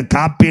കൊണ്ടുവരും?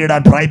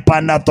 കാപ്പിയിടാൻ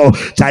ഫ്രൈപ്പാനകത്തോ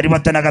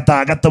ചരുവത്തിനകത്ത്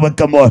അകത്ത്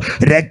വെക്കുമ്പോൾ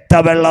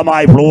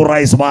രക്തവെള്ളമായി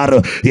ഫ്ലൂറൈസ്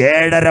മാറും.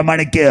 7:30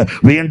 മണിക്ക്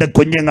വീണ്ടും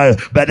കുഞ്ഞുങ്ങൾ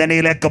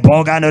ബദനിയിലേക്ക്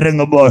പോകാൻ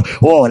ഒരുങ്ങുമ്പോൾ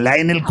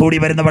ലൈനിൽ കൂടി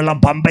വരുന്ന വെള്ളം,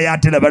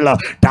 പമ്പയാറ്റിലെ വെള്ളം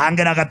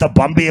ടാങ്കിനകത്ത്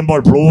പമ്പ് ചെയ്യുമ്പോൾ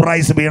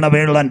ഫ്ലൂറൈസ് വീണ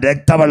വെള്ളം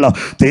രക്തവെള്ളം.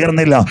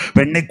 തീർന്നില്ല.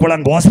 വെണ്ണിക്കുളം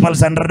ഗോസ്പൽ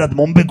സെന്ററിന്റെ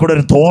മുമ്പിൽ കൂടെ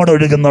ഒരു തോട്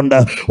ഒഴുകുന്നുണ്ട്.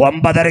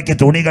 9:30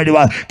 തുണി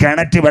കഴുകാൻ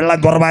കിണറ്റി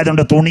വെള്ളം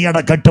കുറവായതുകൊണ്ട്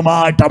തുണിയുടെ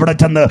കെട്ടുമായിട്ട് അവിടെ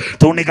ചെന്ന്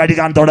തുണി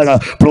കഴുകാൻ തുടങ്ങുക.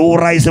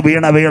 ഫ്ലൂറൈസ്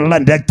വീണ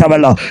വെള്ളം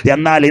രക്തവെള്ളം.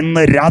 എന്നാൽ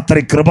ഇന്ന്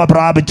രാത്രി കൃപ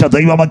പ്രാപിച്ച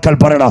ദൈവമക്കൾ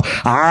പറയണം,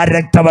 ആ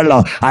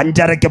രക്തവെള്ളം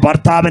 5:30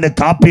 ഭർത്താവിന്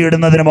കാപ്പി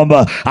ഇടുന്നതിന് മുമ്പ്,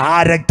 ആ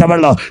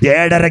രക്തവെള്ളം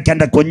 7:30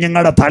 എൻ്റെ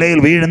കുഞ്ഞുങ്ങളുടെ തലയിൽ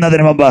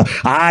വീഴുന്നതിന് മുമ്പ്,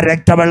 ആ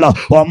രക്തവെള്ളം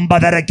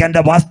 9:30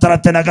 എൻ്റെ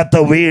വസ്ത്രത്തിനകത്ത്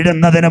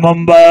വീഴുന്നതിന്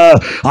മുമ്പ്,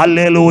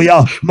 ഹല്ലേലൂയ,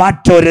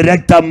 മറ്റൊരു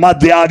രക്തം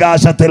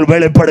മധ്യാകാശത്തിൽ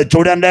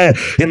വെളിപ്പെടുച്ചുടനെ.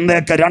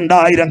 ഇന്നേക്ക്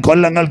 2000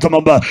 കൊല്ലങ്ങൾക്ക്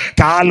മുമ്പ്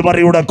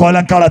കാൽവറിയുടെ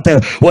കൊലക്കളത്തിൽ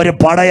ഒരു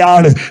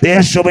പടയാള്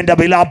യേശുവിന്റെ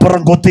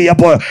വിലാപ്പുറം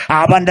കുത്തിയപ്പോൾ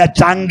അവന്റെ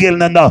ചങ്കിൽ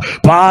നിന്ന്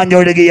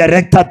പാഞ്ഞൊഴുകിയ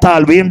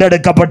രക്തത്താൽ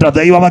വീണ്ടെടുക്കപ്പെട്ട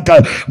ദൈവമക്കൾ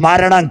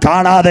മരണം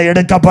കാണാതെ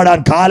എടുക്കപ്പെടാൻ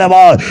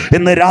കാലമാ.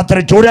 ഇന്ന്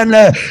രാത്രി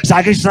ചുഴല്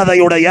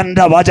സഹിഷ്ണുതയുടെ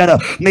എന്റെ വചനം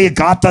നീ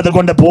കാത്തത്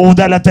കൊണ്ട്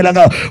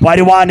ഭൂതലത്തിലങ്ങ്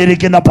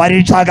വരുവാനിരിക്കുന്ന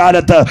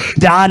പരീക്ഷാകാലത്ത്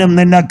ഞാനും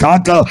നിന്നെ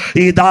കാക്ക്.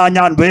 ഇതാ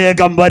ഞാൻ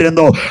വേഗം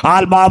വരുന്നു.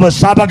 ആത്മാവ്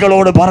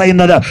സഭകളോട്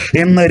പറയുന്നത്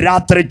ഇന്ന്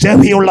രാത്രി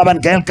ചെവിയുള്ളവൻ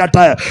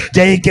കേൾക്കട്ടെ.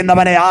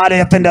 ജയിക്കുന്നവനെ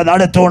ആലയത്തിന്റെ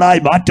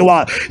നടുത്തൂണായി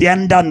മാറ്റുവാൻ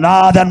എന്റെ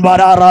നാഥൻ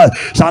വരാറ്.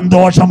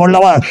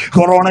 സന്തോഷമുള്ളവർ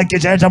കൊറോണയ്ക്ക്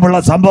ശേഷമുള്ള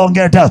സംഭവം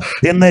കേട്ട്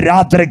ഇന്ന്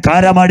രാത്രി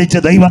കരമടിച്ച്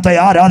ദൈവത്തെ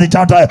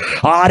ആരാധിച്ചാട്ടെ.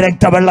 ആ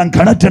രക്തവെള്ളം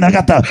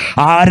കിണറ്റിനകത്ത്,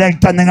 ആ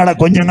രക്തം നിങ്ങളുടെ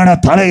കുഞ്ഞുങ്ങളുടെ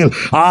തലയിൽ,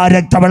 ആ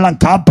രക്തവെള്ളം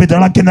കാപ്പി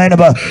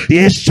തിളയ്ക്കുന്നതിന്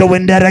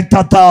യേശുവിന്റെ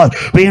രക്തത്താൽ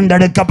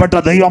വീണ്ടെടുക്കപ്പെട്ട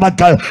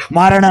ദൈവമക്കൾ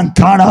മരണം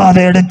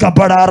കാണാതെ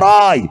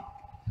എടുക്കപ്പെടാറായി.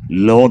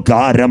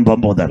 ലോകാരംഭം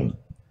മുതൽ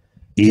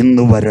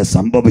ഇന്ന് വരെ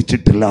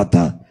സംഭവിച്ചിട്ടില്ലാത്ത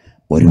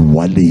ഒരു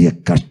വലിയ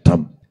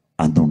കഷ്ടം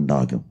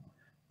അന്നുണ്ടാകും.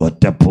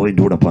 ഒറ്റ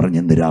പോയിന്റ് കൂടെ പറഞ്ഞ്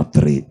ഇന്ന്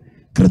രാത്രി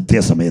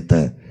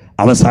കൃത്യസമയത്ത്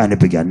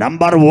അവസാനിപ്പിക്കുക.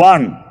 Number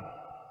 1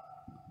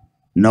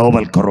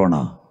 novel corona,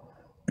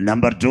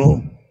 number 2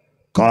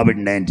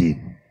 COVID-19,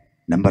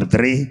 number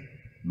 3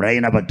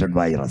 brain affected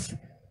virus,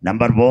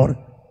 number 4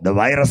 the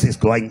virus is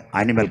going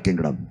animal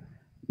kingdom,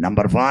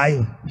 number 5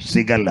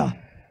 shigella,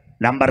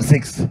 number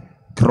 6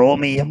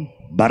 chromium,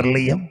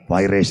 ബർലിയം,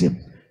 വൈറേഷ്യം,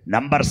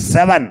 number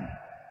 7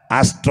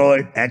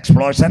 asteroid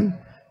explosion,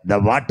 the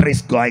water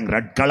is going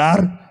red color,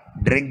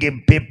 drinking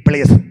people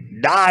is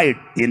died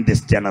in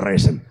this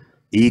generation.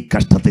 ഈ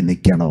കഷ്ടത്തിൽ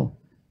നിൽക്കണോ?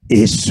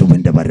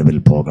 യേശുവിൻ്റെ വരവിൽ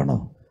പോകണോ?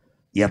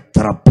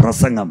 എത്ര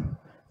പ്രസംഗം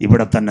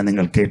ഇവിടെ തന്നെ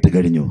നിങ്ങൾ കേട്ട്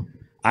കഴിഞ്ഞു.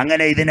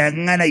 അങ്ങനെ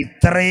ഇതിനെങ്ങനെ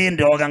ഇത്രയും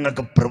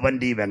രോഗങ്ങൾക്ക്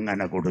പ്രിവെൻറ്റീവ്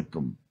എങ്ങനെ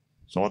കൊടുക്കും?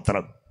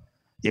 സ്വോത്രം.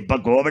 ഇപ്പം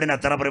കോവിഡിന്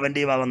എത്ര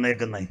പ്രിവെൻറ്റീവാ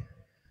വന്നേക്കുന്നത്?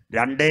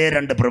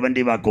 2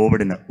 പ്രിവെൻറ്റീവാ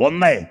കോവിഡിന്.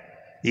 1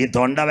 ഈ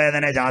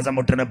തൊണ്ടവേദന, ശ്വാസം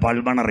മുട്ടിന്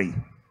പൾമണറി.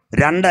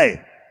 2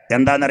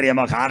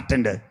 എന്താണെന്നറിയാമോ?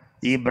 ഹാർട്ടിൻ്റെ.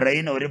 ഈ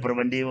ബ്രെയിൻ ഒരു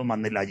പ്രിവെൻറ്റീവും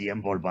വന്നില്ല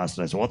പോൾ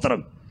പാസ്റ്റർ.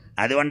 സ്വോത്രം.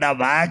 അതുകൊണ്ട് ആ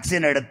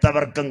വാക്സിൻ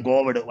എടുത്തവർക്കും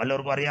കോവിഡ്.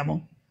 വല്ലവർക്കും അറിയാമോ?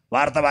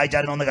 വാർത്ത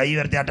വായിച്ചായിരുന്നു, ഒന്ന് കൈ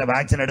ഉയർത്തിയാട്ടെ.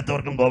 Vaccine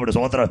എടുത്തവർക്കും Covid.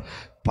 സ്വോത്രം.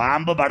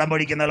 പാമ്പ് പടം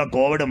പൊടിക്കുന്നതിലെ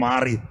കോവിഡ്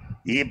മാറി.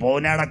 ഈ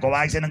പൂനെയുടെ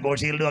കോവാക്സിനും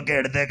കോഷീൽഡും ഒക്കെ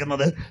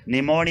എടുത്തേക്കുന്നത്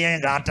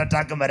നിമോണിയയും ഹാർട്ട്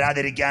അറ്റാക്കും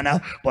വരാതിരിക്കാന്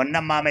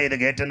പൊന്നമ്മാമ ഇത്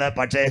കയറ്റുന്നത്.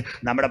 പക്ഷേ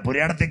നമ്മുടെ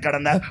പുരാണത്തിൽ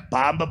കിടന്ന്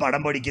പാമ്പ്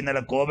പടം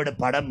പൊടിക്കുന്നതിൽ കോവിഡ്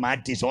പടം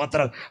മാറ്റി.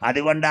 സ്വോത്രം.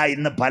 അതുകൊണ്ടാണ്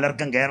ഇന്ന്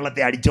പലർക്കും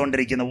കേരളത്തെ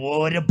അടിച്ചുകൊണ്ടിരിക്കുന്നത്.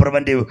 ഒരു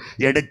പ്രിവെൻറ്റീവ്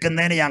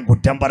എടുക്കുന്നതിന് ഞാൻ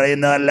കുറ്റം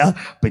പറയുന്നതല്ല,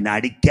 പിന്നെ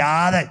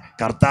അടിക്കാതെ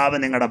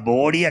കർത്താവ് നിങ്ങളുടെ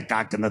ബോഡിയെ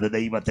കാക്കുന്നത്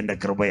ദൈവത്തിൻ്റെ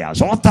കൃപയാണ്.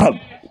 സ്വോത്രം.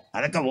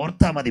 അതൊക്കെ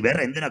ഓർത്താൽ മതി.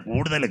 വേറെ എന്തിനാ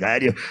കൂടുതൽ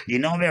കാര്യം?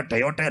 ഇന്നോവയോ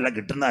ടൊയോട്ടയോ എല്ലാം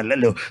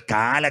കിട്ടുന്നതല്ലല്ലോ.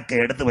 കാലൊക്കെ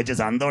എടുത്ത് വെച്ച്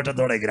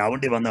സന്തോഷത്തോടെ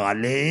ഗ്രൗണ്ടിൽ വന്ന്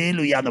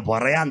ഹല്ലേലൂയാന്ന്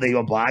പറയാൻ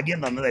ദൈവം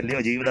ഭാഗ്യം തന്നതല്ലയോ?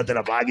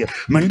 ജീവിതത്തിലെ ഭാഗ്യം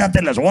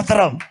മിണ്ടത്തില്ല.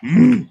 സ്വോത്രം.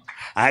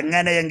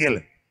 അങ്ങനെയെങ്കിൽ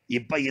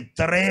ഇപ്പൊ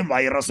ഇത്രയും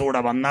വൈറസ്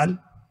കൂടെ വന്നാൽ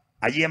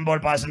പോൾ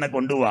പാസ്റ്ററിനെ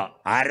കൊണ്ടുപോവാ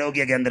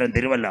ആരോഗ്യ കേന്ദ്രം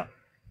തിരുവല്ല.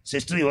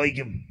 സിസ്റ്റർ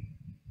ചോദിക്കും,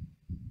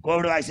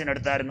 കോവിഡ് വാക്സിൻ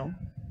എടുത്തായിരുന്നു,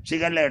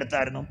 ഷിഗല്ല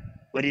എടുത്തായിരുന്നു?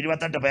 ഒരു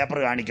 28 പേപ്പർ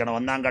കാണിക്കണം.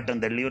 1ാം ഘട്ടം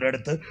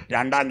തെള്ളിയൂരെടുത്ത്,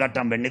 2ാം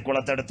ഘട്ടം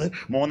വെണ്ണിക്കുളത്തെടുത്ത്,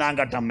 3ാം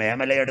ഘട്ടം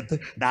മേമലയെടുത്ത്,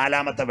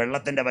 4ാമത്തെ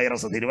വെള്ളത്തിൻ്റെ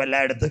വൈറസ്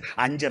തിരുവല്ല എടുത്ത്,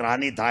 5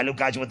 റാന്നി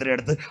താലൂക്ക് ആശുപത്രി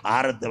എടുത്ത്,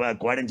 6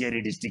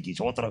 കോഴഞ്ചേരി ഡിസ്ട്രിക്ട്.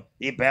 സ്വോത്രം.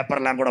 ഈ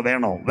പേപ്പറെല്ലാം കൂടെ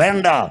വേണോ?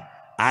 വേണ്ട.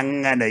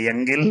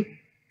 അങ്ങനെയെങ്കിൽ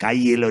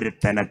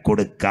കയ്യിലൊരുത്തനെ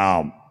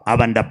കൊടുക്കാം.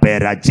 അവൻ്റെ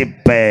പേരാ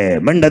ചിപ്പേ.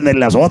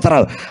 മിണ്ടുന്നില്ല.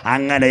 സ്വോത്രം.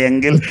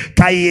 അങ്ങനെയെങ്കിൽ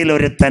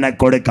കയ്യിലൊരുത്തനെ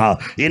കൊടുക്കാം.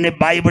 ഇനി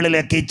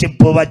ബൈബിളിലേക്ക് ഈ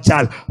ചിപ്പ്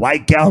വച്ചാൽ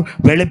വായിക്കാം.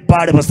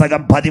 വെളിപ്പാട്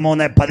പുസ്തകം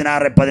 13,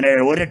 16,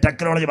 17. ഒരു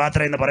ടെക്നോളജി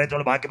മാത്രമേ ഇന്ന്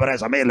പറയത്തുള്ളൂ, ബാക്കി പറയാൻ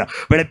സമയമില്ല.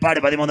 വെളിപ്പാട്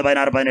 13,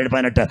 16, 17,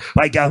 18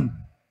 വായിക്കാം.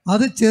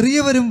 അത്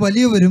ചെറിയവരും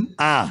വലിയവരും,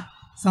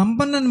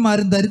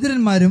 സമ്പന്നന്മാരും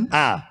ദരിദ്രന്മാരും,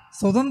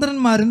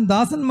 സ്വതന്ത്രന്മാരും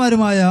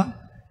ദാസന്മാരുമായ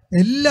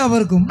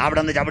എല്ലാവർക്കും.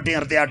 അവിടെ നിന്ന് ചവിട്ടി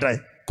നിർത്തിയാട്ടെ.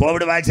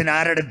 Covid vaccine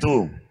ആരെടുത്തു?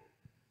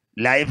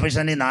 ലൈഫ്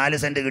മിഷന് 4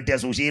 സെന്റ് കിട്ടിയ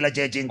സുശീല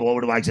ചേച്ചിയും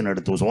കോവിഡ് വാക്സിൻ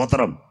എടുത്തു.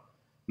 സ്വോത്രം.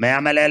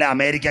 മേമലയിലെ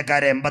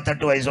അമേരിക്കക്കാരെ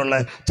 88 വയസ്സുള്ള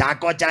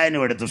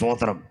ചാക്കോച്ചായനും എടുത്തു.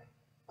 സ്വോത്രം.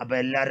 അപ്പൊ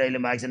എല്ലാവരുടെ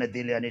കയ്യിലും വാക്സിൻ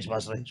എത്തിയില്ലേ അനീഷ്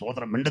പാസ്റ്റർ?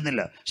 സ്വോത്രം.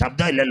 മിണ്ടുന്നില്ല.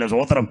 ശബ്ദം ഇല്ലല്ലോ.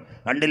 സ്വോത്രം.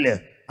 കണ്ടില്ലേ?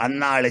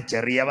 അന്നാള്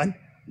ചെറിയവൻ,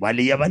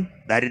 വലിയവൻ,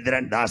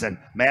 ദരിദ്രൻ, ദാസൻ.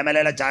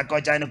 മേമലയിലെ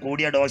ചാക്കോച്ചായന്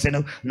കൂടിയ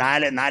ഡോസിന്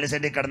 4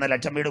 സെന്റിൽ കിടന്ന്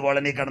ലക്ഷം വീട്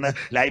കോളനി കിടന്ന്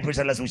ലൈഫ്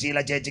മിഷനിലെ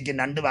സുശീല ചേച്ചിക്ക്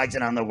 2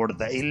 വാക്സിനാണെന്ന്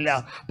കൊടുത്തത്. ഇല്ല,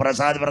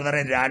 പ്രസാദ്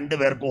ബ്രദറെ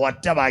 2 പേർക്കും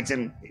ഒറ്റ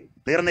വാക്സിൻ.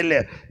 തീർന്നില്ലേ?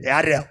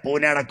 ആര്?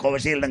 പൂനെയുടെ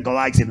കോവിഷീൽഡും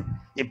കോവാക്സിനും.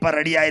 ഇപ്പൊ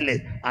റെഡിയായില്ലേ?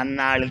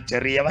 അന്നാളിൽ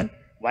ചെറിയവൻ,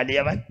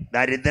 വലിയവൻ,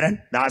 ദരിദ്രൻ,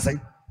 ദാസൻ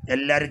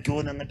എല്ലാവരും ക്യൂ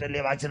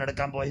നിന്നിട്ടല്ലേ വാക്സിൻ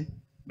എടുക്കാൻ പോയി.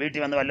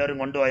 വീട്ടിൽ വന്ന് വല്ലവരും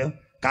കൊണ്ടുപോയോ?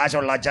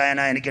 കാശുള്ള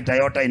അച്ചായന, എനിക്ക്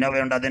ടൊയോട്ട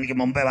ഇന്നോവയുണ്ട്, അതെനിക്ക്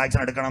മുമ്പേ വാക്സിൻ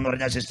എടുക്കണം എന്ന്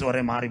പറഞ്ഞാൽ സിസ്റ്റർ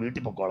പറയും മാറി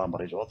വീട്ടിൽ പൊക്കോളാൻ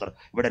പറയും. സ്വോത്രം.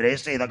 ഇവിടെ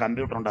രജിസ്റ്റർ ചെയ്ത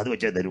കമ്പ്യൂട്ടർ ഉണ്ട്, അത്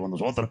വെച്ചേ തരുമെന്ന്.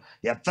 സ്വോത്രം.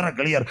 എത്ര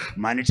ക്ലിയർ.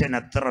 മനുഷ്യൻ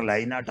എത്ര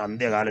ലൈനായിട്ട്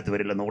അന്ത്യകാലത്ത്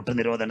വരില്ല. നോട്ട്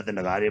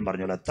നിരോധനത്തിന്റെ കാര്യം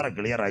പറഞ്ഞല്ലോ. എത്ര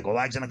ക്ലിയറായി.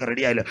 കോവാക്സിനൊക്കെ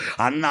റെഡി ആയില്ലോ.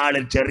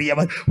 അന്നാളിൽ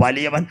ചെറിയവൻ,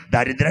 വലിയവൻ,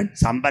 ദരിദ്രൻ,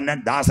 സമ്പന്നൻ,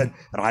 ദാസൻ.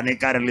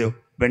 റാന്നിക്കാരല്ലയോ?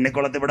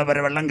 വെണ്ണിക്കുളത്ത് ഇവിടെ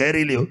വരെ വെള്ളം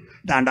കയറിയില്ലയോ?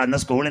 താണ്ട അന്ന്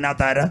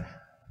സ്കൂളിനകത്താര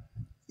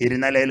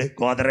ഇരുന്നലയിൽ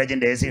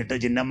ഗോദറേജിന്റെ AC ഇട്ട്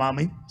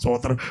ചിന്നമ്മാമി.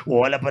 സ്വോത്രം.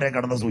 ഓലപ്പുര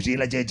കിടന്ന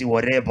സുശീല ചേച്ചി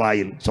ഒരേ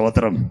പായിൽ.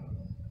 സ്വോത്രം.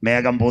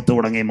 മേഘം പൂത്തു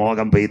തുടങ്ങി,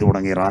 മോഹം പെയ്തു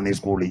തുടങ്ങി റാന്നി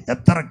സ്കൂളിൽ.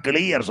 എത്ര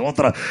ക്ലിയർ.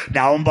 സ്വോത്രം.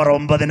 November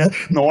 9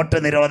 not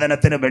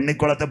നിരോധനത്തിന്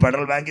വെണ്ണിക്കുളത്ത്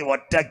federal bank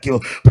ഒറ്റയ്ക്കു.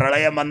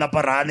 പ്രളയം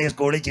വന്നപ്പോൾ റാന്നി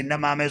സ്കൂളിൽ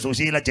ചിന്നമാമയെ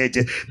സുശീല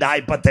ചേച്ചി.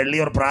 ഇപ്പൊ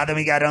തെള്ളിയൂർ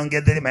പ്രാഥമിക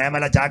ആരോഗ്യത്തിൽ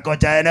മേമല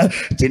ചാക്കോച്ചായന്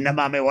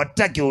ചിന്നമാമയെ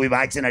ഒറ്റയ്ക്കു പോയി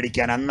വാക്സിൻ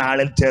അടിക്കാൻ.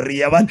 അന്നാളിൽ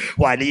ചെറിയവൻ,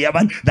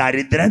 വലിയവൻ,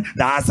 ദരിദ്രൻ,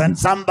 ദാസൻ,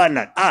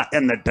 സമ്പന്നൻ.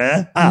 എന്നിട്ട്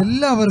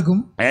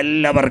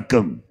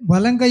എല്ലാവർക്കും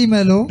വലം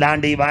കൈമേലോ,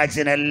 ഈ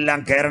വാക്സിൻ എല്ലാം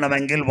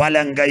കയറണമെങ്കിൽ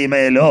വലം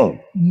കൈമേലോ,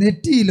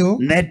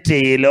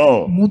 നെറ്റിയിലോ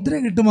മുദ്ര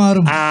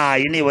കിട്ടുമാറും.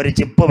 ഇനി ഒരു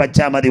ചിപ്പ്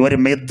വെച്ചാൽ മതി, ഒരു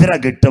മുദ്ര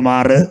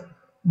കിട്ടുമാറ്.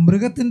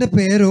 മൃഗത്തിന്റെ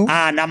പേരോ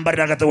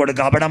നമ്പറിനകത്ത്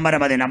കൊടുക്കുക. അവിടം വരെ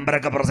മതി.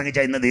 നമ്പറൊക്കെ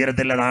പ്രസംഗിച്ചാൽ ഇന്ന്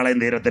തീരത്തില്ല, നാളെയും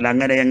തീരത്തില്ല.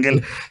 അങ്ങനെയെങ്കിൽ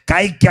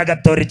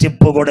കൈക്കകത്തൊരു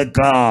ചിപ്പ്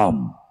കൊടുക്കാം.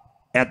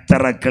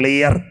 എത്ര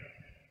ക്ലിയർ.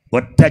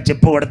 ഒറ്റ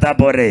ചിപ്പ് കൊടുത്താൽ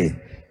പോരെ?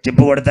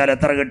 ചിപ്പ് കൊടുത്താൽ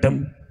എത്ര കിട്ടും?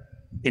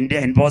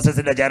 ഇന്ത്യ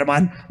ഇൻഫോസിസിന്റെ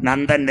ചെയർമാൻ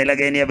നന്ദൻ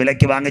നിലകേനിയെ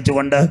വിലയ്ക്ക്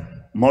വാങ്ങിച്ചുകൊണ്ട്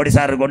മോഡി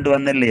സാർ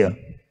കൊണ്ടുവന്നില്ലയോ?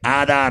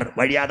 ആധാർ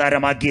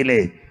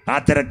വഴിയാധാരമാക്കിയില്ലേ?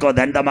 हाथ रखो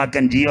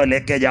दंडमाकन जियो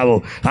लेके जाओ,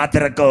 हाथ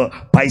रखो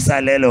पैसा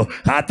ले लो,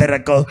 हाथ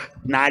रखो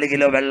 4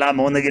 കിലോ വെള്ള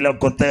 3 കിലോ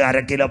കൊത്ത്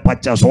 1/2 കിലോ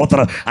പച്ച.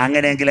 സ്വോത്രം.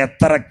 അങ്ങനെയെങ്കിൽ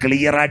എത്ര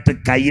ക്ലിയറായിട്ട്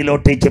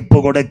കയ്യിലോട്ട് ചിപ്പ്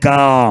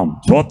കൊടുക്കാം.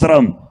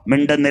 സ്വോത്രം.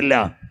 മിണ്ടുന്നില്ല.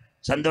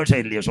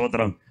 സന്തോഷമില്ലയോ?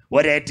 സ്വോത്രം.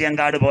 ഒരു ATM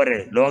കാർഡ് പോരെ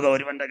ലോകം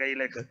ഒരുവന്റെ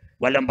കയ്യിലേക്ക്?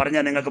 വല്ലം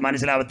പറഞ്ഞാൽ നിങ്ങൾക്ക്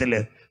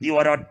മനസ്സിലാവത്തില്ലേ? ഈ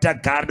ഒരൊറ്റ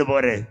കാർഡ്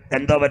പോരെ?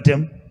 എന്തോ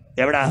പറ്റും?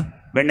 എവിടാ?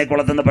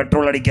 വെണ്ണിക്കുളത്തുനിന്ന്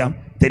പെട്രോൾ അടിക്കാം,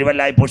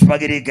 തിരുവല്ലായി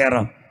പുഷ്പഗിരി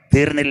കയറാം.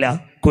 തീർന്നില്ല.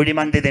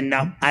 കുഴിമന്തി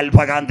തിന്നാം,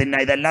 അൽഫഹാം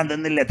തിന്നാം. ഇതെല്ലാം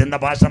തിന്നില്ലേ? തിന്ന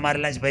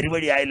പാസ്റ്റർമാരെല്ലാം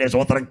പരിപാടിയായില്ലേ?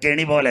 സ്വോത്രം.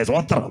 കെണി പോലെ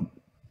സ്വോത്രം.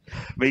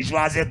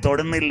 വിശ്വാസിയെ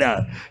തൊടുന്നില്ല.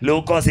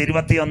 ലൂക്കോസ്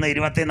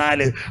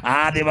 21-24 ആ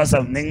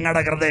ദിവസം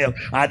നിങ്ങളുടെ ഹൃദയം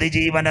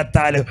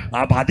അതിജീവനത്താലും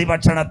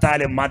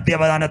അതിഭക്ഷണത്താലും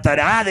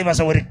മദ്യപാനത്താലും ആ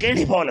ദിവസം ഒരു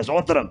കെണി പോലെ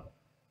സ്വോത്രം.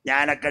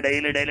 ഞാനൊക്കെ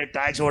ഡെയിലി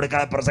ടാക്സ്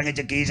കൊടുക്കാതെ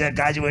പ്രസംഗിച്ച്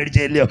കാശ്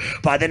മേടിച്ചില്ലയോ?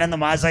 11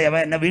 മാസം അവ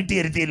എന്നെ വീട്ടിൽ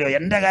ഇരുത്തിയില്ലോ.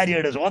 എൻ്റെ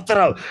കാര്യമാണ്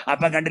സ്വോത്രം.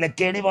 അപ്പം കണ്ടില്ലേ?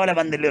 കെണി പോലെ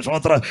വന്നില്ലയോ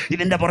സ്വോത്രം?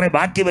 ഇതിൻ്റെ പുറകെ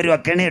ബാക്കി വരുക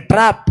കെണി,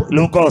 ട്രാപ്പ്.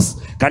 ലൂക്കോസ്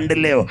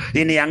കണ്ടില്ലയോ?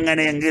 ഇനി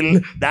അങ്ങനെയെങ്കിൽ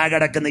ദാ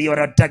കിടക്കുന്ന ഈ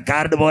ഒരൊറ്റ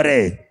കാർഡ് പോരെ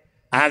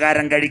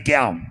ആഹാരം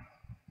കഴിക്കാം,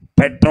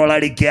 പെട്രോൾ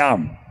അടിക്കാം.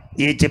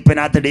 ഈ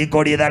ചിപ്പിനകത്ത്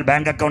ഡീകോഡ് ചെയ്താൽ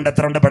ബാങ്ക് അക്കൗണ്ട്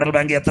എത്ര ഉണ്ട്, ഫെഡറൽ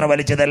ബാങ്ക് എത്ര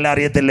വലിച്ചതെല്ലാം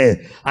അറിയത്തില്ലേ?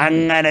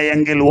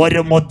 അങ്ങനെയെങ്കിൽ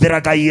ഒരു മുദ്ര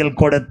കയ്യിൽ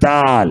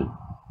കൊടുത്താൽ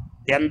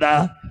എന്താ?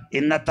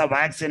 ഇന്നത്തെ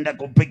വാക്സിന്റെ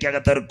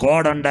കുപ്പിക്കകത്ത് ഒരു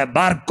കോഡുണ്ട്,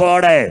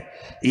 ബാർകോഡ്.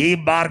 ഈ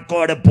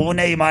ബാർകോഡ്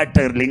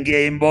പൂനെയുമായിട്ട് ലിങ്ക്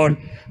ചെയ്യുമ്പോൾ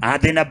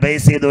അതിനെ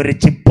ബേസ് ചെയ്ത് ഒരു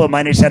ചിപ്പ്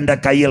മനുഷ്യന്റെ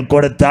കയ്യിൽ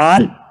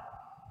കൊടുത്താൽ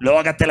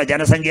ലോകത്തിലെ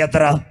ജനസംഖ്യ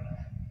എത്ര?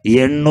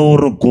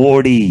 800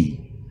 കോടി.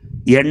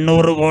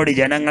 800 കോടി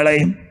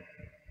ജനങ്ങളെയും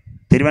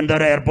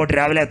തിരുവനന്തപുരം എയർപോർട്ട്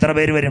രാവിലെ എത്ര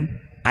പേര് വരും?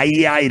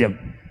 5000.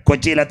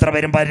 കൊച്ചിയിൽ എത്ര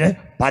പേരും?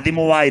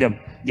 13,000.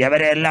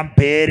 ഇവരെല്ലാം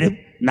പേരും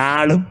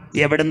നാളും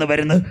എവിടുന്ന്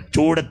വരുന്നു?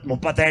 ചൂട്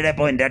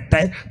 37.8,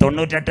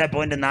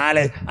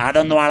 98.4.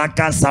 അതൊന്നും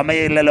അളക്കാൻ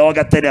സമയമില്ല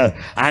ലോകത്തിന്.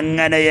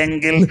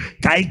 അങ്ങനെയെങ്കിൽ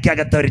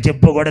കൈക്കകത്ത് ഒരു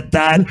ചിപ്പ്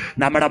കൊടുത്താൽ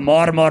നമ്മുടെ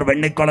മോർ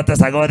വെണ്ണിക്കുളത്തെ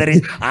സഹോദരി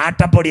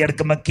ആട്ടപ്പൊടി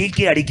എടുക്കുമ്പോൾ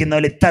കീക്കി അടിക്കുന്ന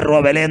പോലെ ഇത്ര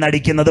രൂപ വിലയെന്ന്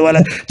അടിക്കുന്നത്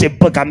പോലെ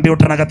ചിപ്പ്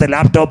കമ്പ്യൂട്ടറിനകത്ത്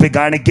ലാപ്ടോപ്പിൽ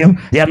കാണിക്കും.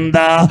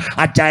 എന്താ?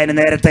 അച്ചായന്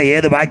നേരത്തെ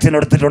ഏത് വാക്സിൻ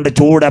എടുത്തിട്ടുണ്ട്,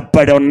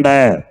 ചൂടെപ്പോഴുണ്ട്,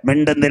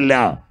 മിണ്ടുന്നില്ല.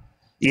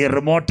 ഈ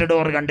റിമോട്ട്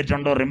ഡോർ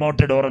കണ്ടിട്ടുണ്ടോ?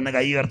 റിമോട്ട് ഡോർ എന്ന്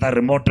കൈ ഉയർത്താൻ.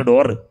 റിമോട്ട്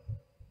ഡോർ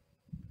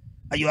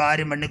അയ്യോ,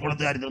 ആരും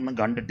വെണ്ണിക്കുളത്തുകാർ ഇതൊന്നും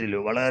കണ്ടിട്ടില്ലോ.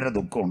 വളരെ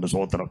ദുഃഖമുണ്ട്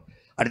സ്വോത്രം.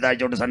 അടുത്ത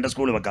ആഴ്ച തൊട്ട് സൺഡേ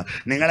സ്കൂൾ വെക്കാം.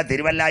 നിങ്ങളെ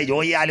തിരുവല്ല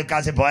ജോയി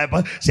ആലുക്കാസിൽ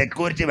പോയപ്പോൾ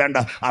സെക്യൂരിറ്റി വേണ്ട,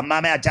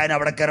 അമ്മാമ അച്ചായൻ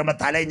അവിടെ കയറുമ്പോൾ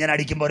തല ഇങ്ങനെ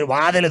അടിക്കുമ്പോൾ ഒരു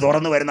വാതിൽ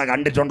തുറന്നു വരുന്ന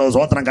കണ്ടിട്ടുണ്ടോ?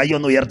 സ്വോത്രം. കൈ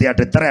ഒന്ന്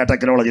ഉയർത്തിയാട്ട്. ഇത്രയാ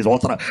ടെക്നോളജി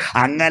സ്വോത്രം.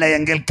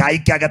 അങ്ങനെയെങ്കിൽ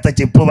കൈക്കകത്ത്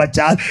ചിപ്പ്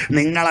വെച്ചാൽ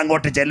നിങ്ങൾ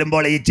അങ്ങോട്ട്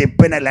ചെല്ലുമ്പോൾ ഈ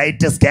ചിപ്പിനെ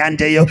ലൈറ്റ് സ്കാൻ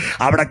ചെയ്യും.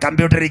 അവിടെ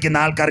കമ്പ്യൂട്ടർ ഇരിക്കുന്ന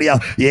ആൾക്കറിയാം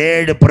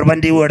 7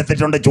 പ്രിവെന്റീവ്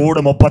എടുത്തിട്ടുണ്ട്,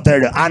 ചൂട്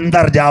 37.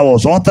 അന്തർജാവോ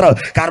സ്വോത്രം.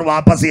 കാർ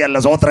വാപ്പസി അല്ല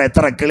സ്വോത്രം.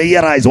 എത്ര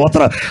ക്ലിയറായി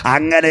സ്വോത്രം.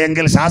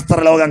 അങ്ങനെയെങ്കിൽ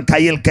ശാസ്ത്രലോകം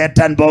കയ്യിൽ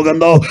കയറ്റാൻ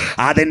പോകുന്നു.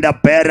 അതിൻ്റെ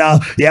പേര്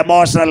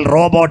emotional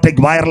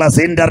robotic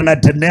wireless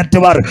internet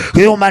network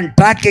human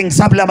tracking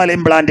supplemental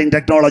implanting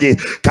technology.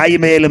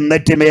 കൈമേലും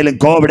നെറ്റിമേലും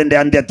കോവിഡിന്റെ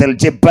അന്ത്യത്തിൽ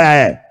ചിപ്പ്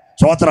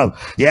സ്വോത്രം.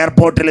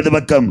 എയർപോർട്ടിൽ ഇത്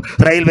വെക്കും,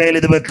 റെയിൽവേയിൽ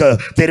ഇത് വെക്ക്,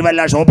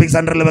 തിരുവല്ല ഷോപ്പിംഗ്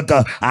സെന്ററിൽ വെക്ക്.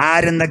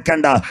 ആരും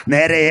നിൽക്കണ്ട.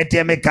 നേരെ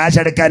ATM കാശ്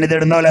എടുക്കാൻ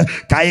ഇതിടുന്ന പോലെ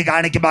കൈ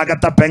കാണിക്കുമ്പോൾ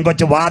അകത്തെ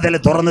പെങ്കൊച്ച് വാതിൽ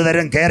തുറന്നു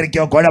തരും.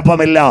 കയറിക്കോ,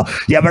 കുഴപ്പമില്ല.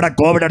 എവിടെ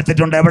കോവിഡ്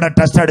എടുത്തിട്ടുണ്ട്, എവിടെ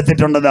ടെസ്റ്റ്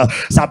എടുത്തിട്ടുണ്ടെന്ന്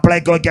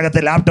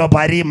സപ്ലൈകോയ്ക്കകത്ത് ലാപ്ടോപ്പ്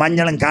അരി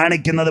മഞ്ഞളും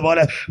കാണിക്കുന്നത്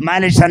പോലെ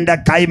മനുഷ്യന്റെ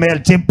കൈമേൽ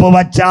ചിപ്പ്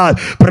വച്ചാൽ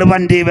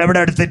പ്രിവന്റീവ് എവിടെ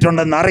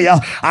എടുത്തിട്ടുണ്ടെന്ന്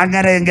അറിയാം.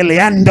 അങ്ങനെയെങ്കിൽ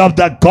end of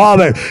the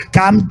Covid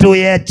come to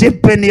A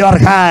chip in your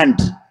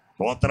hand.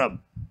 സ്വോത്രം.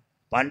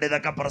 പണ്ട്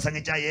ഇതൊക്കെ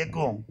പ്രസംഗിച്ചാൽ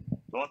ഏക്കും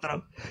സ്വോത്രം.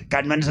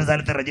 കൺവെൻഷൻ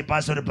സ്ഥലത്ത്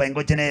റജിപ്പാസ് ഒരു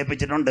പെങ്കൊച്ചിനെ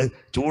ഏൽപ്പിച്ചിട്ടുണ്ട്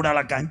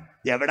ചൂടളക്കാൻ.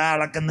 എവിടെ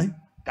അളക്കുന്നു?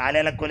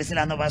 കാലയിലെ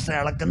കൊലിസിലാന്ന് പാസ്റ്റർ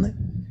അളക്കുന്നത്.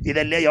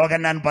 ഇതല്ലേ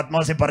യോഹന്നാൻ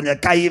പത്മോസി പറഞ്ഞ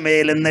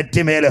കൈമേലും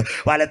നെറ്റിമേലും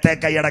വലത്തെ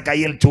കൈയുടെ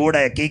കയ്യിൽ ചൂട്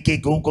കീക്കി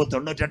കൂക്കു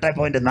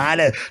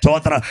 98.4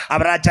 സ്വോത്ര.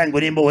 അവരാച്ചാൻ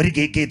കുനിയുമ്പോൾ ഒരു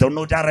കീക്കി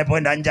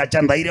 96.5.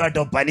 അച്ഛൻ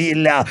ധൈര്യമായിട്ടോ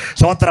പനിയില്ല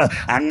സ്വോത്ര.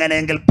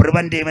 അങ്ങനെയെങ്കിൽ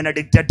പ്രിവെന്റീവിനെ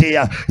ഡിക്റ്റേറ്റ്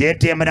ചെയ്യുക.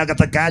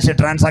 ATM-നകത്ത് ക്യാഷ്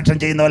ട്രാൻസാക്ഷൻ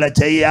ചെയ്യുന്ന പോലെ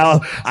ചെയ്യാം.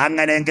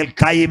 അങ്ങനെയെങ്കിൽ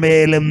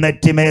കൈമേലും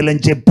നെറ്റിമേലും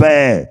ചിപ്പ്.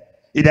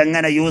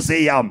 ഇതെങ്ങനെ യൂസ്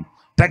ചെയ്യാം?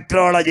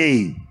 Technology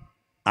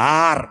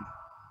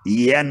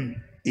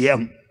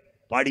RNM.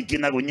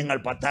 പഠിക്കുന്ന കുഞ്ഞുങ്ങൾ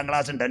 10ാം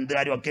ക്ലാസ്സും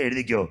 10th ഒക്കെ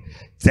എഴുതിക്കോ.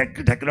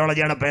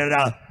 ടെക്നോളജിയാണ്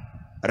പേര്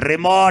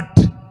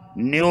റിമോട്ട്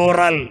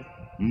ന്യൂറൽ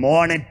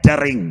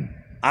മോണിറ്ററിങ്.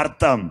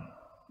 അർത്ഥം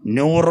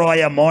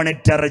ന്യൂറോയെ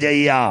മോണിറ്റർ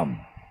ചെയ്യാം.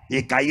 ഈ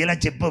കയ്യിലെ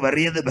ചിപ്പ്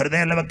വെറുതെ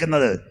അല്ല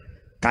വെക്കുന്നത്.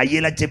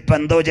 കയ്യിലെ ചിപ്പ്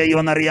എന്തോ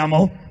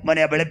ചെയ്യുമെന്നറിയാമോ?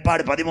 മോനെ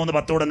വെളിപ്പാട്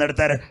 13:10 കൂടെ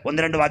എടുത്താൽ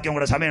 1-2 വാക്യം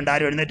കൂടെ സമയമുണ്ട്.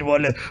 ആരും എഴുന്നേറ്റ്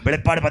പോലെ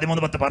വെളിപ്പാട്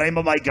 13:10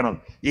 പറയുമ്പോൾ വായിക്കണം.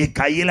 ഈ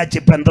കയ്യിലെ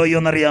ചിപ്പ് എന്തോ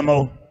ചെയ്യുമെന്നറിയാമോ?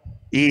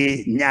 ഈ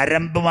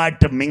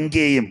ഞരമ്പുമായിട്ട് മിങ്ക്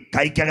ചെയ്യും.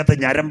 കൈക്കകത്ത്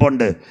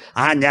ഞരമ്പുണ്ട്.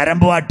 ആ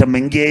ഞരമ്പുമായിട്ട്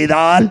മിങ്ക്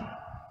ചെയ്താൽ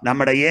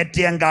നമ്മുടെ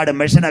ATM കാർഡ്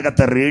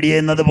മെഷീനകത്ത് റീഡ്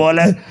ചെയ്യുന്നത്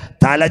പോലെ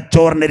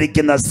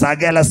തലച്ചോറിനിരിക്കുന്ന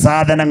സകല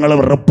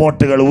സാധനങ്ങളും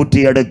റിപ്പോർട്ടുകൾ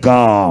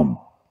ഊറ്റിയെടുക്കാം.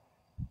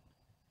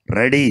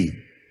 റെഡി?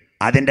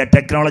 അതിൻ്റെ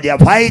ടെക്നോളജി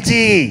 5G.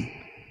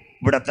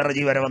 ഇവിടെ എത്ര G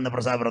വരെ വന്ന്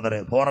പ്രസാദ് ബ്രദർ?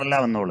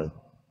 4 വന്നോള്.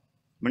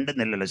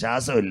 മിണ്ടുന്നില്ലല്ലോ,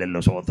 ശ്വാസമില്ലല്ലോ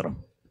സ്വോത്രം.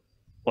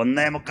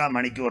 1.25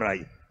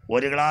 മണിക്കൂറായി.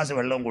 1 ഗ്ലാസ്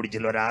വെള്ളവും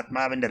കുടിച്ചില്ല. ഒരു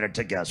ആത്മാവിൻ്റെ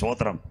രക്ഷയ്ക്കാ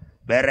സ്വോത്രം.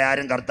 വേറെ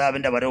ആരും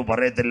കർത്താവിൻ്റെ വരവ്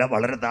പറയത്തില്ല.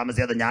 വളരെ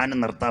താമസിയാതെ ഞാനും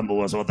നിർത്താൻ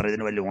പോവുക സ്വോത്രം.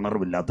 ഇതിന് വലിയ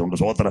ഉണർവില്ലാത്തതുകൊണ്ട്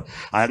സ്വോത്രം.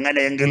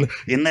 അങ്ങനെയെങ്കിൽ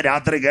ഇന്ന്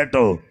രാത്രി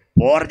കേട്ടോ,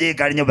 4G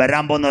കഴിഞ്ഞ്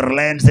വരാൻ പോകുന്ന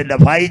റിലയൻസിൻ്റെ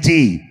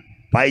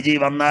 5G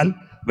വന്നാൽ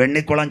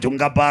വെണ്ണിക്കുളം,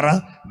 ചുങ്കപ്പാറ,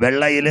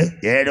 വെള്ളയിൽ,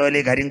 ഏഴോലി,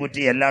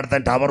 കരിങ്കുറ്റി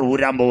എല്ലായിടത്തും ടവർ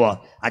ഊരാൻ പോവുക.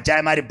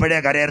 അച്ചായന്മാർ ഇപ്പോഴേ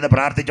കരയരുത്,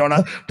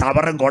 പ്രാർത്ഥിച്ചോണം.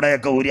 ടവറും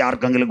കുടയൊക്കെ ഊരി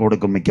ആർക്കെങ്കിലും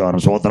കൊടുക്കും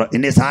മിക്കവാറും സ്വോത്രം.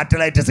 ഇനി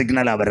സാറ്റലൈറ്റ്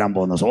സിഗ്നലാണ് വരാൻ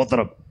പോകുന്നത്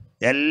സ്വോത്രം.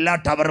 എല്ലാ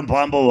ടവറും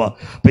പോകാൻ പോവുക.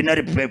 പിന്നെ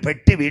ഒരു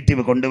പെട്ടി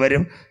വീട്ടിൽ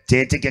കൊണ്ടുവരും.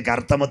 ചേച്ചിക്ക്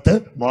കറുത്തമുത്ത്,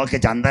 മോക്ക്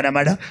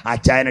ചന്ദനമഴ,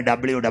 അച്ചായന്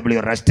WW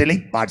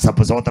റെസ്റ്റ്ലിംഗ്,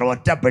 വാട്സപ്പ്. സ്വോത്രം.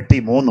 ഒറ്റ പെട്ടി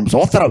 3.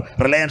 സ്വോത്രം.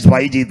 റിലയൻസ്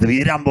 5G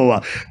തീരാൻ പോവുക.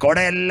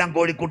 കൊടയെല്ലാം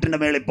കോഴിക്കൂട്ടിൻ്റെ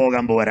മേളിൽ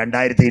പോകാൻ പോവുക.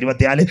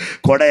 2024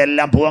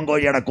 കൊടയെല്ലാം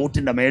പൂവൻകോഴിയുടെ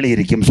കൂട്ടിൻ്റെ മേളിൽ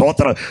ഇരിക്കും.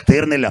 സ്വോത്രം.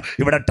 തീർന്നില്ല.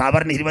 ഇവിടെ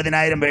ടവറിന്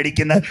 20,000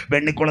 മേടിക്കുന്ന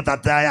വെണ്ണിക്കുളത്ത്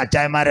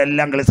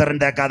അച്ചായന്മാരെല്ലാം ഗ്ലിസറിൻ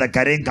തേക്കാതെ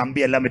കരയും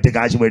കമ്പിയെല്ലാം വിറ്റ്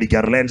കാശ് മേടിക്കുക.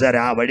 റിലയൻസുകാർ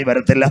ആ വഴി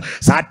വരത്തില്ല.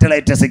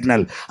 Satellite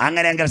signal.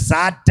 അങ്ങനെയെങ്കിൽ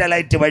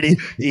സാറ്റലൈറ്റ് വഴി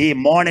ഈ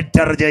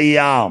മോണിറ്റർ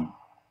ചെയ്യാം.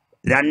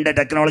 2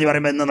 ടെക്നോളജി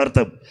പറയുമ്പോൾ ഇന്ന്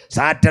നിർത്തും.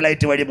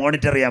 സാറ്റലൈറ്റ് വഴി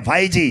മോണിറ്റർ ചെയ്യാം.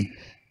 5G.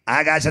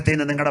 ആകാശത്തിൽ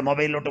നിന്ന് നിങ്ങളുടെ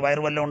മൊബൈലിലോട്ട് വയർ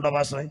വല്ലതും ഉണ്ടോ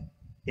പാസ്റ്ററെ?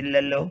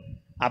 ഇല്ലല്ലോ.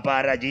 അപ്പോൾ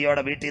ആരാ?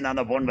 ജിയോയുടെ വീട്ടിൽ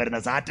നിന്നാണ് ഫോൺ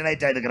വരുന്നത്.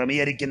 സാറ്റലൈറ്റ് ആയത്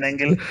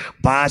ക്രമീകരിക്കുന്നെങ്കിൽ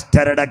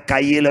പാസ്റ്ററുടെ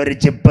കയ്യിൽ ഒരു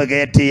ചിപ്പ്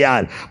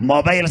കയറ്റിയാൽ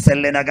മൊബൈൽ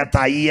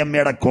സെല്ലിനകത്ത്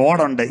IMEയുടെ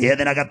കോഡുണ്ട്.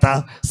 ഏതിനകത്താ?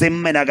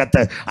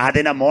 സിമ്മിനകത്ത്.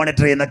 അതിനെ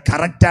മോണിറ്റർ ചെയ്യുന്ന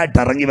കറക്റ്റായിട്ട്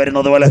ഇറങ്ങി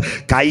വരുന്നത് പോലെ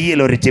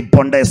കയ്യിലൊരു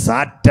ചിപ്പുണ്ട്.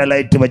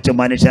 സാറ്റലൈറ്റ് വെച്ച്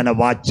മനുഷ്യനെ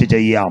വാച്ച്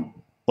ചെയ്യാം.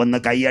 ഒന്ന്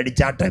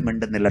കൈയടിച്ചാട്ടെ,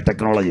 മിണ്ടുന്നില്ല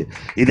ടെക്നോളജി.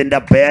 ഇതിൻ്റെ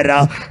പേരാ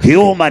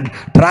ഹ്യൂമൻ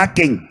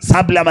ട്രാക്കിംഗ്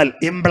സബ്ലമൽ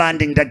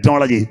ഇംപ്ലാന്റിംഗ്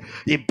ടെക്നോളജി.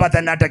 ഇപ്പം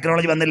തന്നെ ആ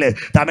ടെക്നോളജി വന്നില്ലേ?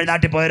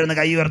 തമിഴ്നാട്ടിൽ പോയിരുന്ന്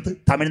കൈ ഉയർത്ത്,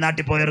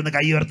 തമിഴ്നാട്ടിൽ പോയിരുന്ന്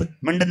കൈ ഉയർത്ത്.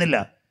 മിണ്ടുന്നില്ല.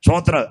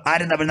 സ്വോത്ര.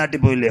 ആരും തമിഴ്നാട്ടിൽ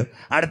പോയില്ലയോ?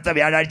 അടുത്ത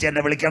വ്യാഴാഴ്ച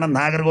എന്നെ വിളിക്കണം.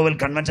 നാഗർകോവിൽ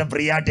കൺവെൻഷൻ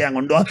ഫ്രീ ആയിട്ട് ഞാൻ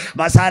കൊണ്ടുപോകാം.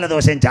 മസാല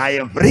ദോശയും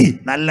ചായയും ഫ്രീ.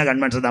 നല്ല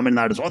കൺവെൻഷൻ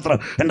തമിഴ്നാട്. സ്വോത്ര.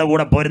 എൻ്റെ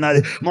കൂടെ പോരുന്നത്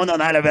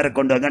 3-4 പേരെ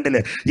കൊണ്ടുപോകും.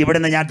 കണ്ടില്ലേ?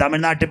 ഇവിടുന്ന് ഞാൻ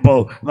തമിഴ്നാട്ടിൽ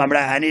പോകും.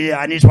 നമ്മുടെ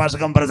അനീഷ്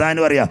വാസകം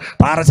പ്രസാദ് പറയാം,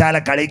 പാറശാല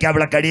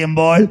കളിക്കാവിള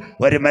കഴിയുമ്പോൾ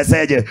ഒരു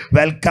message,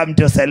 welcome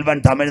to Selvan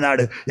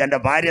Tamil Nadu. എൻ്റെ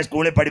ഭാര്യ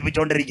സ്കൂളിൽ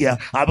പഠിപ്പിച്ചുകൊണ്ടിരിക്കുക.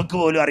 അവർക്ക്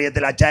പോലും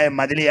അറിയത്തില്ല അച്ചായം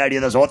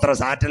മതിലിയാടിയത്. സ്വോത്ര.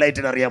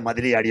 സാറ്റലൈറ്റിന് അറിയാം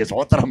മതിലിയാടിയ.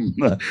 സ്വോത്രം.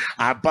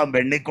 അപ്പം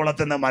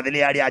വെണ്ണിക്കുളത്തുനിന്ന്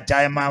മതിലിയാടിയ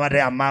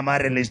അച്ചായന്മാരുടെ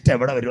അമ്മാമാരുടെ ലിസ്റ്റ്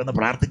എവിടെ വരുമെന്ന്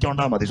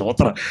പ്രാർത്ഥിച്ചോണ്ടാൽ മതി.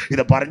 സ്വോത്രം.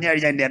 ഇത് പറഞ്ഞു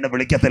കഴിഞ്ഞാൽ എന്നെ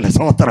വിളിക്കത്തില്ല.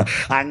 സ്വോത്രം.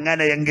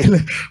 അങ്ങനെയെങ്കിൽ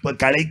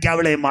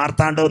കളിക്കാവിളയും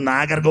മാർത്താണ്ടവും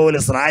നാഗർകോവിൽ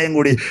സ്രായം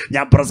കൂടി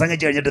ഞാൻ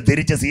പ്രസംഗിച്ച് കഴിഞ്ഞിട്ട്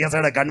തിരിച്ച്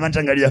CSIയുടെ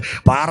കൺവെൻഷൻ കഴിഞ്ഞ്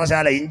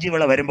പാറശാല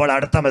ഇഞ്ചിവിള വരുമ്പോൾ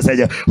അടുത്ത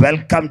message,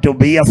 welcome to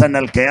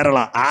BSNL Kerala.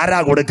 ആരാ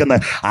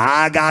കൊടുക്കുന്നത്?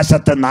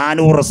 ആകാശത്ത്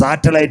 400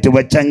 സാറ്റലൈറ്റ്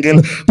വെച്ചെങ്കിൽ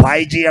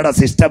 5Gയുടെ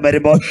സിസ്റ്റം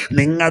വരുമ്പോൾ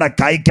നിങ്ങളുടെ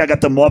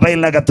കൈക്കകത്ത്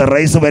മൊബൈലിനകത്ത്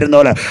റേസ് വരുന്ന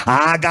പോലെ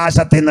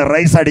ആകാശത്ത് നിന്ന്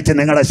റേസ് അടിച്ച്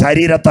നിങ്ങളുടെ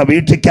ശരീരത്തെ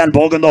വീക്ഷിക്കാൻ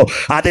പോകുന്നു.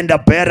 അതിൻ്റെ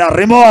പേര്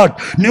റിമോട്ട്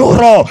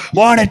ന്യൂറോ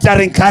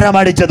മോണിറ്ററിംഗ്.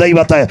 കരമടിച്ച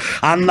ദൈവത്തെ.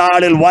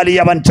 അന്നാളിൽ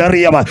വലിയവൻ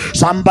ചെറിയവൻ,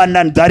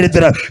 സമ്പന്നൻ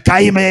ദരിദ്രൻ,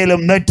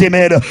 കൈമേലും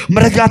നെറ്റിമേലും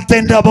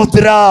മൃഗത്തിന്റെ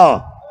മുദ്ര.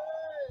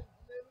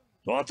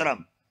 സ്തോത്രം.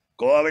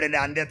 കോവിഡിന്റെ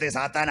അന്ത്യത്തെ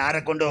സാത്താൻ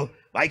ആരെ കൊണ്ടു?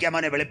 വായിക്കാൻ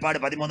മോനെ വെളിപ്പാട്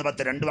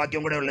 13:10. 2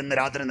 വാക്യം കൂടെ ഉള്ളു. ഇന്ന്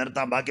രാത്രി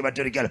നിർത്താം. ബാക്കി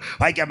മറ്റൊരിക്കൽ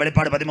വായിക്കാം.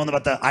 വെളിപ്പാട്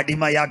 13:10.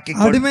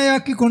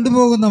 അടിമയാക്കി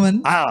കൊണ്ടുപോകുന്നവൻ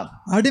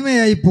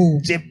അടിമയായി പോകും.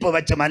 ചിപ്പ്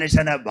വെച്ച്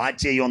മനുഷ്യനെ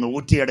വാച്ച് ചെയ്യുമെന്ന്,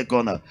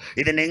 ഊറ്റിയെടുക്കുമെന്ന്.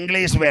 ഇതിന്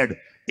English word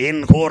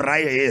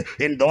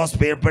in those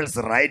people's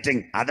writing,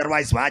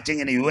 otherwise watching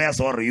in US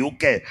or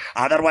UK,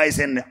 otherwise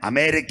in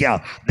America,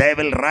 they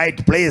will write,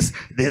 please,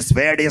 this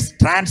word is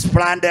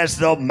transplanters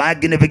of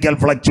magnificent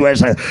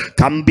fluctuation.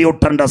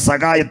 കമ്പ്യൂട്ടറിന്റെ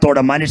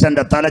സഹായത്തോടെ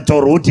മനുഷ്യന്റെ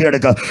തലച്ചോറ്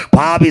ഊറ്റിയെടുക്കുക.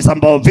 ഭാവി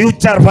സംഭവം,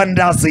 ഫ്യൂച്ചർ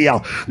ഫാന്റാസിയ.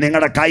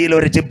 നിങ്ങളുടെ കയ്യിൽ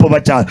ഒരു ചിപ്പ്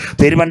വെച്ചാൽ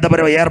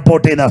തിരുവനന്തപുരം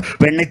എയർപോർട്ടിൽ നിന്ന്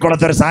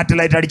വെണ്ണിക്കുളത്തൊരു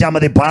സാറ്റലൈറ്റ് അടിച്ചാൽ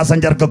മതി.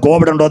 പാസഞ്ചർക്ക്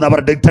കോവിഡ് ഉണ്ടോ എന്ന്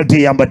അവർ ഡിറ്റക്ട്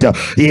ചെയ്യാൻ പറ്റും.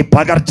 ഈ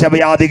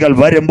പകർച്ചവ്യാധികൾ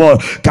വരുമ്പോൾ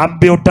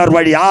കമ്പ്യൂട്ടർ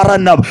വഴി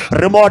RNM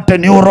റിമോട്ട്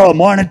ന്യൂറോ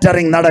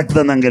മോണിറ്ററിംഗ്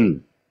നടക്കുന്നെങ്കിൽ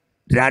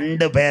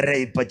 2 പേരെ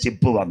ഇപ്പൊ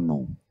ചിപ്പ് വന്നു.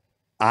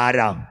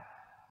 ആരാ?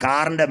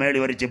 കാറിന്റെ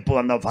മേളിൽ ഒരു ചിപ്പ്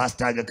വന്നോ?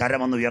 ഫാസ്റ്റാഗ്.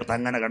 കരമൊന്ന് ഉയർത്ത്.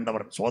 അങ്ങനെ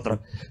കണ്ടവർ. സ്വോത്രം.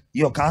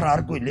 അയ്യോ, കാർ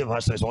ആർക്കും ഇല്ലേ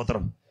ഫാസ്റ്റ്?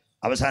 സ്വോത്രം.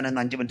 അവസാനം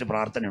 5 മിനിറ്റ്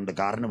പ്രാർത്ഥനയുണ്ട്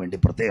കാറിന് വേണ്ടി,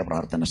 പ്രത്യേക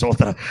പ്രാർത്ഥന.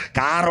 സ്വോത്രം.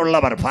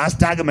 കാറുള്ളവർ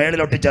ഫാസ്റ്റാഗ്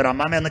മേളിലൊട്ടിച്ചവർ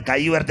അമ്മാമ ഒന്ന്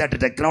കൈ ഉയർത്തിയിട്ട്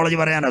ടെക്നോളജി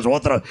പറയാനാ.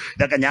 സ്വോത്രം.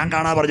 ഇതൊക്കെ ഞാൻ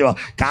കാണാൻ പറഞ്ഞു.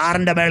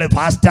 കാറിന്റെ മേളിൽ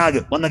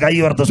ഫാസ്റ്റാഗ് ഒന്ന് കൈ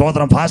ഉയർത്ത്.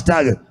 സ്വോത്രം.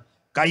 ഫാസ്റ്റാഗ്.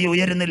 കൈ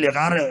ഉയരുന്നില്ല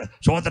കാറ്.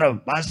 സ്വോത്രം.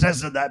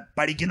 ഫാസ്റ്റേഴ്സ്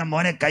പഠിക്കുന്ന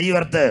മോനെ കൈ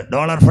ഉയർത്ത്.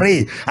 $1 ഫ്രീ.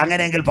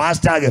 അങ്ങനെയെങ്കിൽ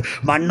FASTag.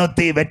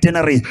 Mannuthy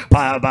veterinary,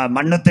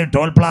 Mannuthy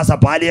toll Plaza,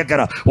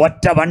 Paliyekkara.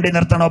 ഒറ്റ വണ്ടി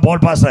നിർത്തണോ പോൾ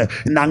പാസ്?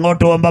 ഇന്ന്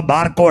അങ്ങോട്ട് പോകുമ്പോൾ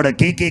ബാർകോഡ്,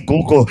 കീക്കി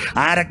കൂക്കു.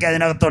 ആരൊക്കെ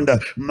അതിനകത്തുണ്ട്?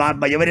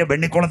 ഇവര്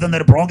വെണ്ണിക്കുളത്ത്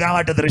നിന്ന് ഒരു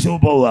പ്രോഗ്രാമായിട്ട് തൃശ്ശൂർ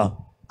പോവുക.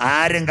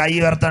 ആരും കൈ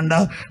ഉയർത്തണ്ട.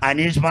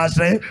 അനീഷ്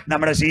മാസ്റ്റർ,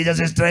 നമ്മുടെ ഷീജ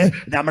സിസ്റ്റർ,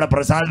 നമ്മുടെ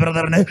പ്രസാദ്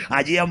ബ്രദറിന്,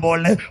 അജിയം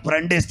പോളിന്,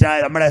 ഫ്രണ്ട്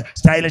നമ്മുടെ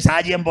സ്റ്റൈൽ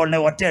ഷാജിയം പോളിന്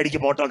ഒറ്റയടിക്ക്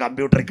ഫോട്ടോ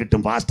കമ്പ്യൂട്ടറിൽ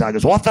കിട്ടും. ഫാസ്റ്റാഗ്.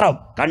 സ്വോത്രം.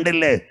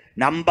 കണ്ടില്ലേ?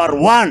 നമ്പർ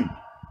 1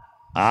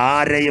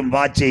 ആരെയും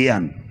വാച്ച്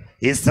ചെയ്യാൻ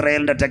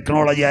ഇസ്രയേലിന്റെ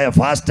ടെക്നോളജിയായ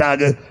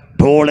ഫാസ്റ്റാഗ്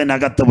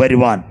ടോളിനകത്ത്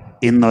വരുവാൻ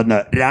ഇന്നൊന്ന്.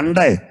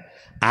 2,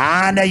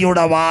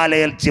 ആനയുടെ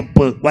വാലയിൽ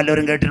ചിപ്പ്.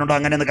 വല്ലവരും കേട്ടിട്ടുണ്ടോ?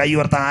 അങ്ങനെ ഒന്ന് കൈ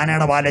ഉയർത്ത.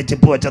 ആനയുടെ വാലയിൽ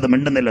ചിപ്പ് വെച്ചത്.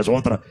 മിണ്ടുന്നില്ല.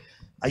 സ്വോത്രം.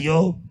 അയ്യോ,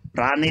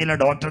 റാന്നിയിലെ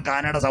ഡോക്ടർക്ക്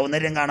ആനയുടെ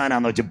സൗന്ദര്യം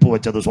കാണാനാണോ ചിപ്പ്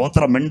വെച്ചത്?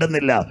 സ്വോത്രം.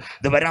 മിണ്ടുന്നില്ല.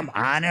 ഇത് വരാം.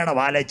 ആനയുടെ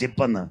വാലയിൽ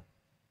ചിപ്പെന്ന്.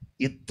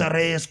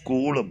 ഇത്രേ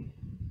സ്കൂളും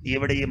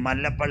ഇവിടെ ഈ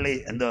മല്ലപ്പള്ളി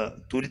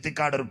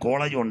തുരുത്തിക്കാട് ഒരു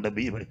കോളേജും ഉണ്ട്.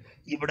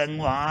 ഇവിടെ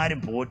എങ്ങും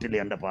ആരും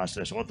പോയിട്ടില്ല എൻ്റെ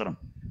പാസ്റ്റർ. സ്വോത്രം.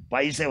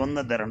 പൈസ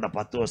ഒന്നും തരണ്ട.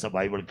 10 ദിവസം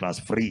ബൈബിൾ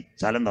ക്ലാസ് ഫ്രീ.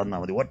 സ്ഥലം തന്നാൽ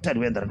മതി. ഒറ്റ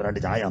രൂപയും തരണ്ട.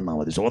 2 ചായ തന്നാൽ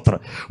മതി. സ്വോത്രം.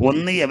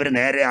 ഒന്നീ അവർ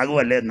നേരെ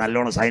ആകുമല്ലേ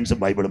നല്ലോണം സയൻസും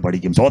ബൈബിളും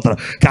പഠിക്കും. സ്വോത്രം.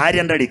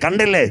 കാര്യം റെഡി.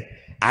 കണ്ടില്ലേ?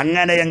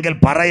 അങ്ങനെയെങ്കിൽ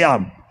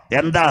പറയാം,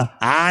 എന്താ?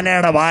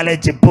 ആനയുടെ വാലെ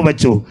ചിപ്പ്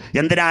വെച്ചു.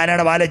 എന്തിനാ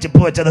ആനയുടെ വാലെ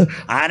ചിപ്പ് വെച്ചത്?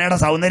 ആനയുടെ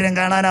സൗന്ദര്യം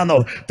കാണാനാന്നോ?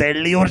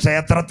 തെള്ളിയൂർ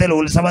ക്ഷേത്രത്തിൽ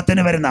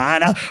ഉത്സവത്തിന് വരുന്ന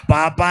ആന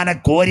പാപ്പാനെ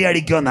കോരി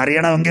അടിക്കുമെന്ന്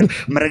അറിയണമെങ്കിൽ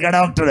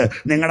മൃഗഡോക്ടർ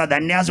നിങ്ങളുടെ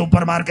ധന്യ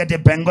സൂപ്പർ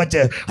മാർക്കറ്റിൽ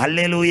പെങ്കൊച്ച്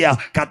ഹല്ലേലൂയ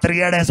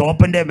കത്രികയുടെ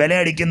സോപ്പിന്റെ വില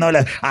അടിക്കുന്ന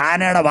പോലെ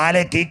ആനയുടെ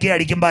വാലെ കീക്കി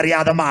അടിക്കുമ്പോൾ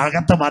അറിയാതെ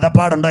അകത്ത്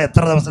മതപ്പാടുണ്ടോ,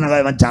 എത്ര ദിവസത്തിനകം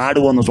അവൻ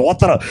ചാടുവോന്ന്.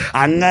 സ്വോത്രം.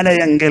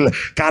 അങ്ങനെയെങ്കിൽ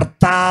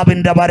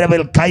കർത്താവിന്റെ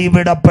വരവിൽ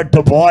കൈവിടപ്പെട്ടു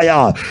പോയ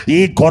ഈ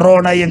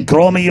കൊറോണയും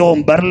ക്രോമിയവും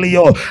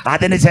ബെർലിയോ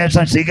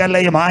അതിനുശേഷം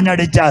ഷിഗല്ലയും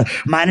ആഞ്ഞടിച്ചാൽ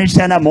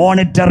മനുഷ്യനെ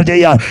മോണിറ്റർ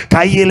ചെയ്യാൻ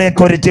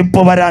കയ്യിലേക്ക് ഒരു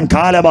ചിപ്പ് വരാൻ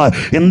കാലമായി.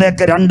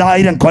 ഇന്നേക്ക്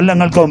 2000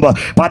 കൊല്ലങ്ങൾക്ക് മുമ്പ്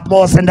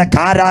പത്മോസിന്റെ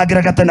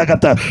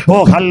കാരാഗ്രഹത്തിനകത്ത്, ഓ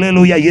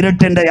ഹല്ലേലൂയ,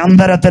 ഇരുട്ടിന്റെ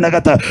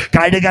അന്തരത്തിനകത്ത്,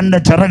 കഴുകന്റെ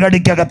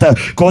ചിറകടിക്കകത്ത്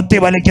കൊത്തി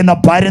വലിക്കുന്ന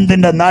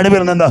പരുന്തിന്റെ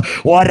നടുവിൽ നിന്ന്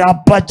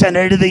ഒരപ്പച്ചൻ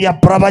എഴുതിയ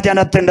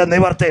പ്രവചനത്തിന്റെ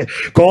നിവർത്തി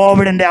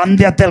കോവിഡിന്റെ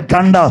അന്ത്യത്തിൽ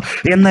കണ്ട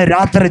ഇന്ന്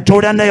രാത്രി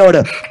ചുടന്നയോട്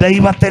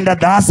ദൈവത്തിന്റെ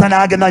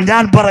ദാസനാകുന്ന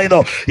ഞാൻ പറയുന്നു,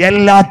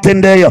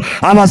 എല്ലാത്തിന്റെയും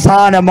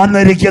അവസാനം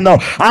വന്നിരിക്കുന്നു.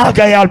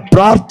 ആകയാൽ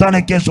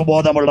പ്രാർത്ഥനയ്ക്ക്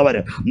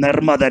സുബോധമുള്ളവര്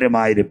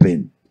നിർമ്മതരുമായിരിപ്പീൻ.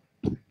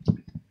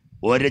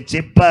 ഒരു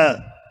ചിപ്പ്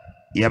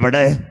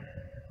എവിടെ?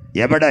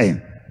 എവിടെ?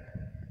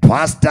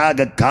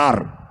 FASTag car.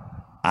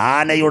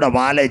 ആനയുടെ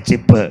വാലെ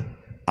ചിപ്പ്.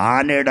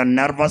 ആനയുടെ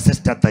നെർവസ്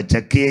സിസ്റ്റത്തെ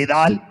ചെക്ക്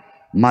ചെയ്താൽ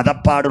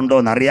മതപ്പാടുണ്ടോ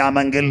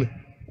എന്നറിയാമെങ്കിൽ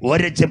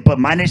ഒരു ചിപ്പ്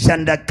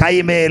മനുഷ്യന്റെ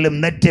കൈമേലും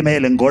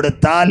നെറ്റിമേലും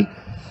കൊടുത്താൽ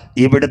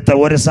ഇവിടുത്തെ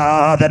ഒരു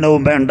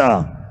സാധനവും വേണ്ട.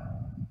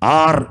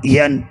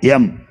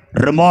 RNM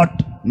remote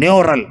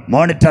neural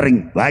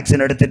monitoring vaccine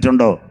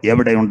എടുത്തിട്ടുണ്ടോ?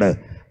 എവിടെയുണ്ട്?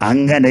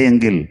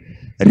 അങ്ങനെയെങ്കിൽ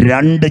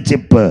 2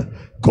 ചിപ്പ്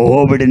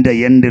കോവിഡിന്റെ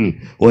എൻഡിൽ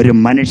ഒരു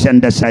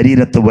മനുഷ്യന്റെ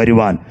ശരീരത്ത്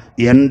വരുവാൻ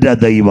എൻ്റെ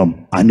ദൈവം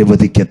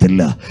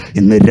അനുവദിക്കത്തില്ല.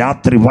 ഇന്ന്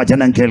രാത്രി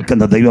വചനം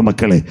കേൾക്കുന്ന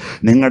ദൈവമക്കളെ,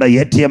 നിങ്ങളുടെ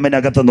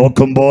ATM-നകത്ത്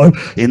നോക്കുമ്പോൾ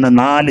ഇന്ന്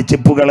 4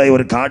 ചിപ്പുകളെ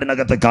ഒരു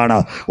കാർഡിനകത്ത്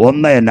കാണാം.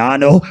 1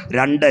 നാനോ,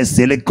 2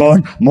 സിലിക്കോൺ,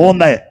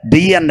 3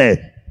 DNA,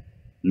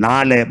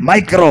 4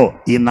 മൈക്രോ.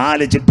 ഈ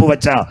 4 ചിപ്പ്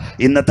വെച്ച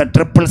ഇന്നത്തെ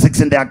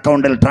 666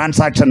 അക്കൗണ്ടിൽ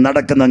ട്രാൻസാക്ഷൻ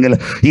നടക്കുന്നെങ്കിൽ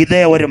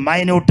ഇതേ ഒരു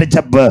മൈന്യൂട്ട്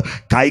ചിപ്പ്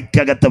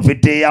കൈക്കകത്ത്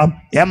ഫിറ്റ് ചെയ്യാം.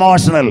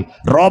 Emotional,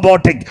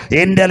 robotic,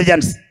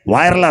 intelligence,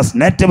 wireless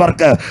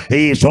network.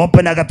 ഈ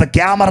ഷോപ്പിനകത്ത്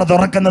ക്യാമറ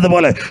തുറക്കുന്നത്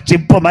പോലെ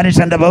ചിപ്പ്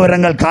മനുഷ്യന്റെ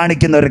വിവരങ്ങൾ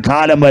കാണിക്കുന്ന ഒരു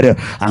കാലം വരും.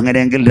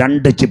 അങ്ങനെയെങ്കിൽ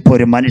 2 ചിപ്പ്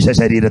ഒരു മനുഷ്യ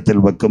ശരീരത്തിൽ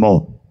വെക്കുമോ?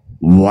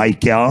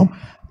 വായിക്കാം.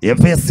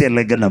 എഫേസ്യർ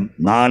ലേഖനം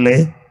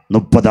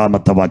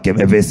 4:30 വാക്യം.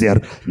 എഫേസ്യർ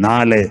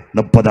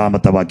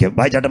 4:30 വാക്യം.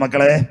 വായിച്ചാട്ടെ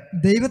മക്കളെ.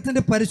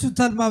 ദൈവത്തിന്റെ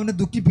പരിശുദ്ധാത്മാവിനെ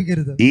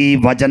ദുഃഖിപ്പിക്കരുത്. ഈ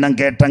വചനം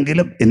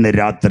കേട്ടെങ്കിലും ഇന്ന്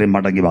രാത്രി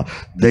മടങ്ങി വാ.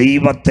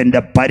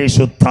 ദൈവത്തിന്റെ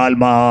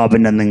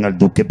പരിശുദ്ധാത്മാവിനെ നിങ്ങൾ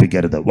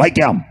ദുഃഖിപ്പിക്കരുത്.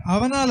 വായിക്കാം.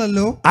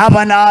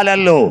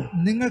 അവനാലല്ലോ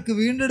നിങ്ങൾക്ക്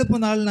വീണ്ടെടുപ്പ്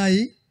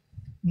നാളിനായി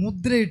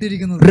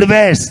മുദ്രയിട്ടിരിക്കുന്നത്.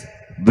 റിവേഴ്സ്.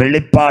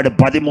 വെളിപ്പാട്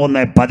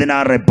 13,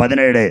 16,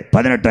 17,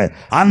 18.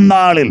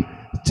 അന്നാളിൽ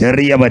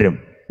ചെറിയവരും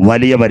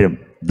വലിയവരും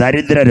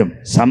ദരിദ്രരും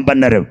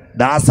സമ്പന്നരും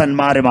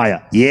ദാസന്മാരുമായ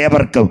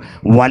ഏവർക്കും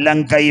വലം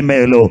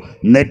കൈമേലോ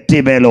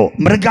നെറ്റിമേലോ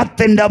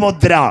മൃഗത്തിന്റെ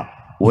മുദ്ര.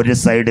 ഒരു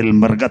സൈഡിൽ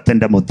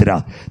മൃഗത്തിന്റെ മുദ്ര.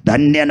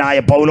 ധന്യനായ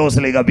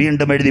പൗലോസ്ലീഹ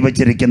വീണ്ടും എഴുതി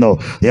വച്ചിരിക്കുന്നു.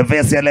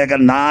 എഫേസ്യർ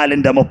ലേഖനം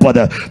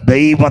 4:30.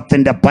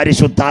 ദൈവത്തിന്റെ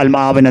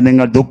പരിശുദ്ധാത്മാവിനെ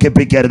നിങ്ങൾ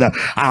ദുഃഖിപ്പിക്കരുത്.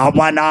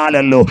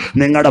 അവനാലല്ലോ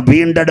നിങ്ങളുടെ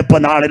വീണ്ടെടുപ്പ്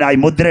നാളിനായി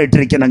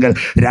മുദ്രയിട്ടിരിക്കുന്നെങ്കിൽ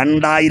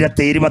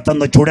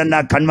 2021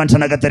 ചുടന്ന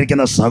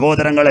കൺവെൻഷനകത്തിരിക്കുന്ന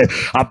സഹോദരങ്ങളെ,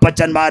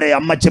 അപ്പച്ചന്മാരെ,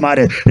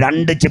 അമ്മച്ചിമാരെ,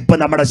 2 ചിപ്പ്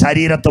നമ്മുടെ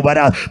ശരീരത്ത്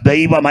വരാൻ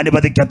ദൈവം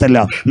അനുവദിക്കത്തില്ല.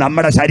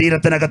 നമ്മുടെ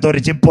ശരീരത്തിനകത്ത്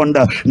ഒരു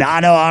ചിപ്പുണ്ട്.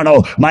 നാനോ ആണോ,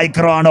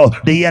 മൈക്രോ ആണോ,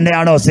 DNA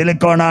ആണോ,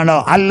 സിലിക്കോൺ ആണോ?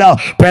 അല്ല.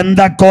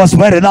 പെന്തക്കോസ്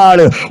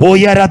പെരുന്നാള്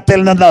ഉയരത്തിൽ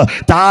നിന്ന്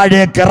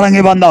താഴേക്ക്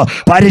ഇറങ്ങി വന്ന്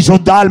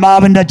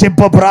പരിശുദ്ധാത്മാവിന്റെ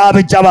ചിപ്പ്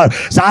പ്രാപിച്ചവർ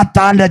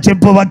സാത്താന്റെ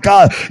ചിപ്പ്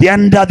വെക്കാൻ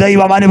എന്റെ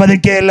ദൈവം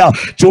അനുവദിക്കുകയില്ല.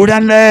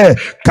 ചുടന്നെ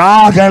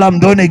കാഹളം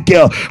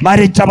ധ്വനിക്ക്.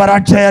 മരിച്ചവർ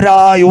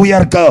അക്ഷയരായി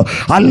ഉയർക്ക്.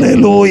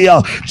 ഹല്ലേലൂയ.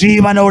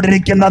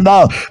 ജീവനോടിരിക്കുന്ന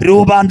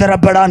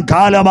രൂപാന്തരപ്പെടാൻ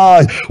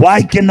കാലമായി.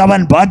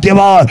 വായിക്കുന്നവൻ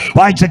ഭാഗ്യവാൻ,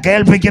 വായിച്ച്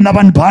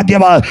കേൾപ്പിക്കുന്നവൻ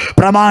ഭാഗ്യവാൻ,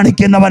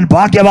 പ്രമാണിക്കുന്നവൻ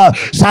ഭാഗ്യവാൻ.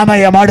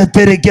 സമയം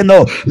അടുത്തിരിക്കുന്നു.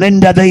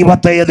 നിന്റെ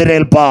ദൈവത്തെ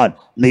എതിരേൽപ്പാൻ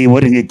നീ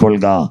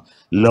ഒരുങ്ങിക്കൊള്ളുക.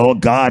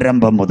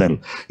 ലോകാരംഭം മുതൽ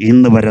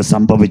ഇന്ന് വരെ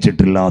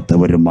സംഭവിച്ചിട്ടില്ലാത്ത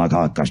ഒരു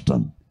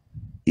മഹാകഷ്ടം.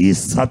 ഈ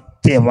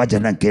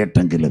സത്യവചനം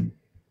കേട്ടെങ്കിലും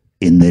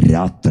ഇന്ന്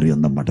രാത്രി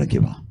ഒന്ന്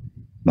മടങ്ങുക.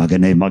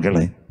 മകനെ,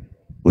 മകളെ,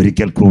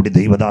 ഒരിക്കൽ കൂടി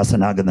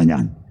ദൈവദാസനാകുന്ന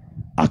ഞാൻ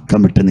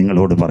അക്കമിട്ട്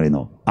നിങ്ങളോട്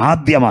പറയുന്നു,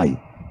 ആദ്യമായി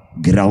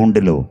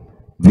ഗ്രൗണ്ടിലോ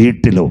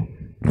വീട്ടിലോ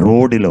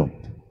റോഡിലോ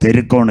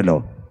തെരുക്കോണിലോ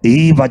ഈ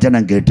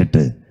വചനം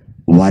കേട്ടിട്ട്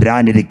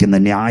വരാനിരിക്കുന്ന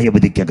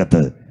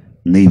ന്യായവിധിക്കകത്ത്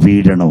നീ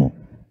വീഴണോ?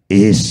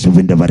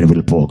 യേശുവിൻ്റെ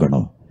വരവിൽ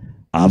പോകണോ?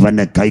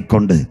 അവനെ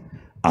കൈക്കൊണ്ട്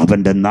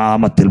അവൻ്റെ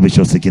നാമത്തിൽ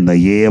വിശ്വസിക്കുന്ന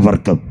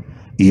ഏവർക്കും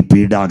ഈ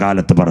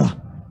പീഡാകാലത്ത് പറ,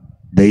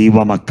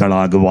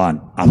 ദൈവമക്കളാകുവാൻ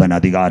അവൻ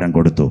അധികാരം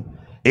കൊടുത്തു.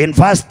 In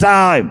first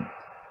time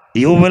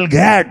you will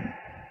get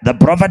the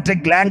prophetic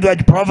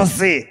language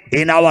prophecy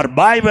in our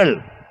Bible.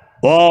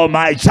 Oh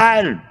my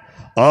child,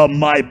 oh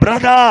my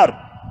brother,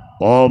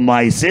 oh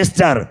my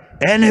sister,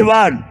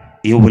 anyone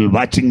you will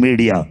watching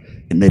media,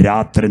 ഇന്ന്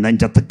രാത്രി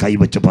നെഞ്ചത്ത്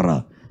കൈവച്ച് പറ,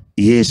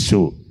 യേശു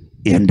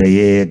എൻ്റെ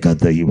ഏക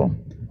ദൈവം,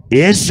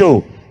 യേശു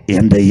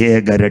എൻ്റെ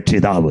ഏക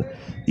രക്ഷിതാവ്,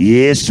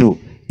 യേശു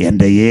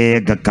എൻ്റെ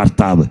ഏക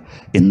കർത്താവ്.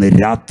 ഇന്ന്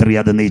രാത്രി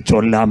അത് നീ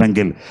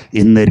ചൊല്ലാമെങ്കിൽ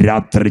ഇന്ന്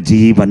രാത്രി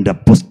ജീവന്റെ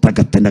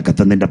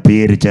പുസ്തകത്തിനകത്ത് നിന്റെ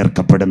പേര്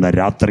ചേർക്കപ്പെടുന്ന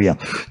രാത്രിയാ.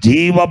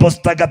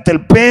 ജീവപുസ്തകത്തിൽ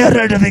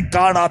പേരെഴുതി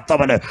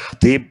കാണാത്തവന്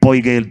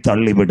തീപ്പൊയ്കയിൽ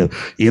തള്ളിവിടും.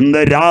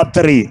 ഇന്ന്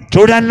രാത്രി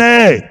ചുഴലേ,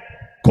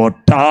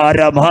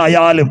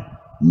 കൊട്ടാരമായാലും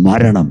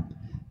മരണം,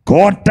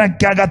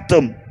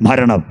 കോട്ടയ്ക്കകത്തും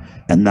മരണം.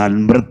 എന്നാൽ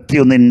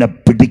മൃത്യു നിന്നെ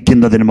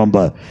പിടിക്കുന്നതിന്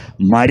മുമ്പ്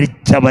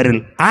മരിച്ചവരിൽ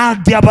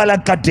ആദ്യ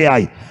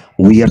ബലക്കറ്റയായി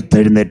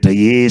ഉയർത്തെഴുന്നേറ്റ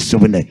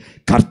യേശുവിനെ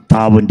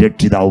കർത്താവും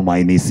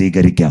രക്ഷിതാവുമായി നീ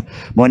സ്വീകരിക്കുക.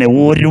 മോനെ,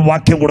 ഒരു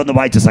വാക്യം കൂടെ ഒന്ന്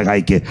വായിച്ച്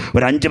സഹായിക്കുക.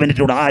 ഒരു 5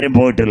 മിനിറ്റ് കൂടെ ആരും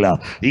പോയിട്ടില്ല.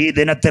 ഈ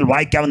ദിനത്തിൽ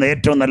വായിക്കാവുന്ന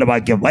ഏറ്റവും നല്ല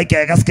വാക്യം വായിക്കുക.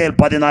 യെഹെസ്കേൽ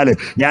 14.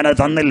 ഞാനത്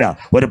തന്നില്ല.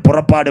 ഒരു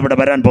പുറപ്പാട് ഇവിടെ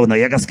വരാൻ പോകുന്നു.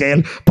 യെഹെസ്കേൽ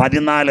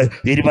 14,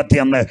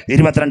 21,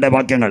 22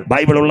 വാക്യങ്ങൾ.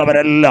 ബൈബിൾ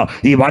ഉള്ളവരെല്ലാം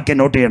ഈ വാക്യം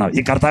നോട്ട് ചെയ്യണം.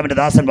 ഈ കർത്താവിൻ്റെ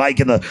ദാസൻ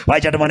വായിക്കുന്നത്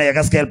വായിച്ചിട്ട് മോനെ.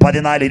 യെഹെസ്കേൽ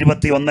 14,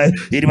 21,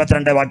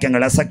 22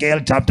 വാക്യങ്ങൾ.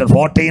 Ezekiel chapter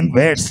 14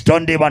 verse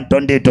 21,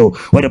 22.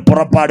 ഒരു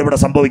പുറപ്പാട് ഇവിടെ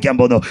സംഭവിക്കാൻ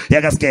പോകുന്നു.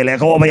 യെഹെസ്കേൽ,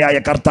 യഹോവയായ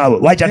കർത്താവ്.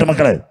 വായിച്ചാട്ട്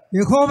മക്കളെ.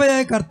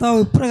 യഹോവയായ കർത്താവ്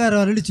ഇപ്രകാരം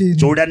അരുളി ചെയ്യുന്നു.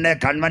 ചൂടന്നെ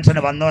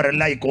കൺവെൻഷന്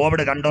വന്നവരെല്ലാം ഈ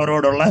കോവിഡ്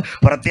കണ്ടവരോടുള്ള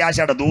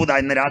പ്രത്യാശയുടെ ദൂത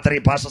ഇന്ന് രാത്രി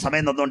പാസ്റ്റർ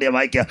സമയം തന്നുകൊണ്ട് ഞാൻ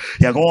വായിക്കുക.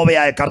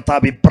 യഹോവയായ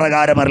കർത്താവ്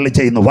ഇപ്രകാരം അരുളി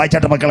ചെയ്യുന്നു.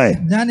 വായിച്ചാട്ട് മക്കളെ.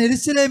 ഞാൻ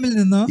യെരൂശലേമിൽ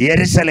നിന്ന്,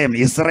 യെരൂശലേം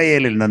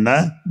ഇസ്രായേലിൽ നിന്ന്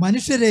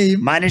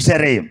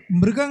മനുഷ്യരെയും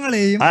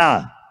മൃഗങ്ങളെയും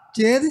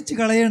ഛേദിച്ച്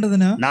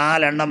കളയേണ്ടതിന്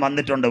 4 എണ്ണം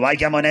വന്നിട്ടുണ്ട്.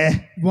 വായിക്കാം മോനെ.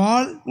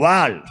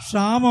 വാൾ,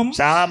 ക്ഷാമം,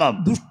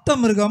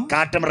 ദുഷ്ടമൃഗം,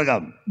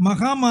 കാട്ടുമൃഗം,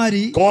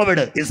 മഹാമാരി,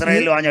 കോവിഡ്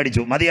ഇസ്രായേലിൽ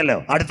വാഞ്ഞടിച്ചു. മതിയല്ലോ.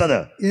 അടുത്തത്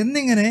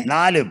എന്നിങ്ങനെ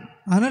 4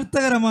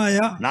 അനർത്ഥകരമായ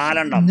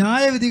 4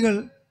 ന്യായവിധികൾ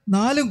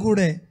 4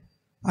 കൂടെ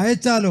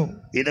അയച്ചാലോ?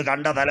 ഇത്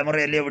കണ്ട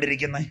തലമുറയല്ലേ ഇവിടെ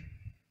ഇരിക്കുന്നേ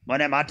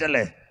മോനെ.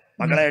 മാറ്റല്ലേ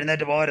മക്കളെ,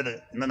 എഴുന്നേറ്റ് പോകരുത്.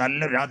 ഇന്ന്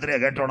നല്ലൊരു രാത്രിയെ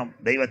കേട്ടോണം.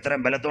 ദൈവം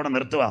എത്രയും ബലത്തോടെ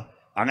നിർത്തുക.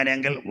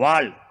 അങ്ങനെയെങ്കിൽ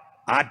വാൾ,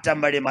 ആറ്റം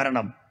വഴി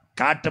മരണം,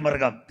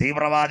 കാട്ടുമൃഗം,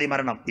 തീവ്രവാദി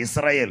മരണം,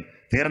 ഇസ്രായേൽ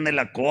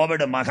തീർന്നില്ല,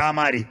 കോവിഡ്,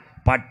 മഹാമാരി,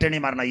 പട്ടിണി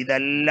മരണം.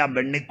 ഇതെല്ലാം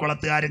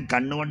വെണ്ണിക്കുളത്തുകാരും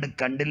കണ്ണുകൊണ്ട്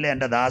കണ്ടില്ല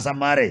എൻ്റെ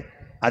ദാസന്മാരെ.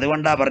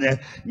 അതുകൊണ്ടാ പറഞ്ഞ്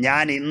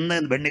ഞാൻ ഇന്ന്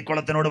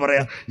വെണ്ണിക്കുളത്തിനോട്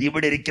പറയാം,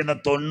 ഇവിടെ ഇരിക്കുന്ന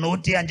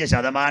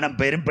 95%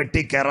 പേരും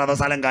പെട്ടി കയറാതെ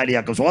സ്ഥലം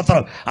കാലിയാക്കും.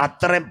 സ്വോത്രം.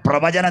 അത്രയും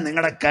പ്രവചനം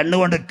നിങ്ങളുടെ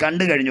കണ്ണുകൊണ്ട്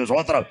കണ്ടു കഴിഞ്ഞു.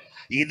 സ്വോത്രം.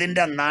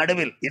 ഇതിന്റെ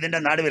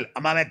നടുവിൽ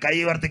അമ്മാമെ കൈ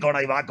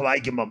ഉയർത്തിക്കോണം. ഈ വാക്ക്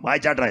വായിക്കുമ്പം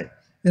വായിച്ചാട്ടെ.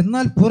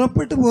 എന്നാൽ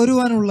പുറപ്പെട്ടു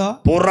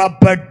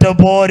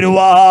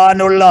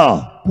പോരുവാനുള്ള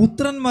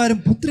പുത്രന്മാരും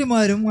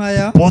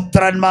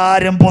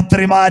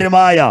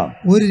പുത്രിമാരുമായ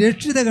ഒരു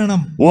രക്ഷിത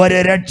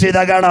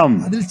ഗണം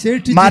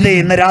മതി.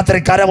 ഇന്ന് രാത്രി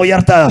കരം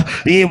ഉയർത്ത്.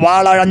 ഈ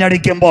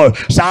വാളഴഞ്ഞടിക്കുമ്പോൾ,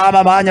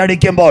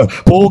 ക്ഷാമമാഞ്ഞടിക്കുമ്പോൾ,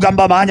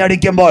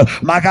 ഭൂകമ്പമാഞ്ഞടിക്കുമ്പോൾ,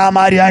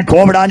 മഹാമാരിയായ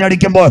കോവിഡ്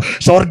ആഞ്ഞടിക്കുമ്പോൾ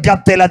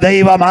സ്വർഗത്തിലെ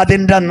ദൈവം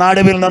അതിന്റെ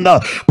നടുവിൽ നിന്ന്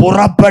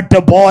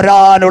പുറപ്പെട്ടു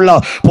പോരാനുള്ള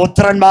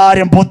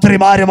പുത്രന്മാരും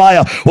പുത്രിമാരുമായ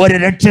ഒരു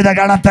രക്ഷിത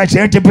ഗണത്തെ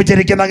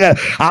ശേഷിപ്പിച്ചിരിക്കുന്നെങ്കിൽ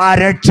ആ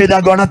രക്ഷിത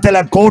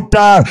ഗുണത്തിലെ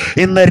കൂട്ടർ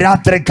ഇന്ന്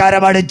രാത്രി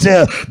കരമടിച്ച്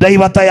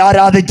ദൈവത്തെ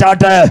ആരാധിച്ചാട്ട്.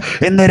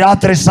 ഇന്ന്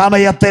രാത്രി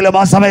സമയത്തിലും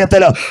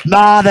അസമയത്തിലും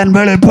നാഥൻ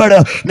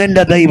വെളിപ്പെടും.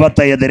 നിന്റെ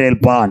ദൈവത്തെ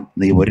എതിരേൽപ്പാൻ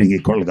നീ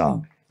ഒരുങ്ങിക്കൊള്ളുക.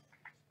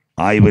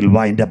 I will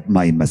wind up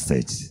my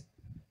message.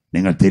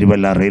 നിങ്ങൾ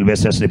തിരുവല്ല റെയിൽവേ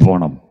സ്റ്റേഷനിൽ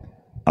പോകണം.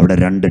 അവിടെ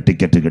 2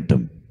 ടിക്കറ്റ്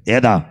കിട്ടും.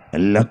 ഏതാ?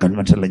 എല്ലാ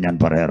കൺവെൻഷനിലും ഞാൻ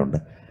പറയാറുണ്ട്.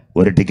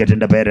 ഒരു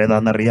ടിക്കറ്റിൻ്റെ പേര്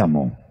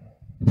ഏതാണെന്നറിയാമോ?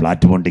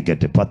 Platform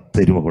ticket.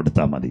 10 രൂപ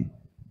കൊടുത്താൽ മതി.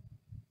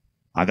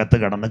 അകത്ത്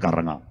കിടന്ന്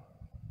കറങ്ങാം,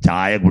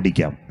 ചായ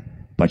കുടിക്കാം.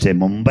 പക്ഷേ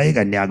മുംബൈ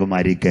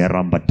കന്യാകുമാരി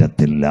കയറാൻ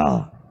പറ്റത്തില്ല.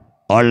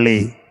 Only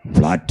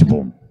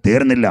platform.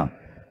 തീർന്നില്ല,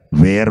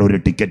 വേറൊരു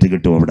ടിക്കറ്റ്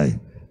കിട്ടും അവിടെ.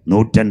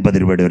 150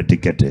 രൂപയുടെ ഒരു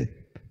ടിക്കറ്റ്.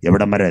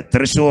 എവിടം വരെ?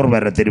 തൃശ്ശൂർ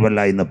വരെ തിരുവല്ല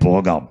ഇന്ന്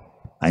പോകാം.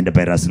 അതിൻ്റെ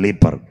പേരാ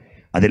സ്ലീപ്പർ.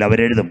 അതിൽ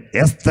അവരെഴുതും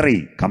S3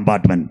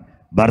 കമ്പാർട്ട്മെൻറ്റ്,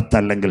 ബർത്ത്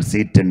അല്ലെങ്കിൽ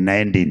സീറ്റ്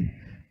 19.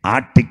 ആ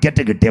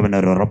ടിക്കറ്റ്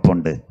കിട്ടിയവനൊരു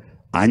ഉറപ്പുണ്ട്,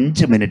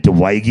 5 മിനിറ്റ്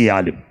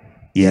വൈകിയാലും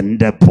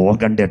എൻ്റെ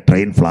പോകേണ്ട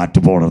ട്രെയിൻ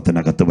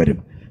പ്ലാറ്റ്ഫോമത്തിനകത്ത് വരും.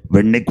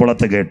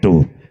 വെണ്ണിക്കുളത്ത് കേട്ടു,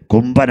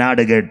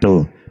 കുമ്പനാട് കേട്ടു,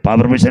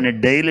 പവർ മിഷന്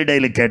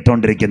ഡെയിലി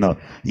കേട്ടോണ്ടിരിക്കുന്നു.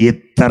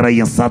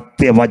 ഇത്രയും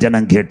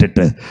സത്യവചനം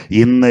കേട്ടിട്ട്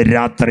ഇന്ന്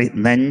രാത്രി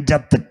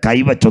നെഞ്ചത്ത്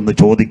കൈവച്ചൊന്ന്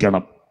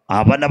ചോദിക്കണം.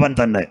 അവനവൻ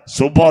തന്നെ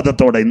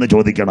സുബോധത്തോടെ ഇന്ന്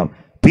ചോദിക്കണം,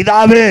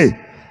 പിതാവേ,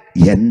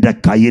 എൻ്റെ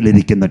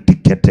കയ്യിലിരിക്കുന്ന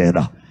ടിക്കറ്റ്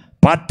ഏതാ?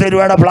 10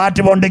 രൂപയുടെ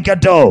പ്ലാറ്റ്ഫോം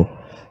ടിക്കറ്റോ?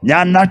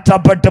 ഞാൻ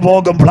നഷ്ടപ്പെട്ടു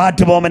പോകും.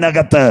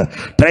 പ്ലാറ്റ്ഫോമിനകത്ത്,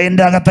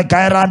 ട്രെയിനിൻ്റെ അകത്ത്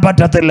കയറാൻ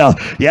പറ്റത്തില്ല.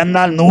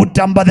 എന്നാൽ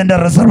 150ൻ്റെ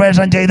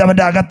റിസർവേഷൻ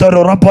ചെയ്തവൻ്റെ അകത്തൊരു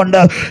ഉറപ്പുണ്ട്,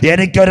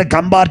 എനിക്കൊരു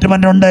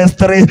കമ്പാർട്ട്മെൻ്റ് ഉണ്ട്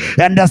S3,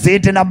 എൻ്റെ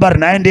സീറ്റ് നമ്പർ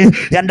 90.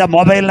 എൻ്റെ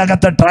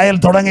മൊബൈലിനകത്ത് ട്രയൽ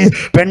തുടങ്ങി.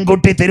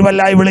 പെൺകുട്ടി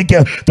തിരുവല്ലായി വിളിക്ക്,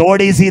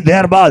 തോടി സി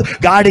ദേർബാദ്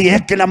ഗാഡി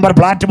 1 നമ്പർ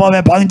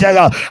പ്ലാറ്റ്ഫോമെ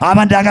പहुंचेगा.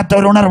 അവൻ്റെ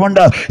അകത്തൊരു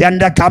ഉണർവുണ്ട്,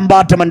 എൻ്റെ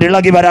കമ്പാർട്ട്മെൻറ്റ്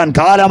ഇളകി വരാൻ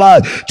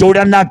കാലമായി.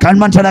 ചൂടന്ന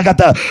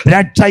കൺവെൻഷനകത്ത്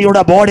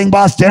രക്ഷയുടെ ബോർഡിംഗ്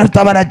പാസ്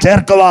ചേർത്തവനെ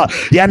ചേർക്കുക.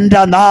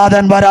 എൻ്റെ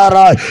നാഥൻ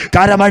വരാറായി.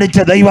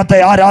 കരമടിച്ച് ദൈവത്തെ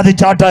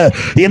ആരാധിച്ചാട്ട്.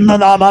 ഇന്ന്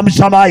നാം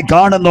അംശമായി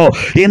കാണുന്നു,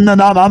 ഇന്ന്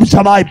നാം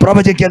അംശമായി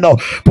പ്രവചിക്കുന്നു.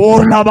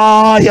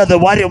 പൂർണ്ണമായത്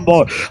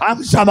വരുമ്പോൾ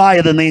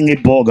അംശമായത്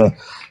നീങ്ങിപ്പോകും.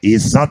 ഈ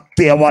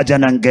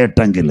സത്യവചനം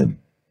കേട്ടെങ്കിലും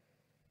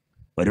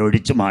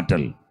ഒരൊഴിച്ചു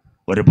മാറ്റൽ,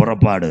 ഒരു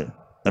പുറപ്പാട്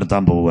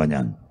നിർത്താൻ പോവുക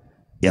ഞാൻ.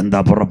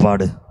 എന്താ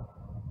പുറപ്പാട്?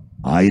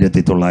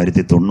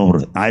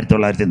 1990,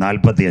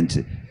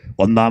 1945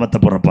 ഒന്നാമത്തെ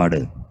പുറപ്പാട്.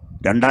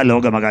 2ാം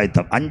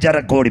ലോകമഹായുദ്ധം.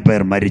 5.5 കോടി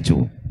പേർ മരിച്ചു.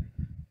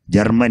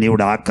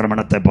 ജർമ്മനിയുടെ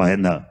ആക്രമണത്തെ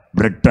ഭയന്ന്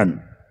ബ്രിട്ടൻ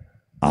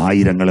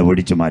ആയിരങ്ങളെ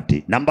ഒഴിച്ചു മാറ്റി.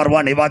 Number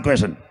 1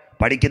 evacuation.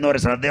 പഠിക്കുന്നവർ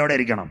ശ്രദ്ധയോടെ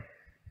ഇരിക്കണം.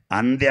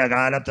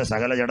 അന്ത്യകാലത്ത്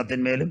സകല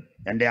ജഡത്തിന്മേലും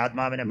എൻ്റെ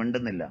ആത്മാവിനെ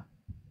മിണ്ടുന്നില്ല,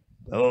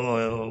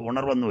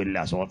 ഉണർവൊന്നുമില്ല.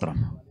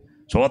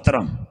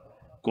 സ്വോത്രം.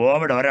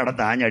 കോവിഡ്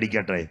ഒരിടത്ത്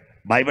ആഞ്ഞടിക്കട്ടെ.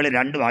 ബൈബിളിൽ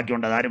 2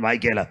 വാക്യമുണ്ട്, അതാരും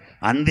വായിക്കുകയില്ല.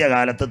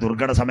 അന്ത്യകാലത്ത്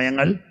ദുർഘട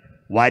സമയങ്ങൾ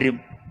വരും,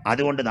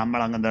 അതുകൊണ്ട് നമ്മൾ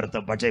അങ്ങ്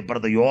നിർത്തും. പക്ഷേ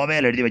ഇപ്പുറത്ത്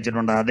യോവേൽ എഴുതി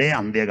വെച്ചിട്ടുണ്ട്, അതേ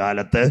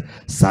അന്ത്യകാലത്ത്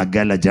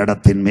സകല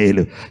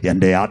ജഡത്തിന്മേലും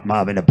എൻ്റെ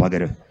ആത്മാവിനെ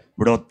പകരും.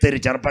 ഇവിടെ ഒത്തിരി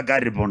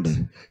ചെറുപ്പക്കാരിപ്പുണ്ട്.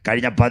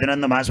 കഴിഞ്ഞ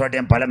 11 മാസമായിട്ട്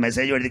ഞാൻ പല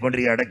മെസ്സേജ്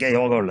എഴുതിക്കൊണ്ടിരിക്കുക. ഇടയ്ക്കേ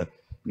യോഗമുള്ളു.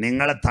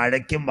 നിങ്ങളെ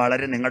തഴയ്ക്കും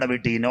വളരെ നിങ്ങളുടെ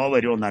വീട്ടിൽ ഇനോ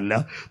വരുമെന്നല്ല,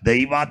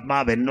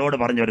 ദൈവാത്മാവ് എന്നോട്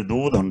പറഞ്ഞൊരു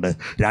ദൂതുണ്ട്.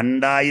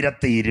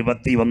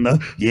 2021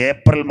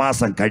 ഏപ്രിൽ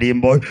മാസം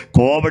കഴിയുമ്പോൾ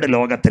കോവിഡ്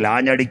ലോകത്തിൽ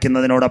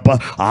ആഞ്ഞടിക്കുന്നതിനോടൊപ്പം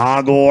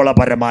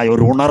ആഗോളപരമായ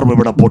ഒരു ഉണർവ്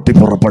ഇവിടെ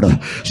പൊട്ടിപ്പുറപ്പെടും.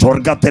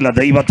 സ്വർഗത്തിലെ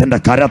ദൈവത്തിൻ്റെ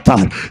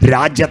കരത്താൽ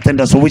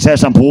രാജ്യത്തിൻ്റെ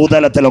സുവിശേഷം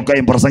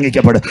ഭൂതലത്തിലൊക്കെയും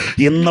പ്രസംഗിക്കപ്പെടും.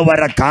 ഇന്ന്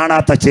വരെ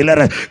കാണാത്ത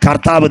ചിലർ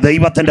കർത്താവ്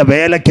ദൈവത്തിൻ്റെ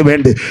വേലയ്ക്ക്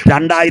വേണ്ടി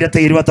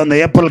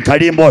 2021 ഏപ്രിൽ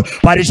കഴിയുമ്പോൾ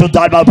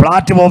പരിശുദ്ധാത്മാവ്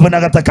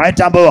പ്ലാറ്റ്ഫോമിനകത്ത്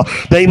കയറ്റാൻ പോവുക.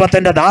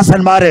 ദൈവത്തിൻ്റെ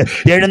ദാസന്മാർ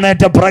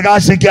എഴുന്നേറ്റ്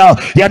പ്രകാശിക്കുക,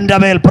 എൻ്റെ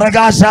മേൽ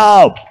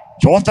പ്രകാശം.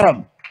 സ്വോത്രം.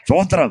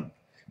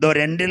 ഇതോ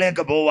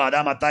 2ലേക്ക് പോവുക. അതാ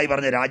മത്തായി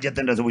പറഞ്ഞ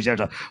രാജ്യത്തിൻ്റെ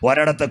സുവിശേഷം.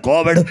 ഒരിടത്ത്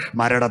കോവിഡ്,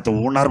 മറിടത്ത്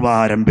ഉണർവ്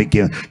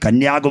ആരംഭിക്കും.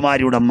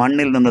 കന്യാകുമാരിയുടെ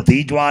മണ്ണിൽ നിന്ന്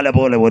തീജ്വാല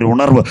പോലെ ഒരു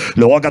ഉണർവ്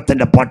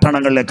ലോകത്തിൻ്റെ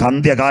പട്ടണങ്ങളിലേക്ക്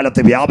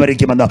അന്ത്യകാലത്ത്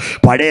വ്യാപരിക്കുമെന്ന്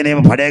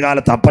പഴയ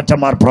കാലത്ത്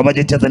അപ്പച്ചന്മാർ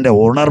പ്രവചിച്ചതിൻ്റെ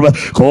ഉണർവ്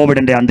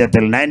കോവിഡിൻ്റെ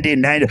അന്ത്യത്തിൽ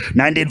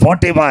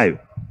 1945.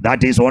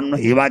 That is one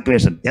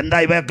evacuation. എന്താ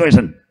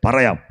ഇവാക്വേഷൻ?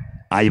 പറയാം.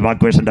 ആ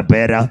ഇവാക്വേഷൻ്റെ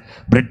പേര്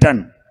ബ്രിട്ടൻ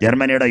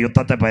ജർമ്മനിയുടെ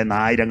യുദ്ധത്തെ ഭയന്ന്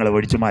ആയിരങ്ങളെ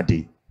ഒഴിച്ചു മാറ്റി.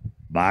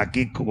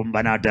 ബാക്കി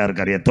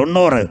കുമ്പനാട്ടുകാർക്കറിയാം.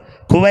 90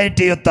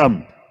 കുവൈറ്റ് യുദ്ധം,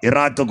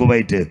 ഇറാഖ്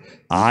കുവൈറ്റ്,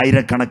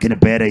 ആയിരക്കണക്കിന്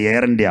പേരെ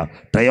എയർ ഇന്ത്യ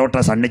ടൊയോട്ട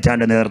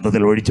സണ്ണിച്ചാൻ്റെ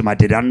നേതൃത്വത്തിൽ ഒഴിച്ചു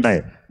മാറ്റി.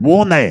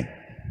 3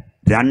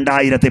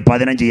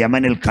 2015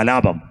 യമനിൽ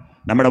കലാപം.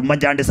 നമ്മുടെ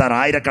ഉമ്മൻചാണ്ടി സാർ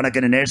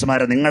ആയിരക്കണക്കിന്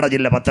നേഴ്സുമാരെ നിങ്ങളുടെ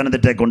ജില്ല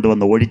പത്തനംതിട്ടയെ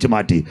കൊണ്ടുവന്ന് ഒഴിച്ചു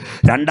മാറ്റി.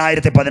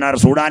 2016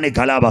 സുഡാനി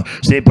കലാപം.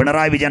 ശ്രീ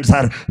പിണറായി വിജയൻ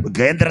സാർ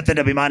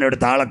കേന്ദ്രത്തിൻ്റെ വിമാനം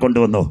എടുത്ത് ആളെ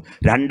കൊണ്ടുവന്നു.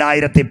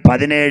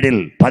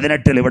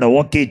 2017-18 ഇവിടെ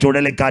ഓക്കി,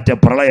 ചുഴലിക്കാറ്റ്,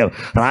 പ്രളയം.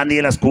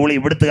 റാന്നിയിലെ സ്കൂളിൽ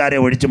ഇവിടുത്തുകാരെ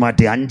ഒഴിച്ചു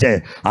മാറ്റി.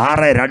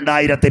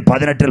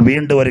 5-6-2018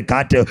 വീണ്ടും ഒരു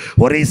കാറ്റ്.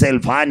 ഒറീസയിൽ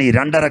ഫാനി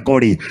 2.5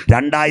 കോടി.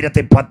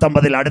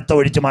 2019 അടുത്ത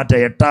ഒഴിച്ചു മാറ്റം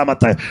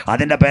 8ാമത്തെ.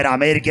 അതിൻ്റെ പേര്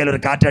അമേരിക്കയിൽ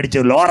ഒരു കാറ്റടിച്ചു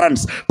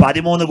ലോറൻസ്.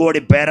 13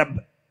 കോടി പേരെ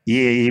ഈ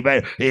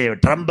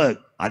ട്രംപ്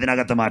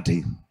അതിനകത്ത് മാറ്റി.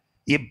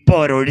 ഇപ്പോൾ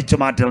ഒരു ഒഴിച്ചു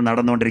മാറ്റൽ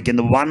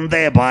നടന്നുകൊണ്ടിരിക്കുന്നു.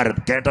 വന്ദേ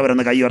ഭാരത്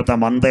കേട്ടവരെന്ന് കൈ ഉയർത്താം.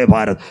 വന്ദേ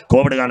ഭാരത്.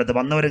 കോവിഡ് കാലത്ത്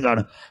വന്നവരും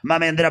കാണും.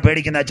 മാമ എന്തിനാ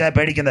പേടിക്കുന്നത്? അച്ഛാ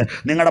പേടിക്കുന്നത്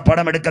നിങ്ങളുടെ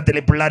പടം എടുക്കത്തില്ല,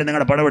 ഈ പിള്ളേർ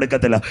നിങ്ങളുടെ പടം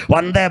എടുക്കത്തില്ല.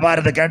 വന്ദേ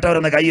ഭാരത്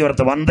കേട്ടവരെന്ന് കൈ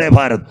ഉയർത്ത്. വന്ദേ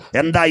ഭാരത്.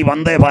 എന്തായി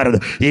വന്ദേ ഭാരത്?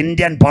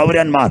 ഇന്ത്യൻ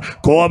പൗരന്മാർ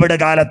കോവിഡ്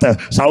കാലത്ത്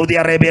സൗദി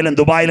അറേബ്യയിലും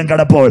ദുബായിലും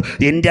കിടപ്പോൾ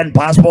ഇന്ത്യൻ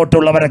പാസ്പോർട്ട്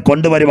ഉള്ളവരെ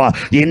കൊണ്ടുവരുക.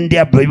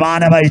 ഇന്ത്യ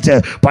വിമാനമയച്ച്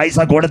പൈസ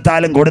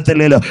കൊടുത്താലും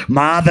കൊടുത്തില്ലെങ്കിലും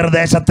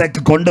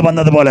മാതൃദേശത്തേക്ക്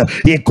കൊണ്ടുവന്നതുപോലെ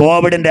ഈ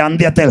കോവിഡിന്റെ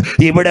അന്ത്യത്തിൽ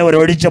ഇവിടെ ഒരു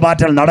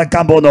ഒഴിച്ചുമാറ്റൽ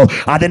നടക്കാൻ പോകുന്നു.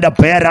 അതിന്റെ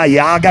പേരാ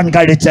യാഗം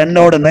കഴിച്ച്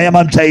എന്നോട്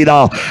നിയമം ചെയ്ത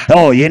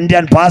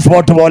ഇന്ത്യൻ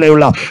പാസ്പോർട്ട്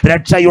പോലെയുള്ള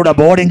രക്ഷയുടെ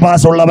ബോർഡിംഗ്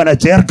പാസ് ഉള്ളവനെ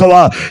ചേർക്കുക.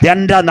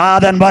 എൻ്റെ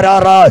നാഥൻ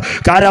വരാറ്.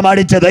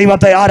 കരമടിച്ച്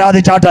ദൈവത്തെ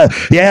ആരാധിച്ചാട്ട്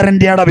എയർ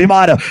ഇന്ത്യയുടെ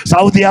വിമാനം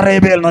സൗദി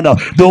അറേബ്യയിൽ നിന്ന്,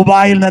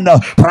 ദുബായിൽ നിന്ന്,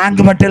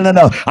 ഫ്രാങ്ക്ഫർട്ടിൽ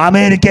നിന്ന്,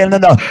 അമേരിക്കയിൽ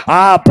നിന്ന്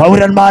ആ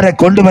പൗരന്മാരെ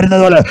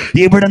കൊണ്ടുവരുന്നത് പോലെ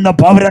ഇവിടുന്ന്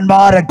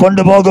പൗരന്മാരെ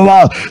കൊണ്ടുപോകുക.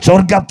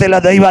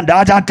 സ്വർഗത്തിലെ ദൈവം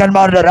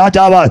രാജാക്കന്മാരുടെ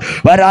രാജാവ്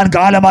വരാൻ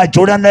കാലമായി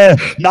ചുടന്ന്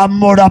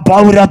നമ്മുടെ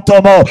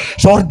പൗരത്വമോ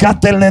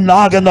സ്വർഗത്തിൽ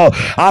നിന്നാകുന്നു.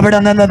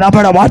 അവിടെ നിന്ന്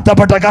നമ്മുടെ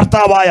വാഴ്ത്തപ്പെട്ട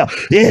കർത്താവായ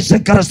യേശു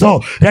ക്രിസ്തു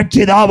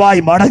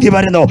രക്ഷിതാവായി മടങ്ങി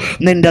വരുന്നു.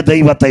 നിന്റെ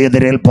ദൈവത്തെ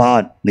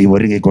എതിരേൽപ്പാൻ നീ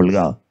ഒരുങ്ങിക്കൊള്ളുക.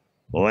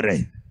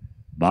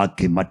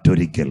 ബാക്കി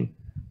മറ്റൊരിക്കൽ.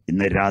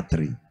 ഇന്ന്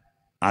രാത്രി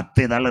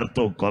അത്തി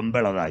തളിർത്തു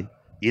കൊമ്പിളതായി.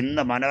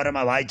 ഇന്ന് മനോരമ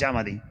വായിച്ചാൽ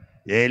മതി.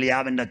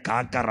 ഏലിയാവിൻ്റെ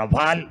കാക്ക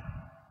റഫാൽ,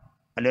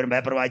 അല്ലൊരു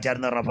പേപ്പർ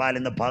വായിച്ചായിരുന്നു. റഫാൽ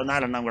ഇന്ന്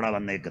 14 കൂടെ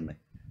വന്നേക്കുന്നത്.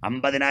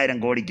 50,000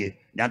 കോടിക്ക്.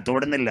 ഞാൻ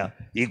തൊടുന്നില്ല,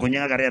 ഈ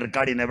കുഞ്ഞുങ്ങൾക്കറിയാം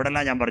റെക്കോർഡ് ചെയ്യുന്നത്.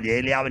 എവിടെല്ലാം ഞാൻ പറഞ്ഞു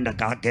ഏലിയാവിൻ്റെ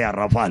കാക്കയാ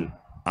റഫാൽ.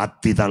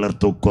 അത്തി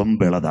തളിർത്തു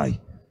കൊമ്പിളതായി.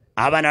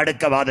 അവൻ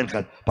അടുക്ക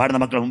വാതിൽക്കൽ. പാടുന്ന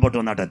മക്കൾ മുമ്പോട്ട്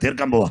വന്നാട്ടെ,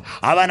 തീർക്കാൻ പോവാ.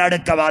 അവൻ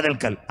അടുക്ക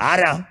വാതിൽക്കൽ.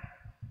 ആരാ?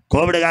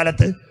 കോവിഡ്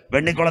കാലത്ത്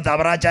വെണ്ണിക്കുളത്ത്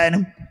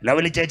അവറാച്ചായനും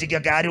ലവലി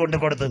ചേച്ചിക്കൊക്കെ ആര് കൊണ്ടു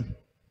കൊടുത്ത്?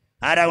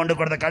 ആരാ കൊണ്ടു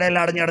കൊടുത്ത്?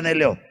 കടയെല്ലാം അടഞ്ഞു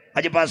കിടന്നില്ലയോ?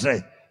 അജിപ്പാസ്റ്റേ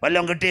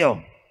വല്ലതും കിട്ടിയോ?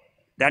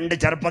 2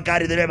 ചെറുപ്പക്കാർ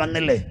ഇതിലേ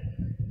വന്നില്ലേ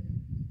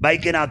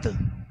ബൈക്കിനകത്ത്?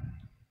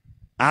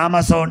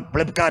 ആമസോൺ,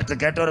 ഫ്ലിപ്കാർട്ട്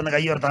കേട്ടവരൊന്ന്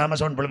കൈ ഉയർത്ത്.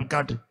 ആമസോൺ,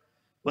 ഫ്ലിപ്കാർട്ട്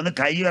ഒന്ന്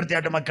കൈ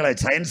ഉയർത്തിയാട്ട് മക്കളെ.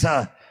 സയൻസാ.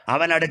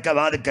 അവൻ അടുക്ക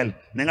വാതിക്കൽ.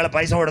 നിങ്ങൾ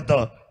പൈസ കൊടുത്തോ?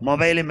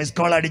 മൊബൈലിൽ മിസ്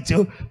കോൾ അടിച്ചു,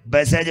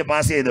 മെസ്സേജ്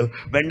പാസ് ചെയ്തു.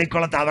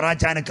 വെണ്ണിക്കുളത്ത്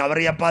അവറാച്ചാന്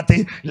കവറിയപ്പാത്തി,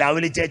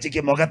 ലവലി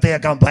ചേച്ചിക്ക്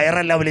മുഖത്തേക്കാൻ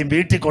വൈറൽ ലവലിയും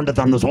വീട്ടിൽ കൊണ്ട്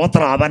തന്നു.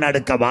 സ്വോത്രം. അവൻ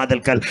അടുക്ക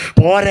വാതിൽക്കൽ.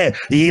 പോരെ,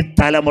 ഈ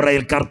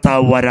തലമുറയിൽ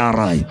കർത്താവ്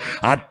വരാറായി.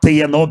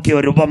 അത്തിയെ നോക്കി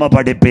ഒരു ഉപമ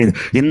പഠിപ്പീൻ.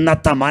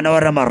 ഇന്നത്തെ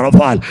മനോരമ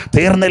റഫാൽ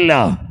തീർന്നില്ല.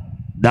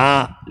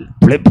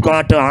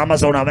 ഫ്ലിപ്കാർട്ട്,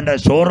 ആമസോൺ, അവൻ്റെ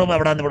ഷോറൂം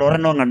എവിടെയെന്ന് ഇവിടെ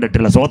ഒരെണ്ണവും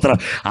കണ്ടിട്ടില്ല. സ്വോത്രം.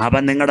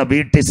 അവൻ നിങ്ങളുടെ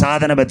വീട്ടിൽ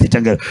സാധനം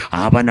എത്തിച്ചെങ്കിൽ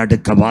അവൻ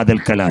അടുക്ക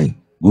വാതിൽക്കലായി.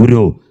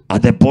 ഗുരു,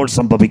 അതെപ്പോൾ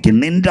സംഭവിക്കും?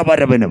 നിന്റെ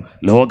വരവിനും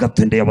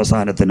ലോകത്തിൻ്റെ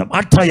അവസാനത്തിനും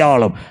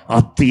അടയാളം.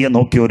 അത്തിയെ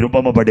നോക്കി ഒരു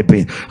ഉപമ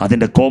പഠിപ്പീൻ.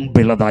 അതിൻ്റെ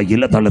കൊമ്പിളതായി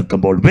ഇല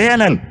തളിർക്കുമ്പോൾ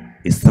വേനൽ.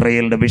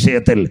 ഇസ്രയേലിന്റെ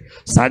വിഷയത്തിൽ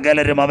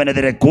സകലരും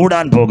അവനെതിരെ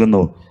കൂടാൻ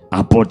പോകുന്നു.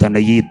 അപ്പോൾ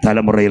തന്നെ ഈ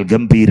തലമുറയിൽ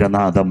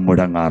ഗംഭീരനാദം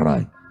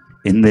മുഴങ്ങാറായി.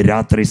 ഇന്ന്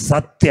രാത്രി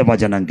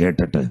സത്യവചനം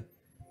കേട്ടിട്ട്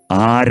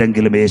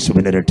ആരെങ്കിലും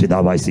യേശുവിനെ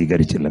രക്ഷിതാവായി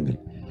സ്വീകരിച്ചില്ലെങ്കിൽ,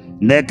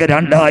 ഇന്നേക്ക്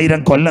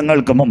 2000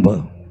 കൊല്ലങ്ങൾക്ക് മുമ്പ്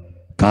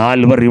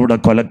കാൽവറിയുടെ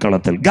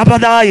കൊലക്കളത്തിൽ,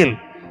 ഗബദായിൽ,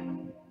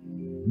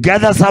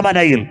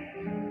 ഗദസമനയിൽ,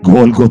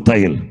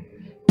 ഗോൽഗുത്തയിൽ,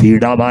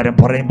 പീഡാഭാരം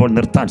പറയുമ്പോൾ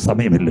നിർത്താൻ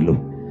സമയമില്ലല്ലോ.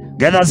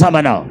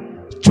 ഗദസമന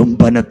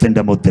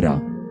ചുംബനത്തിന്റെ മുദ്ര,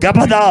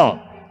 ഗബദ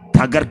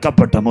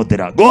തകർക്കപ്പെട്ട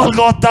മുദ്ര,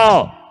 ഗോൽഗോത്ത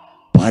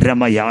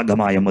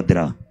പരമയാഗമായ മുദ്ര.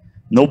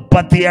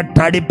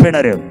 38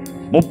 അടിപ്പിണര്,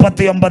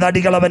 39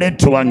 അടികൾ അവൻ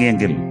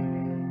ഏറ്റുവാങ്ങിയെങ്കിൽ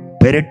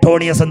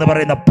പെരിട്ടോണിയസ് എന്ന്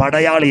പറയുന്ന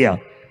പടയാളിയ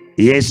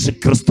യേശു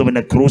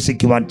ക്രിസ്തുവിനെ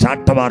ക്രൂശിക്കുവാൻ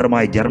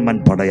ചാട്ടവാറുമായി ജർമ്മൻ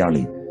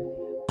പടയാളി.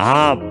 ആ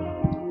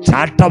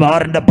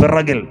ചാട്ടവാറിന്റെ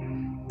പിറകിൽ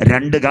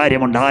 2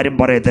 കാര്യമുണ്ട്, ആരും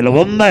പറയത്തില്ല.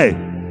 1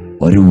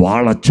 ഒരു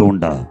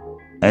വാളച്ചൂണ്ട,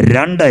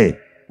 2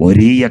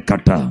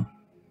 ഒരീയക്കട്ട.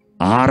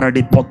 6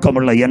 അടി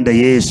പൊക്കമുള്ള എൻ്റെ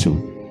യേശു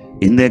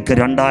ഇന്നേക്ക്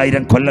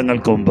 2000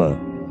 കൊല്ലങ്ങൾക്ക് മുമ്പ്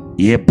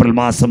ഏപ്രിൽ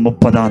മാസം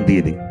 30-ാം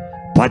തീയതി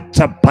പച്ച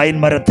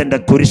പൈൻമരത്തിന്റെ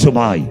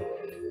കുരിശുമായി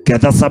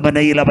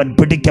ഗദസമനയിൽ അവൻ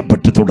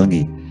പിടിക്കപ്പെട്ടു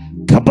തുടങ്ങി.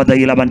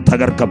 ഗബദയിൽ അവൻ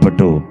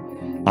തകർക്കപ്പെട്ടു.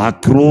 ആ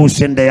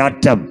ക്രൂശിന്റെ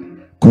അറ്റം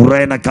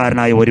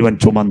കുറേനക്കാരനായ ഒരുവൻ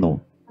ചുമന്നു.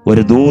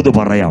 ഒരു ദൂത്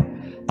പറയാം,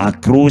 ആ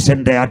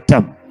ക്രൂശിന്റെ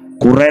അറ്റം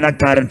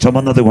കുറേനക്കാരൻ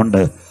ചുമന്നത്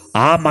കൊണ്ട്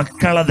ആ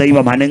മക്കളെ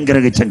ദൈവം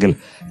അനുഗ്രഹിച്ചെങ്കിൽ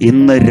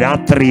ഇന്ന്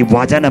രാത്രി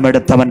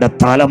വചനമെടുത്തവന്റെ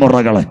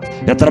തലമുറകളെ,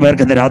 എത്ര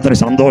പേർക്ക് ഇന്ന് രാത്രി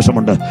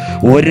സന്തോഷമുണ്ട്?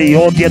 ഒരു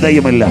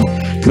യോഗ്യതയുമില്ല,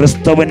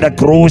 ക്രിസ്തുവിന്റെ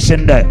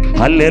ക്രൂശിന്റെ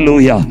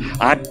ഹല്ലേലൂയ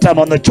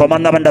അറ്റമൊന്ന്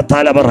ചുമന്നവന്റെ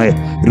തലമുറ,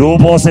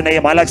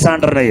 രൂപോസിനെയും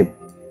അലക്സാണ്ടറിനെയും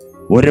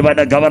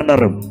ഒരുവനെ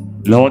ഗവർണറും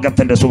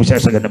ലോകത്തിന്റെ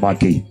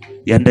സുവിശേഷകനുമാക്കി.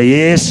 എൻ്റെ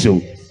യേശു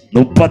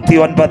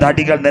 39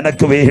 അടികൾ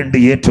നിനക്ക് വേണ്ടി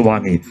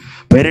ഏറ്റുവാങ്ങി.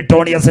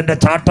 പെരിട്ടോണിയസിന്റെ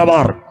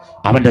ചാട്ടവാർ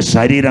അവന്റെ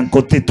ശരീരം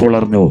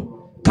കുത്തിത്തുളർന്നു.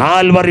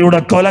 കാൽവറിയുടെ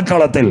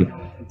കൊലക്കളത്തിൽ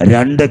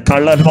 2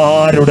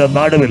 കള്ളന്മാരുടെ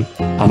നടുവിൽ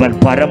അവൻ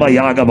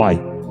പരമയാഗമായി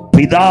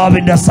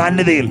പിതാവിന്റെ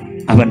സന്നിധിയിൽ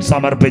അവൻ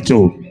സമർപ്പിച്ചു.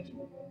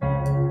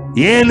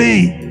 ഏലി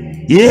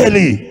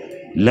ഏലി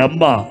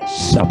ലമ്മ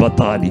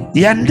ശബതാനി,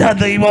 എൻ്റെ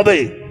ദൈവമേ,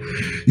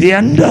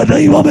 എൻ്റെ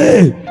ദൈവമേ,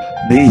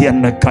 നീ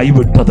എന്നെ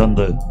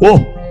കൈവിട്ടതെന്ത്? ഓ,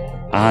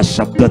 ആ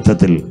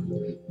ശബ്ദത്തിൽ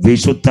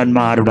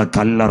വിശുദ്ധന്മാരുടെ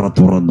കല്ലറ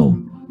തുറന്നു.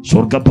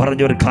 സ്വർഗം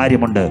പറഞ്ഞൊരു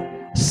കാര്യമുണ്ട്,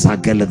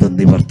 സകലതും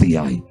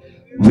നിവർത്തിയായി.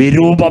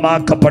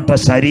 വിരൂപമാക്കപ്പെട്ട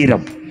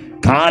ശരീരം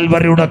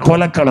കാൽവറിയുടെ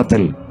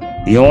കൊലക്കളത്തിൽ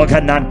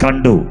യോഹന്നാൻ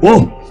കണ്ടു. ഓ,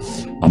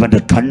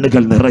 അവന്റെ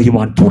കണ്ണുകൾ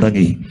നിറയുവാൻ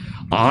തുടങ്ങി.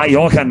 ആ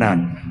യോഹന്നാൻ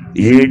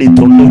AD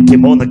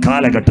 93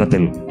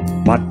 കാലഘട്ടത്തിൽ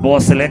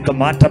പത്മോസിലേക്ക്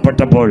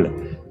മാറ്റപ്പെട്ടപ്പോൾ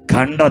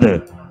കണ്ടത്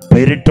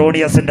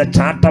പെരിട്ടോണിയസിന്റെ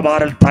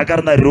ചാട്ടവാറിൽ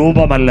തകർന്ന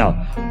രൂപമല്ല,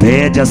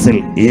 തേജസ്സിൽ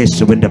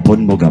യേശുവിന്റെ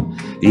പൊന്മുഖം.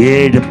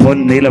 7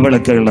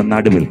 പൊൻനിലവിളക്കുകളുടെ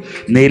നടുവിൽ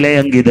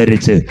നിലയങ്കി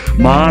ധരിച്ച്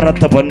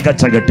മാറത്ത്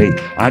പൊൻകച്ച കെട്ടി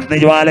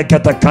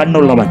അഗ്നിജ്വാലയ്ക്കത്തെ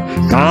കണ്ണുള്ളവൻ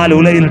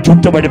കാലുലയിൽ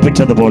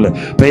ചുട്ടുപടിപ്പിച്ചതുപോലെ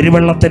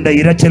പെരുവെള്ളത്തിന്റെ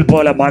ഇരച്ചിൽ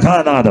പോലെ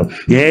മഹാനാഥം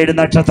 7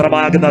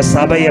 നക്ഷത്രമാകുന്ന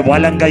സഭയെ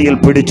വലങ്കയിൽ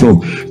പിടിച്ചു.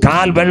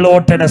 കാൽ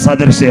വെള്ളോട്ടിന്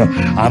സദൃശ്യം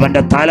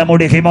അവന്റെ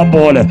തലമുടി ഹിമം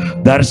പോലെ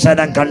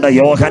ദർശനം കണ്ട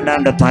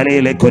യോഹന്നാന്റെ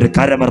തലയിലേക്ക് ഒരു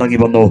കരമിറങ്ങി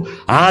വന്നു.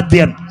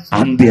 ആദ്യൻ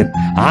അന്ത്യൻ,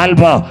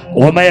 ആൽഫ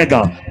ഒമേഗ,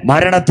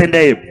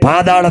 മരണത്തിന്റെ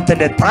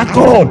പാതാളത്തിന്റെ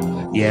താക്കോൽ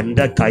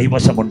എന്റെ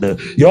കൈവശമുണ്ട്.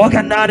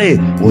 യോഹന്നാനെ,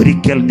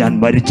 ഒരിക്കൽ ഞാൻ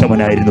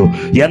മരിച്ചവനായിരുന്നു,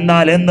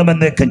 എന്നാൽ എന്നും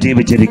എന്നേക്കും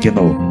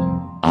ജീവിച്ചിരിക്കുന്നു.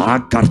 ആ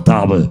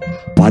കർത്താവ്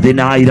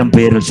 10,000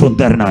 പേരിൽ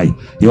സുന്ദരനായി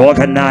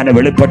യോഹന്നാന്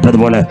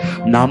വെളിപ്പെട്ടതുപോലെ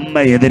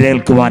നമ്മെ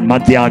എതിരേൽക്കുവാൻ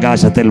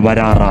മധ്യാകാശത്തിൽ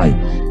വരാറായി.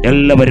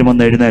 എല്ലാവരും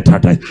ഒന്ന്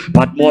എഴുന്നേറ്റാട്ടെ.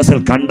 പത്മോസിൽ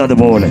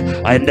കണ്ടതുപോലെ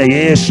എൻ്റെ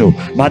യേശു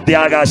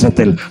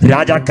മധ്യാകാശത്തിൽ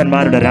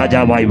രാജാക്കന്മാരുടെ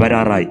രാജാവായി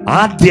വരാറായി.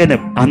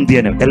 ആദ്യനും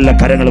അന്ത്യനും എല്ലാ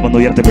കരങ്ങളും ഒന്ന്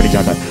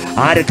ഉയർത്തിപ്പിടിച്ചാട്ടെ.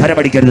 ആര്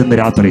കരമടിക്കരുത് ഇന്ന്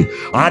രാത്രി.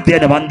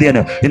 ആദ്യനും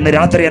അന്ത്യനും ഇന്ന്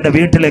രാത്രി എൻ്റെ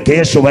വീട്ടിലേക്ക്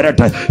യേശു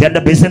വരട്ടെ,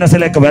 എൻ്റെ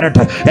ബിസിനസ്സിലേക്ക്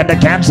വരട്ടെ, എൻ്റെ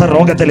ക്യാൻസർ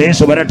രോഗത്തിൽ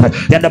യേശു വരട്ടെ,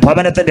 എൻ്റെ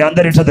ഭവനത്തിന്റെ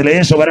അന്തരീക്ഷത്തിൽ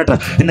യേശു വരട്ടെ.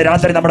 ഇന്ന്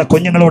രാത്രി നമ്മുടെ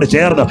കുഞ്ഞുങ്ങളോട്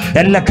ചേർന്ന്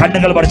എല്ലാ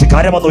കണ്ണുകൾ പറിച്ച്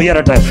കരമൊന്ന്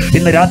ഉയരട്ടെ.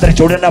 ഇന്ന് രാത്രി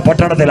ചുടന്ന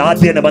പട്ടണത്തിൽ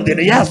ആദ്യനും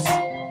അന്ത്യനും, യെസ്,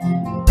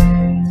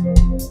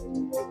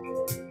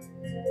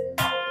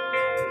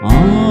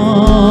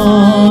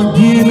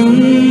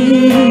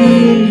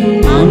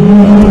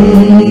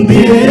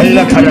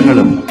 എല്ലാ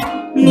കരങ്ങളും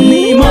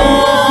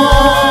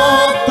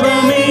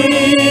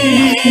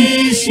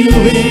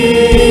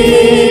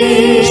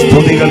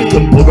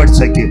സ്തുതികൾക്കും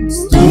പുകഴ്ചയ്ക്കും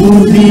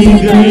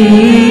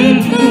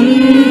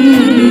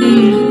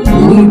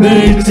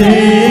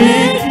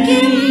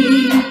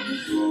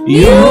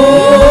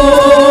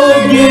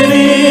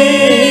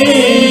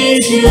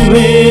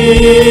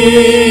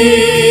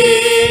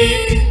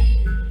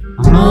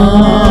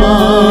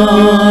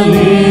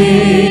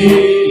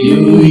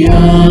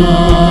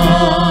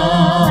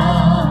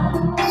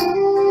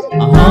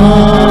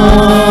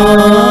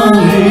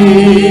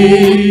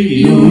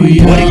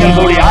ഒരിക്കൽ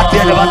കൂടി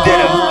ആദ്യനും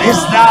അന്ത്യനും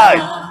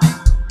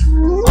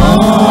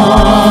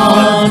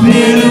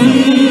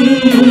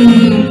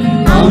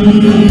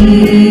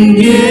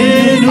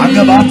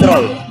അങ്ങ്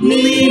മാത്രം.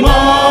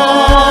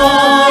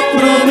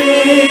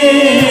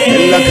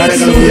 എല്ലാ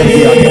കരങ്ങളും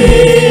ഉയർത്തിയാട്ടെ.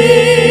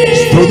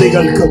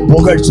 സ്തുതികൾക്ക്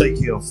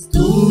പുകഴ്ചയ്ക്കും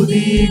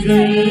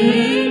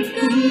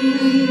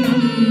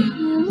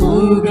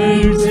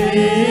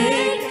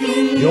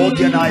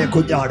യോഗ്യനായ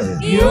കുഞ്ഞാട്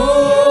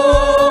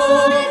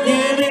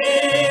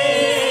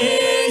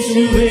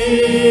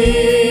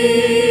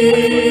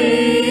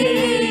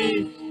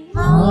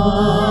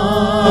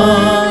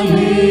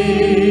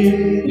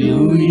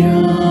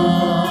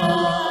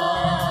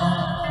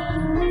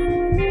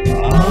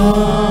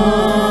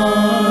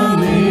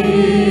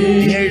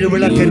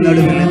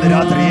നടുവിൽ ഇന്ന്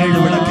രാത്രി 7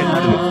 വിളക്കിൻ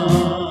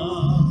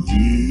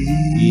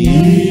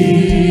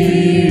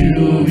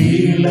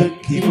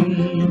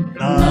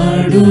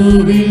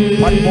നടുവിൽ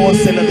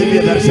പത്മോസിലെ ദിവ്യ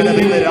ദർശനം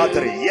ഇന്ന്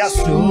രാത്രി.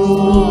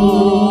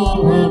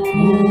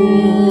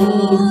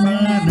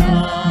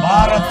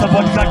 ഭാരത്ത്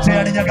പൊൻകച്ച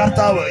അണിഞ്ഞ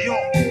കർത്താവ്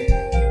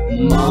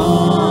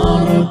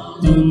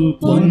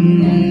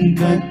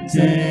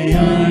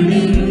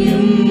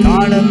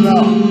കാണുന്ന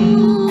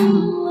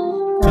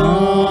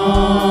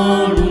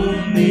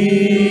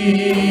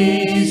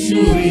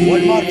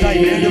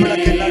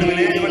വിളക്കിൻ നടുവിൽ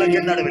 7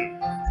 വിളക്കിൻ നടുവിൽ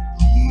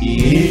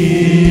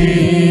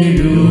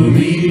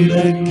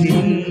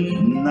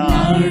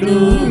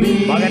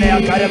മകനെ ആ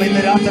കരം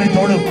ഇന്ന് രാത്രി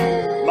തോടും.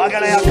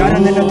 മകളെ ആ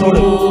കരം നിന്നെ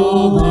തോടും.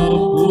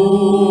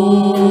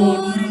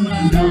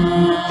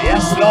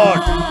 Yes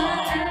Lord,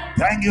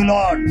 thank you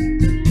Lord.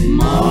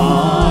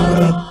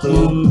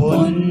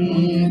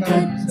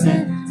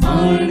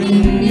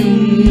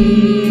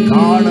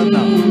 കാണുന്ന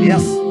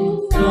യെസ്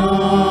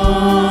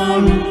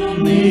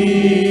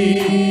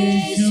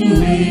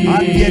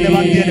ആദ്യനും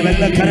അന്ത്യനും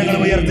എല്ലാ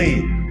കരങ്ങളും ഉയർത്തി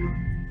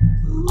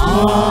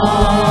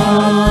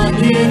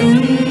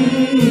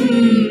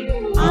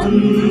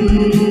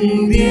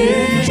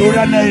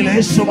ചൂടന്നയിൽ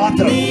യേശു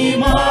മാത്രം.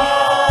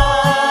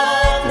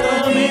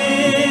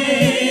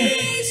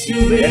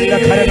 എല്ലാ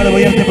കരങ്ങളും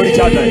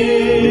ഉയർത്തിപ്പിടിച്ചാട്ടെ.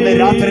 ഇന്ന്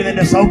രാത്രി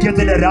നിന്റെ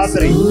സൗഖ്യത്തിന്റെ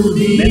രാത്രി,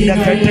 നിന്റെ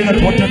കെട്ടുകൾ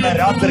പൊട്ടുന്ന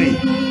രാത്രി,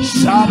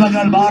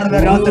 ശാപങ്ങൾ മാറുന്ന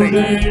രാത്രി.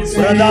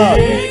 ബ്രദർ,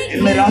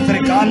 ഇന്ന് രാത്രി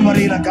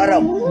കാൽവറിയിലെ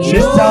കരം,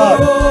 സിസ്റ്റർ,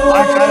 ആ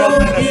കരം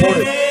നിന്നെ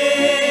തൊടും.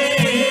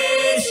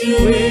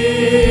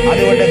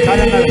 അതുകൊണ്ട്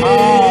കരങ്ങൾ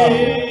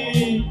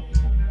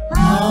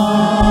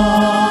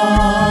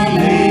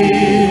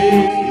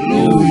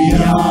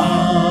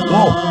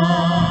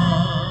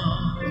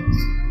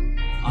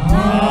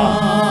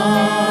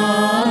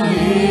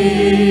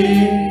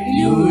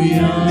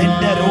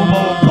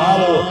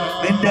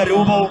നിന്റെ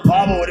രൂപവും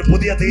ഭാവവും ഒരു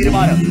പുതിയ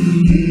തീരുമാനം.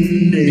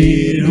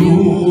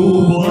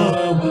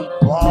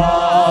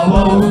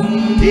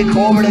 ഈ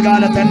കോവിഡ്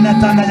കാലത്ത് എന്നെ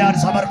തന്നെ ഞാൻ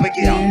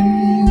സമർപ്പിക്കുക.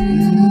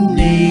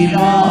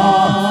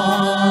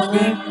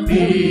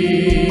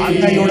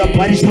 അങ്ങയുടെ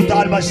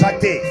പരിശുദ്ധാത്മ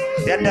ശക്തി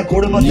എന്റെ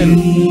കുടുംബത്തിൽ,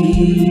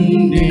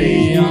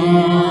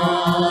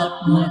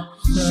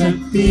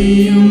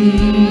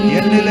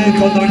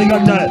 എന്നിലേക്ക് ഒന്ന്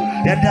ഒഴുകട്ടെ.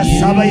 എന്റെ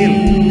സഭയിൽ,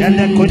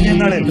 എന്റെ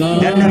കുഞ്ഞുങ്ങളിൽ,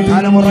 എന്റെ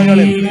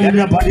തലമുറകളിൽ,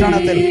 എന്റെ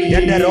പട്ടണത്തിൽ,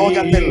 എന്റെ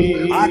രോഗത്തിൽ,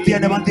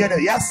 ആദ്യനും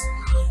അന്ത്യനും. യെസ്,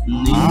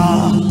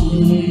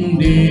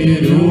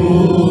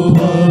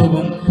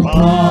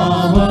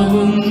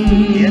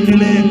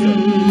 എന്നിലേക്ക്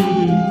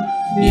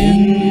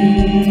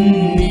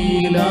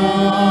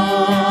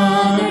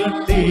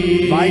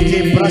mighty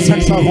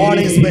presence of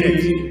Holy Spirit.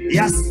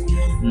 Yes.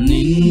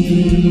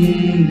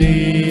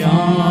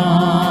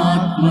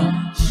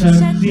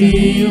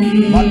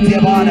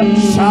 മദ്യപാനം,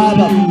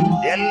 ശാപം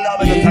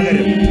എല്ലാവരും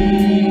തകരും.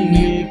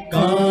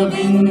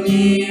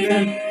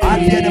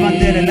 ആദ്യനും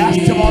അന്ത്യനും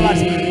ലാസ്റ്റ്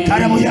മോമെന്റ്സ്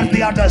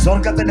കരമുയർത്തിയാട്ടെ.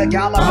 സ്വർഗത്തിന്റെ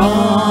ക്യാമറ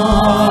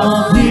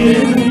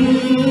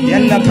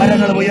എല്ലാ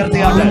കരങ്ങളും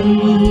ഉയർത്തിയാട്ടെ.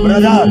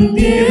 ബ്രദർ,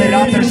 ഇന്ന്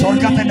രാത്രി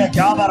സ്വർഗത്തിന്റെ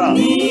ക്യാമറ,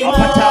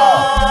 അപ്പച്ച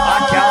ആ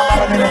ക്യാമറ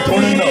നിന്നെ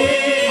തൊടുന്നു.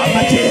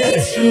 അമ്മച്ചേ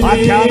ആ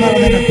ക്യാമറ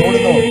നിന്നെ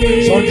തൊടുന്നു.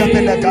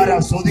 സ്വർഗത്തിന്റെ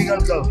കരം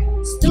സ്തുതികൾക്ക്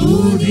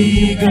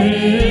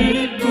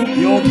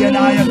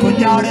യോഗ്യനായ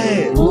കുഞ്ഞാട്,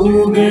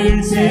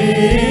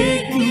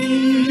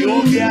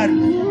 യോഗ്യൻ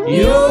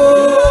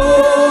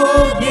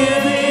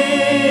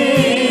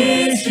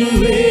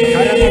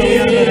കരങ്ങൾ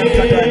ഉയർന്നു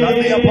നിൽക്കട്ടെ.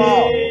 നന്ദിയപ്പാ.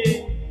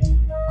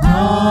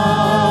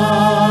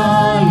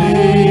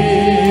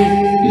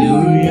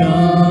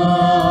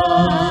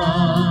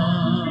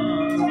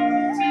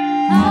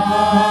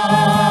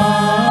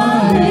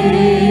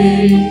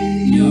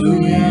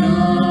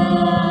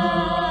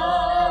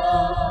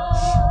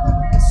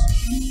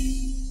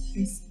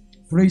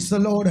 Praise the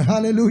Lord.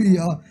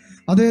 Hallelujah.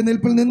 അതേ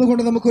നിൽപ്പിൽ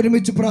നിന്നുകൊണ്ട് നമുക്ക്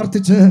ഒരുമിച്ച്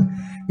പ്രാർത്ഥിച്ച്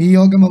ഈ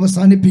യോഗം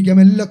അവസാനിപ്പിക്കാം.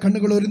 എല്ലാ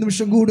കണ്ണുകളും ഒരു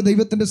നിമിഷം കൂടി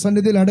ദൈവത്തിന്റെ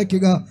സന്നിധിയിൽ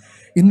അടയ്ക്കുക.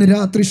 ഇന്ന്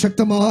രാത്രി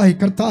ശക്തമായി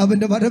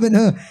കർത്താവിൻ്റെ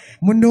വരവിന്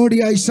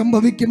മുന്നോടിയായി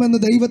സംഭവിക്കുമെന്ന്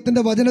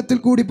ദൈവത്തിൻ്റെ വചനത്തിൽ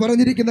കൂടി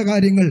പറഞ്ഞിരിക്കുന്ന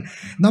കാര്യങ്ങൾ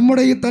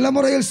നമ്മുടെ ഈ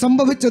തലമുറയിൽ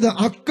സംഭവിച്ചത്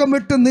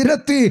അക്കമിട്ട്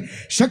നിരത്തി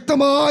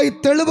ശക്തമായി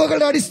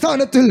തെളിവുകളുടെ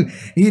അടിസ്ഥാനത്തിൽ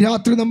ഈ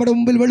രാത്രി നമ്മുടെ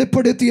മുമ്പിൽ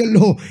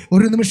വെളിപ്പെടുത്തിയല്ലോ.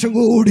 ഒരു നിമിഷം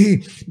കൂടി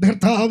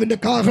കർത്താവിൻ്റെ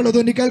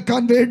കാഹളധ്വനി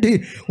കേൾക്കാൻ വേണ്ടി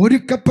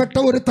ഒരുക്കപ്പെട്ട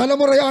ഒരു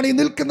തലമുറയാണ് ഈ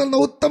നിൽക്കുന്ന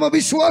ഉത്തമ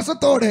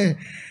വിശ്വാസത്തോടെ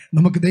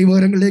നമുക്ക്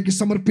ദൈവകരങ്ങളിലേക്ക്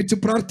സമർപ്പിച്ച്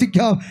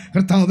പ്രാർത്ഥിക്കാം.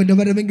 കർത്താവിൻ്റെ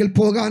വരവെങ്കിൽ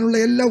പോകാനുള്ള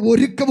എല്ലാ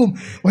ഒരുക്കവും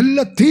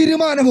എല്ലാ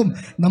തീരുമാനവും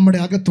നമ്മുടെ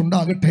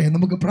അകത്തുണ്ടാകട്ടെ.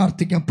 നമുക്ക്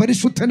പ്രാർത്ഥിക്കാം.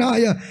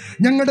 പരിശുദ്ധനായ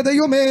ഞങ്ങളുടെ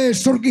ദൈവമേ,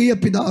 സ്വർഗീയ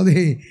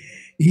പിതാവേ,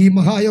 ഈ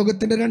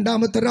മഹായോഗത്തിൻ്റെ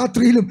 2ാമത്തെ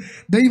രാത്രിയിലും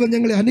ദൈവം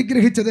ഞങ്ങളെ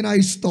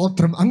അനുഗ്രഹിച്ചതിനായി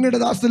സ്തോത്രം. അങ്ങയുടെ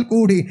ദാസത്തിൽ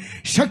കൂടി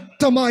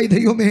ശക്തമായി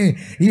ദൈവമേ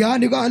ഈ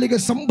ആനുകാലിക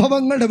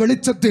സംഭവങ്ങളുടെ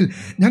വെളിച്ചത്തിൽ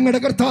ഞങ്ങളുടെ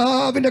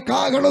കർത്താവിൻ്റെ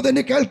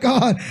കാഹളധ്വനി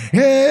കേൾക്കാൻ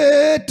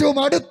ഏറ്റവും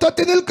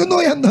അടുത്തെത്തി നിൽക്കുന്നു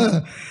എന്ന്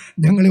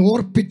ഞങ്ങളെ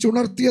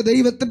ഓർപ്പിച്ചുണർത്തിയ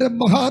ദൈവത്തിൻ്റെ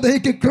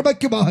മഹാദയയ്ക്ക്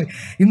കൃപയ്ക്കുമായി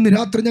ഇന്ന്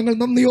രാത്രി ഞങ്ങൾ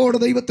നന്ദിയോടെ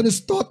ദൈവത്തിന്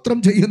സ്തോത്രം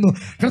ചെയ്യുന്നു.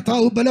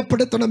 കർത്താവ്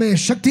ബലപ്പെടുത്തണമേ,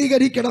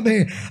 ശക്തീകരിക്കണമേ.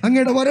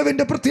 അങ്ങയുടെ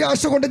വരവിൻ്റെ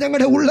പ്രത്യാശ കൊണ്ട്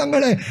ഞങ്ങളുടെ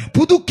ഉള്ളങ്ങളെ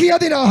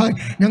പുതുക്കിയതിനായി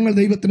ഞങ്ങൾ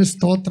ദൈവത്തിന്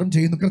സ്തോത്രം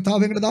ചെയ്യുന്നു.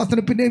 കർത്താവ് ഞങ്ങളുടെ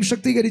ദാസനെ പിന്നെയും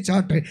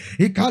ശക്തീകരിച്ചാട്ടെ.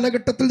 ഈ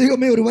കാലഘട്ടത്തിൽ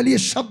ദൈവമേ ഒരു വലിയ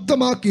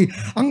ശബ്ദമാക്കി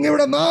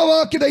അങ്ങയുടെ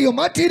നാവാക്കി ദൈവം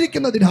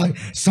മാറ്റിയിരിക്കുന്നതിനായി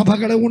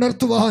സഭകളെ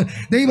ഉണർത്തുവാൻ,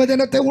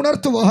 ദൈവജനത്തെ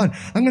ഉണർത്തുവാൻ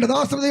അങ്ങയുടെ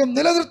ദാസനെ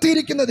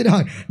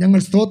നിലനിർത്തിയിരിക്കുന്നതിനായി ഞങ്ങൾ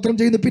സ്തോത്രം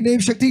ചെയ്യുന്നു.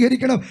 പിന്നെയും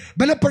ശക്തീകരിക്കണം,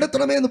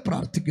 ബലപ്പെടുത്തണമേ എന്ന്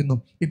പ്രാർത്ഥിക്കുന്നു.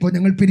 ഇപ്പോൾ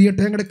ഞങ്ങൾ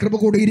പിരിയട്ടെ, ഞങ്ങളുടെ കൃപ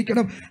കൂടെ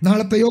ഇരിക്കണം.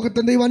 നാളത്തെ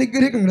യോഗത്തെ ദൈവം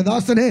അനുഗ്രഹിക്കണം. ഞങ്ങളുടെ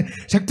ദാസനെ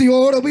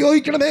ശക്തിയോടെ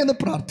ഉപയോഗിക്കണമേ എന്ന്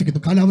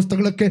പ്രാർത്ഥിക്കുന്നു.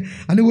 കാലാവസ്ഥകളൊക്കെ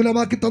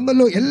അനുകൂലമാക്കി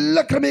തന്നല്ലോ,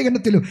 എല്ലാ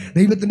ക്രമീകരണത്തിലും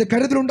ദൈവത്തിൻ്റെ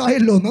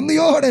കരുതലുണ്ടായല്ലോ.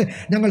 നന്ദിയോടെ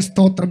ഞങ്ങൾ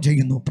സ്തോത്രം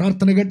ചെയ്യുന്നു.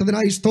 പ്രാർത്ഥന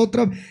കേട്ടതിനായി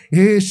സ്തോത്രം.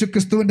 യേശു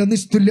ക്രിസ്തുവിൻ്റെ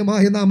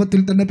നിസ്തുല്യമായ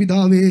നാമത്തിൽ തന്നെ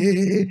പിതാവേ,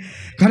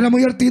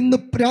 കരമുയർത്തി ഇന്ന്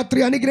രാത്രി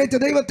അനുഗ്രഹിച്ച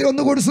ദൈവത്തെ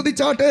ഒന്നുകൂടി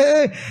സ്തുതിച്ചാട്ടെ.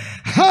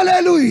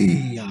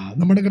 ഹല്ലേലൂയ.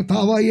 നമ്മുടെ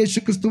കർത്താവായ യേശു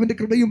ക്രിസ്തുവിൻ്റെ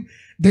കൃപയും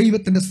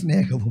ദൈവത്തിൻ്റെ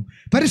സ്നേഹവും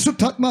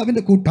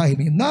പരിശുദ്ധാത്മാവിൻ്റെ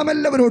കൂട്ടായ്മയും നാം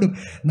എല്ലാവരോടും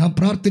നാം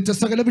പ്രാർത്ഥിച്ച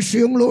സകല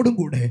വിഷയങ്ങളോടും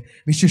കൂടെ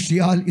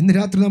വിശിഷ്യാൽ ഇന്ന്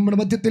രാത്രി നമ്മുടെ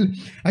മധ്യത്തിൽ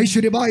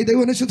ഐശ്വര്യമായി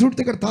ദൈവനെ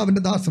ശുശ്രൂഷിച്ച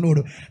കർത്താവിൻ്റെ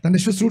ദാസനോടും തൻ്റെ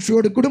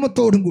ശുശ്രൂഷയോട്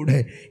കുടുംബത്തോടും കൂടെ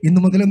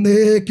ഇന്നു മുതൽ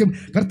എന്നേക്കും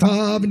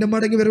കർത്താവിൻ്റെ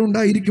മടങ്ങി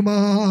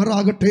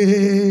വരവുണ്ടായിരിക്കുമാറാകട്ടെ.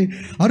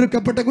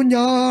 അറുക്കപ്പെട്ട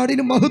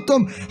കുഞ്ഞാടിന്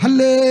മഹത്വം.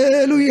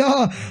 Hallelujah,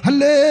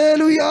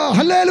 hallelujah,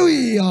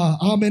 hallelujah.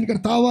 ആമേൻ.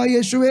 കർത്താവായ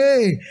യേശുവേ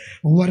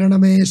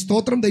വരണമേ.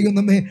 സ്തോത്രം. ദൈവം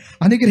നമ്മെ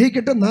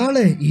അനുഗ്രഹിക്കട്ടെ.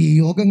 നാളെ ഈ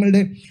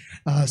യോഗങ്ങളുടെ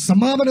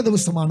സമാപന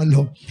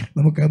ദിവസമാണല്ലോ.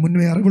 നമുക്ക്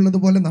മുൻപേ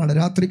അറിവുള്ളതുപോലെ നാളെ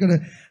രാത്രിക്ക്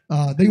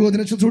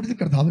ദൈവോധന ശുശ്രൂഷ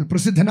കർത്താവിൽ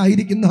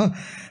പ്രസിദ്ധനായിരിക്കുന്ന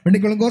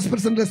Vennikulam gospel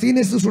centre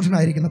senior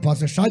ശുശ്രൂഷനായിരിക്കുന്ന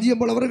pastor Shaji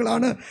അമ്പോൾ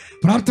അവരുകളാണ്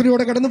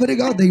പ്രാർത്ഥനയോടെ കടന്നു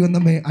വരിക. ദൈവം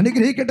നമ്മെ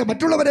അനുഗ്രഹിക്കട്ടെ.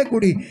 മറ്റുള്ളവരെ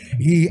കൂടി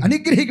ഈ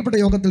അനുഗ്രഹിക്കപ്പെട്ട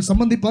യോഗത്തിൽ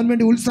സംബന്ധിപ്പാൻ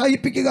വേണ്ടി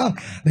ഉത്സാഹിപ്പിക്കുക.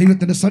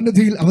 ദൈവത്തിൻ്റെ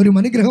സന്നിധിയിൽ അവരും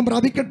അനുഗ്രഹം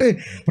പ്രാപിക്കട്ടെ.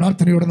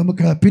 പ്രാർത്ഥനയോടെ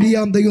നമുക്ക്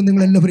പിരിയാം. ദൈവം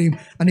നിങ്ങളെല്ലാവരെയും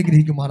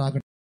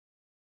അനുഗ്രഹിക്കുമാറാകട്ടെ.